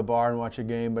down to the bar and watch a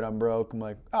game, but I'm broke. I'm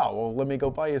like, oh, well, let me go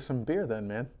buy you some beer then,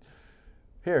 man.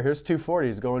 Here's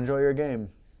 $2.40. Go enjoy your game.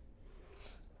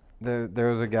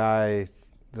 There was a guy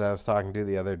that I was talking to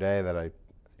the other day that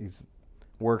he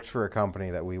works for a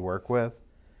company that we work with.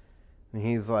 And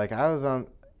he's like, I was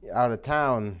out of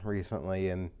town recently,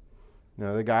 and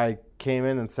the guy came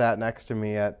in and sat next to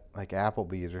me at like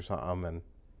Applebee's or something and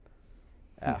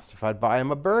asked if I'd buy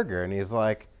him a burger. And he's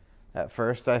like, at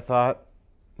first I thought,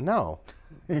 no.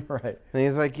 Right. And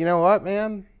he's like, you know what,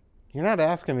 man? You're not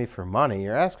asking me for money.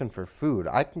 You're asking for food.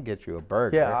 I can get you a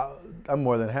burger. Yeah, I'm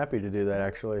more than happy to do that,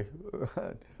 actually.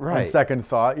 Right. On second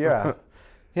thought, yeah.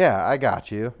 Yeah, I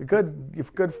got you. You're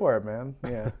good for it, man.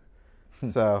 Yeah.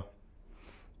 So,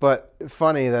 but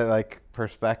funny that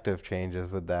perspective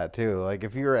changes with that too. Like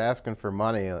if you were asking for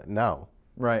money, no.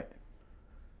 Right.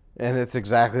 And it's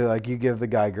exactly like you give the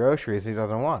guy groceries, he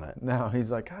doesn't want it. No,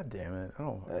 he's like, God damn it, I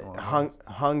don't want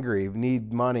hungry,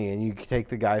 need money, and you take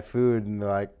the guy food, and they're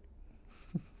like,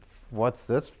 what's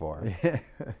this for? Yeah.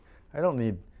 I don't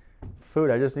need food.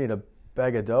 I just need a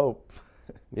bag of dope.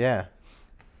 Yeah.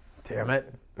 Damn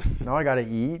it. Now I got to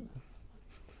eat.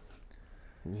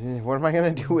 What am I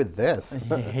going to do with this?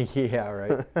 Yeah,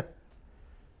 right.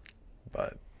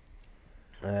 But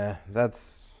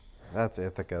that's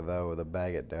Ithaca, though, with a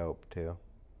bag of dope, too.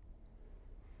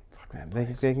 fuck that They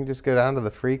place. can just go down to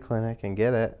the free clinic and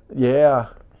get it, Yeah.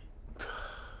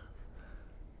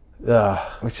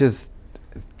 which is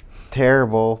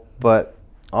terrible, but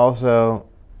also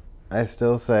I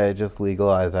still say just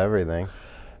legalize everything.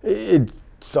 It'd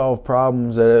solve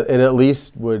problems. It at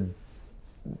least would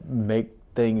make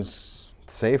things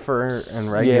Safer and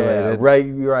regulated.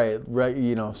 Yeah, right.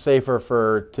 You know,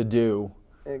 safer to do.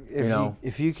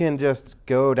 If you can just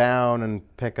go down and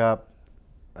pick up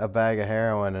a bag of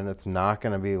heroin and it's not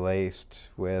going to be laced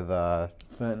with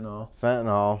Fentanyl.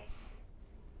 fentanyl,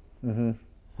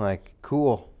 like,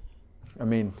 cool. I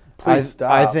mean, please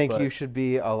stop. I think you should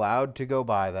be allowed to go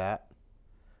buy that.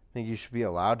 I think you should be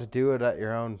allowed to do it at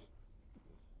your own,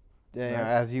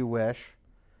 as you wish.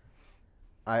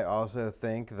 I also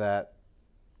think that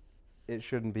it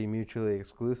shouldn't be mutually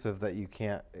exclusive, that you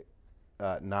can't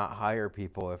not hire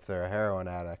people if they're a heroin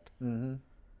addict. I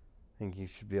think you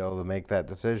should be able to make that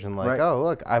decision. Like, oh,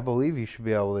 look, I believe you should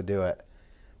be able to do it,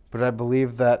 but I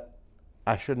believe that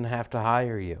I shouldn't have to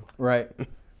hire you. Right.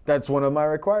 That's one of my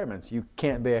requirements. You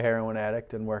can't be a heroin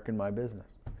addict and work in my business.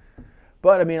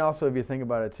 But, I mean, also, if you think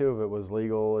about it, too, if it was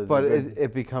legal... But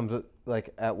it becomes,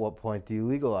 like, at what point do you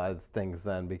legalize things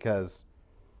then? Because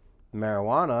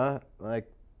marijuana,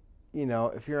 like, you know,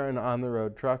 if you're an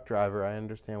on-the-road truck driver, I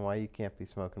understand why you can't be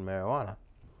smoking marijuana.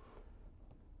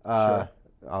 Sure.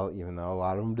 Even though a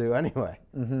lot of them do anyway.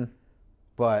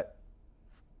 But,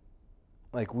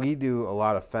 like, we do a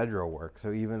lot of federal work,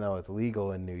 so even though it's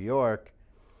legal in New York,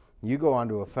 you go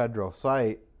onto a federal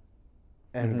site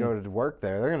and go to work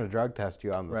there, they're going to drug test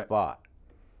you on the spot.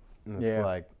 And it's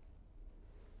like,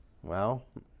 well,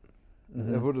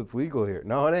 but it's legal here.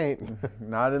 No, it ain't.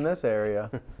 Not in this area.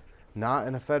 Not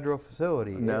in a federal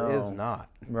facility. No. It is not.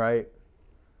 Right.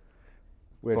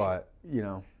 Which, But, you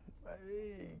know,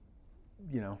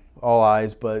 all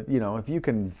eyes. But, you know, if you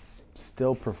can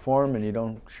still perform and you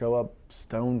don't show up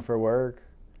stoned for work.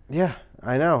 Yeah,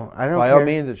 I know. I don't By care. all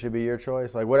means, it should be your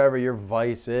choice. Like, whatever your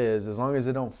vice is, as long as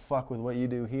it don't fuck with what you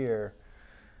do here.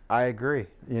 I agree.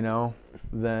 You know,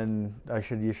 then I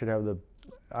should have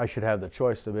the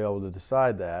choice to be able to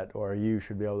decide that, or you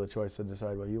should be able the choice to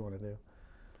decide what you want to do.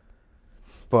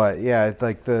 But yeah, it's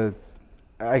like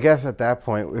I guess at that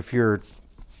point,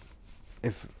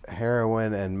 if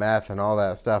heroin and meth and all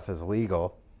that stuff is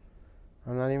legal,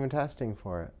 I'm not even testing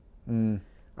for it.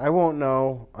 I won't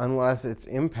know unless it's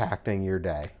impacting your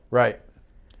day. Right.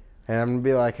 And I'm going to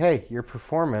be like, hey, your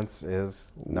performance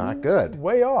is not good.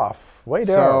 Way off. Way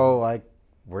down. So, like,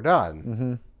 we're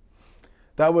done.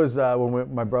 That was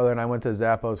when my brother and I went to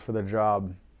Zappos for the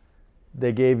job.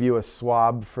 They gave you a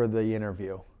swab for the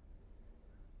interview.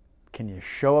 Can you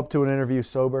show up to an interview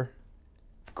sober?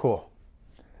 Cool.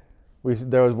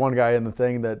 There was one guy in the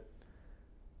thing that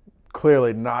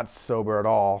clearly not sober at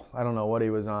all. I don't know what he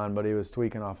was on, but he was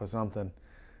tweaking off of something.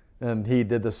 And he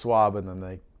did the swab, and then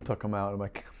they took him out. I'm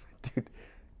like, dude,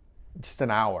 just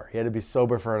an hour. He had to be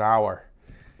sober for an hour.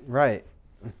 Right.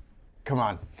 Come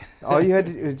on. All you had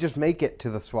to do is just make it to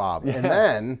the swab. Yeah. And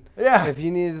then, if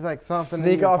you needed, like, something in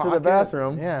sneak your off to the pocket,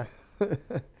 bathroom. Yeah.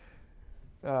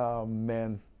 Oh,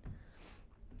 man.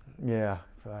 Yeah,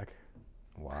 fuck.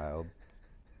 Wild.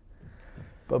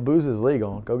 But booze is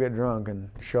legal. Go get drunk and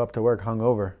show up to work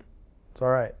hungover. It's all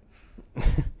right.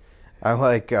 I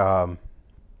like I've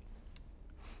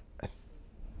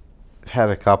had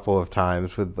a couple of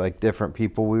times with, like, different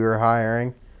people we were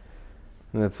hiring,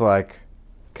 and it's like,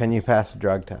 can you pass a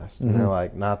drug test? And they're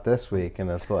like, not this week. And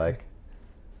it's like,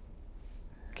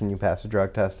 can you pass a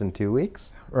drug test in 2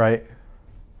 weeks? Right.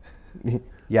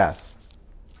 Yes.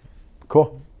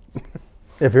 Cool.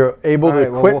 If you're able to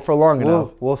quit for long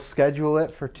enough. We'll schedule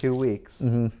it for 2 weeks.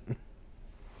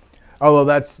 Although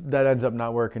that ends up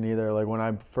not working either. Like, when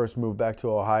I first moved back to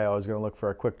Ohio, I was going to look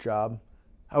for a quick job.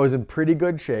 I was in pretty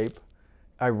good shape.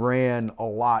 I ran a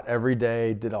lot every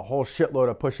day, did a whole shitload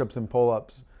of push-ups and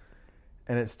pull-ups,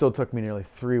 and it still took me nearly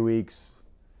 3 weeks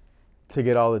to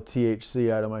get all the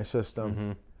THC out of my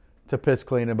system to piss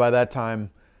clean. And by that time,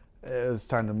 it was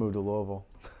time to move to Louisville.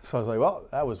 So I was like, well,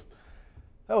 that was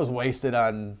wasted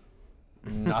on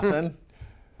nothing.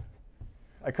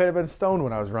 I could have been stoned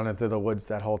when I was running through the woods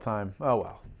that whole time. Oh,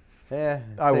 well. Yeah.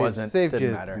 I wasn't. Saved Didn't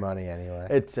you matter. money anyway.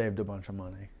 It saved a bunch of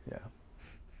money. Yeah.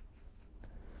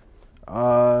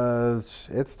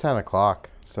 It's 10 o'clock,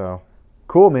 so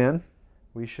Cool, man.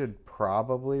 we should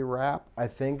probably wrap. I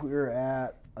think we were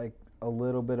at like a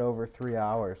little bit over 3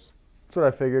 hours. That's what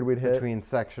I figured we'd hit. Between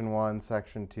section 1,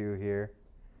 section 2 here.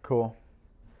 Cool.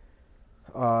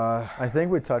 I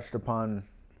think we touched upon...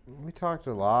 We talked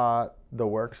a lot. The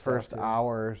work stuff. First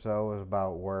hour or so was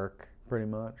about work. Pretty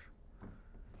much.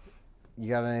 You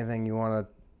got anything you want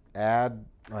to add?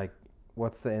 Like,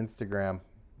 what's the Instagram?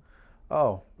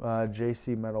 Oh,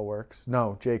 JC Metalworks.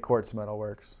 No, J Corts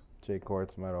Metalworks. J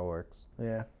Corts Metalworks.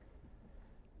 Yeah.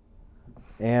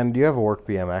 And you have a Work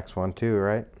BMX one too,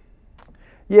 right?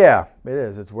 Yeah, it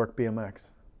is. It's Work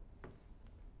BMX.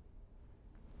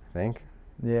 I think.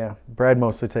 Yeah, Brad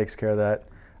mostly takes care of that.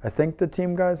 I think the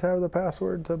team guys have the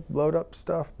password to load up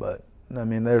stuff, but I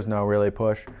mean, there's no really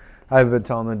push. I've been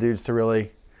telling the dudes to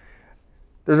really,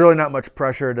 there's really not much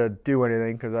pressure to do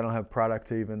anything because I don't have product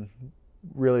to even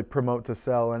really promote to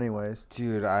sell anyways.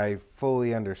 Dude, I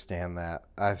fully understand that.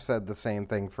 I've said the same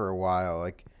thing for a while.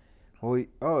 Like,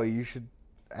 well, you should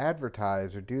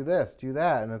advertise or do this, do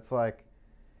that. And it's like,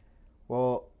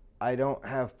 well, I don't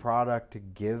have product to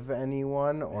give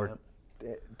anyone or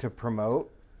to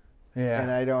promote. Yeah. And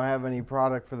I don't have any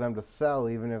product for them to sell,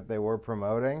 even if they were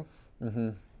promoting. Mm-hmm.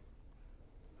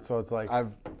 So it's like...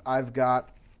 I've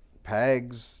got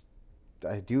pegs.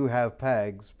 I do have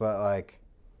pegs, but like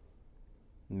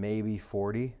maybe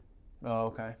 40. Oh,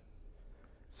 okay.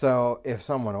 So if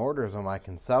someone orders them, I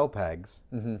can sell pegs.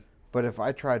 Mm-hmm. But if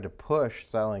I tried to push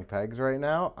selling pegs right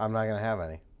now, I'm not going to have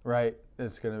any. Right.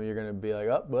 You're gonna be like,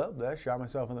 oh, well, I shot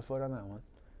myself in the foot on that one.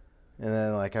 And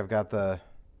then like I've got the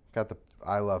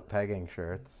I Love Pegging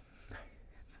shirts.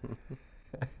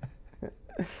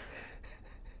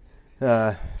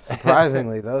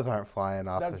 Surprisingly, those aren't flying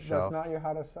off the shelf. That's not your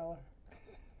hottest seller?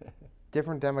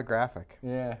 Different demographic.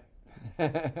 Yeah.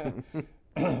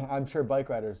 I'm sure bike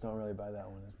riders don't really buy that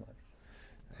one as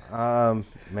much.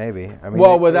 Maybe. I mean,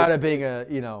 well, without it being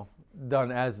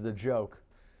done as the joke.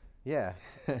 Yeah.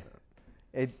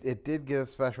 It did get a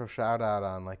special shout out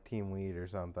on like Team Weed or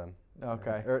something.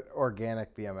 Okay. Or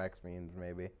organic BMX means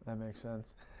maybe. That makes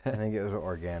sense. I think it was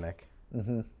organic.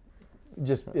 Mm-hmm.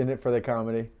 Just in it for the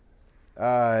comedy.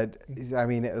 I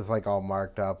mean, it was like all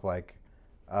marked up like,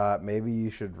 maybe you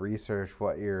should research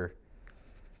what you're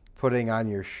putting on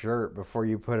your shirt before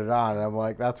you put it on. And I'm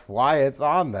like, that's why it's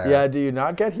on there. Yeah, do you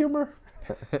not get humor?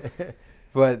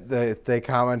 But they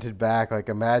commented back, like,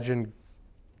 imagine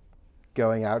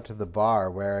going out to the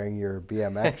bar wearing your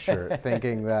BMX shirt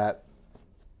thinking that,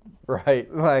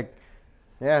 right, like,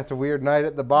 yeah, it's a weird night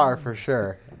at the bar for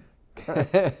sure.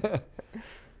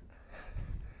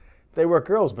 They were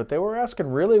girls, but they were asking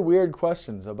really weird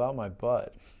questions about my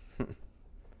butt.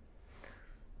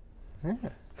 Yeah.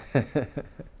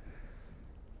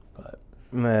 But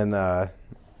and then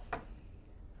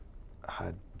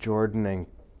Jordan and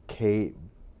Kate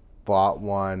bought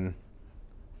one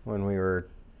when we were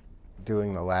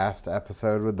doing the last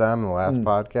episode with them, the last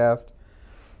podcast,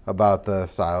 about the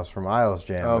Styles for Miles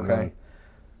jam. Okay. And then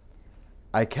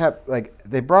I kept, like,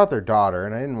 they brought their daughter,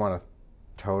 and I didn't want to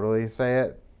totally say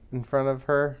it in front of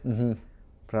her. Mm-hmm.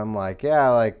 But I'm like, yeah,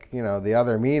 like, the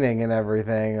other meaning and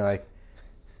everything, like,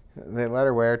 they let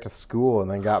her wear it to school and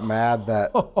then got mad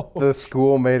that the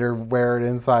school made her wear it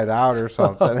inside out or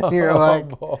something. And you're like,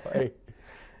 boy.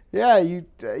 Yeah, you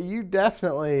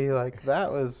definitely, like,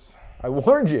 that was... I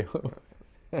warned you.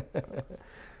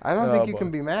 I don't think you can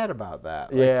be mad about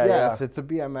that. Like, Yeah, yes, yeah. it's a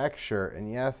BMX shirt,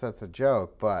 and yes, that's a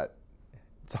joke, but...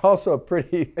 It's also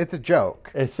pretty... It's a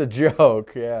joke. It's a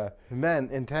joke, yeah.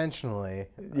 Meant intentionally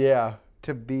Yeah.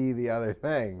 to be the other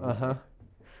thing. Uh-huh.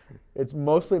 It's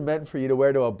mostly meant for you to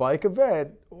wear to a bike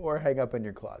event or hang up in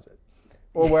your closet.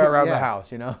 Or wear around the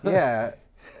house, Yeah.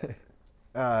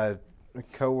 A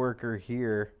coworker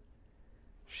here,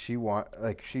 she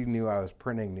knew I was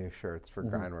printing new shirts for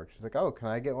GrindWorks. She's like, "Oh, can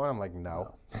I get one?" I'm like,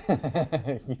 "No." You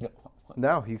don't want one.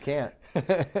 No, you can't.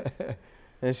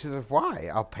 And she's like, "Why?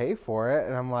 I'll pay for it."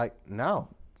 And I'm like, "No."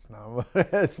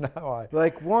 It's not why.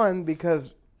 Like, one,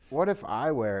 because what if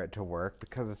I wear it to work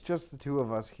because it's just the two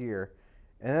of us here,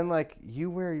 and then like you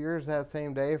wear yours that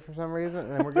same day for some reason,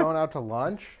 and then we're going out to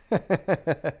lunch,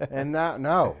 and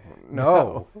no.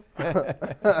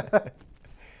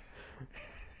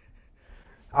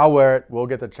 I'll wear it. We'll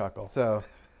get the chuckle. So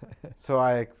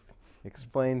I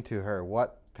explained to her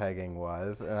what pegging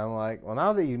was, and I'm like, well,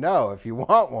 now that you know, if you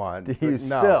want one, Do you no.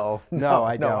 still? No,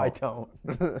 I don't. No, I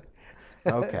don't.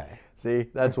 Okay. See,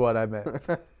 that's what I meant.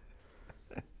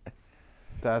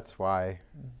 That's why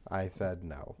I said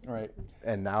no. Right.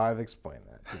 And now I've explained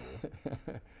that to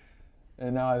you.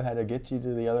 And now I've had to get you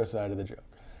to the other side of the joke.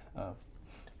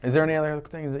 Is there any other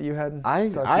things that you had? I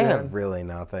have really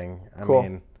nothing. I Cool.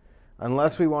 mean,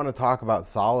 Unless we want to talk about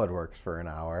SolidWorks for an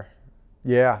hour.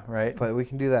 Yeah, right. But we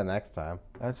can do that next time.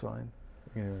 That's fine.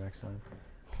 We can do it next time.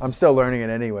 I'm still learning it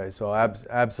anyway, so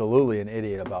absolutely an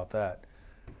idiot about that.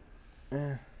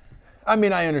 I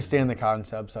mean, I understand the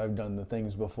concepts. I've done the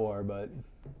things before, but...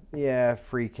 Yeah,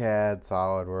 FreeCAD,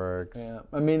 SolidWorks. Yeah,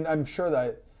 I mean, I'm sure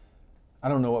that... I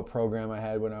don't know what program I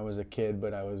had when I was a kid,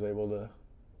 but I was able to...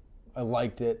 I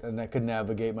liked it, and I could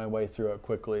navigate my way through it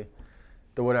quickly.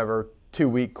 The whatever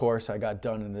 2-week course I got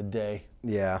done in a day.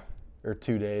 Yeah. Or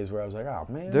 2 days where I was like, oh,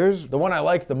 man. There's the one I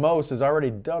liked the most is already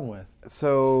done with.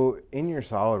 So in your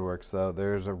SolidWorks, though,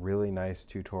 there's a really nice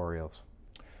tutorials.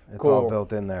 It's Cool. all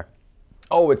built in there.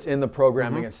 Oh, it's in the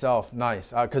programming itself.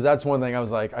 Nice. Because that's one thing I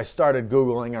was like, I started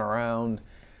Googling around,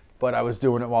 but I was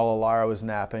doing it while Alara was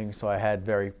napping, so I had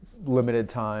very limited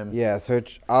time. Yeah, so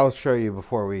I'll show you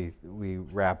before we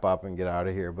wrap up and get out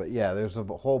of here. But yeah, there's a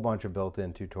whole bunch of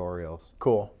built-in tutorials.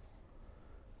 Cool.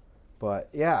 But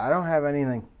yeah, I don't have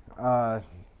anything.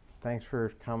 Thanks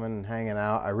for coming and hanging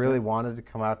out. I really wanted to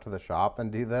come out to the shop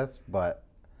and do this, but...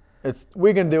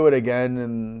 We can do it again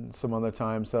and some other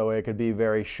time, so it could be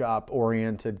very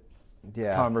shop-oriented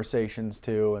conversations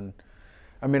too. And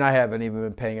I mean, I haven't even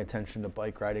been paying attention to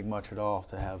bike riding much at all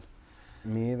to have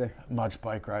Me either. much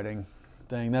bike riding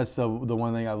thing. That's the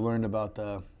one thing I've learned about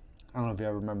I don't know if you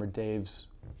ever remember Dave's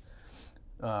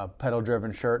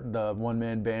pedal-driven shirt, the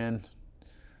one-man band.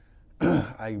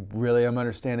 I really am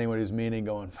understanding what he's meaning,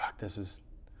 going, fuck, this is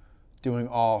doing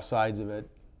all sides of it.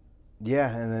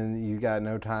 Yeah, and then you got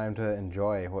no time to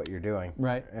enjoy what you're doing.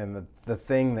 Right. And the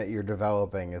thing that you're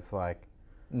developing, it's like...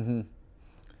 Mm-hmm.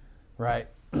 Right.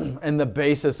 And the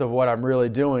basis of what I'm really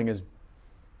doing is,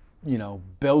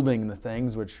 building the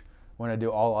things, which when I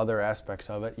do all other aspects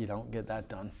of it, you don't get that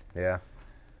done. Yeah.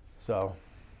 So,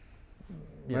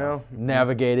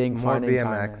 navigating, more finding BMX.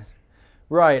 time.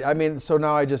 Right. I mean, so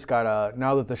now I just gotta,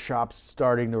 now that the shop's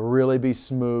starting to really be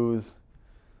smooth,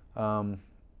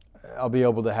 I'll be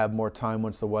able to have more time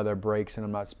once the weather breaks and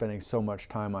I'm not spending so much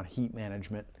time on heat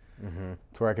management. Mm-hmm.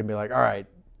 To where I can be like, all right,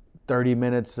 30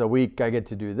 minutes a week I get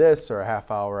to do this, or a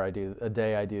half hour a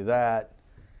day I do that,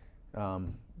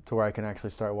 to where I can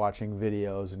actually start watching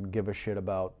videos and give a shit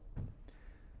about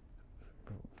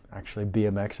actually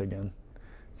BMX again,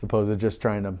 as opposed to just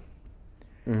trying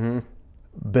to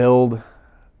build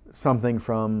something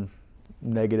from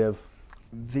negative.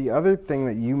 The other thing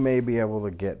that you may be able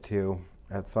to get to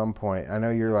at some point, I know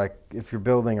you're like, if you're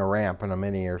building a ramp in a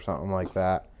Mini or something like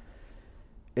that,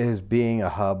 is being a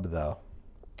hub though.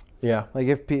 Yeah. Like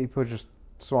if people just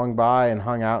swung by and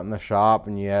hung out in the shop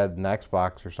and you had an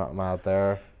Xbox or something out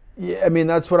there. Yeah, I mean,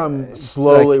 that's what I'm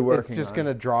slowly working on. It's just going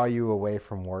to draw you away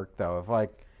from work though.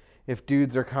 If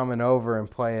dudes are coming over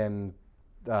and playing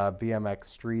BMX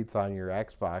Streets on your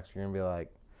Xbox, you're going to be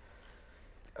like,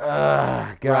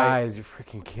 guys, Right. you're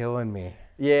freaking killing me.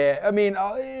 Yeah, I mean,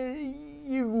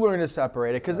 you learn to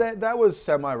separate it, because that was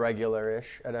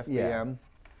semi-regular-ish at FBM. Yeah.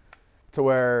 To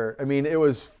where, I mean, it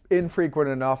was infrequent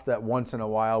enough that once in a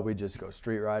while we just go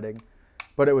street riding,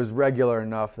 but it was regular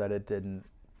enough that it didn't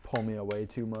pull me away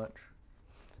too much.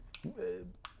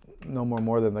 No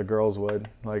more than the girls would.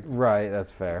 Like, Right,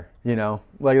 that's fair.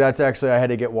 Like that's actually, I had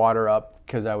to get water up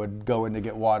because I would go in to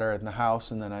get water in the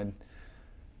house and then I'd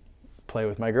play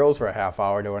with my girls for a half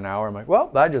hour to an hour. I'm like, well,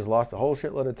 I just lost a whole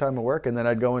shitload of time of work. And then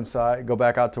I'd go inside, go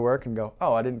back out to work and go,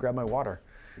 oh, I didn't grab my water.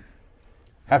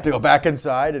 Have to go back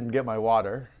inside and get my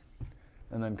water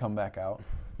and then come back out.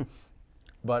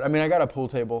 But I mean, I got a pool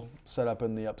table set up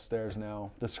in the upstairs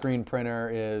now. The screen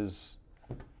printer is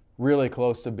really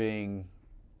close to being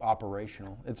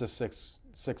operational. It's a six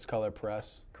color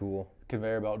press. Cool.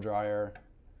 Conveyor belt dryer.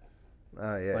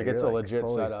 Yeah, Like it's a you're, legit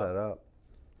fully setup. set up.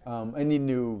 I need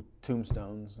new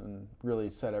tombstones and really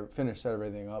set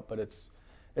everything up, but it's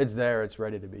there. It's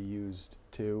ready to be used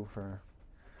too for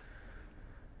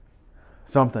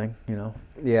something,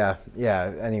 Yeah,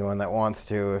 anyone that wants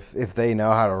to, if they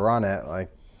know how to run it, like,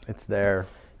 It's there.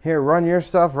 here, run your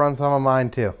stuff, run some of mine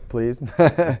too. Please.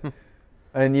 And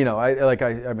I mean,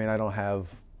 I don't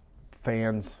have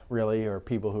fans really, or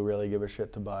people who really give a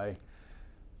shit to buy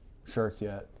shirts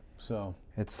yet. So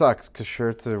It sucks because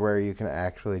shirts are where you can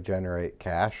actually generate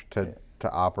cash to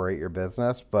operate your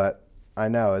business, but I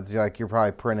know it's like you're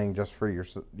probably printing just for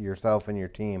yourself and your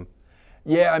team.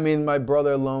 yeah, I mean, my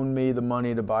brother loaned me the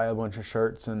money to buy a bunch of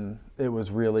shirts, and it was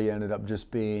really ended up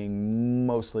just being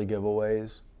mostly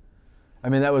giveaways. I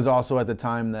mean, that was also at the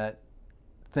time that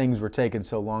things were taking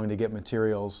so long to get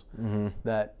materials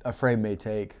that a frame may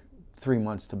take 3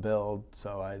 months to build,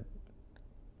 so I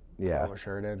throw a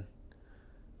shirt in.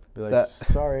 Be like,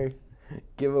 sorry.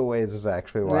 Giveaways is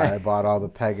actually why I bought all the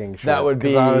pegging shirts. That would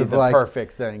be I was the like,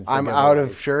 perfect thing. I'm out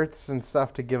of shirts and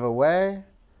stuff to give away,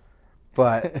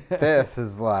 but this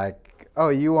is like, oh,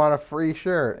 you want a free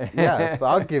shirt? Yes,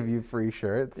 I'll give you free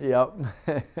shirts. Yep.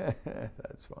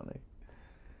 That's funny.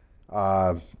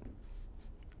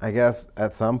 I guess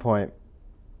at some point,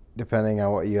 depending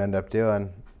on what you end up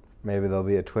doing, maybe there'll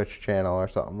be a Twitch channel or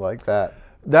something like that.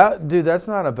 Dude, that's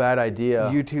not a bad idea.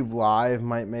 YouTube Live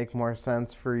might make more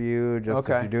sense for you, just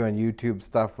if you're doing YouTube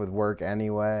stuff with work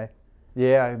anyway.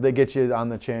 Yeah, they get you on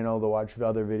the channel to watch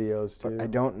other videos too. But I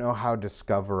don't know how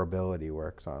discoverability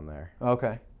works on there.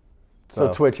 Okay.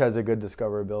 So Twitch has a good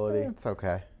discoverability. It's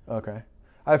okay. Okay.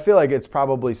 I feel like it's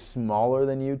probably smaller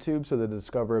than YouTube, so the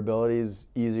discoverability is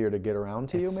easier to get around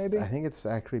to you, maybe? I think it's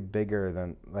actually bigger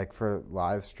than, like for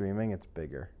live streaming, it's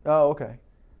bigger. Oh, okay.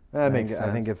 That makes sense.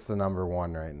 I think it's the number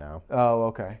one right now. Oh,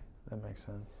 okay. That makes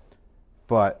sense.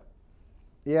 But,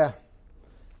 yeah.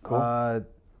 Cool.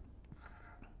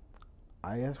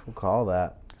 I guess we'll call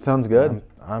that. Sounds good.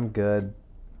 I'm good.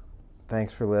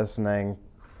 Thanks for listening.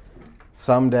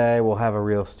 Someday we'll have a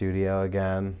real studio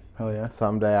again. Hell yeah.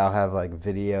 Someday I'll have like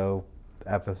video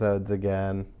episodes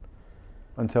again.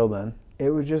 Until then.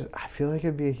 I feel like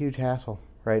it'd be a huge hassle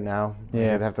right now.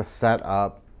 Yeah. I'd have to set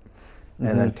up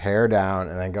and then tear down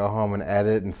and then go home and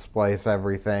edit and splice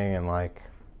everything and like,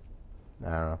 I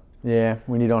don't know. Yeah,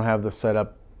 when you don't have the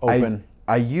setup open.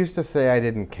 I used to say I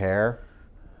didn't care,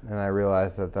 and I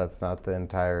realized that that's not the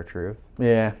entire truth.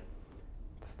 Yeah.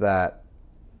 It's that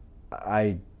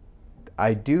I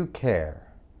do care,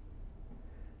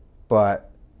 but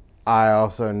I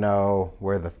also know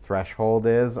where the threshold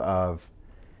is of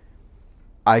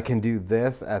I can do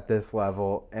this at this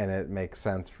level and it makes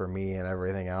sense for me and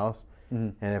everything else.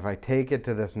 And if I take it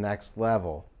to this next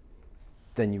level,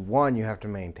 then you have to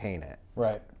maintain it.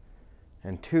 Right.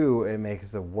 And two, it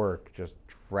makes the work just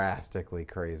drastically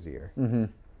crazier. And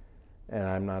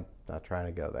I'm not trying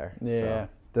to go there. Yeah. So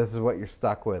this is what you're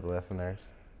stuck with, listeners.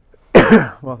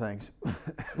 Well, thanks.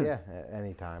 Yeah,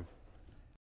 anytime.